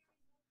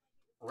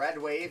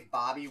 Red Wave,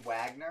 Bobby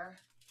Wagner.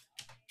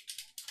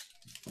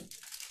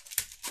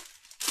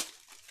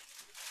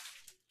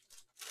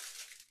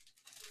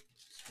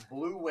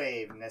 Blue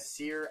Wave,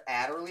 Nasir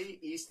Adderley,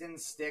 Easton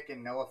Stick,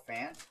 and Noah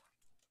Fant.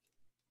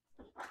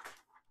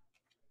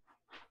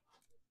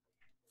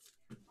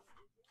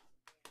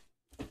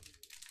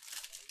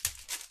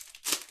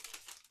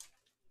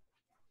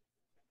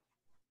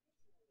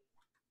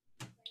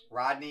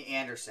 Rodney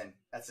Anderson.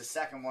 That's the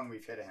second one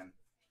we've hit of him.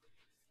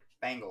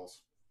 Bengals.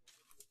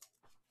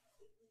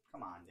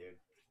 Come on, dude.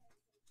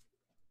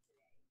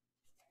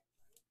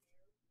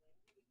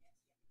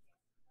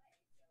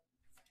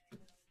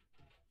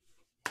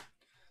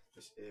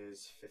 This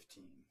is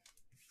 15.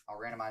 I'll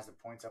randomize the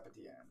points up at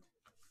the end.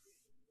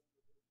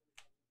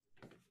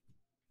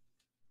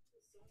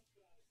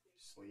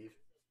 Sleeve.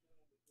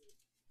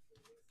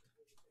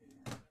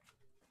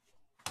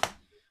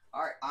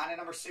 All right, on to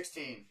number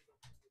 16.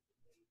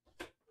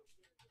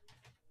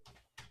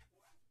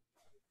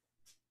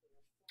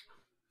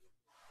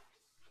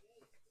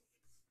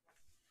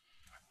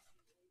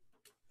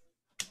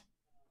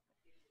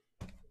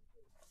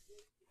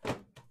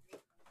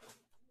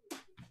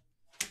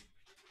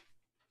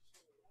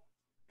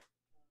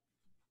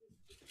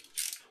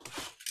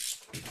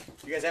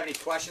 You guys have any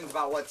questions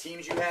about what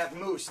teams you have?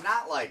 Moose,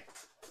 not like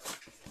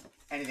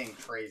anything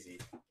crazy.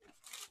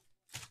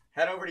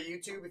 Head over to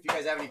YouTube if you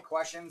guys have any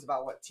questions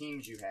about what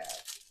teams you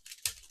have.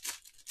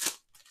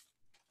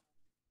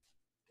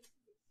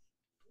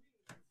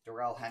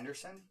 Darrell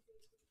Henderson.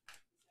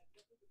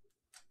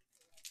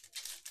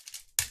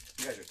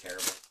 You guys are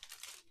terrible.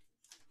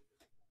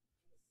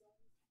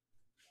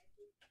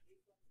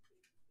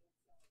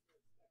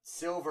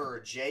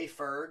 Silver, J.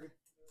 Ferg.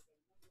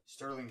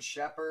 Sterling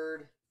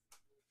Shepard.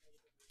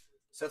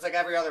 So it's like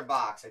every other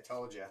box, I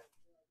told you.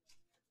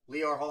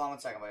 Leor, hold on one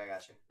second, buddy, I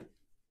got you.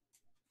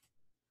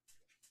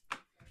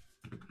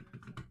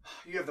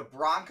 You have the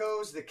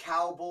Broncos, the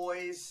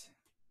Cowboys.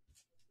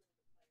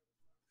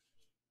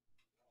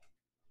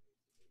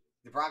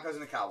 The Broncos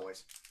and the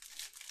Cowboys.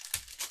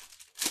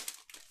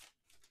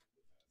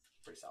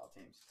 Pretty solid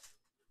teams.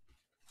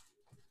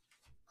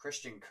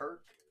 Christian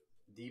Kirk,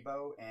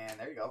 Debo, and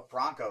there you go.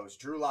 Broncos,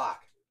 Drew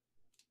Lock.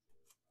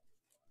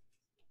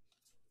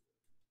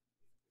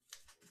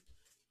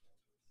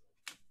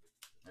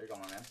 There you go,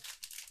 my man.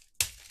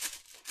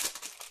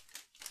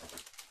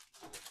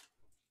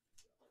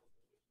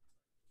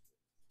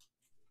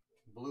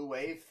 Blue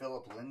Wave,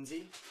 Philip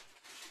Lindsay.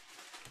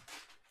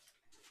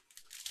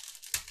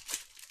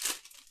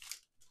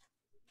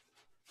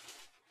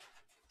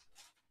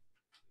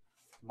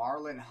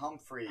 Marlon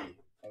Humphrey,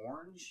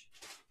 orange.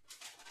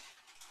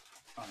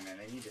 Oh, man,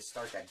 they need to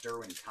start that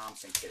Derwin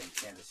Thompson kid in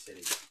Kansas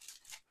City.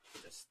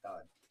 He's a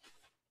stud.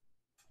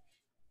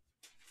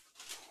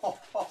 Ho,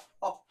 ho,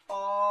 ho,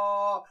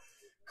 ho.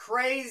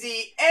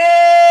 Crazy A!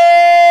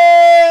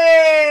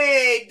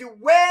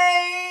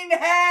 Dwayne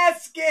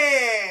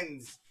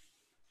Haskins.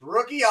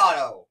 Rookie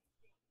auto.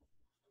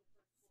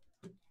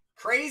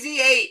 Crazy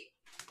 8.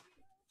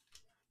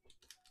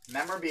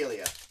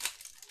 Memorabilia.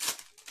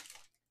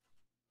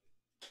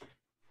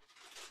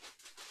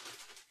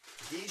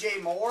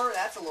 DJ Moore,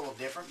 that's a little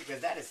different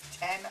because that is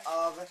 10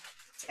 of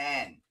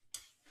 10.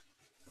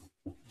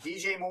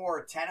 DJ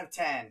Moore, 10 of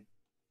 10.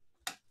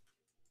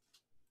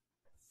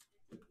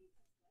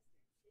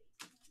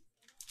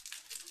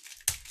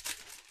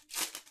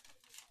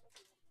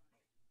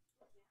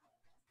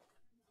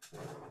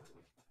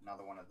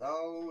 Another one of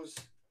those.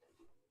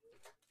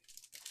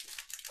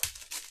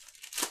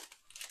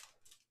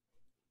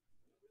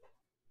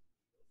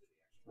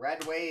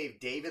 Red Wave,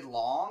 David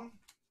Long.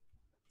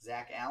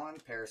 Zach Allen,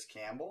 Paris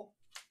Campbell.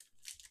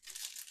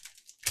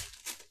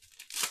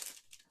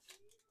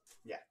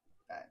 Yeah,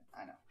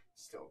 I know.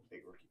 Still a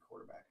big rookie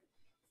quarterback.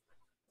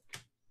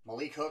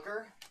 Malik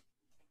Hooker,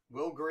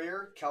 Will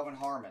Greer, Kelvin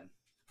Harmon.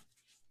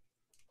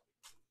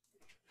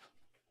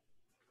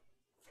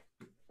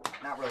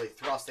 Not really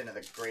thrust into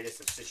the greatest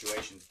of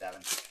situations,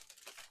 Devin.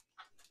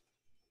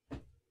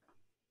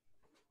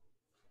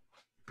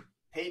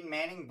 Peyton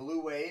Manning,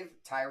 Blue Wave,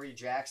 Tyree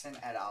Jackson,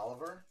 Ed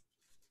Oliver.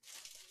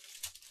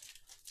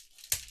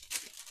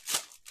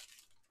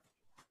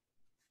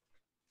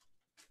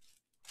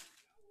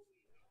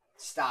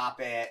 Stop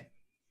it.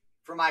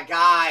 For my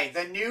guy,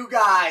 the new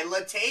guy,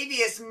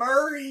 Latavius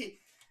Murray.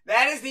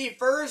 That is the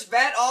first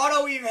vet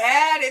auto we've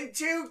had in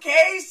 2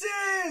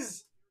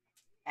 cases.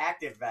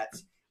 Active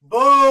vets.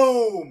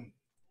 Boom.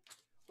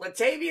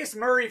 Latavius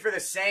Murray for the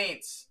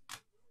Saints.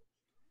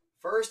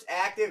 First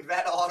active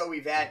vet auto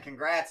we've had.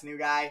 Congrats, new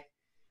guy.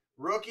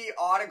 Rookie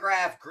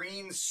autograph,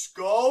 green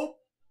scope.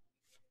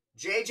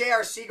 J.J.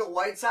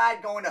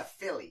 Arcega-Whiteside going to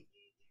Philly.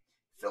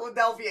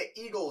 Philadelphia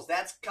Eagles.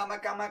 That's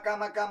chameleon.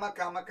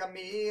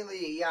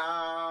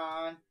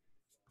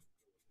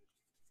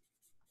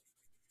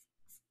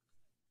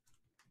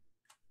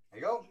 There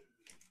you go.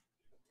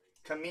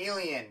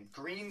 Chameleon.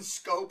 Green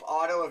scope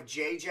auto of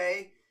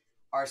J.J.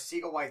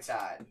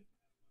 Arcega-Whiteside.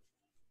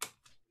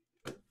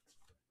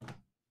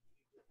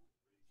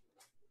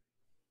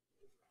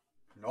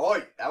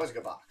 No, that was a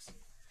good box.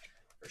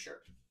 For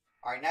sure.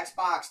 All right, next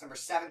box, number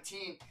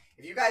 17.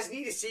 If you guys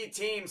need to see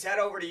teams, head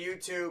over to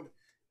YouTube.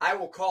 I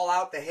will call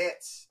out the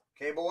hits.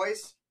 Okay,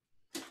 boys?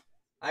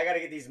 I got to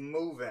get these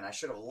moving. I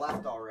should have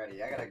left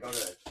already. I got to go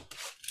to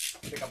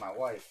pick up my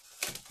wife.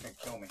 She's going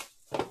to kill me.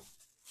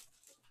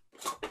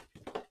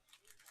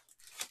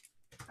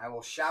 I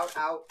will shout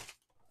out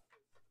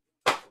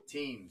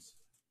teams.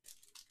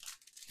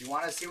 If you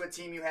want to see what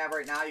team you have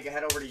right now, you can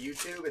head over to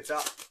YouTube. It's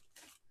up.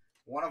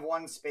 1 of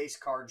 1 space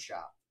card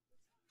shop.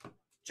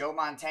 Joe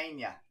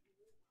Montana.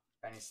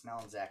 Benny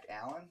Snell and Zach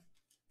Allen.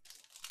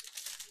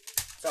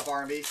 What's up,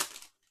 R&B?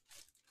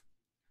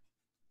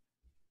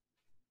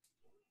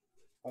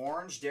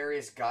 Orange,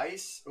 Darius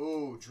Geis.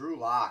 Ooh, Drew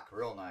Lock.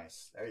 Real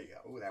nice. There you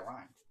go. Ooh, that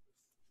rhymed.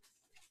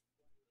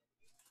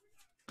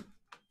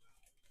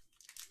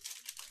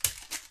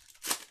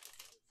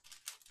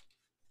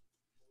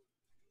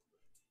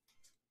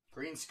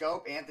 Green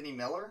Scope, Anthony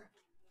Miller.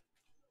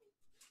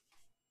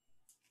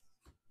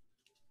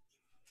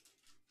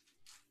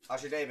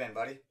 How's your day been,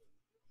 buddy?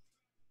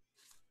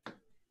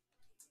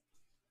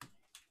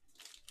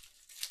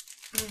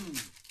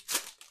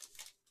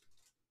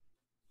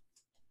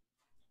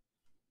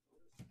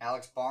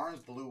 Alex Barnes,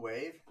 Blue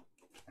Wave.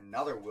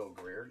 Another Will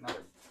Greer,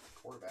 another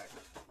quarterback.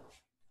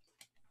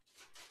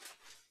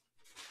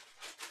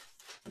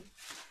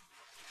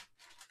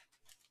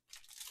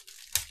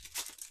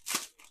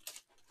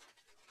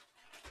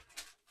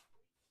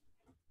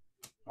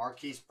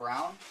 Marquise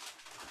Brown.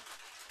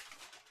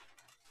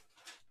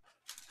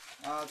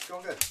 It's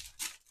going good.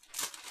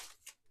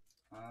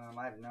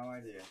 I have no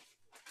idea.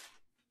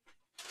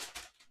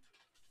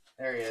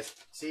 There he is.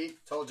 See,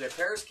 told you.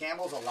 Paris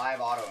Campbell's a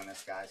live auto in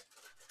this, guys.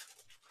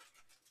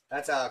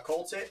 That's a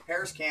Colts hit.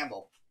 Paris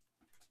Campbell.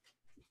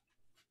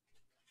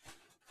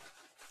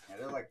 Yeah,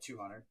 they're like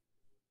 200.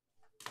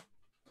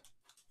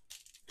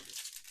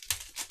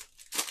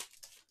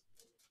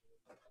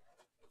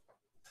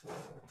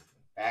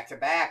 Back to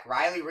back.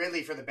 Riley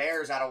Ridley for the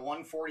Bears out of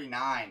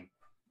 149.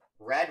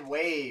 Red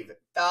Wave.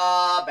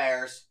 The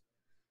Bears.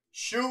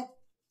 Shoot.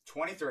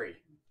 23.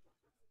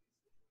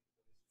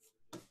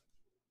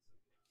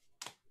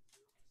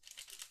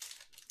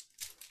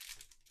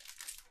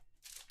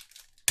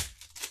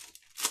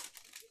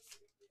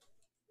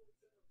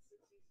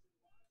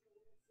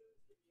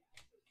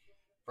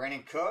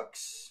 Brandon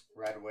Cooks,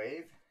 Red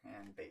Wave,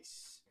 and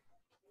base.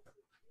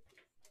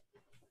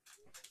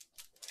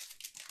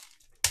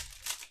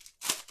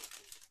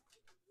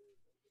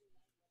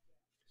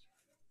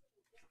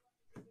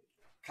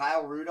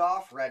 Kyle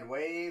Rudolph, Red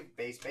Wave,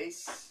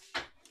 base.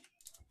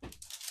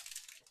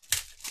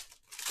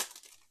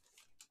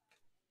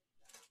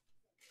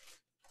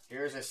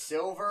 Here's a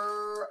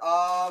silver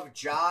of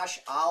Josh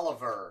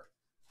Oliver.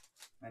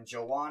 And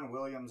Jawan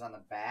Williams on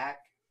the back.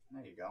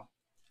 There you go.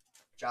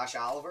 Josh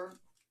Oliver.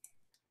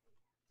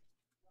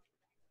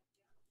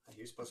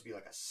 He was supposed to be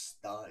like a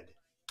stud.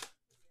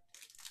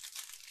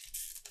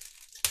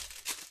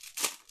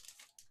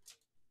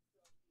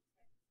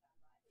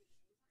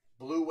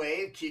 Blue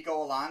Wave,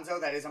 Kiko Alonso.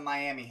 That is a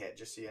Miami hit,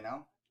 just so you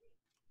know.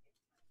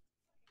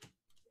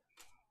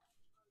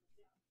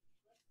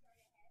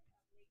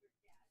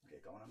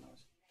 Okay, going on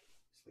those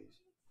sleeves.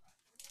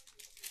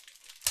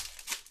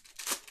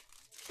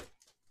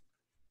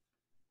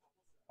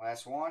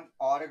 Last one,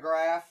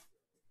 autograph.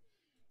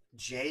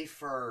 J.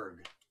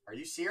 Ferg. Are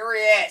you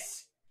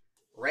serious?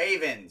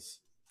 Ravens.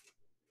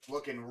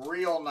 Looking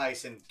real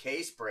nice in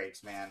case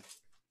breaks, man.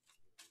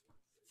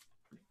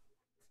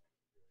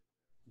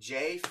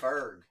 J.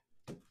 Ferg.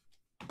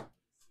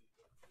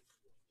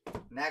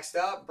 Next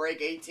up,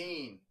 break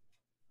 18.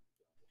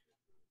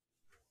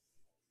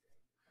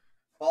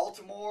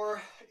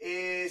 Baltimore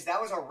is,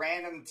 that was a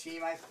random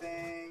team, I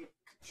think.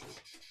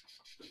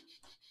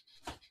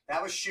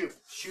 That was Shoop.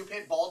 Shoop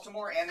hit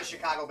Baltimore and the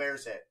Chicago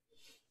Bears hit.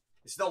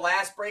 This is the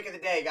last break of the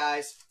day,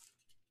 guys.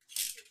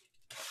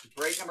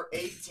 Break number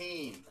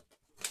 18.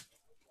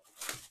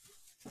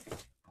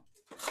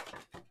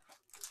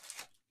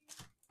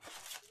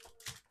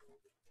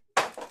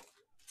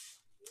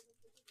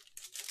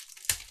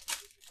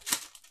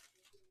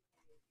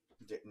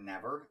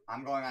 Never.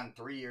 I'm going on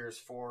 3 years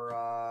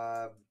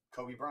for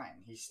Kobe Bryant.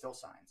 He still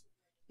signs.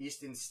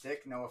 Easton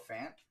Stick, Noah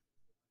Fant.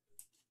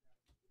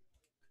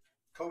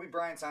 Kobe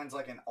Bryant signs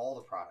like in all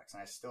the products,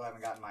 and I still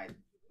haven't gotten my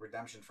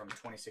redemption from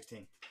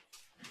 2016.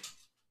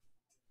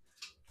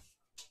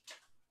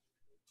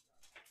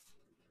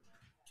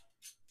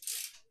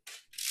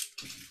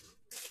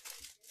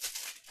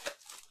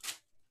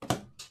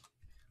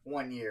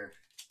 One year.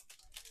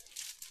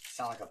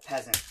 Sound like a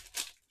peasant.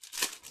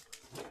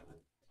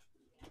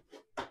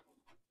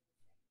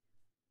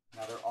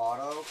 Another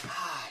auto.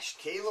 Gosh,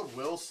 Caleb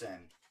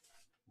Wilson.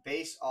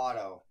 Base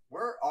auto.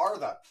 Where are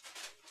the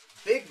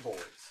big boys?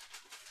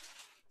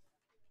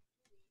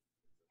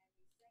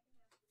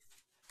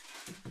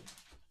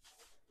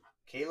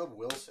 Caleb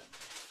Wilson.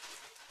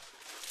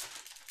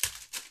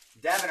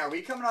 Devin, are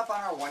we coming up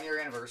on our 1 year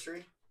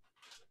anniversary?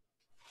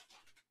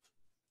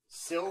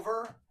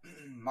 Silver.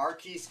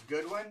 Marquise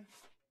Goodwin.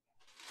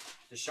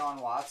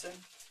 Deshaun Watson.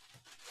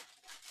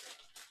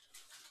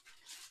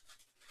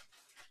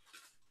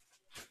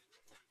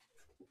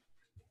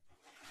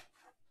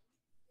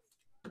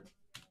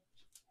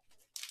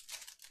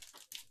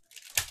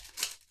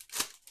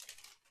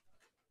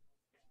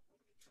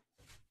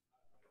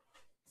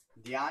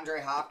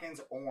 DeAndre Hopkins,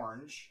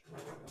 orange.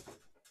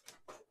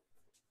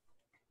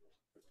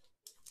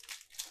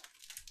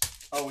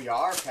 Oh, we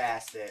are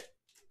past it.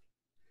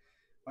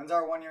 When's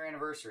our 1 year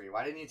anniversary?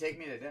 Why didn't you take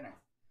me to dinner?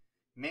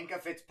 Minka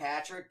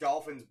Fitzpatrick,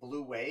 Dolphins,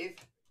 blue wave.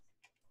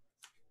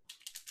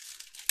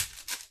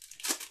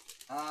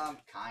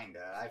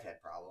 Kinda. I've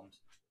had problems.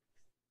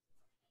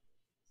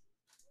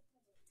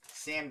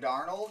 Sam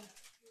Darnold,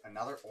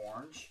 another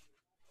orange.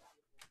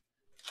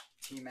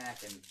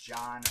 T-Mac and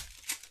John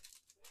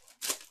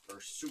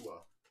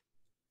Ursua.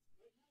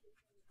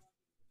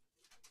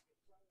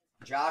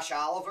 Josh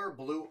Oliver,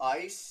 blue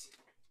ice.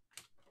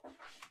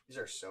 These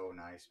are so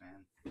nice,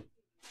 man.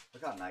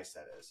 Look how nice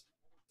that is.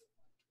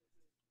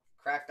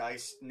 Cracked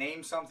ice.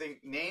 Name something.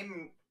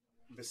 Name,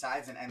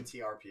 besides an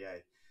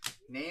NTRPA,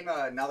 name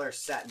another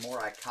set more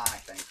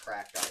iconic than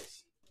cracked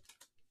ice.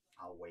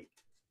 I'll wait.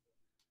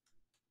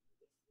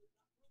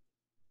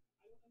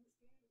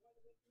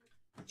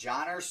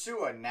 John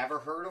Ursua. Never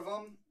heard of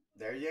him.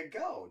 There you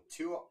go.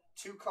 Two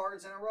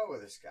cards in a row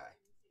with this guy.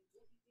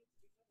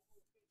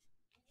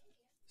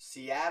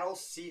 Seattle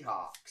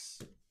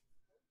Seahawks.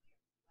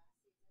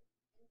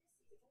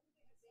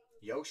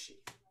 Yoshi.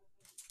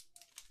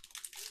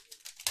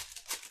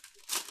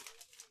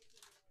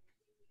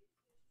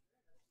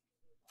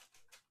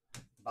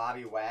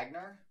 Bobby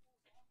Wagner.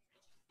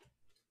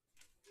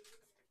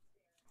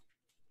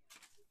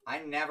 I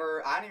don't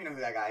even know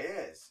who that guy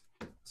is.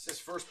 It's his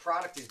first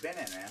product he's been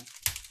in, man.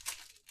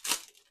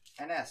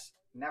 NS.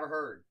 Never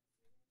heard.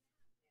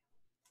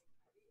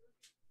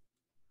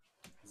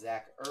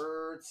 Zach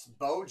Ertz.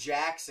 Bo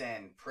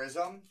Jackson.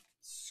 Prizm.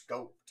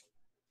 Scoped.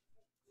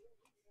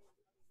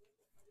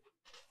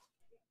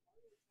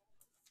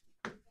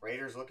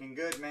 Raiders looking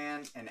good,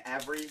 man, in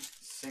every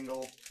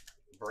single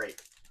break.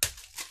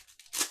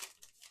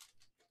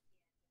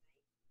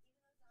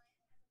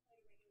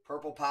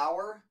 Purple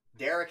Power.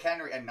 Derrick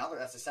Henry. Another.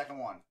 That's the second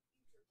one.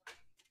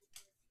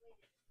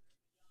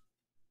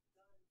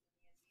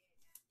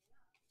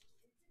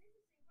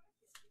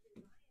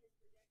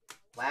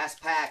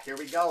 Last pack. Here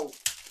we go.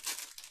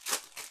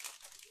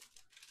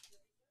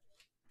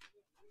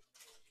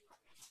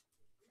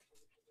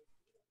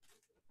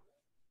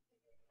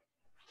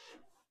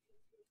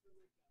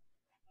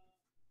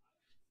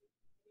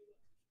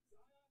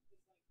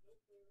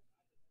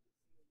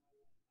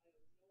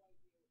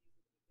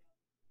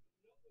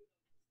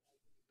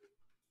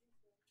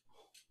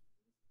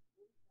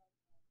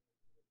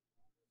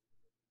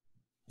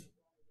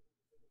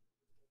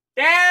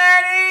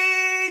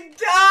 Danny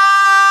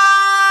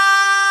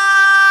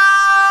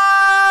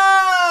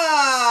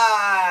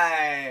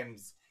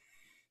Dimes!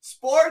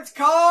 Sports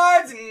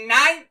Cards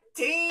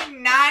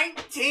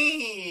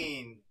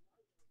 1919.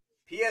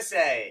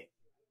 PSA.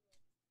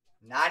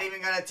 Not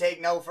even going to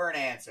take no for an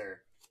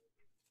answer.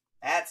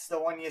 That's the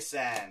one you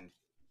send.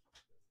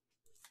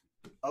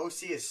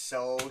 OC is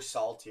so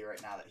salty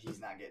right now that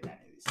he's not getting any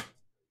of these things.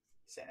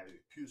 He's saying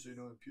everything. PSA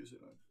 9, PSA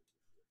 9.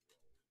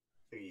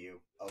 Look at you,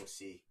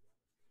 OC.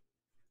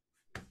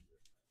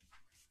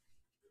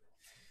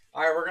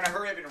 All right, we're going to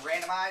hurry up and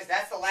randomize.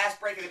 That's the last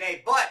break of the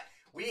day, but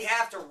we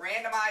have to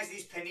randomize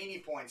these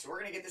Panini points. So we're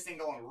going to get this thing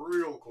going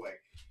real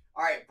quick.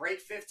 All right, break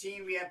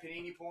 15, we have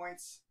Panini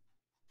points.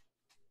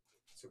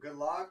 So good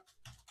luck.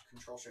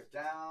 Control Shift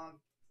down.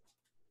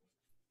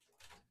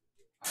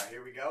 All right,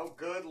 here we go.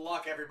 Good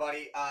luck,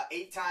 everybody.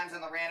 8 times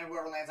on the random,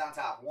 whoever lands on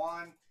top.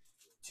 1,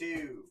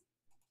 2,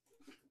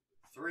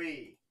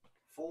 3,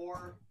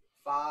 4,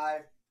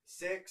 5,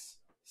 6,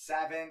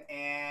 7,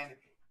 and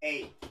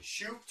 8.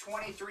 Shoot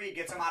 23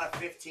 gets them out of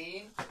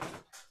 15.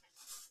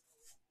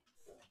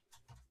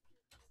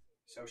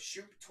 So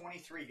shoot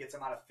 23 gets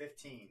them out of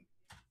 15.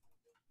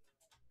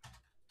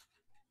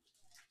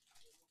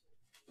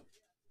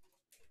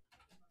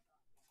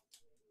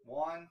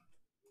 One,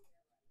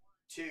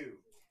 2,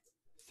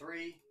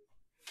 3,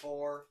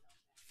 4,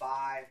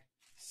 5,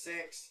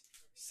 6,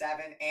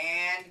 7,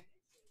 and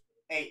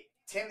 8.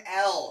 Tim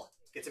L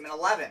gets him in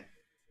 11.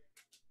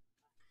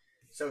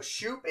 So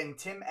Shoop and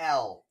Tim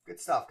L. Good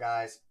stuff,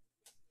 guys.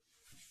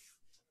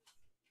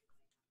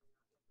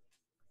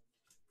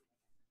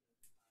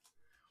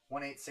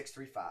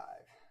 $18635.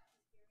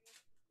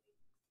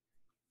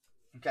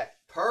 Okay,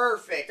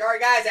 perfect. All right,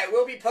 guys, I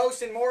will be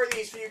posting more of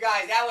these for you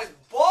guys. That was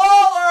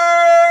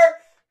baller.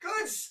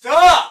 Good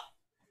stuff.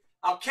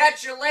 I'll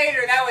catch you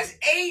later. That was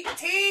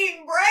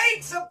 18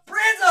 breaks of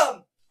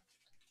Prizm.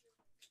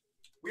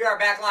 We are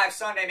back live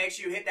Sunday. Make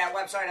sure you hit that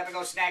website up and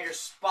go snag your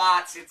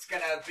spots. It's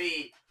going to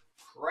be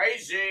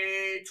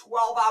crazy.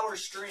 12-hour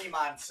stream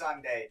on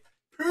Sunday.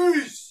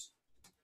 Peace.